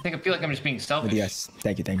 Thank you. I feel like I'm just being selfish. Yes,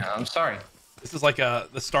 thank you. I'm sorry. This is like the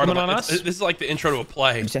start Coming of on a, us? this is like the intro to a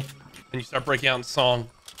play. What'd you say? And you start breaking out in song.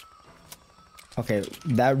 Okay,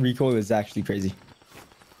 that recoil is actually crazy.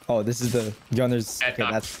 Oh, this is the gunner's. Okay,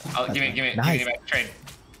 that's give me nice. back the trade.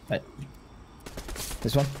 Right.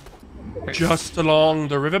 This one? Just along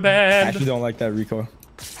the I riverbed. actually don't like that recoil.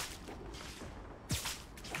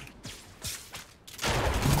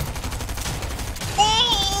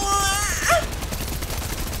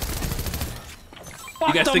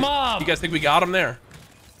 You guys think we got him there?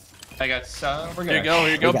 I got we're good. Here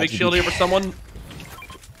you go. Big shield here for someone.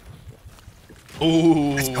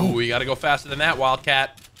 Ooh, we gotta go faster than that,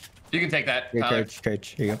 Wildcat. You can take that. Here, Courage.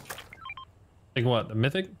 Here you go. Like what? The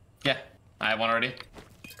mythic? Yeah, I have one already. I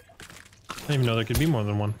didn't even know there could be more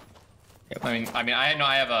than one. I mean,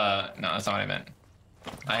 I have a. No, that's not what I meant.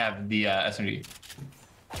 I have the SMG.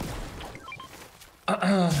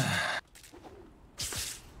 I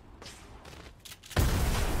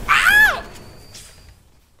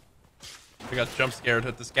got jump scared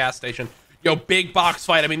at this gas station. Yo, big box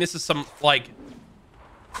fight. I mean, this is some like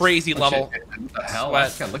crazy level. What the hell?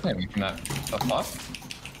 This guy looking at me from that. The fuck?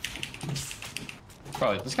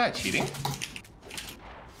 Bro, is this guy cheating?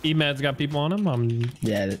 Emad's got people on him.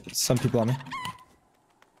 Yeah, some people on me.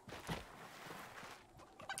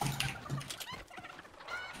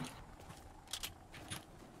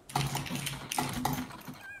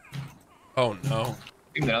 Oh no.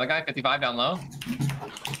 Another guy, 55 down low.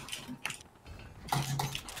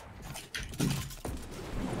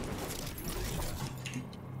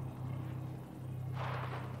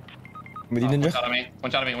 With you, Ninja? One shot on me.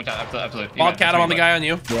 One shot. Absolutely. Wildcat, I'm on the guy on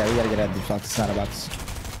you. Yeah, we gotta get out of this box. It's not a box.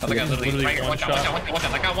 Other guy's literally right here. One shot.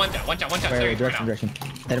 I got one shot. Wait, direction.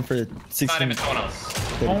 Hit him for Not 16. even someone else.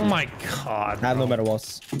 Oh my god. I have no metal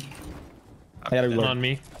walls. I gotta reload. On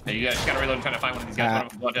me. Hey, you guys gotta reload and trying to find one of these guys.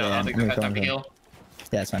 I don't think that's time to heal.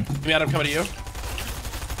 Yeah, it's fine. Give me Adam, coming to you.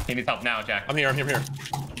 He needs help now, Jack. I'm here. I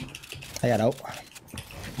got out.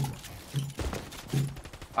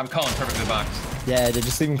 I'm calling perfectly box. Yeah,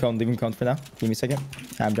 just leave him cone for now. Give me a second.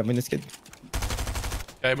 I'm jumping this kid.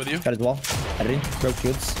 Okay, I'm with you. Got his wall. Editing. Broke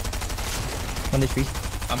shields. 1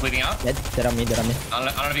 HP. I'm bleeding out. Dead on me. I don't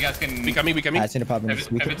know if you guys can Be coming. I seen a problem.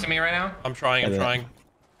 pivot to me right now. I'm trying.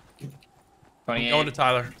 28. Going to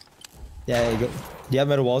Tyler. Yeah, there you go. Do you have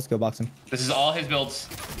metal walls? Go box him. This is all his builds.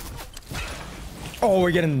 Oh,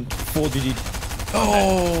 we're getting full GG.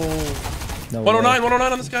 Oh. No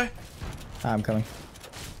 109 on this guy. I'm coming.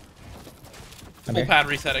 Full pad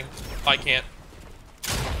resetting. I can't.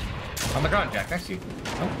 On the ground, Jack, next to you.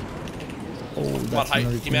 Oh, Come on, that's height.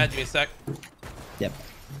 another You team. mad? Give me a sec. Yep.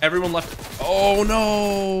 Everyone left. Oh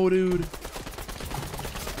no, dude.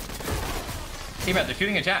 Emat, they're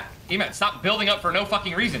shooting at Jack. Emat, stop building up for no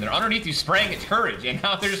fucking reason. They're underneath you spraying at Courage, and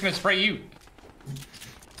now they're just gonna spray you.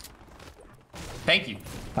 Thank you.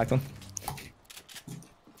 Back them.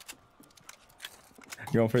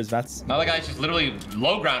 You going for his vats? Another guy's just literally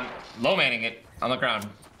low manning it on the ground.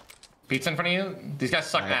 Pizza in front of you. These guys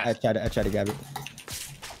suck I ass. tried to grab it.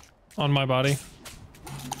 On my body.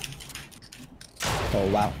 Oh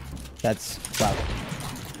wow. That's wow.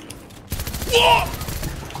 Whoa!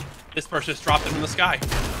 This person just dropped it from the sky.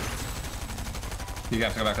 You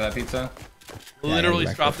have to go back to that pizza. Literally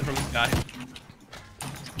back dropped it from the sky.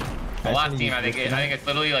 The last team, I think it's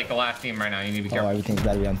literally like the last team right now. You need to be Oh, careful. everything's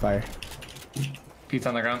about to be on fire. Pizza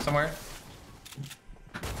on the ground somewhere.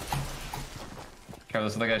 Careful,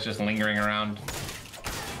 this other guy's just lingering around.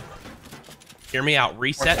 Hear me out.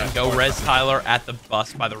 Reset and go res Tyler at the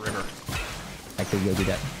bus by the river. I could go do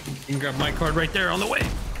that. You can grab my card right there on the way.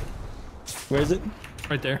 Where is it?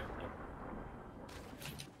 Right there.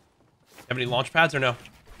 Have any launch pads or no?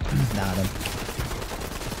 Nah, them.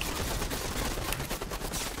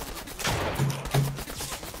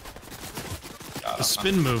 The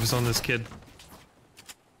spin moves on this kid.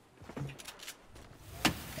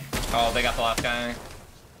 Oh, they got the last guy.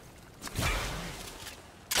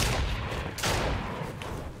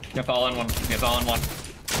 Get all in one. Get all in one.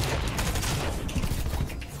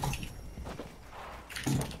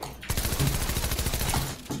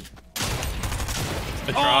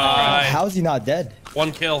 Good try. How is he not dead?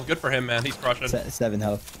 1 kill. Good for him, man. He's crushing. 7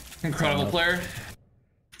 health. Incredible player.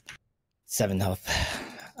 7 health.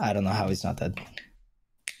 I don't know how he's not dead.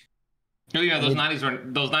 Oh yeah, those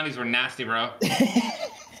 90s were nasty, bro.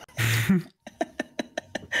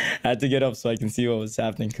 I had to get up so I can see what was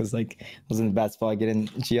happening because like I was in a bad spot getting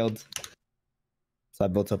shield. So I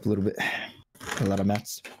built up a little bit. A lot of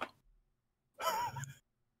mats.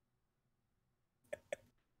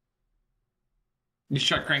 You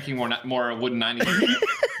start cranking more wooden 90s.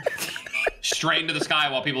 Straight into the sky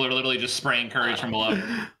while people are literally just spraying Courage from below.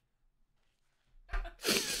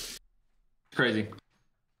 Crazy.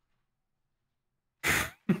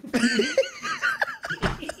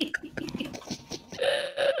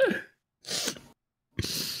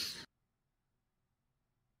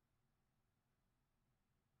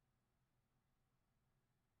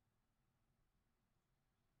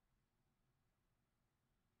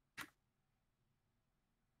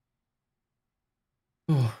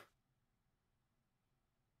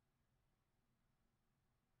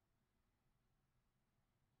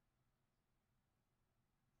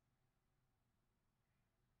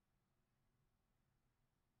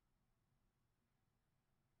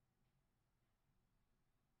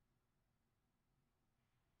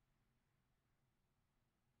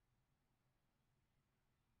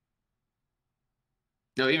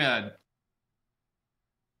 Yo, Emad,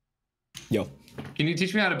 Yo. can you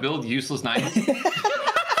teach me how to build useless 90s?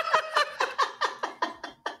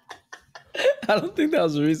 I don't think that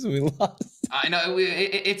was the reason we lost. I know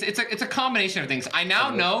it's a combination of things. I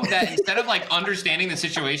now know that instead of like understanding the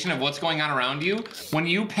situation of what's going on around you, when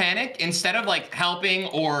you panic, instead of like helping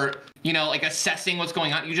or like assessing what's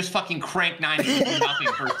going on, you just fucking crank 90 and do nothing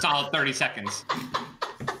for a solid 30 seconds.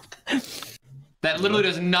 That literally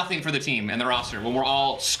does nothing for the team and the roster when we're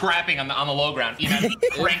all scrapping on the low ground. Even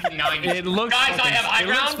cranking 90. It looks guys, I have high it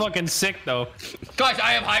looks ground. fucking sick though. Guys,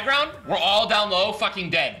 I have high ground. We're all down low, fucking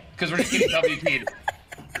dead because we're just getting WP'd.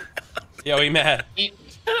 Yo, Emad.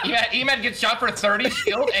 Emad gets shot for 30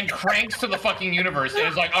 shield and cranks to the fucking universe and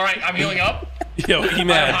is like, all right, I'm healing up. Yo, I have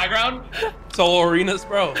Emad. high ground. Solo arenas,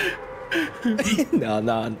 bro.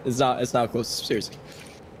 No, it's not close. Seriously.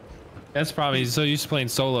 That's probably so used to playing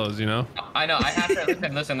solos, you know. I know. I have to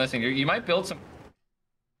listen. You might build some.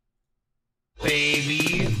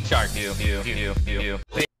 Baby shark, you. Baby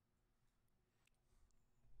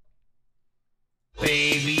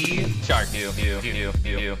shark,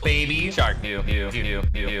 you. Baby shark, you.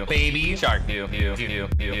 Baby shark,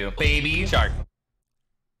 you. Baby shark.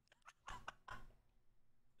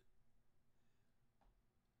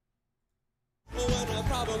 When a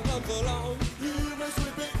problem comes along, you must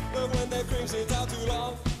whip it. But when that cream shit's out too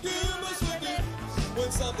long, you must whip it.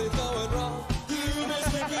 When something's going wrong, you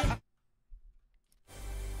must whip it.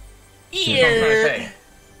 That's what I'm trying to say.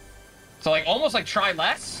 So like almost like try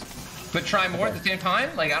less, but try more at the same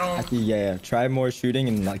time. Like I don't. Yeah. Try more shooting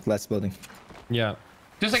and like less building. Yeah.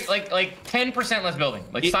 Just like 10% less building.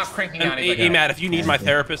 Like stop cranking out. Emad, if you need my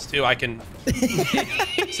therapist too, I can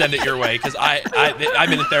send it your way because I've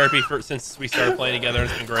been in therapy since we started playing together.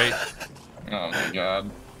 It's been great. Oh my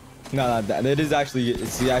god. No, it's actually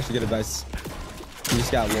good advice. You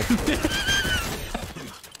just got wolf.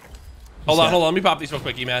 Hold on. Let me pop these real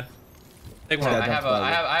quick, Emad. Take one. I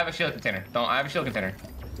have a shield container. I have a shield container.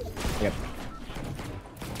 Yep.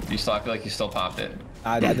 You still, I feel like you still popped it.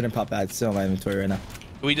 I didn't pop that. It's still in my inventory right now.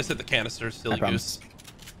 We just hit the canisters, silly goose.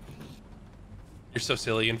 You're so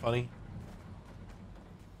silly and funny.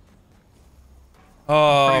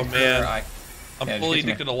 Oh man, I'm fully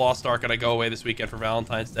addicted to Lost Ark, and I go away this weekend for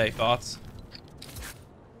Valentine's Day. Thoughts?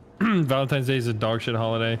 Valentine's Day is a dog shit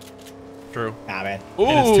holiday. True. Ah man. Ooh.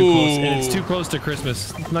 And it's too close to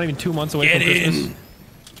Christmas. It's not even 2 months away from Christmas.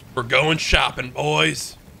 We're going shopping,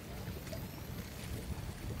 boys.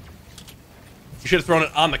 You should have thrown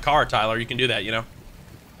it on the car, Tyler. You can do that, you know.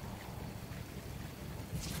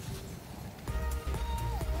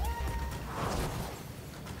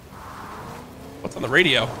 What's on the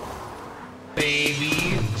radio?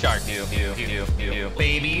 Baby shark, you.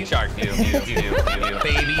 Baby shark, you.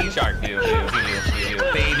 Baby shark, you.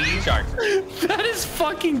 Baby shark. That is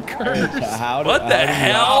fucking cursed. What the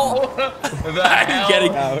hell? I'm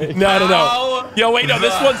getting. No. Yo, wait, no.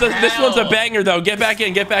 This one's a banger though. Get back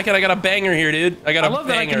in. I got a banger here, dude. I got a banger. I love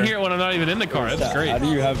that I can hear it when I'm not even in the car. That's great. How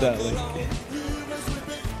do you have that? Like...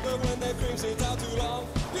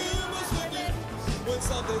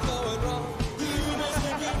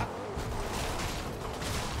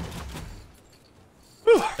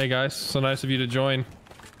 Hey guys, so nice of you to join.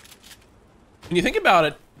 When you think about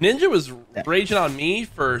it, Ninja was raging on me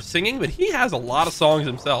for singing, but he has a lot of songs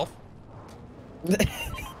himself.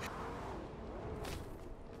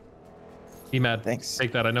 Emad, thanks.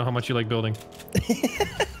 Take that. I know how much you like building.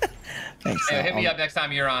 Thanks. Hey, hit me up next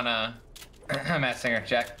time you're on Matt Singer,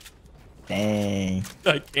 Jack. Dang.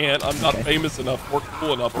 I can't. I'm not famous enough, or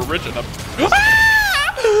cool enough, or rich enough.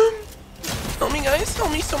 Help me, guys.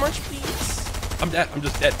 Help me so much, please. I'm dead. I'm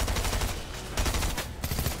just dead.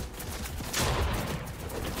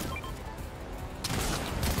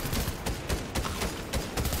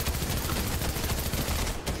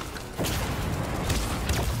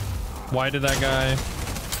 Why did that guy?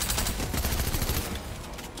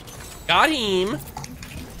 Got him.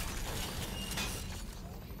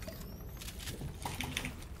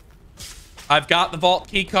 I've got the vault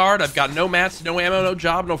key card. I've got no mats, no ammo, no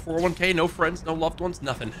job, no 401k, no friends, no loved ones,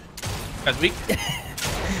 nothing. Guys, weak.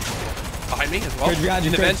 Behind me as well. In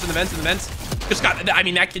the vents. Just got. I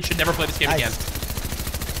mean, that kid should never play this game again.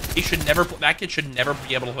 He should never. That kid should never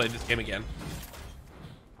be able to play this game again.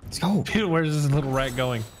 Let's go. Dude, where's this little rat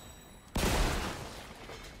going?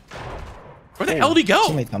 Where the hell did he go?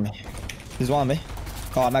 Teammate on me. He's one on me.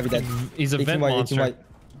 Oh, I might be dead. He's a vent monster.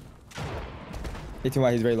 18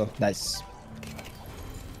 white. He's very low. Nice.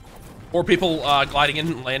 4 people gliding in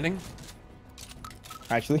and landing.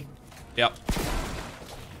 Actually. Yep.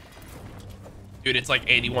 Dude, it's like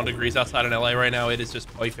 81 degrees outside in LA right now. It is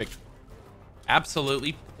just perfect.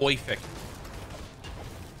 Absolutely perfect.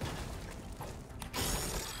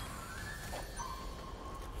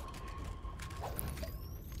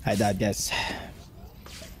 I died, guys.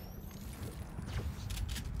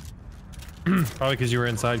 Probably because you were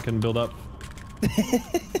inside, couldn't build up.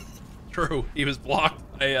 True. He was blocked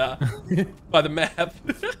by by the map.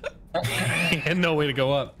 He had no way to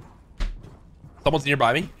go up. Someone's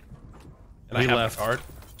nearby me. And We I have left. the card.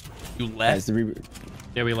 You Guys, left. the reboot.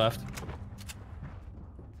 Yeah, we left.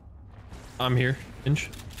 I'm here, Inch.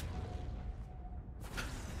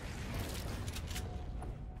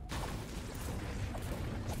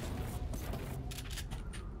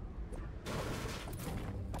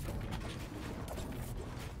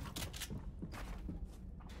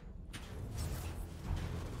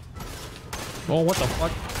 Oh, what the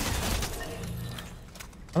fuck?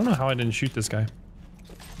 I don't know how I didn't shoot this guy.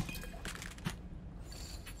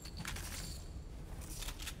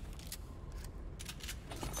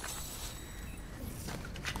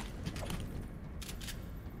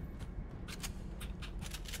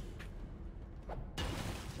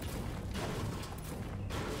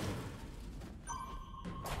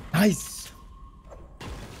 Nice.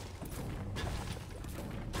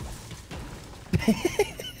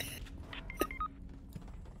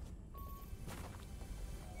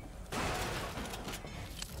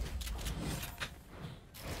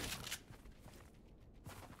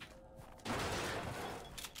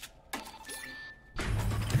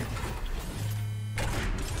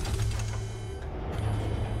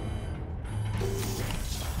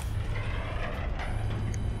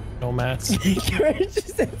 No mats. Courage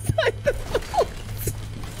is inside the vault.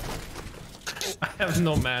 I have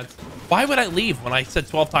no mats. Why would I leave when I said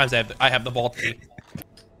 12 times I have the vault key?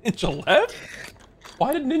 Ninja left?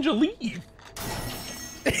 Why did Ninja leave?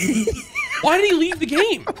 Why did he leave the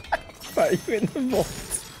game? Why are you in the vault?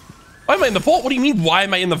 Why am I in the vault? What do you mean, why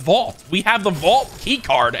am I in the vault? We have the vault key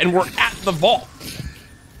card and we're at the vault.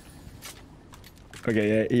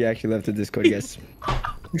 Okay, yeah, he actually left the Discord, guys.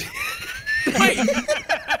 Wait.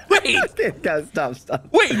 Wait. Guys, stop.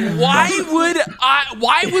 Wait, why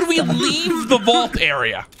would we leave the vault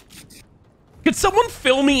area? Could someone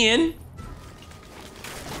fill me in?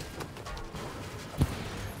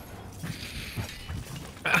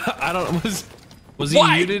 I don't. Was he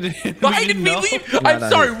Why? muted? Why did we know? leave? No, I'm no,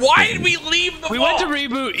 sorry. no. Why did we leave the We vault? went to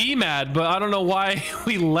reboot EMAD, but I don't know why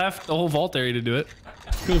we left the whole vault area to do it.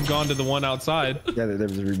 Could have gone to the one outside. Yeah, there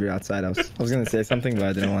was a reboot outside. I was gonna say something, but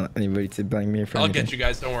I didn't want anybody to blame me for I'll anything. get you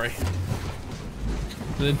guys. Don't worry.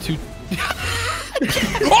 And then two.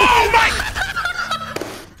 Oh my!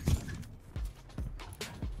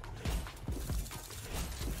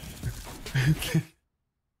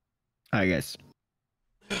 Alright, guys.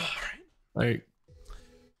 Like,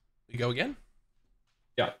 We go again.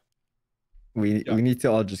 yeah. We need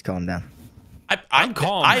to all just calm down. I'm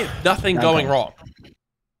calm. I have nothing I'm going calm. wrong.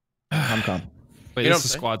 I'm calm. Wait, You know this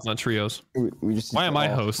is what I'm squads, not trios. We just Why need am to I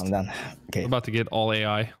all host? Calm down. Okay. We're about to get all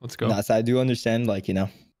AI. Let's go. No, so I do understand, like, you know,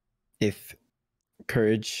 if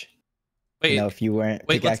courage, Wait, you know, if you weren't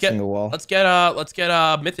wait. pickaxing the wall. Let's get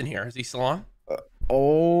Myth in here. Is he still on?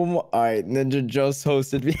 All right, Ninja just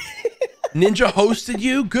hosted me. Ninja hosted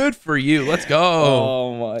you. Good for you. Let's go.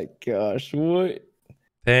 Oh my gosh, what,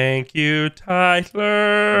 Thank you,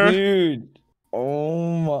 Tyler. dude?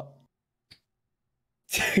 Oh my,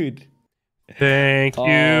 dude. Thank you,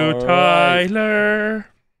 All right. Tyler.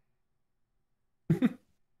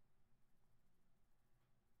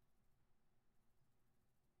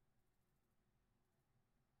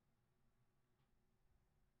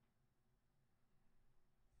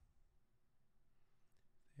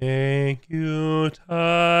 Thank you,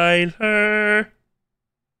 Tyler.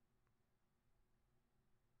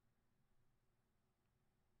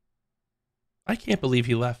 I can't believe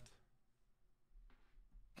he left.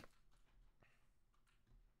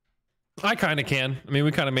 I kind of can. I mean,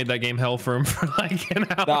 we kind of made that game hell for him for like an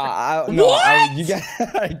hour. You guys,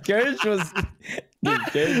 courage was, dude,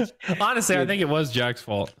 courage. Honestly, I think it was Jack's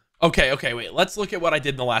fault. Okay, wait. Let's look at what I did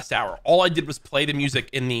in the last hour. All I did was play the music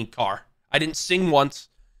in the car. I didn't sing once.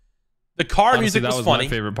 The car Honestly, music that was funny. my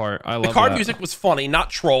favorite part. I love The car that. music was funny,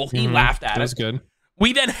 not troll. He laughed at It it. was good.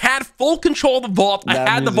 We then had full control of the vault. I That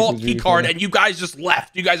had the music vault was key really card, funny. and you guys just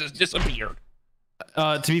left. You guys just disappeared.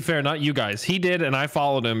 To be fair, not you guys. He did, and I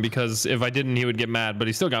followed him because if I didn't, he would get mad. But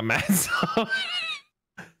he still got mad. So.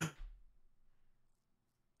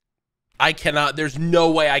 I cannot. There's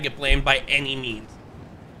no way I get blamed by any means.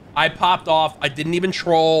 I popped off. I didn't even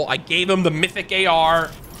troll. I gave him the mythic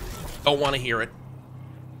AR. Don't want to hear it.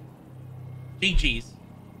 GG's.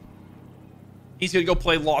 He's gonna go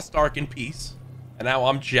play Lost Ark in peace, and now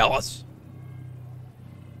I'm jealous.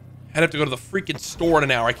 I'd have to go to the freaking store in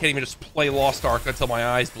an hour. I can't even just play Lost Ark until my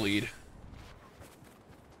eyes bleed.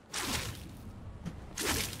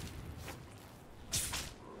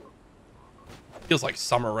 Feels like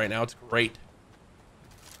summer right now. It's great.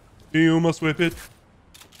 You must whip it.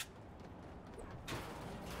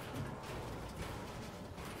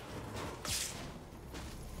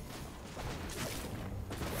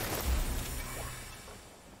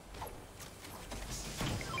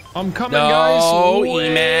 I'm coming, No, guys.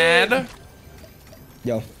 E-Mad.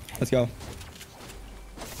 Yo, let's go. All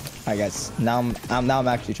right, guys. Now I'm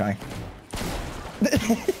actually trying.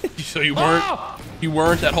 So you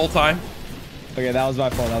weren't that whole time? Okay, that was my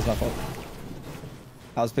fault. That was my fault.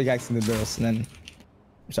 I was pickaxing the girls, and then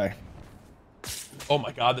I'm sorry. Oh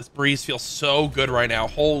my god, this breeze feels so good right now.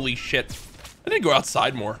 Holy shit. I didn't go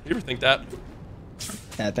outside more. You ever think that?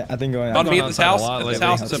 Yeah, I think going On out. me at this house? At This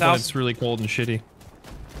house? This except when house? it's really cold and shitty.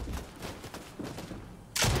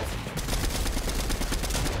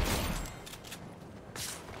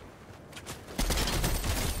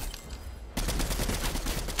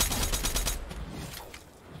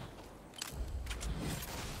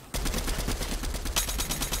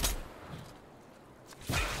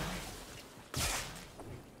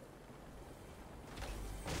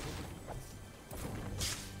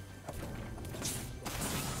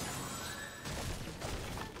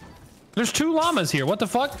 There's 2 llamas here. What the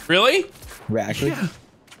fuck? Really? Wait, actually. Yeah.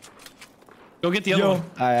 Go get the other Yo. one.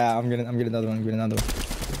 I'm getting another one. I'm getting another one.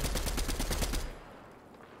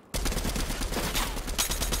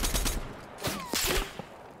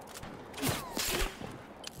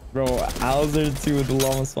 Bro, how's there 2 with the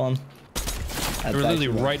llama spawn? They were literally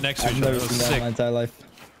right next to I've each other. never It was seen that in sick. my entire life.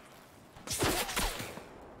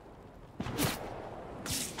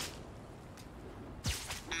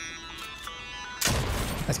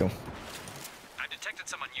 Let's go. I detected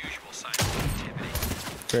some unusual signs of activity.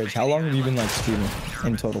 Courage, how long have you been like streaming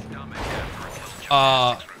in total?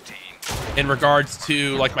 In regards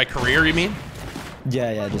to like my career, you mean?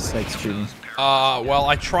 Yeah, just like streaming. Well,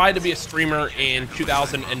 I tried to be a streamer in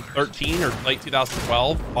 2013 or late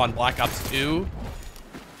 2012 on Black Ops 2.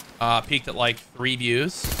 Peaked at like 3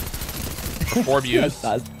 views, or 4 views.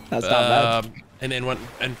 That's not bad. And then went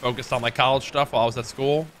and focused on like college stuff while I was at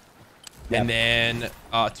school. Yep. And then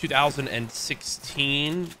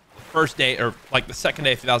 2016, first day or like the second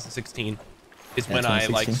day of 2016 is when I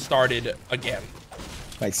like 2016. started again.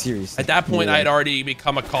 Like seriously. At that point, Yeah. I had already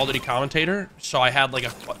become a Call of Duty commentator, so I had like a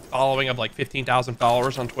following of like 15,000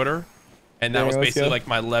 followers on Twitter, and that There, was let's basically go. like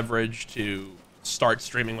my leverage to start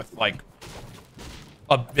streaming with like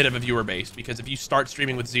a bit of a viewer base. Because if you start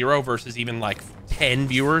streaming with 0 versus even like 10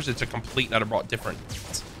 viewers, it's a complete and utter different.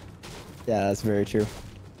 Yeah, that's very true.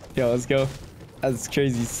 Yo, let's go. That's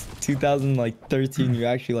crazy. 2013, you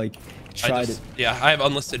actually like tried it. Yeah, I have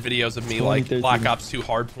unlisted videos of me like 2013. Black Ops 2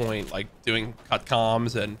 Hardpoint, like doing cut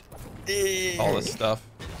comms and all this stuff.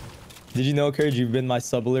 Did you know, Courage, you've been my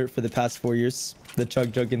sub alert for the past 4 years? The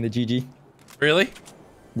Chug Jug and the GG. Really?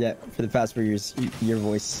 Yeah, for the past 4 years, your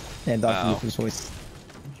voice and Dr. Wow. Luca's voice.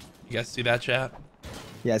 You guys see that, chat?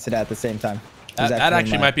 Yeah, I said that at the same time. It was That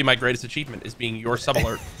actually my- might be my greatest achievement, is being your sub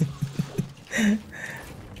alert.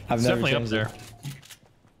 I've It's never definitely up changed there. it.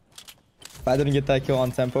 If I didn't get that kill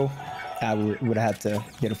on tempo, I would have had to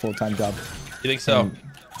get a full-time job. You think so? And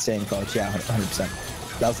stay in college, yeah,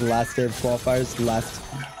 100%. That was the last day of qualifiers,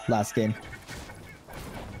 the last game.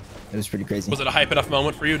 It was pretty crazy. Was it a hype enough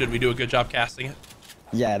moment for you? Did we do a good job casting it?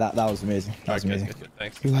 Yeah, that was amazing. That was Alright, amazing. good,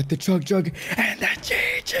 thanks. You like the Chug Jug and the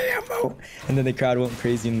GGMO. And then the crowd went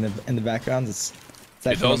crazy in the background. It's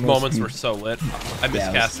Dude, actually those the most moments view- were so lit. I miss Yeah,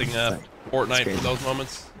 it was- casting it's Fortnite crazy. for those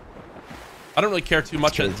moments. I don't really care too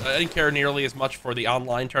much. I crazy. didn't care nearly as much for the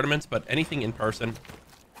online tournaments, but anything in person,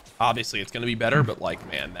 obviously it's going to be better. But like,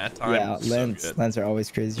 man, that time Yeah, was so good. lens are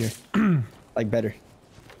always crazier. Like better.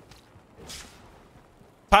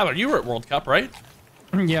 Tyler, you were at World Cup, right?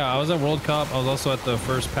 Yeah, I was at World Cup. I was also at the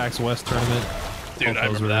first PAX West tournament. Dude, Both I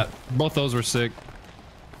those remember were- that. Both those were sick.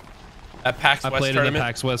 At PAX I West played in the tournament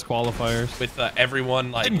PAX West qualifiers. with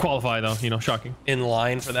everyone like Didn't qualify though, you know, shocking. in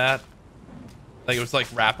line for that. Like it was like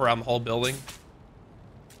wrap around the whole building.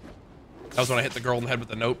 That was when I hit the girl in the head with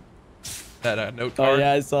the note. That note Oh card.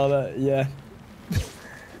 yeah, I saw that. Yeah.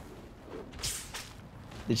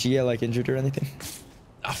 Did she get like injured or anything?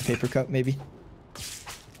 Oh, Paper cut maybe?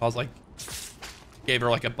 I was like, gave her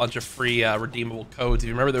like a bunch of free redeemable codes. If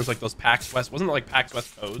you remember, there was like those PAX West. Wasn't it like PAX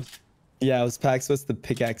West codes? Yeah, it was PAX. What's the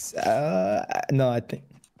pickaxe? No, I think.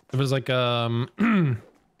 It was like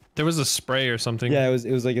there was a spray or something. Yeah,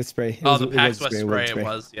 it was like a spray. It Oh, was, the it PAX was a West spray, spray. It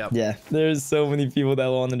was. Yep. Yeah, there's so many people that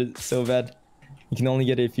wanted it so bad. You can only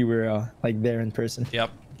get it if you were like there in person. Yep.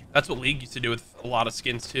 That's what League used to do with a lot of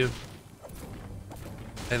skins too.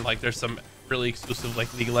 And like there's some really exclusive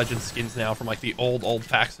like League of Legends skins now from like the old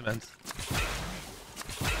PAX events.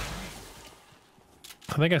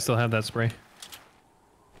 I think I still have that spray.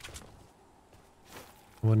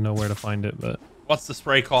 Wouldn't know where to find it, but What's the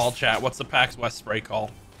spray called, chat? What's the PAX West spray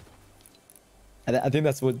called? I think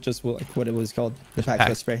that's what it was called. The PAX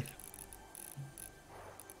West spray.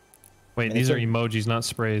 wait, And these it's are emojis, not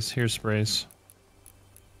sprays. Here's sprays.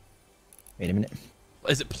 Wait a minute.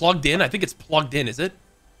 Is it plugged in? I think it's plugged in, is it?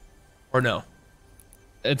 Or no?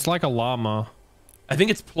 It's like a llama. I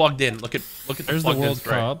think it's plugged in. Look at There's the plugged in World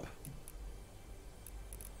spray. Cup.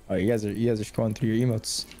 Oh, you guys are scrolling through your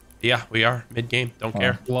emotes. Yeah, we are mid game. Don't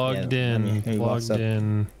care. Plugged Yeah, in. let me walk Plugged up.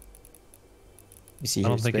 in. You see I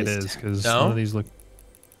don't here, think it spaced. is because No? none of these look. It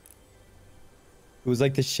was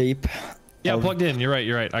like the shape. Yeah, of- plugged in. You're right.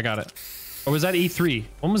 You're right. I got it. Or was that E3?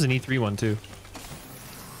 One was an E3 one too.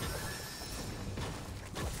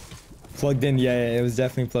 Plugged in. Yeah, it was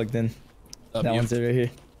definitely plugged in. Love That you. one's it right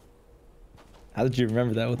here. How did you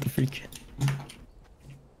remember that? What the freak?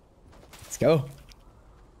 Let's go.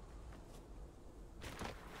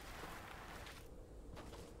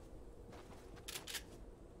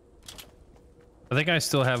 I think I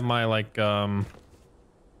still have my like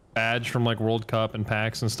badge from like World Cup and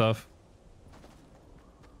PAX and stuff.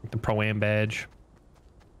 Like the Pro-Am badge.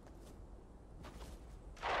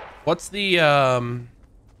 What's the someone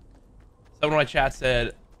in my chat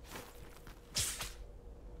said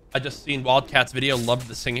I just seen Wildcat's video, loved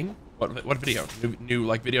the singing. What video? New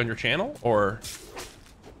like video on your channel or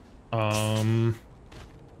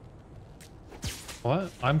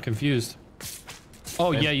What? I'm confused.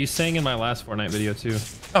 Oh yeah, you sang in my last Fortnite video too.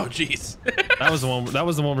 oh jeez. That was the one. That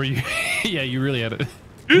was the one where you, yeah, you really had it.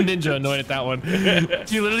 Ninja annoyed at that one.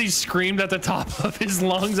 You literally screamed at the top of his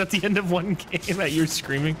lungs at the end of one game that you're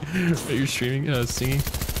screaming, singing.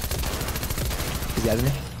 You guys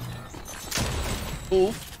me?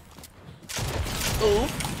 Oof.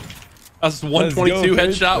 That's 122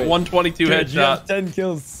 Let's go, headshot, Wait. 122 Courage, you have headshot. 10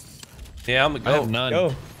 kills. Yeah, I'm the I have goat. none.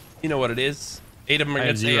 Go. You know what it is. 8 of them are I have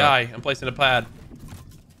against 0. AI. I'm placing a pad.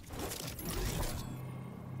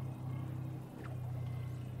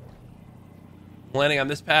 I'm landing on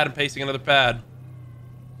this pad and pasting another pad.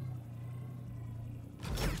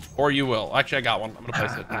 Or you will. Actually, I got one. I'm gonna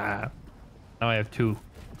place it. Now I have 2.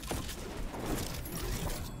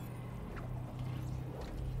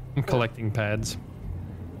 I'm collecting pads.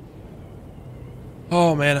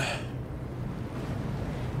 Oh man.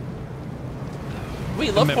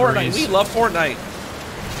 We love Fortnite. Memories. We love Fortnite.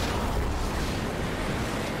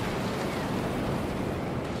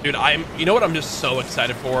 Dude, you know what I'm just so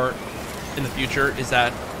excited for in the future is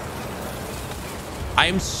that I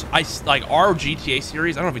like our GTA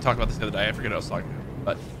series. I don't know if we talked about this the other day. I forget what I was talking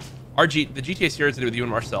about, but the GTA series I did with you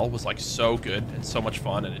and Marcel was like so good and so much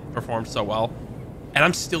fun and it performed so well. And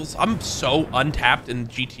I'm so untapped in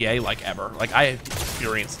GTA like ever. Like I have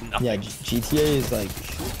experienced nothing. Yeah, GTA is like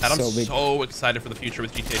And I'm so big. so excited for the future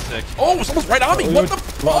with GTA 6. Oh, someone's right on me. What the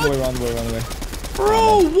fuck? Run away.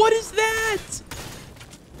 Bro, what is that?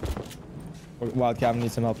 Wildcat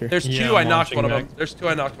needs some help here. There's Yeah, two. I I'm knocked one of launching them. There's 2.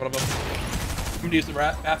 I knocked one of them. I'm gonna use the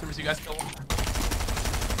bathrooms. You guys kill them.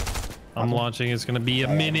 I'm launching. It's gonna be a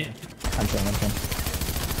minute. I'm trying.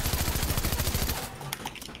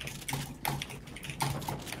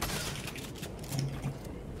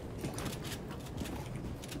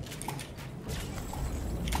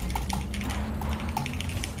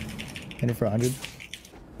 Hit it for 100.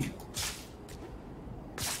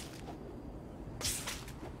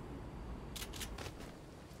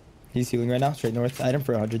 He's healing right now, straight north. Item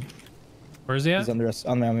for 100. Where is he at? He's under us,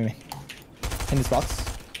 on me. In this box.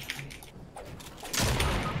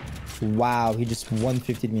 Wow, he just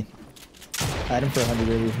 150'd me. Item for 100,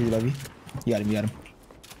 baby. He love you. You got him.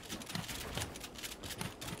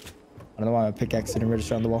 I don't know why my pickaxe didn't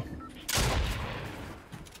register on the wall.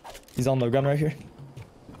 He's on low gun right here.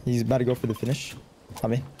 He's about to go for the finish. On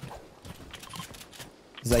me.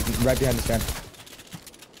 He's like right behind this fan.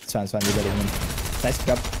 It's fine. You better win. Nice pick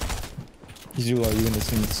up. He's too low. You win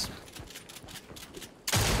this.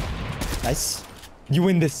 Nice. You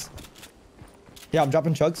win this. Yeah, I'm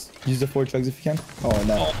dropping chugs. Use the 4 chugs if you can. Oh,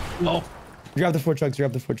 no. Oh, no. Grab the 4 chugs. You're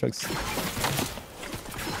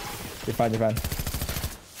fine. I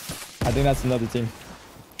think that's another team.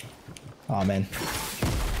 Oh, man.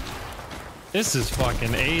 This is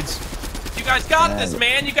fucking AIDS. You guys got this,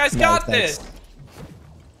 man. You guys got thanks. this.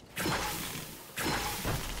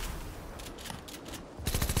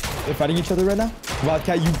 They're fighting each other right now.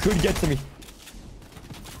 Wildcat, you could get to me.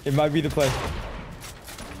 It might be the play.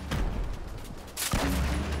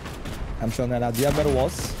 I'm showing that now. Do you have metal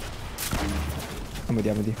walls? I'm with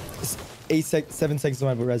you. I'm with you. It's 7 seconds to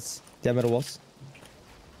my res. Do you have metal walls?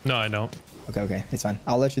 No, I don't. Okay, okay. It's fine.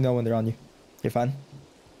 I'll let you know when they're on you. You're fine.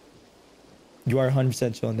 You are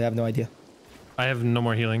 100% chilling. They have no idea. I have no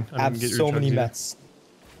more healing. I have so many mats.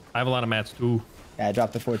 I have a lot of mats too. Yeah, I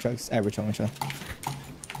dropped the 4 trucks. We're chilling, chill.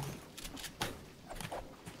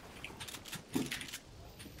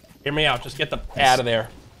 Hear me out. Just get the out of there.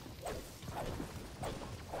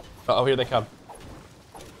 Oh, here they come.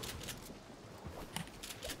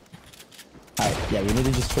 Alright, yeah, we need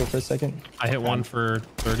to just chill for a second. I hit one for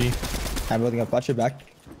 30. I'm building up. Watch your back.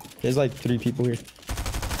 There's like 3 people here.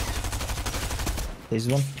 There's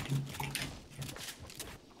one.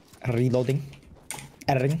 Reloading.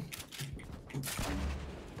 Editing.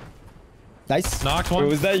 Nice. Knocked one.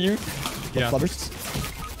 Wait, was that you? Yeah. Flubbers.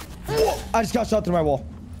 Whoa! I just got shot through my wall.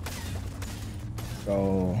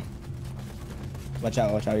 Bro. Watch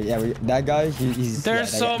out, watch out. Yeah, that guy, he's...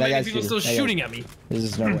 There's so many people still shooting at me. There's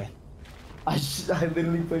just no way. I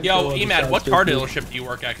literally put... Yo, Emad, what car dealership do you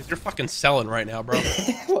work at? Because you're fucking selling right now, bro.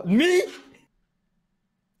 What, me?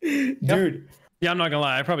 Dude. Yeah, I'm not gonna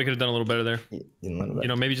lie. I probably could have done a little better there. A little bit. You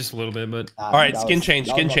know, maybe just a little bit, but... All right, skin change,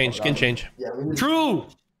 skin change, skin change. True!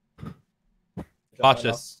 Watch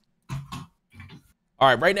this. All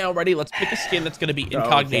right, right now, ready? Let's pick a skin that's going to be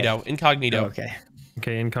incognito. Okay. Incognito. Okay.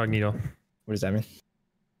 Okay, incognito. What does that mean?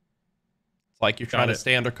 It's like you're trying to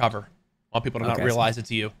stay undercover. I want people to not realize it's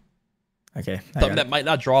you. Okay. Something that might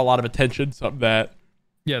not draw a lot of attention. Something that...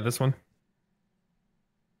 Yeah, this one.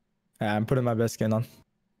 I'm putting my best skin on.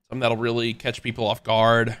 Something that'll really catch people off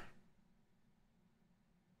guard.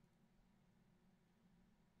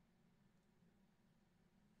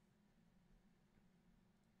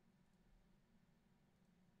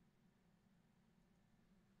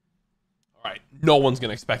 All right, no one's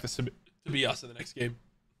gonna expect this to be us in the next game.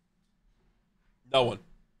 No one.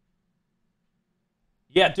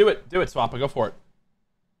 Yeah, do it, Swappa. Go for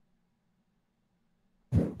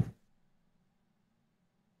it.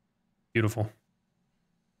 Beautiful.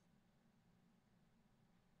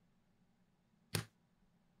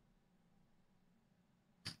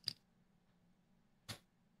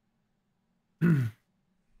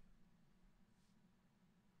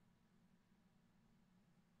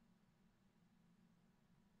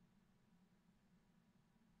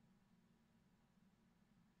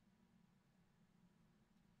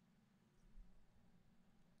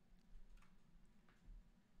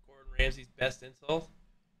 Ramsey's best insult.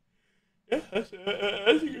 Yeah, that's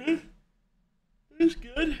good. That's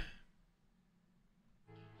good.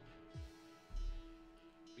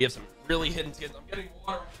 We have some really hidden skins. I'm getting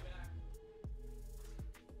water on my back.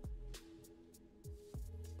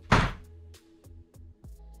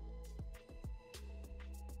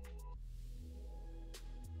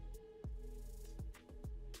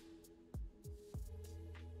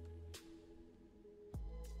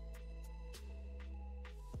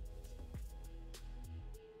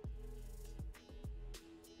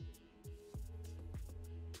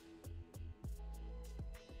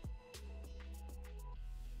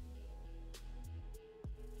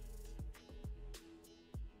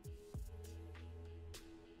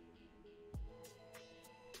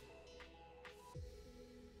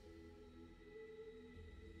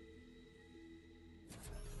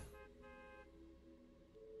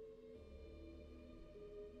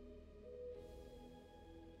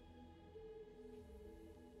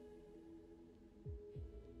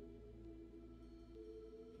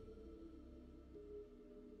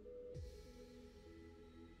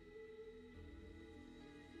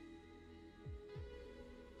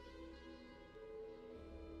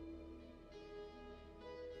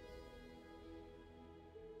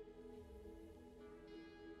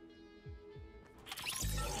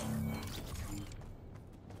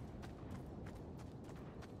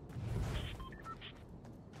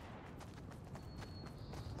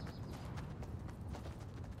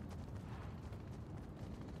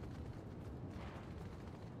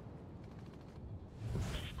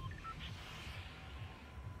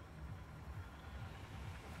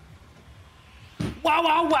 Wow,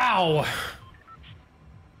 wow, wow.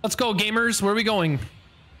 Let's go, gamers. Where are we going?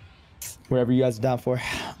 Wherever you guys are down for.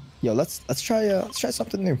 Yo, let's try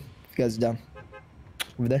something new. If you guys are down.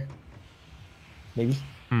 Over there. Maybe.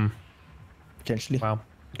 Potentially. Wow.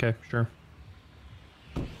 Okay, sure.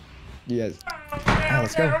 You guys.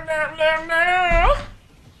 Let's go.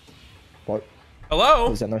 What? Hello.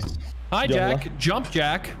 What was that noise? Hi, Yo, Jack. hello? Jump,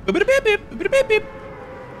 Jack.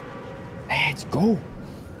 Hey, let's go.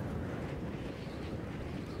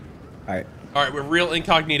 Alright. All right, we're real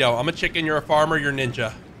incognito. I'm a chicken. You're a farmer. You're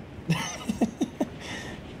ninja.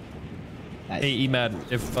 Nice. Hey,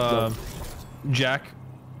 Emad, if Jack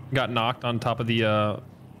got knocked on top of the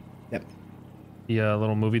Yep.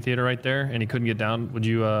 little movie theater right there, and he couldn't get down, would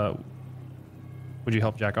you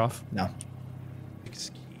help Jack off? No.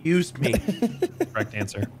 Excuse me. Correct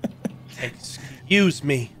answer. Excuse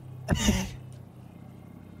me.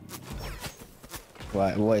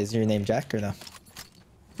 What is your name, Jack, or no?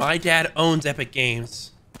 My dad owns Epic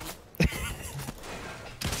Games.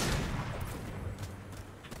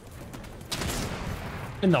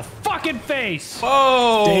 In the fucking face!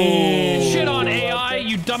 Whoa! Shit on AI,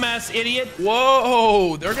 you dumbass idiot!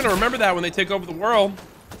 Whoa! They're gonna remember that when they take over the world.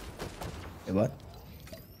 Wait, what?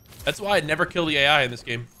 That's why I'd never kill the AI in this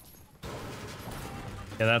game.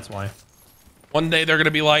 Yeah, that's why. One day they're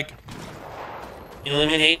gonna be like,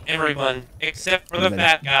 eliminate everyone except for the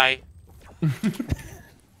fat guy.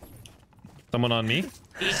 Someone on me?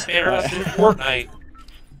 He spared us in Fortnite.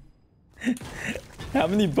 How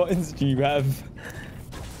many buttons do you have?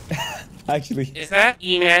 Actually. Is that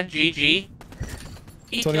Emad GG?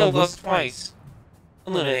 He 21 killed us buttons. twice.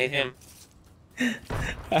 Eliminate him.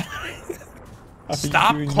 Are you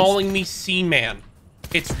Stop doing calling me Seaman.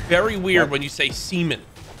 It's very weird when you say seaman.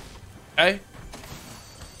 Okay?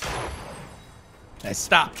 Nice.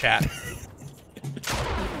 Stop, chat.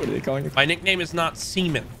 What are they calling you? My nickname is not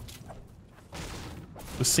Seaman.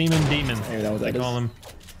 The Seaman Demon. Hey, that was They call him.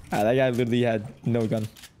 That guy literally had no gun.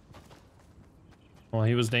 Well,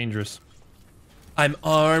 he was dangerous. I'm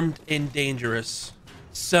armed and dangerous.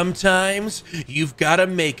 Sometimes you've gotta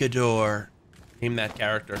make a door. Name that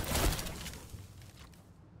character.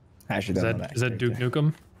 I actually don't know that. Is that Duke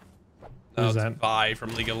Nukem? No, Who's it's that? Vi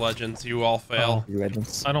from League of Legends. You all fail. League of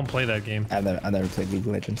Legends. I don't play that game. I've never played League of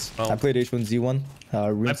Legends. Oh. I played H1Z1.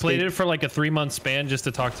 I played it for like a 3-month span just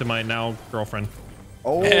to talk to my now girlfriend.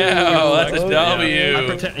 Oh, that's a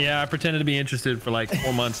W. I pretended to be interested for like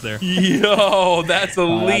 4 months there. Yo, that's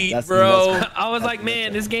elite, that's bro. I was like,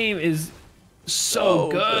 man, this game is so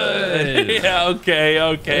good. Yeah,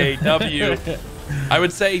 okay. W. I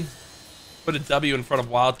would say put a W in front of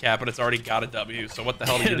Wildcat, but it's already got a W. So what the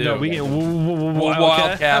hell do you do? No, we can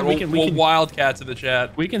Wildcat. We can Wildcats in the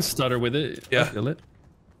chat. we can stutter with it. Yeah. I feel it.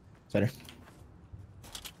 Better.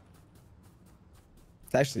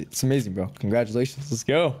 It's amazing, bro. Congratulations. Let's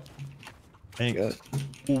go. Thanks.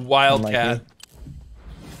 Wildcat.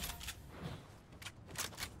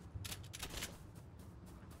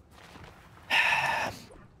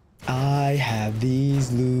 I have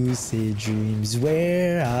these lucid dreams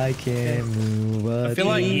where I can move. I feel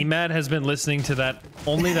like Emad has been listening to that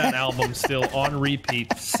album still on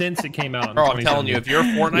repeat since it came out. Bro, I'm telling you, if you're a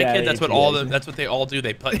Fortnite kid, that's what they all do.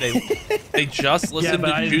 They just listen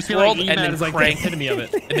to Juice WRLD and then like crank the epitome of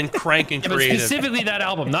it. and then crank and Yeah, but creative. specifically that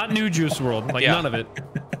album, not new Juice WRLD. Like Yeah. none of it.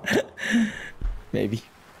 Maybe.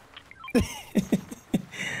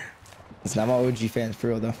 It's not my OG fan for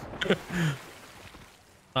real though.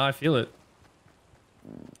 I feel it.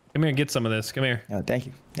 Come here and get some of this. Come here. Oh, thank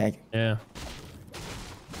you. Yeah.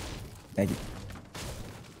 Thank you.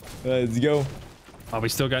 Let's go. Oh, we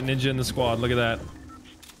still got Ninja in the squad. Look at that. I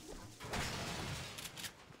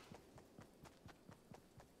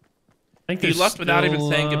think He there's left without even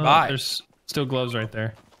saying goodbye. There's still gloves right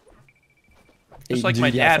there. Just Hey, like do my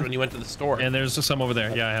you got dad some? when you went to the store. And there's some over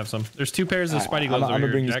there. Yeah, I have some. There's 2 pairs of Spidey gloves I'm over gonna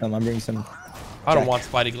here, bring you Jack. some. I'm bringing some. I don't Jack. want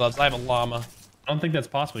Spidey gloves. I have a llama. I don't think that's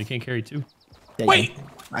possible. You can't carry 2. Yeah, Wait! you can.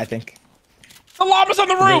 I think. The llama's on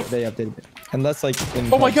the roof! They updated it. Unless like.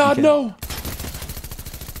 Oh my god, no!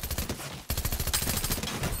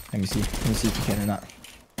 Let me see if you can or not.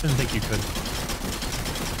 I didn't think you could.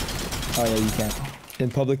 Oh yeah, you can. In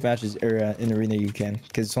public matches or in arena you can,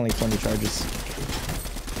 because it's only 20 charges.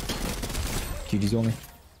 GG's only.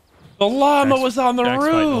 The llama was on the Jack's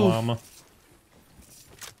fighting the roof! llama.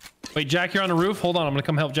 Wait, Jack, you're on the roof? Hold on, I'm gonna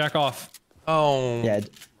come help Jack off. Oh, Yeah.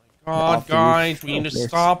 God, off the roof. guys, we need to There's-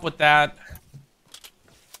 stop with that.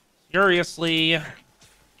 Seriously.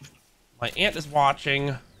 My aunt is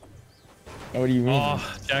watching. What do you mean?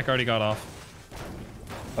 Oh, Jack already got off.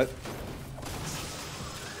 What?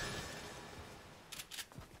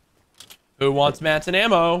 Who wants mats and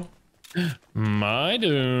ammo? I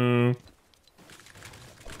do.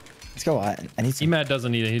 Let's go. I need some. Emad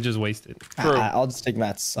doesn't need it. He just wasted. True. I'll just take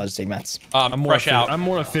mats. I'm Fresh out. I'm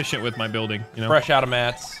more efficient with my building. You know. Fresh out of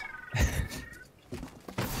mats.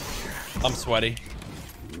 I'm sweaty.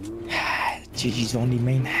 GG's only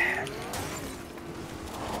main.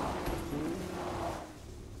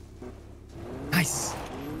 Nice.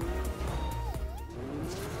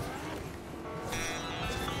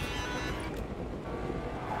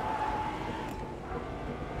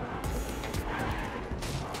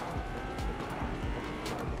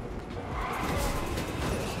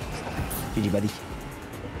 GG, buddy.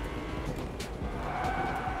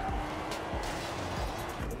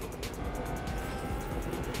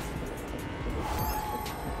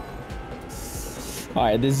 All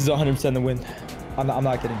right, this is 100% the win. I'm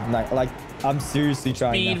not kidding. I'm seriously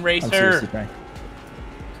trying. Speed now. racer. I'm seriously trying.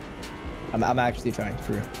 I'm actually trying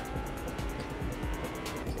for real.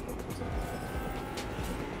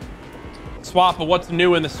 Swap, but what's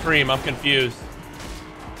new in the stream? I'm confused.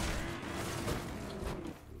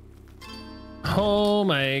 Oh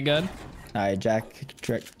my god. All right, Jack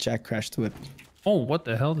crashed the whip. Oh, what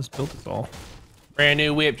the hell? This built is all. Brand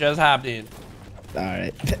new whip just hopped in. All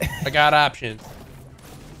right. I got options.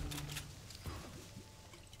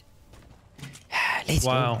 Let's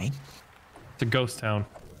Wow. go, man. It's a ghost town.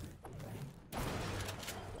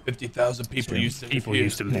 50,000 people used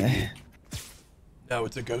to live Yeah. here. Now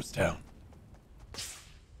it's a ghost town.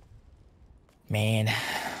 Man.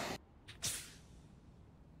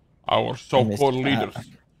 Our so-called leaders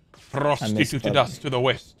prostituted us to the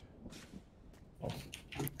west.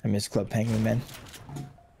 I miss Club Penguin, man.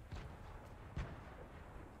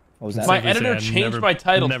 What was that? My like we editor said, changed never- my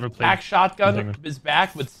title. never played Pack Shotgun Penguin. is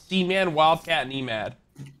back with Seaman, Wildcat, and Emad.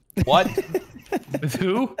 What? With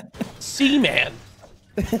who? Seaman.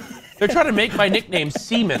 They're trying to make my nickname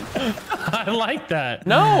Seaman. I like that.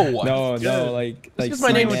 No. No, like Because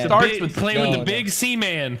my name Seaman. starts with playing with No, the big sea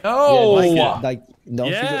man. No. like don't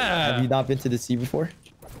you Yeah. have you not been to the sea before?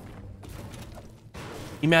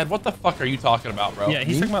 Emad, what the fuck are you talking about, bro? Yeah,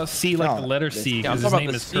 he's talking about C like No, the letter this- C Yeah, I'm because his talking name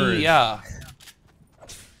about the is sea, Courage. yeah.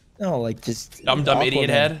 No, like just Dumb Aquaman, idiot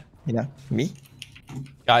head. You know me?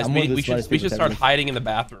 Guys, I'm one we, of the we should smartest we people should to start ever- hiding in the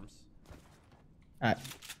bathrooms. All right.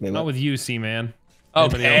 Wait, Not what? with you, C man.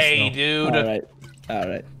 Everybody else, Okay, though. dude. All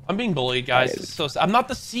right. I'm being bullied, guys. Okay. This is so I'm not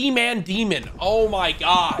the Seaman demon. Oh my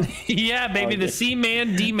god. Yeah, baby, the C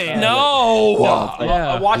man, D man. No.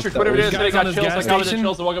 Yeah. Watch your Twitter videos Guys today. on Got this chills. gas I commented station?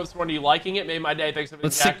 chills and woke up this morning. You liking it? Made my day. Thanks for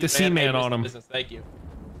Let's stick the Seaman on him. Business. Thank you.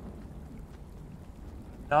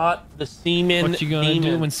 Not the Seaman What you gonna demon.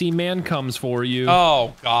 do when C man comes for you?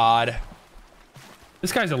 Oh god.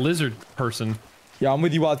 This guy's a lizard person. Yeah, I'm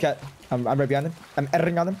with you, Wildcat. I'm right behind him. I'm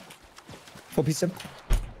entering on him. Full piece of him.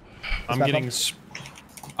 I'm back getting. up.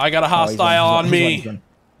 I got a Oh, he's hostile on he's me. he's one.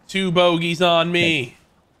 2 bogeys on me.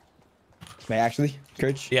 May I actually?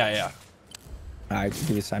 Courage? Yeah, yeah. All right,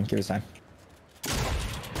 give us time. Give us time.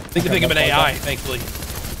 Think of an AI, thankfully.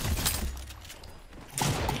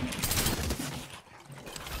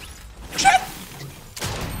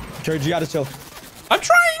 Courage, you gotta chill. I'm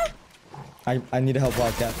trying. I need to help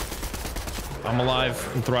Wildcat. I'm alive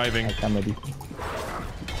and thriving. I'm with you.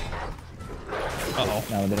 Uh-oh.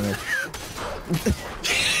 No, it didn't work.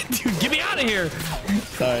 Dude, get me out of here.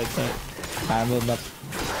 Sorry. I'm loading up.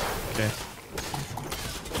 Okay.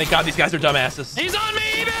 Thank God these guys are dumbasses. He's on me,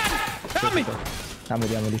 even. Help me. I'm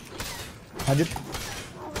with you. 100.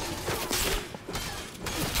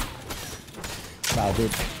 Wow,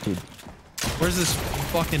 dude. Where's this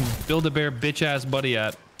fucking Build-A-Bear bitch-ass buddy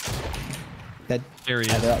at? Dead. There he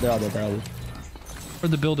Yeah, is. they're all dead. They're all dead.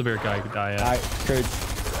 Where'd the Build-A-Bear guy die at? All right, Courage.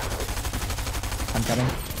 I'm coming.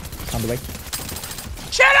 On the way.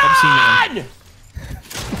 Shut on!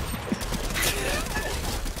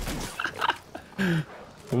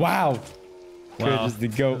 Wow. Courage is the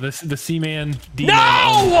goat. The Seaman demon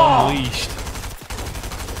No! unleashed.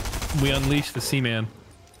 We unleashed the Seaman.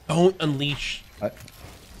 Don't unleash. What?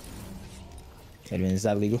 Edwin, is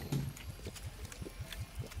that legal?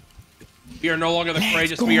 We are no longer the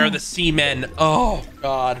courageous. We are the seamen. Oh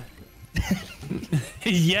God.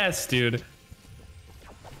 Yes, dude.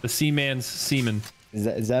 The Seaman's seaman.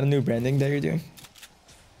 Is that a new branding that you're doing?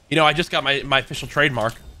 You know, I just got my official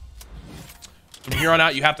trademark. From here on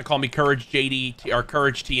out, you have to call me CouRageJD or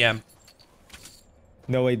Courage TM.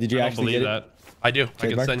 No way. Did you I don't actually believe get that. I do.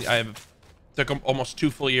 Trademark? I can send. I have. Took almost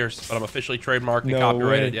 2 full years, but I'm officially trademarked and No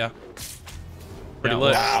copyrighted. way. Yeah. Pretty Yeah,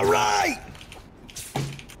 lit. All right.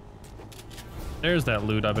 There's that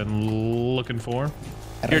loot I've been looking for.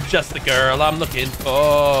 You're just the girl I'm looking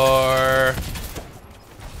for.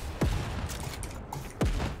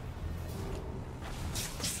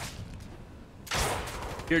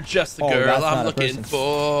 You're just the Oh, girl that's I'm not a looking person.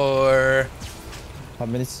 for. 5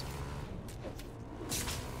 minutes.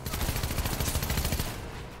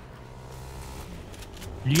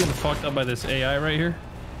 You getting fucked up by this AI right here?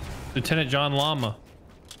 Lieutenant John Llama.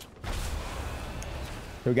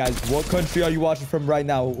 Yo, guys, what country are you watching from right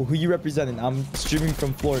now? Who you representing? I'm streaming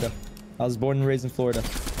from Florida. I was born and raised in Florida.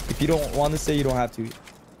 If you don't want to say, you don't have to.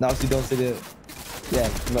 Now, obviously, don't say the. Yeah,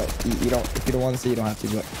 but you don't. If you don't want to say, you don't have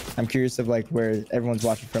to. But I'm curious of like where everyone's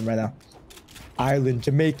watching from right now. Ireland,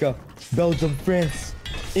 Jamaica, Belgium, France.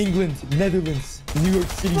 England, Netherlands, New York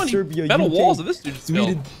City, How many Serbia, metal UK, walls of this dude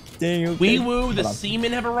Sweden. Dang, okay. Wee woo, the Hold on.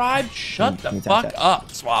 seamen have arrived. Shut the Let me tap fuck that. up,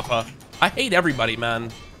 Swappa. I hate everybody,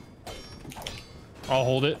 man. I'll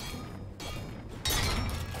hold it.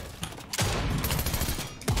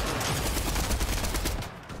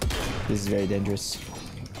 This is very dangerous.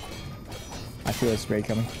 I feel a spray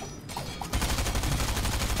coming.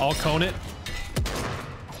 I'll cone it.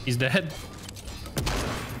 He's dead.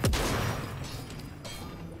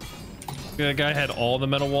 That guy had all the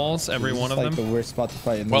metal walls, every This one is of like them. the worst spot to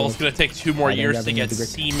fight in the Well, world. it's gonna take 2 more I don't years have to any get of the brick.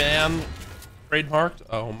 Seaman trademarked.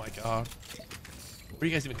 Oh my god. Where do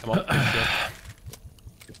you guys even come up with this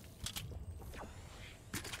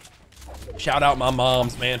shit? Shout out my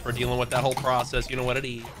moms, man, for dealing with that whole process. You know what it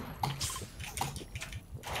is.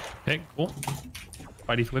 Okay, cool.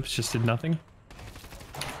 Spidey flips just did nothing.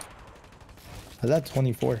 How's that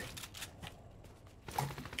 24?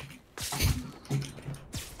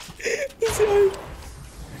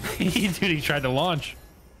 Dude, he tried to launch.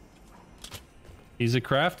 He's a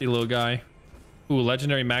crafty little guy. Ooh,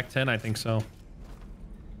 legendary Mac 10, I think so.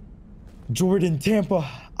 Jordan, Tampa,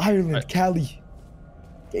 Ireland, Cali.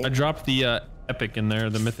 I dropped the epic in there,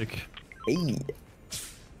 the mythic. Hey.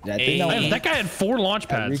 Yeah, I Hey. think that Man, one- that guy had 4 launch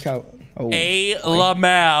that pads. recount. Oh, A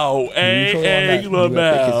Lamau. recoil on that new epic is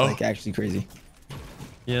Lamau. like actually crazy.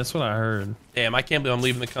 Yeah, that's what I heard. Damn, I can't believe I'm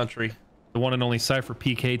leaving the country. The one and only Cypher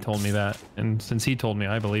PK told me that, and since he told me,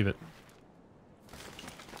 I believe it.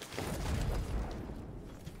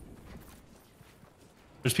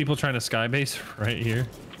 There's people trying to skybase right here.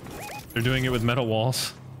 They're doing it with metal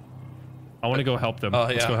walls. I want to go help them. Oh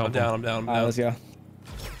Let's yeah, go help I'm down, them. I'm down, I'm All right, down.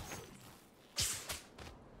 let's go.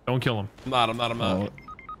 Don't kill him. I'm not.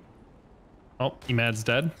 Oh, Emad's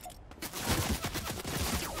dead.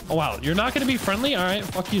 Oh wow, you're not gonna be friendly? All right,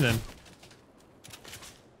 fuck you then.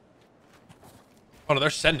 Oh no, they're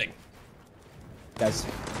sending. Guys.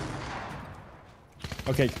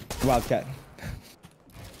 Okay, Wildcat.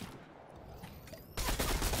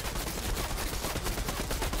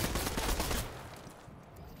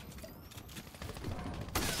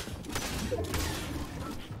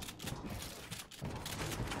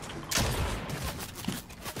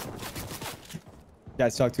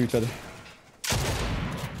 Guys, talk to each other.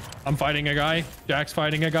 I'm fighting a guy. Jack's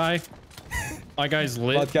fighting a guy. My guy's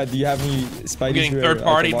lit. Wildcat, do you have any Spidey? I'm getting third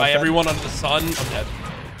party by everyone under the sun. I'm dead.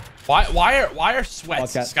 Why are sweats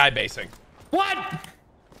Wildcat. sky basing? What?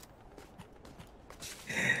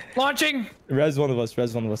 Launching. Res one of us.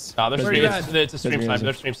 Res one of us. No, there's Where are you at? it's a stream There's snipe. me.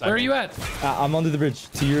 There's stream snipe. Where are you at? I'm under the bridge.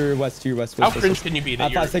 To your west. To your west. How west, cringe west. can you be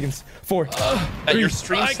that 5 seconds. 4. that you're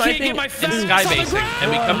stream I can't sniping get and my fast sky on the basing,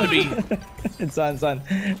 and we come to be It's on.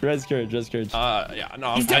 Res courage. Res courage. yeah,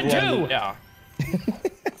 no, He's dead too. Yeah.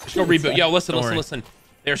 Just go reboot. Yo, listen.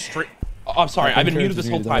 They're stream. Oh, I'm sorry. I've been muted this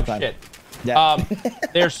whole time. Shit. Yeah.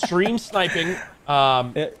 They're stream sniping.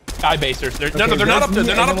 Sky basers. They're Okay, they're not res up there. me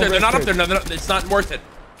They're not and up there. then They're not we'll up there. No, it's not worth it.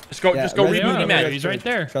 Just go Yeah, reboot res me, Eman. He's right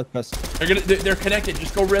there. Trust. They're connected.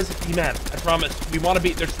 Just go res Eman. I promise. We want to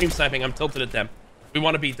beat. They're stream sniping. I'm tilted at them. We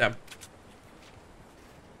want to beat them.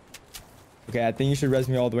 Okay, I think you should res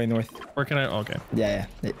me all the way north. Where can I? Okay. Yeah.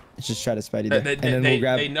 Just try to Spidey there. They, and then we'll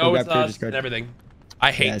grab. they know we'll it's grab us Courage's and card. everything.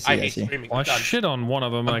 I hate Yeah, I hate see. streaming. Well, I I'm done. shit on one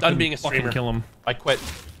of them. I'm and I done couldn't being a fucking streamer. kill him. I quit.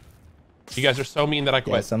 You guys are so mean that I Yeah,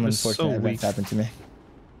 quit. some It's so unfortunate events weak. happened to me.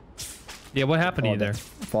 Yeah, what happened to you there?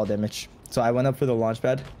 Fall damage. So I went up for the launch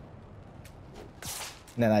pad.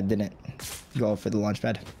 And then I didn't go up for the launch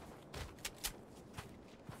pad.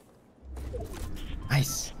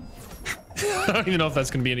 Nice. I don't even know if that's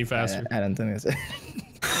gonna be any faster. I don't think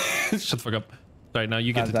that's Shut the fuck up. Sorry, now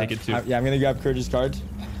you get to take it too. Yeah, I'm gonna grab Courage's card.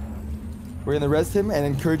 We're gonna rest him, and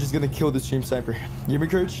then Courage is gonna kill the stream sniper. You hear me,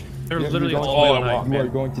 Courage? They're You're literally going- all Oh, behind, I want, You are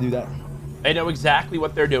man. going to do that. They know exactly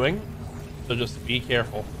what they're doing, so just be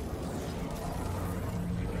careful.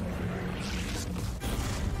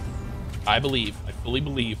 I believe. I fully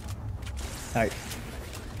believe. All right.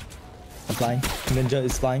 I'm flying. Ninja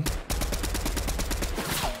is flying.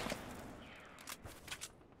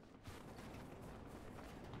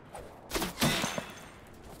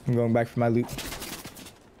 I'm going back for my loot.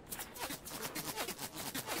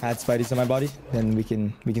 Add Spidey's on my body, then we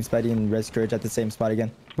can Spidey and res Courage at the same spot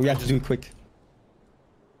again. But we have to do it quick.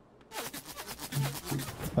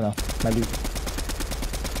 Oh no, my loot.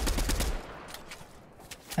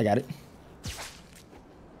 I got it.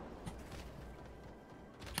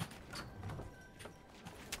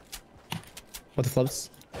 What the floats?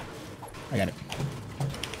 I got it.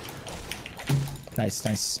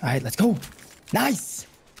 Nice. All right, let's go. Nice.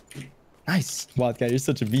 Wildcat, you're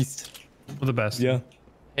such a beast. We're the best. Yeah.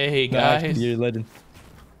 Hey No, guys. actually, you're a legend.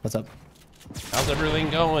 What's up? How's everything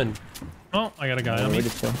going? Oh, I got a guy on Where me.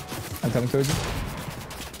 did it go? I'm coming towards you.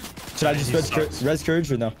 Should I just res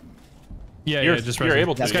courage or no? Yeah, You're- yeah, just you're res him.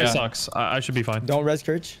 able to, This guy yeah. sucks. I should be fine. Don't res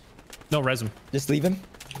courage. No, res him. Just leave him.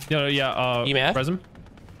 No, yeah, You mad? res him.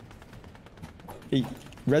 Hey,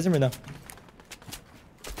 res him or no?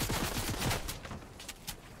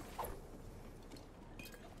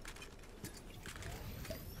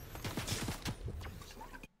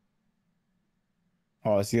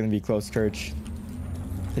 Oh, it's gonna be close, courage.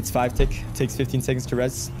 It's 5 tick. Takes 15 seconds to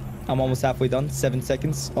res. I'm almost halfway done. 7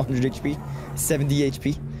 seconds. 100 HP. 70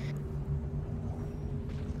 HP.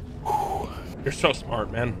 You're so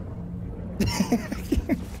smart, man.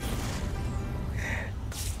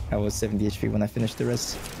 I was 70 HP when I finished the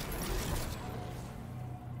res.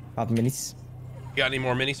 Pop minis. You got any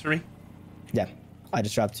more minis for me? Yeah, I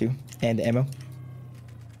just dropped 2. And ammo.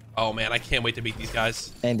 Oh man, I can't wait to beat these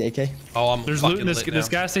guys. And AK. Oh, I'm There's fucking loot in this. lit This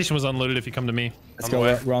now. gas station was unloaded. If you come to me, Let's On go.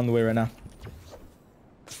 the way. We're on the way right now.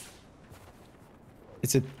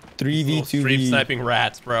 It's a Little 3v2v1. stream sniping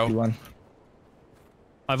rats, bro.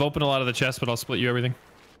 I've opened a lot of the chests, but I'll split you everything.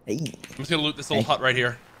 Hey, I'm just gonna loot this little Hey. hut right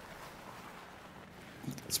here.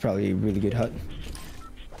 it's probably a really good hut.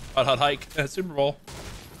 Hut hike. Super Bowl.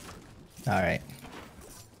 All right.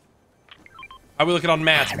 How we looking on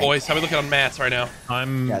mats, boys? How we looking on mats right now?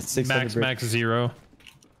 I'm Yeah, 600 max 0.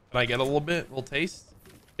 Can I get a little bit, a little taste?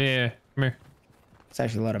 Yeah, come here. It's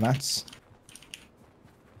actually a lot of mats.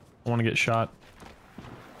 I want to get shot.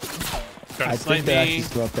 Trying I to snipe think they're actually me.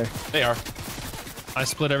 still up there. They are. I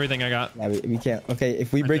split everything I got. Yeah, we can't. Okay,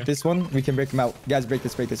 if we Right break there. this one, we can break them out. Guys, break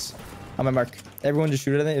this, break this. On my mark. Everyone just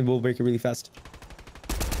shoot at it and we'll break it really fast.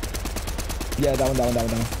 Yeah, that one.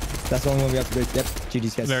 That's the only one we have to break. Yep,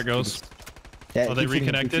 GG's guys. There it goes. Yeah, Oh, they keep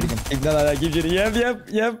shooting, keep reconnected? shooting. No, keep shooting.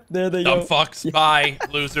 Yep. There they go. Dumb fucks. Bye,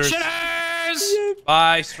 losers. Shitters!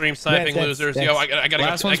 Bye, stream sniping Thanks, losers. thanks. Yo, I gotta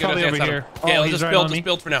Last go. one's probably over here. Yeah, Oh, let's he's just right build. on me. Just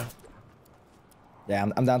build for now. Yeah,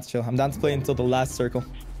 I'm down to chill. I'm down to play until the last circle.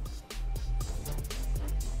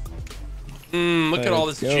 Look at all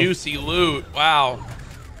this Let's go. juicy loot. Wow.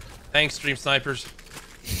 Thanks, stream snipers.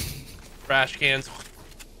 Trash cans.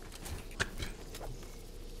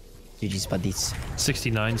 GG's buddies.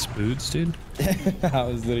 69 spoods, dude. I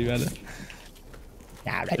was literally better.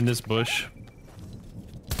 Yeah, right. In this bush.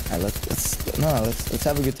 Alright, let's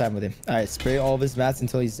have a good time with him. Alright, spray all of his mats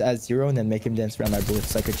until he's at 0 and then make him dance around my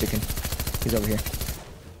bullets like a chicken. He's over here.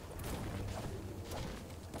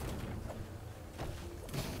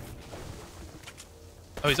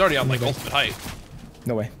 Oh, he's already on like ultimate height.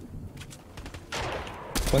 No way.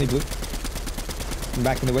 20 blue. I'm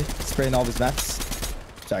back in the way. Spraying all of his mats.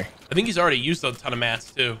 Sorry. I think he's already used a ton of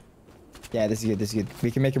mats too. Yeah, this is good.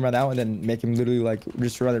 We can make him run out and then make him literally like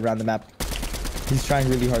just run around the map. He's trying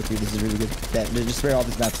really hard to. This is really good. Yeah, just spray all of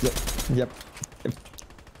his mats. Yep.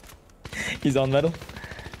 He's on metal.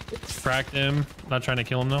 Cracked him. Not trying to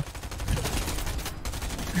kill him though.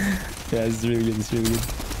 Yeah, this is really good.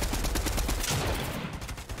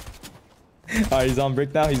 Alright, he's on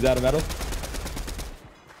brick now. He's out of metal.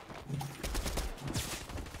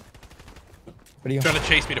 What are you? Trying to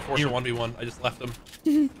chase me to force a 1v1. I just left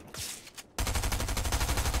him.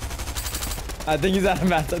 I think he's out of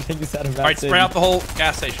mats. All right, spray out the whole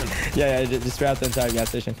gas station. Yeah, just spray out the entire gas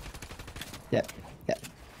station. Yeah.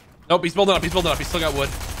 Nope, he's building up. He's still got wood.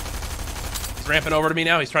 He's ramping over to me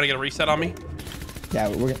now. He's trying to get a reset on me. Yeah,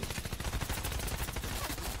 we're gonna...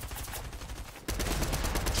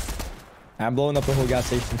 I'm blowing up the whole gas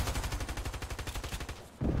station.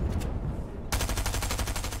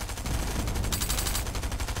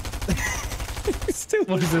 Still,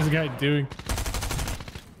 What is this guy doing?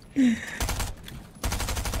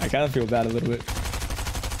 I kind of feel bad a little bit.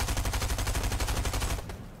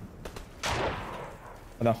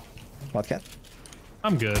 Oh no, Wildcat.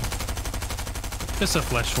 I'm good. Just a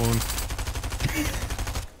flesh wound.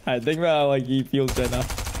 I think about how like he feels right now.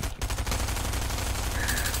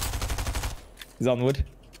 He's on wood.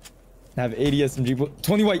 I have 80 SMG.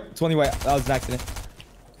 20 white. That was an accident.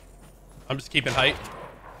 I'm just keeping height.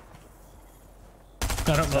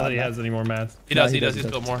 I don't know that he has any more mats. He does. No, He does. He's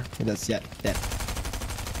built more. He does. Yeah.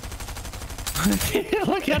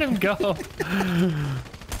 Look at him go.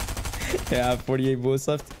 Yeah, I have 48 bullets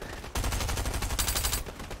left.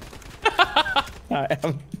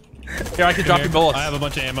 Here, I can drop you bullets. I have a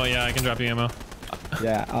bunch of ammo. Yeah, I can drop you ammo.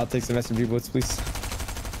 Yeah, I'll take some SMG bullets, please.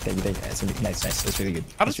 Thank you. SMG. Nice. That's really good.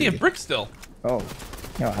 How does he have brick still? Oh.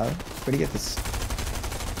 No, where'd he get this?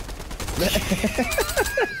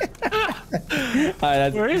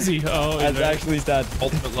 Alright, Where is he? Oh, that's actually sad.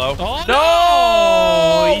 Ultimate low. Oh,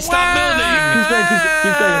 no! He stopped building.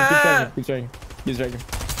 Keep spraying.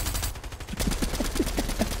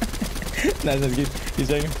 That's good.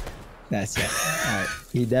 He's right here. That's it. All right.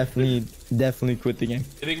 He definitely quit the game. You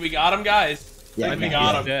think we got him, guys? Yeah, I think we yeah,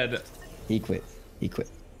 got yeah. him. Dead. He quit. He quit.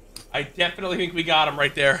 I definitely think we got him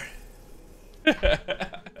right there.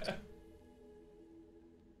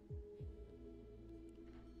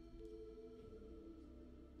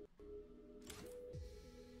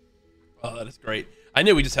 Oh, that is great. I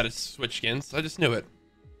knew we just had to switch skins. I just knew it.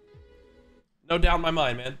 No doubt in my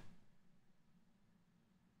mind, man.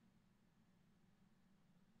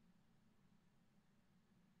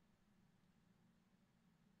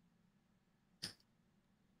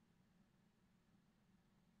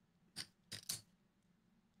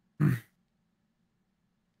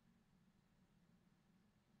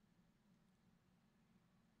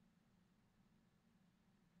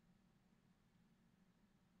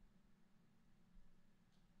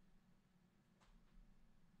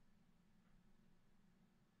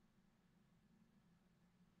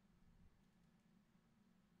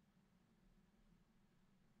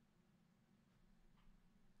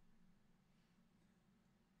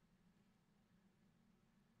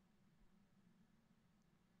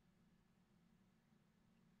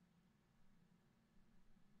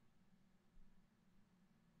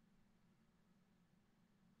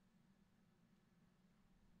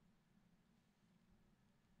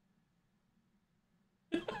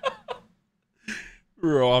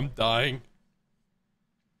 Bro, I'm dying.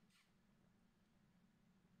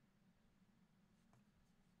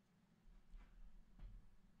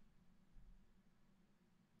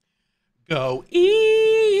 Go easy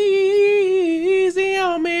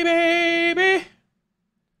on me, baby.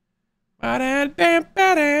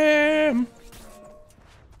 Ba-da-bam-ba-dam.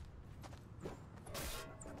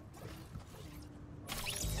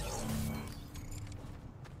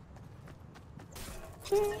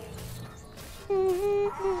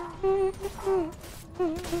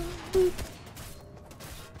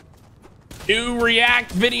 New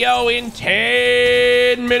React video in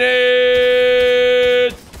 10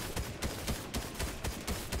 minutes.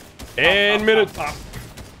 10 minutes.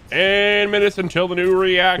 10 minutes until the new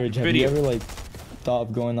React Courage, have video. you ever like thought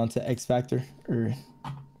of going on to X Factor or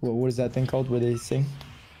what is that thing called where they sing?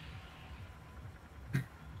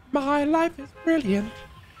 My life is brilliant.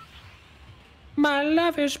 My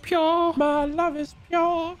love is pure. My love is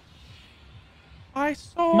pure. I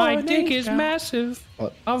saw My an dick is angel. massive.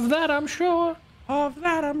 What? Of that I'm sure. Of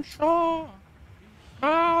that I'm sure.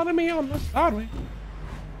 Smiled at me on the sideway.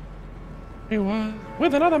 He was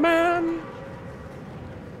with another man.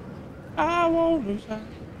 I won't lose her.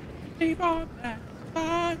 Keep on that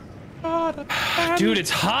side. Dude, it's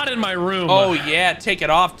hot in my room. Oh yeah, take it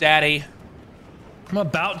off, daddy. I'm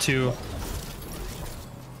about to.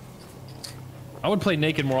 I would play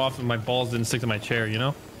naked more often if my balls didn't stick to my chair, you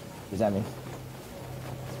know? What does that mean?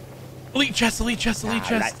 Elite chest, elite chest, elite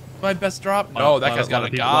chest. My best drop. No, that guy's got a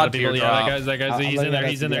god tier Yeah, drop. that guy's, I'll he's let in there, you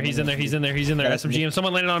he's in there, guys he's in there, he's in there, he's in there. SMG,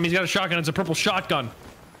 someone landed on him, he's got a shotgun, it's a purple shotgun.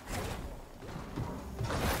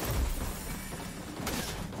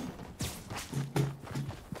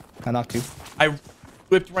 I knocked you. I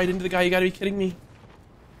whipped right into the guy. You gotta be kidding me.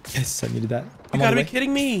 Yes, I needed that. You gotta be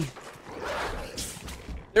kidding me.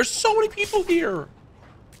 There's so many people here.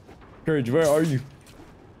 Courage, where are you?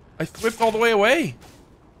 I whipped all the way away.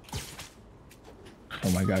 Oh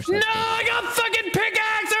my gosh. No, I got fucking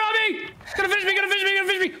pickaxe! They're on me! Gonna finish me, gonna finish me, gonna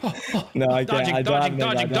finish me! Oh, No, I can't. I don't have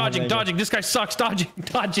dodging, any, dodging, dodging. This guy sucks.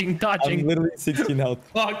 Dodging. I'm literally 16 health.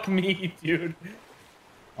 Fuck me, dude.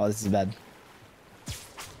 Oh, this is bad.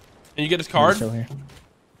 And you get his card? Chill here.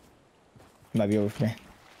 Might be over for me.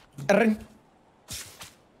 Ring.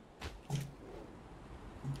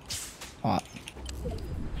 Hot.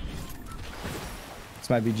 This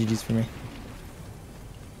might be GG's for me.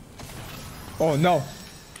 Oh no.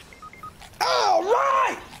 All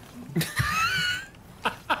right.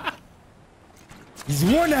 He's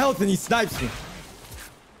 1 health and he snipes me.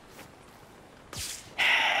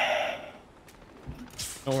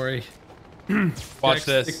 Don't worry. Watch Jack's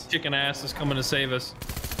this. Chicken ass is coming to save us.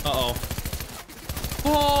 Uh-oh.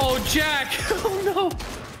 Oh, Jack! Oh no!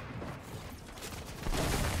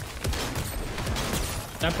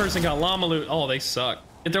 That person got llama loot. Oh, they suck.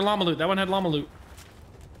 Get their llama loot. That one had llama loot.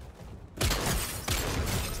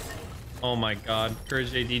 Oh my god.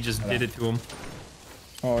 CouRageJD just did it to him.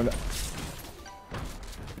 Oh no.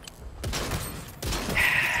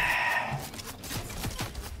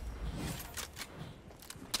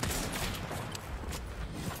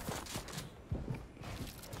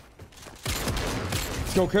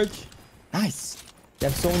 Let's go, Coach. Nice. You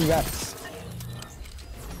have so many wraps.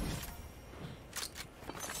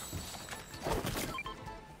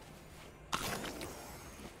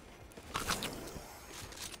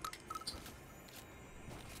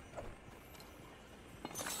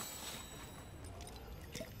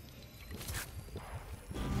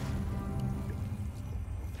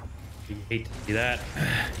 You hate to see that.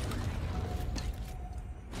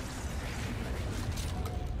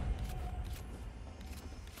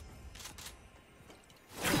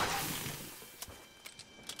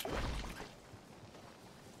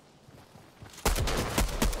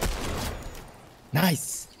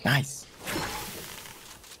 Nice. Nice.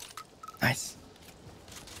 Nice.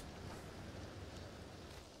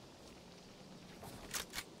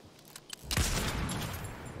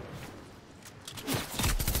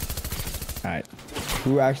 Alright.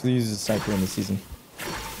 Who actually uses a sniper in the season?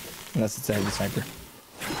 Unless it's a heavy sniper.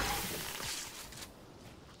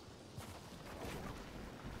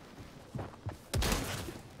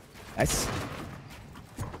 Nice.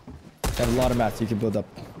 Got a lot of mats you can build up.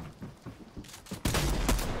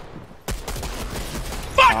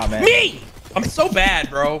 Fuck me! I'm so bad,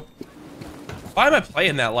 bro. Why am I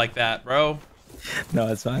playing that like that, bro? No,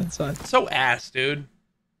 it's fine. It's fine. So ass, dude.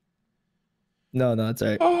 No, it's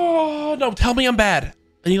alright. Oh, no. Tell me I'm bad.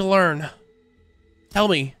 I need to learn. Tell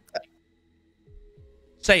me.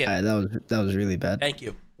 Say it. That was really bad. Thank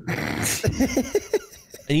you. I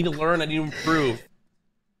need to learn. I need to improve.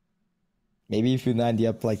 Maybe if you 90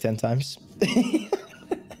 up like 10 times. Maybe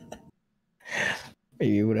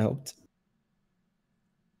it would have helped.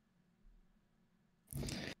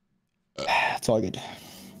 It's all good.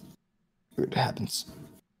 It happens.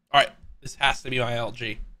 All right. This has to be my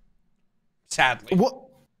LG. Sadly. What?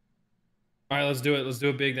 All right, let's do it. Let's do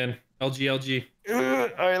it big then. LG. All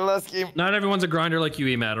right, last game. Not everyone's a grinder like you,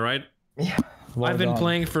 Emad, all right? Yeah. I've been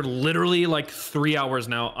playing for literally like 3 hours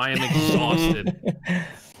now. I am exhausted.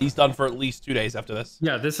 He's done for at least 2 days after this.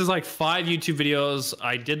 Yeah, this is like 5 YouTube videos.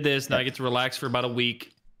 I did this. Now I get to relax for about a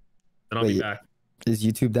week. Then I'll be back. Is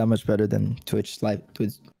YouTube that much better than Twitch better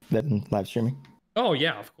than live streaming? Oh,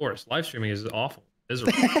 yeah, of course. Live streaming is awful.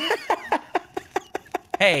 Miserable.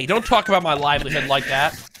 Hey, don't talk about my livelihood like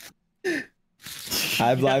that.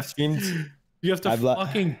 I've live streamed. You have to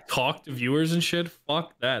fucking talk to viewers and shit.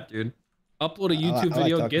 Fuck that, dude. Upload a YouTube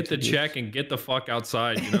video, get the check, and get the fuck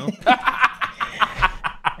outside, you know?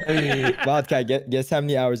 Wildcat, guess how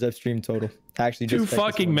many hours I've streamed total? Actually, too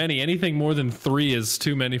fucking many. Anything more than 3 is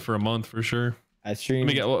too many for a month for sure. I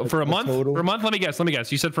streamed for a month. Total. For a month, let me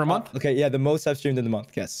guess. You said for a month? Okay, yeah, the most I've streamed in the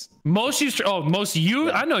month. Guess. Most you. Oh, most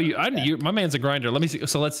you. I know you. I know you. My man's a grinder. Let me see.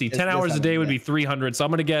 So let's see. 10 hours a day would be 300. So I'm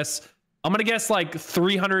gonna guess like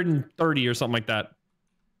 330 or something like that.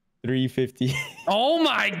 350. Oh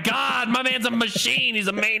my god, my man's a machine. He's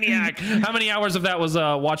a maniac. How many hours of that was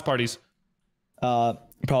watch parties?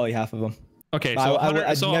 Probably half of them. Okay, so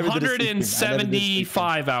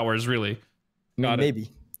 175 hours really. Maybe.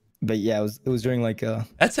 But yeah, it was during like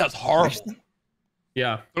that sounds horrible.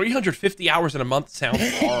 Yeah. 350 hours in a month sounds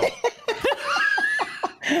horrible.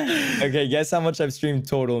 Okay, guess how much I've streamed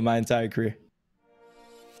total in my entire career.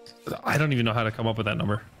 I don't even know how to come up with that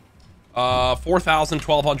number.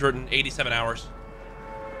 4,187 hours.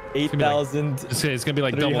 8,000. It's gonna be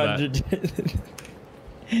like double that.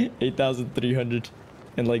 8,300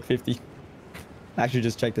 and like 50. I actually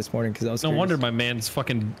just checked this morning because I was. No wonder my man's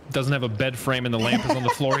fucking doesn't have a bed frame and the lamp is on the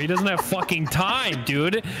floor. He doesn't have fucking time,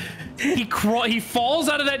 dude. He falls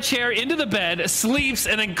out of that chair into the bed, sleeps,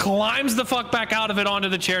 and then climbs the fuck back out of it onto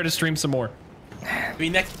the chair to stream some more. I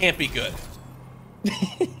mean, that can't be good.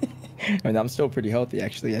 I mean, I'm still pretty healthy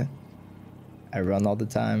actually. Yeah. I run all the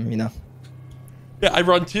time, you know. Yeah, I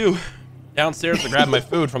run too. Downstairs to grab my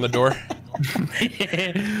food from the door.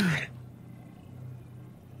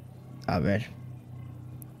 Oh man.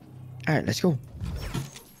 All right, let's go.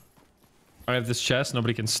 I have this chest.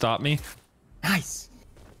 Nobody can stop me. Nice.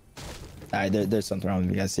 All right, there's something wrong with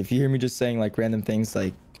me, guys. If you hear me just saying like random things,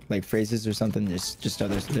 like phrases or something, just know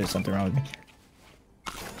there's something wrong with me.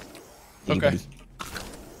 Okay.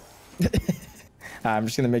 I'm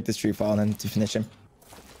just gonna make this tree fall and then to finish him.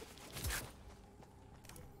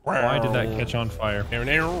 Why did that catch on fire?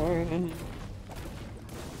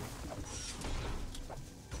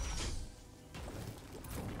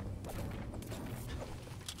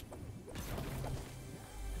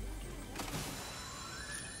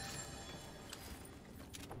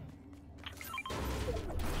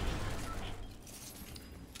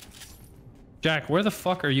 Jack, where the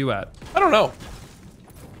fuck are you at? I don't know.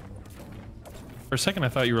 For a second, I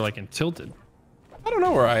thought you were like in Tilted. I don't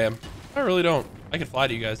know where I am. I really don't. I can fly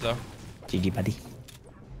to you guys though. GG, buddy.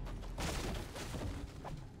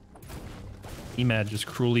 Emad just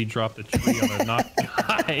cruelly dropped a tree on a knocked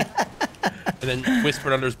guy. And then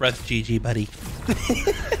whispered under his breath, GG, buddy.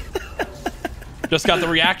 Just got the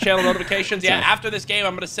React channel notifications. Yeah, after this game,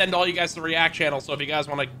 I'm going to send all you guys to the React channel. So if you guys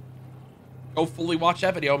want to go fully watch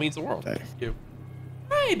that video, it means the world. Thank you.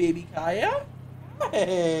 Hey, baby Kaya.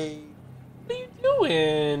 Hey. What are you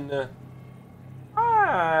doing?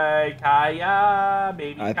 Hi, Kaya,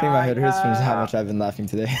 baby. I think my head hurts from how much I've been laughing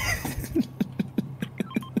today.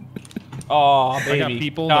 Oh, I baby. got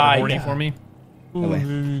people that are horny for me. No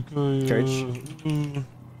way. Courage.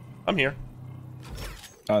 I'm here.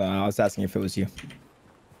 Oh no, I was asking if it was you.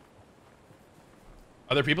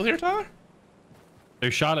 Are there people here, Tyler? They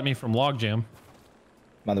shot at me from Logjam.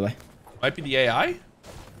 By the way. Might be the AI.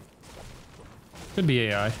 Could be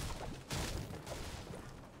AI.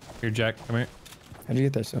 Here, Jack, come here. How'd you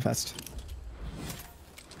get there so fast?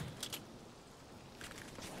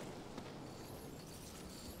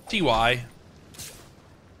 TY.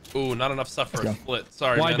 Ooh, not enough stuff for a Let's go. split.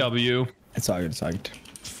 Sorry, man. YW. It's all good. It's all good.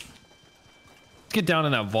 Get down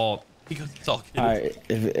in that vault. He goes, it's all good. All right.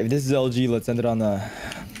 If this is LG, let's end it on the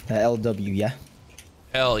LW. Yeah.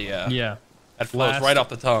 Hell yeah. Yeah. That flows Last- right off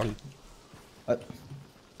the tongue. What?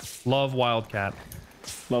 Love Wildcat.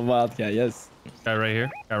 Love Wildcat. Yes. Guy right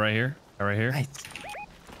here. Guy right here. Guy right here. Nice.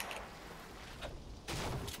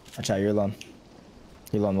 Watch out. You're alone.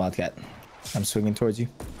 You're alone, Wildcat. I'm swinging towards you.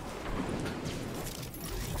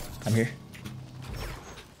 I'm here.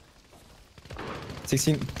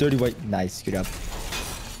 16, 30 white. Nice. Good job.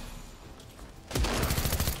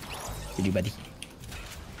 Good you, buddy.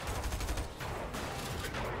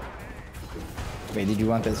 Wait, did you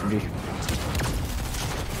want this?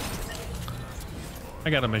 I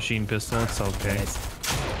got a machine pistol. It's okay. Nice.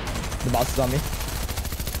 The boss is on me.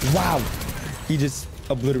 Wow. He just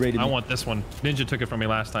obliterated me. I want this one. Ninja took it from me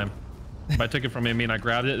last time. I took it from him and I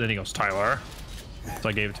grabbed it. Then he goes, Tyler. So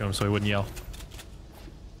I gave it to him so he wouldn't yell.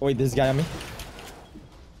 Oh, wait, this guy on me?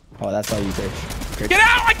 Oh, that's all you take. Get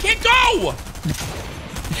out! I can't go!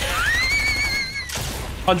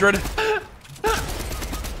 100.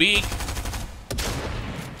 Weak.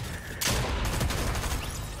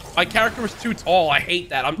 My character was too tall. I hate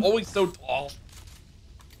that. I'm always so tall.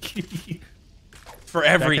 For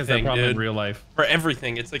That everything, problem dude. in real life. For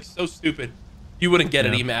everything. It's like so stupid. You wouldn't get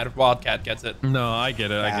it, E-Mad, if Wildcat gets it. No, I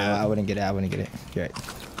get it. I get it. I wouldn't get it. I wouldn't get it. You're right.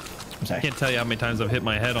 I'm sorry. I can't tell you how many times I've hit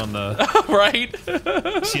my head on the Right?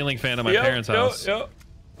 ceiling fan at my Yep, parents' house. Yep.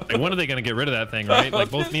 Like, when are they gonna get rid of that thing, right? Like,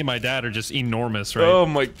 both me and my dad are just enormous, right? Oh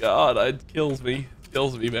my god, it kills me.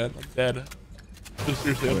 Kills me, man. I'm dead.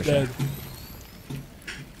 Seriously, I'm dead.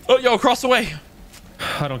 Oh, yo, across the way.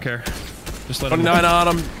 I don't care. Just let him 29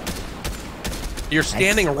 on him. You're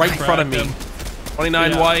standing right in front of me.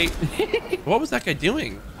 29 Yeah. white. What was that guy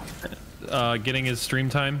doing? getting his stream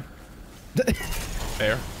time.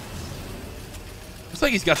 Fair. Looks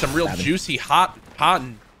like he's got some real juicy, hot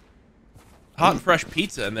and fresh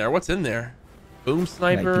pizza in there. What's in there? Boom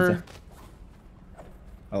sniper.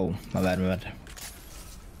 Oh, my bad, my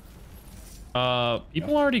bad.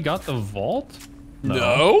 People already got the vault?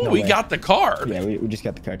 No, we way. got the card. Yeah, we just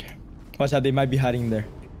got the card. Watch out, they might be hiding there.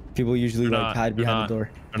 People usually They're like not. hide They're behind not. the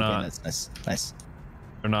door. They're not. That's nice. Nice.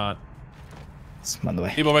 They're not. It's on the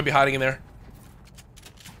way. People might be hiding in there.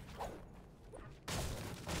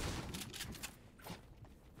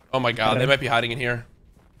 Oh my god, they might be hiding in here.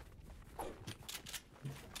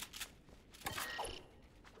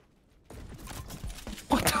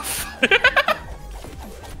 What the fuck?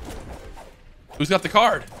 Who's got the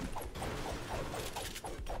card?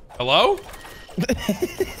 Hello?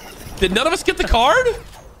 Did none of us get the card?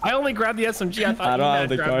 I only grabbed the SMG. I thought I don't have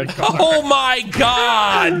the grabbed card. Oh my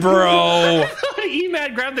god, bro.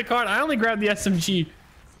 Emad grabbed the card. I only grabbed the SMG.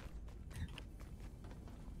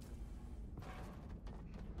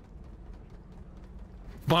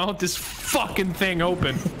 Why won't this fucking thing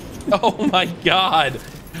open? Oh my god.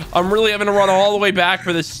 I'm really having to run all the way back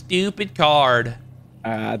for this stupid card.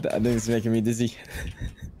 I think it's making me dizzy.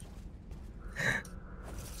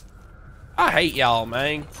 I hate y'all,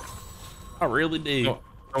 man. I really do. Oh,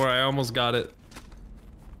 don't worry, I almost got it.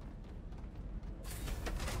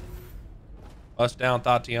 Bust down,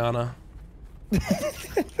 Tatiana.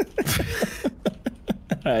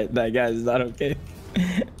 Alright, that guy is not okay.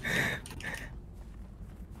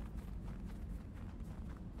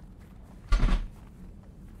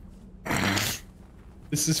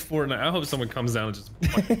 This is Fortnite. I hope someone comes down and just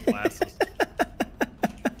fucking blasts us.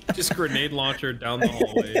 Just grenade launcher down the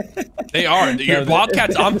hallway. They are. Your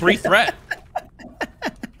Wildcat's on 3 threat.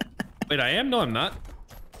 Wait, I am? No, I'm not.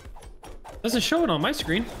 Doesn't show it on my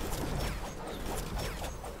screen.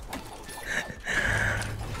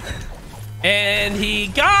 And he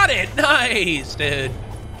got it. Nice, dude.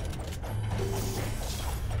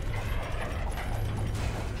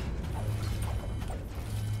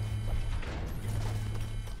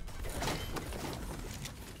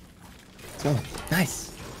 So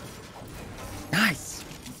nice. Nice.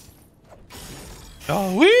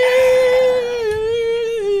 Oh, wee!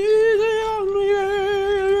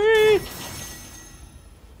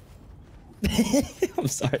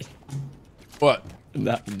 Sorry. What?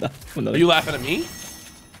 No. Are you laughing at me?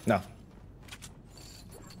 No.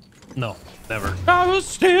 No, never. I was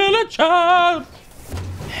still a child.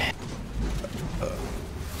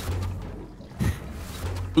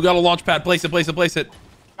 Who got a launch pad? Place it.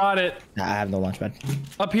 Got it. Nah, I have no launch pad.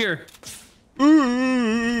 Up here.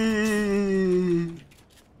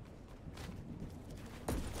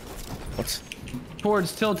 What?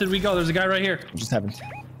 Towards tilted we go. There's a guy right here. What just happened?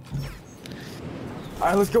 All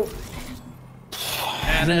right, let's go.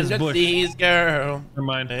 And his bush. Jesse's girl. Never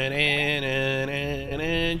mind.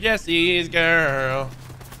 Jesse's girl.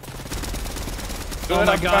 Oh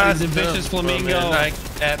my god, he's a vicious flamingo. Like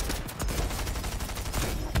that.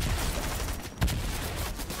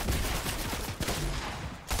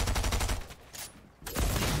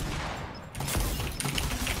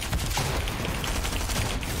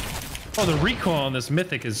 Oh, the recoil on this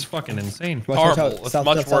mythic is fucking insane. Horrible. It's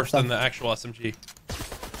much worse than the actual SMG.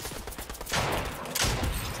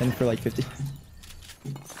 Send for like 50.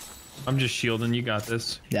 I'm just shielding. You got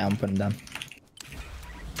this. Yeah, I'm putting down.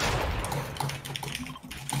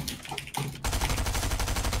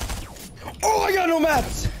 Oh, I got no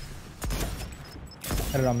mats.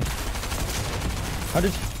 Had it on me.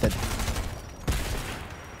 100. Dead.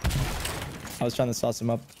 I was trying to sauce him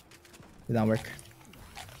up. Did not work.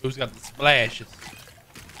 Who's got the splashes?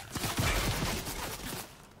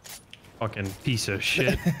 Fucking piece of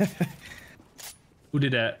shit. Who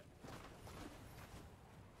did that?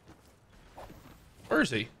 Where is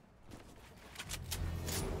he?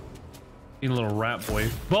 You little rat boy.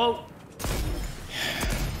 Boat.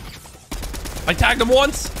 I tagged him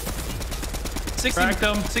once. 60, Cracked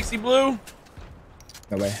him. 60 blue.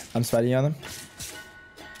 No way. I'm sweating on him.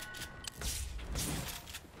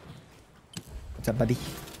 What's up, buddy?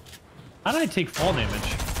 How did I take fall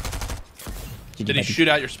damage? Did he shoot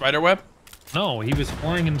out your spider web? No, he was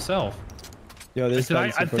flying himself. Yo, this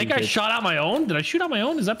I think I shot out my own. Did I shoot out my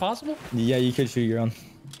own? Is that possible? Yeah, you could shoot your own.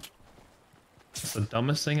 That's the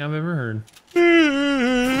dumbest thing I've ever heard.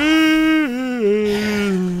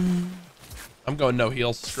 I'm going no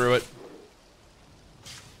heals. Screw it.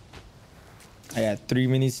 I got 3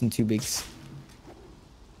 minis and 2 bigs.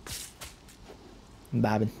 I'm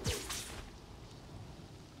babbing.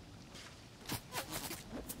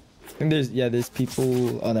 I think there's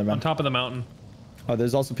people. Oh, never On mind. top of the mountain. Oh,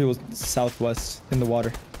 there's also people southwest in the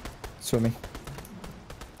water, swimming.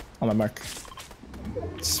 On my mark.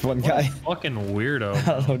 Just one guy. Fucking weirdo. I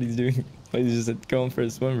don't know what he's doing. But he's just going for a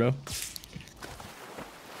swim, bro.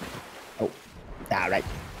 Oh, all right.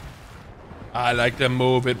 I like to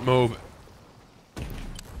move it.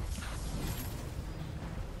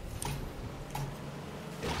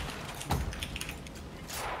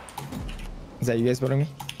 Is that you guys voting me?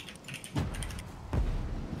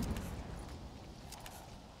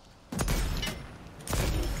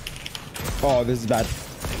 Oh, this is bad.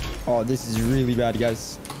 Oh, this is really bad,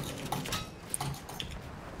 guys.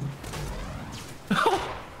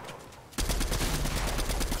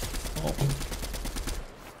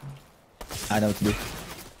 I know what to do.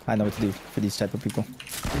 I know what to do for these type of people.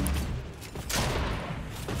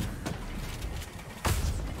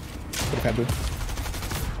 What can I do?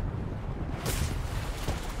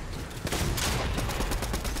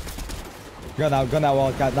 Gun out,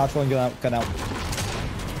 wall, not one, gun out.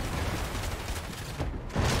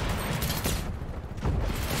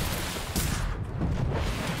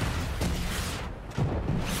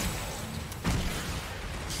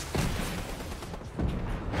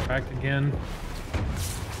 Cracked again.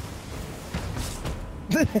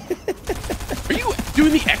 Are you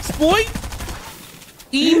doing the exploit?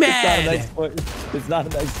 EMAD! It's not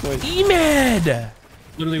an exploit. EMAD!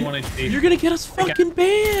 Literally 1 HP. You're gonna get us fucking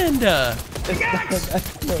banned!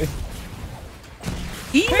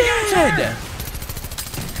 EMAD!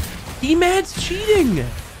 EMAD's cheating!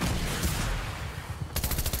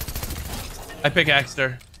 I pickaxed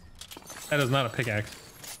her. That is not a pickaxe.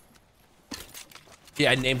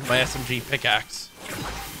 Yeah, I named my SMG pickaxe.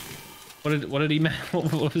 What did he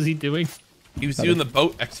what was he doing? He was doing the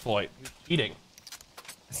boat exploit. He was cheating.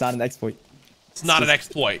 It's not an exploit. It's not an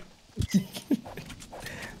exploit.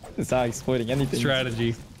 It's not exploiting anything.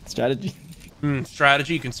 Strategy. Strategy.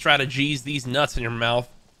 Strategy. You can strategize these nuts in your mouth.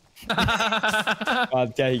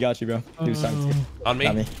 Yeah, he got you, bro. Do something. On me.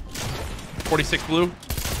 Got me. 46 blue.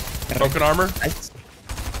 Broken armor. Nice.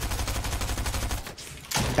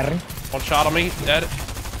 One shot on me. Dead.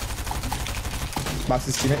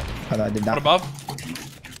 Boxes teammate. Oh no, I did One not. above.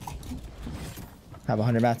 I have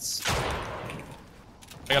 100 mats.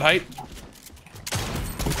 I got height.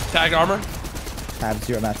 Tag armor. I have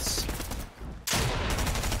 0 mats.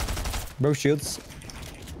 Bro shields.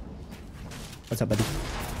 What's up, buddy?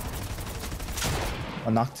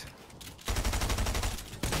 One knocked.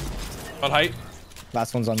 On height.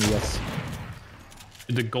 Last one's on you, yes.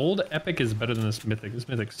 The gold epic is better than this mythic. This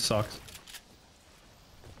mythic sucks.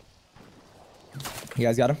 You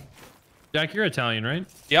guys got him? Jack, you're Italian, right?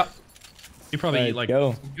 Yep. You probably Let's eat like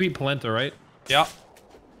go. you eat polenta, right? Yep.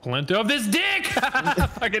 Polenta of this dick!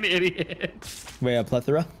 Fucking idiot. Wait, a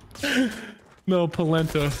plethora? No,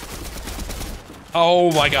 polenta.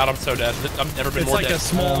 Oh my god, I'm so dead. I've never been It's more like dead. a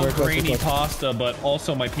small we're close, we're grainy close. pasta, but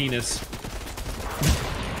also my penis.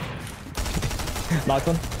 Knocked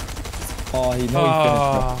one. Oh, he finished,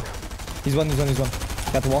 bro. He's one.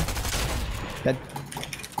 Got the wall. Dead.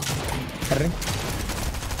 Heading.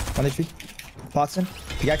 On the tree. Boxing.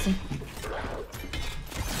 Pickaxing.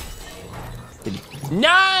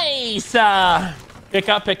 Nice! Pick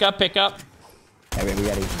up. Hey, wait, we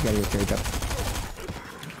gotta go carry up.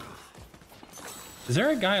 Is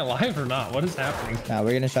there a guy alive or not? What is happening? Nah,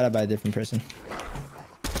 we're gonna shot out by a different person.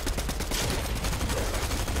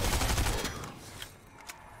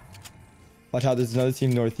 Watch out, there's another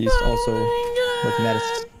team northeast also looking at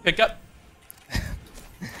us. Pick up.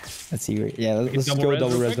 Let's see. Yeah, let's double go res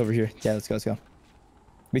double real res quick? over here. Yeah, let's go.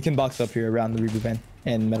 We can box up here around the reboot van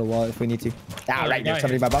and metal wall if we need to. Ah, right there. guy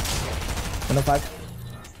Somebody here. by box. 105.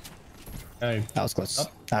 Hey, That was close.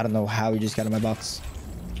 I don't know how he just got in my box.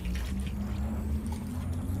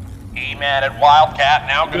 E-Man and Wildcat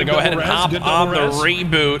now going to Good go ahead and double res, hop good on the double res.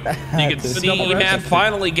 reboot. You can Good see double res. E-Man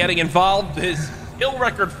finally getting involved. His kill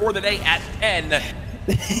record for the day at 10.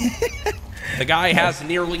 The guy has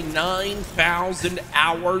nearly 9,000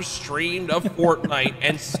 hours streamed of Fortnite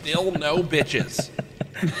and still no bitches.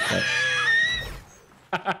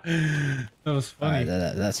 that was All funny.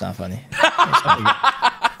 right, that's not funny.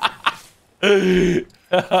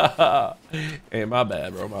 Hey, my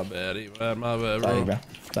bad, bro. My bad. My bad, Sorry, bro. bro.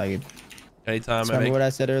 Sorry. Anytime I Remember make what I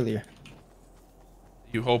said earlier.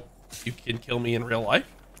 you hope you can kill me in real life.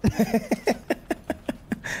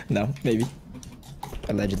 No, maybe.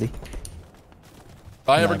 Allegedly. If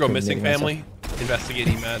I No, ever I go couldn't missing, name family, investigate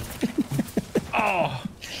E-Man. Oh,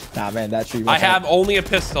 Nah, man, that tree. I have only a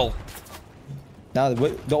pistol. Now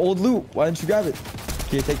the old loot. Why didn't you grab it?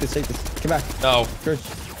 Here, take this. Come back. No, Courage.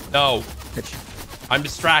 no. Courage. I'm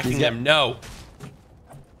distracting He's got- them. No.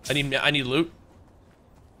 I need loot.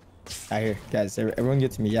 Right here, guys. Everyone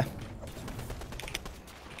get to me, yeah.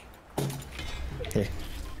 Here,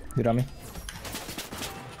 good on me.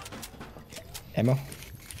 Ammo.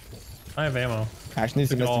 I have ammo. I actually need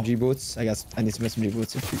some Look at all. SMG bullets. I guess I need some SMG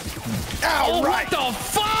bullets. Oh, what the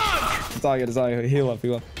fuck? It's all good. It's all good. Heal up.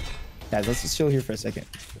 Guys, let's just chill here for a second.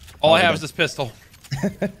 All I Oh, have okay. is this pistol.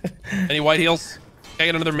 Any white heels? Can I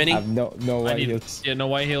get another mini? I have no I white need, heals. yeah, no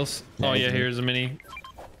white heels. Oh Yeah, yeah, here's a mini.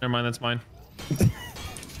 Never mind, that's mine.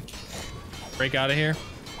 Break out of here.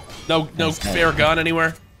 No spare gun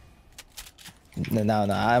anywhere. No.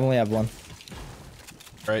 I only have one.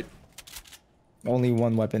 Right. Only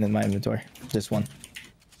one weapon in my inventory. Just one.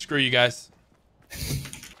 Screw you guys.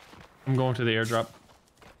 I'm going to the airdrop.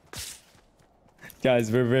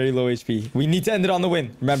 Guys, we're very low HP. We need to end it on the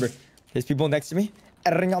win. Remember, there's people next to me.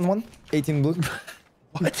 Ring on one. 18 blue.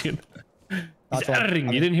 What, dude? He's That's one.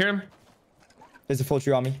 editing. You didn't hear him? There's a full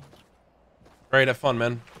tree on me. Great, have fun,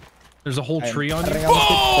 man. There's a whole tree on you. Ring on this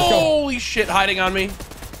kid. Let's go. Holy shit, hiding on me.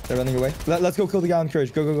 They're running away. Let's go kill the guy on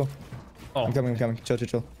courage. Go. Oh, I'm coming.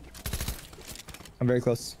 Chill. I'm very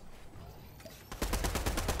close.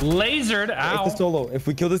 lasered. It's Ow. the solo. If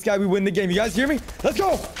we kill this guy, we win the game. You guys hear me? Let's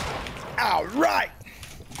go. All right.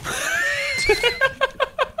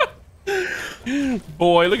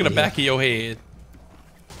 Boy, look at the back of your head.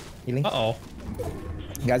 Healing. Uh-oh.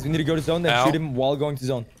 Guys, we need to go to zone. Then Ow. shoot him while going to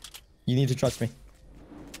zone. You need to trust me.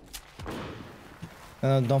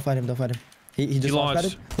 Don't fight him. He just launched.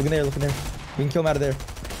 launched. Look in there. We can kill him out of there.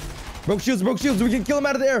 Broke shields. We can kill him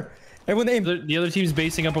out of there. Everyone aim. The other team's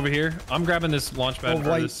basing up over here. I'm grabbing this launch Oh, pad. Or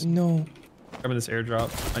white. this, No. grabbing this airdrop.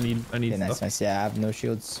 I need Yeah, stuff. nice. Yeah, I have no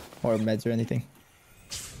shields or meds or anything.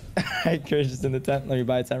 Alright, Courage is in the tent. Let me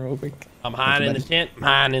buy a tent real quick. I'm hiding in the tent.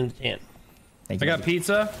 Thank I you, got buddy.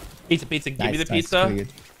 pizza. Pizza. Give me the Nice, pizza. pretty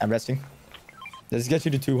good. I'm resting. Does this get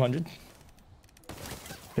you to 200?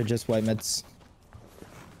 They're just white meds.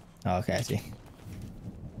 Oh, okay, I see.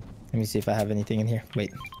 Let me see if I have anything in here.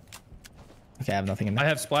 Wait. Okay, I have nothing in I there.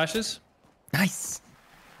 have splashes. Nice.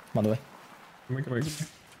 I'm on the way. Come here.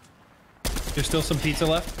 There's still some pizza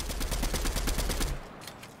left.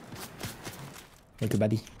 Thank you,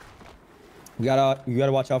 buddy. You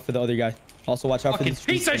gotta watch out for the other guy. Also watch out Fucking for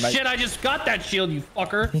the piece of shit! I just got that shield, you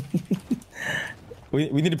fucker. We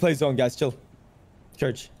need to play zone, guys. Chill.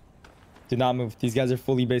 Church. Do not move. These guys are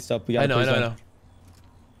fully based up. We I gotta know, I play know, I zone. know.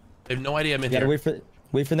 They have no idea I'm in We gotta here.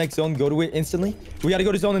 wait for next zone. Go to it instantly. We gotta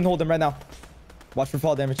go to zone and hold them right now. Watch for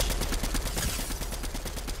fall damage.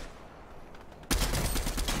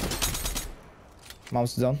 I'm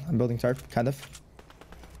almost to zone. I'm building tarp, kind of.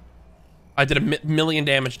 I did a million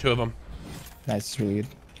damage to them. Nice, it's really good.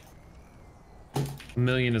 A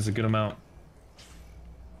million is a good amount.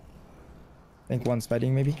 I think one's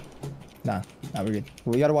fighting maybe. Nah, we're good.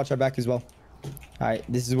 We gotta watch our back as well. All right,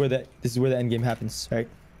 this is where the end game happens. Right.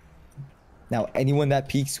 Now, anyone that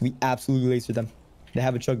peeks, we absolutely laser them. They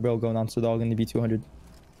have a chug barrel going on, so they're all gonna be 200.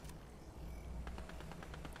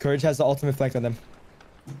 Courage has the ultimate flank on them.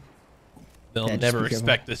 They'll Yeah, just never be careful.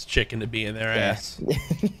 expect this chicken to be in their ass.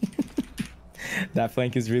 That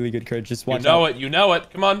flank is really good, Courage. Just You watch know out. it. You know it.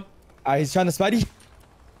 Come on. He's trying to Spidey.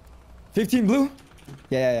 15 blue.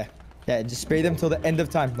 Yeah. Just spray them till the end of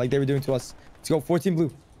time, like they were doing to us. Let's go. 14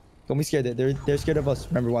 blue. Don't be scared. They're scared of us.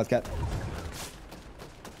 Remember, Wildcat.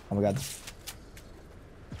 Oh my god.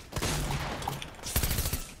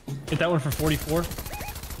 Hit that one for 44.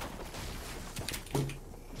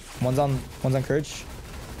 One's on Courage.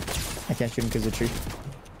 I can't shoot him because of the tree.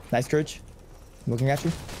 Nice, Courage. Looking at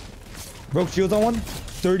you. Broke shields on one.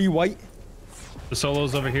 30 white. The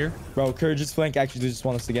solo's over here. Bro, Courage's flank actually just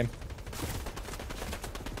won us the game.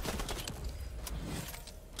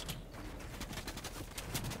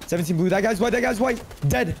 $17 blue. That guy's white. That guy's white.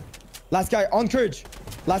 Dead. Last guy on Courage.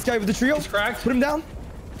 Last guy with the trio. He's cracked. Put him down.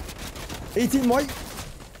 18 white.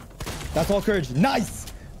 That's all Courage. Nice.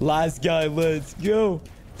 Last guy. Let's go.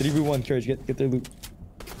 3v1 Courage. Get their loot.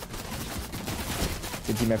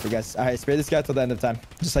 Good team effort, guys. All right, spray this guy till the end of time.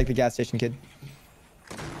 Just like the gas station kid.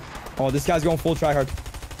 Oh, this guy's going full try hard.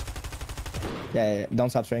 Yeah. Don't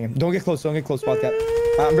stop spraying him. Don't get close. Wildcat.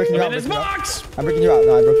 I'm breaking you out. In his box. I'm breaking you out.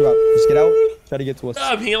 No, I broke you out. Just get out. Try to get to us.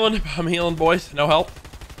 I'm healing, boys. No help.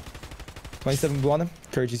 27 blue on him.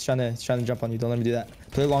 Courage, he's trying to jump on you. Don't let me do that.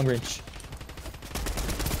 Play long range.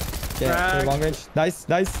 Yeah, play long range. Nice.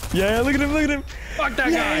 Yeah, look at him. Fuck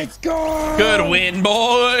that guy. Let's go. Good win,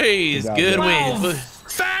 boys. Good Wow. win.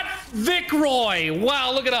 Fat Vic Roy.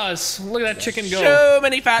 Wow, look at us. Look at that chicken go. So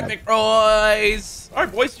many fat McRoys. All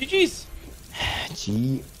right, boys. GG's.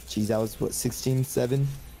 Geez, that was what, 16-7?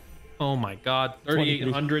 Oh my god.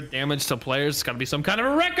 3,800 damage to players. It's gotta be some kind of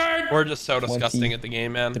a record. We're just so disgusting at the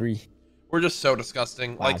game, man. 3. We're just so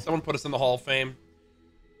disgusting. Wow. Like, someone put us in the Hall of Fame.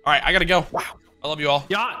 All right, I gotta go. Wow. I love you all.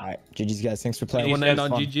 Yeah. All right, GG's guys. Thanks for playing. One end on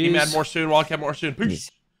GG's. Emad more soon. Wildcat more soon. Peace.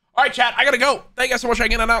 All right, chat. I gotta go. Thank you guys so much for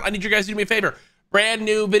hanging out. I need you guys to do me a favor. Brand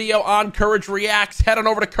new video on Courage Reacts. Head on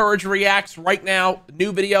over to Courage Reacts right now. The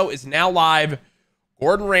new video is now live.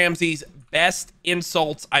 Gordon Ramsay's best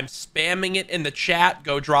insults. I'm spamming it in the chat.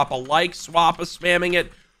 Go drop a like. Swap is spamming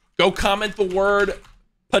it. Go comment the word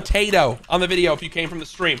potato on the video if you came from the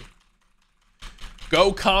stream.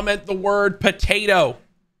 Go comment the word potato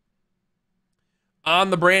on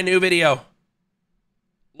the brand new video.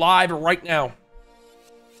 Live right now.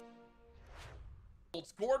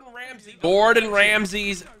 It's Gordon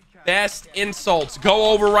Ramsay's best insults.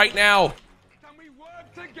 Go over right now. Can we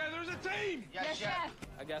work together as a team? Yes, chef.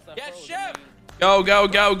 I guess I Yes, froze. chef. Go. What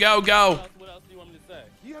else do you want me to say?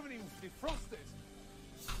 You haven't even defrosted.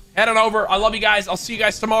 Head on over. I love you guys. I'll see you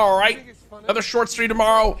guys tomorrow, all right? Another short stream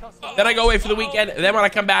tomorrow. Then I go away for the weekend. And then when I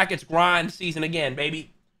come back, it's grind season again,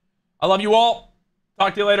 baby. I love you all.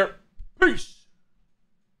 Talk to you later. Peace.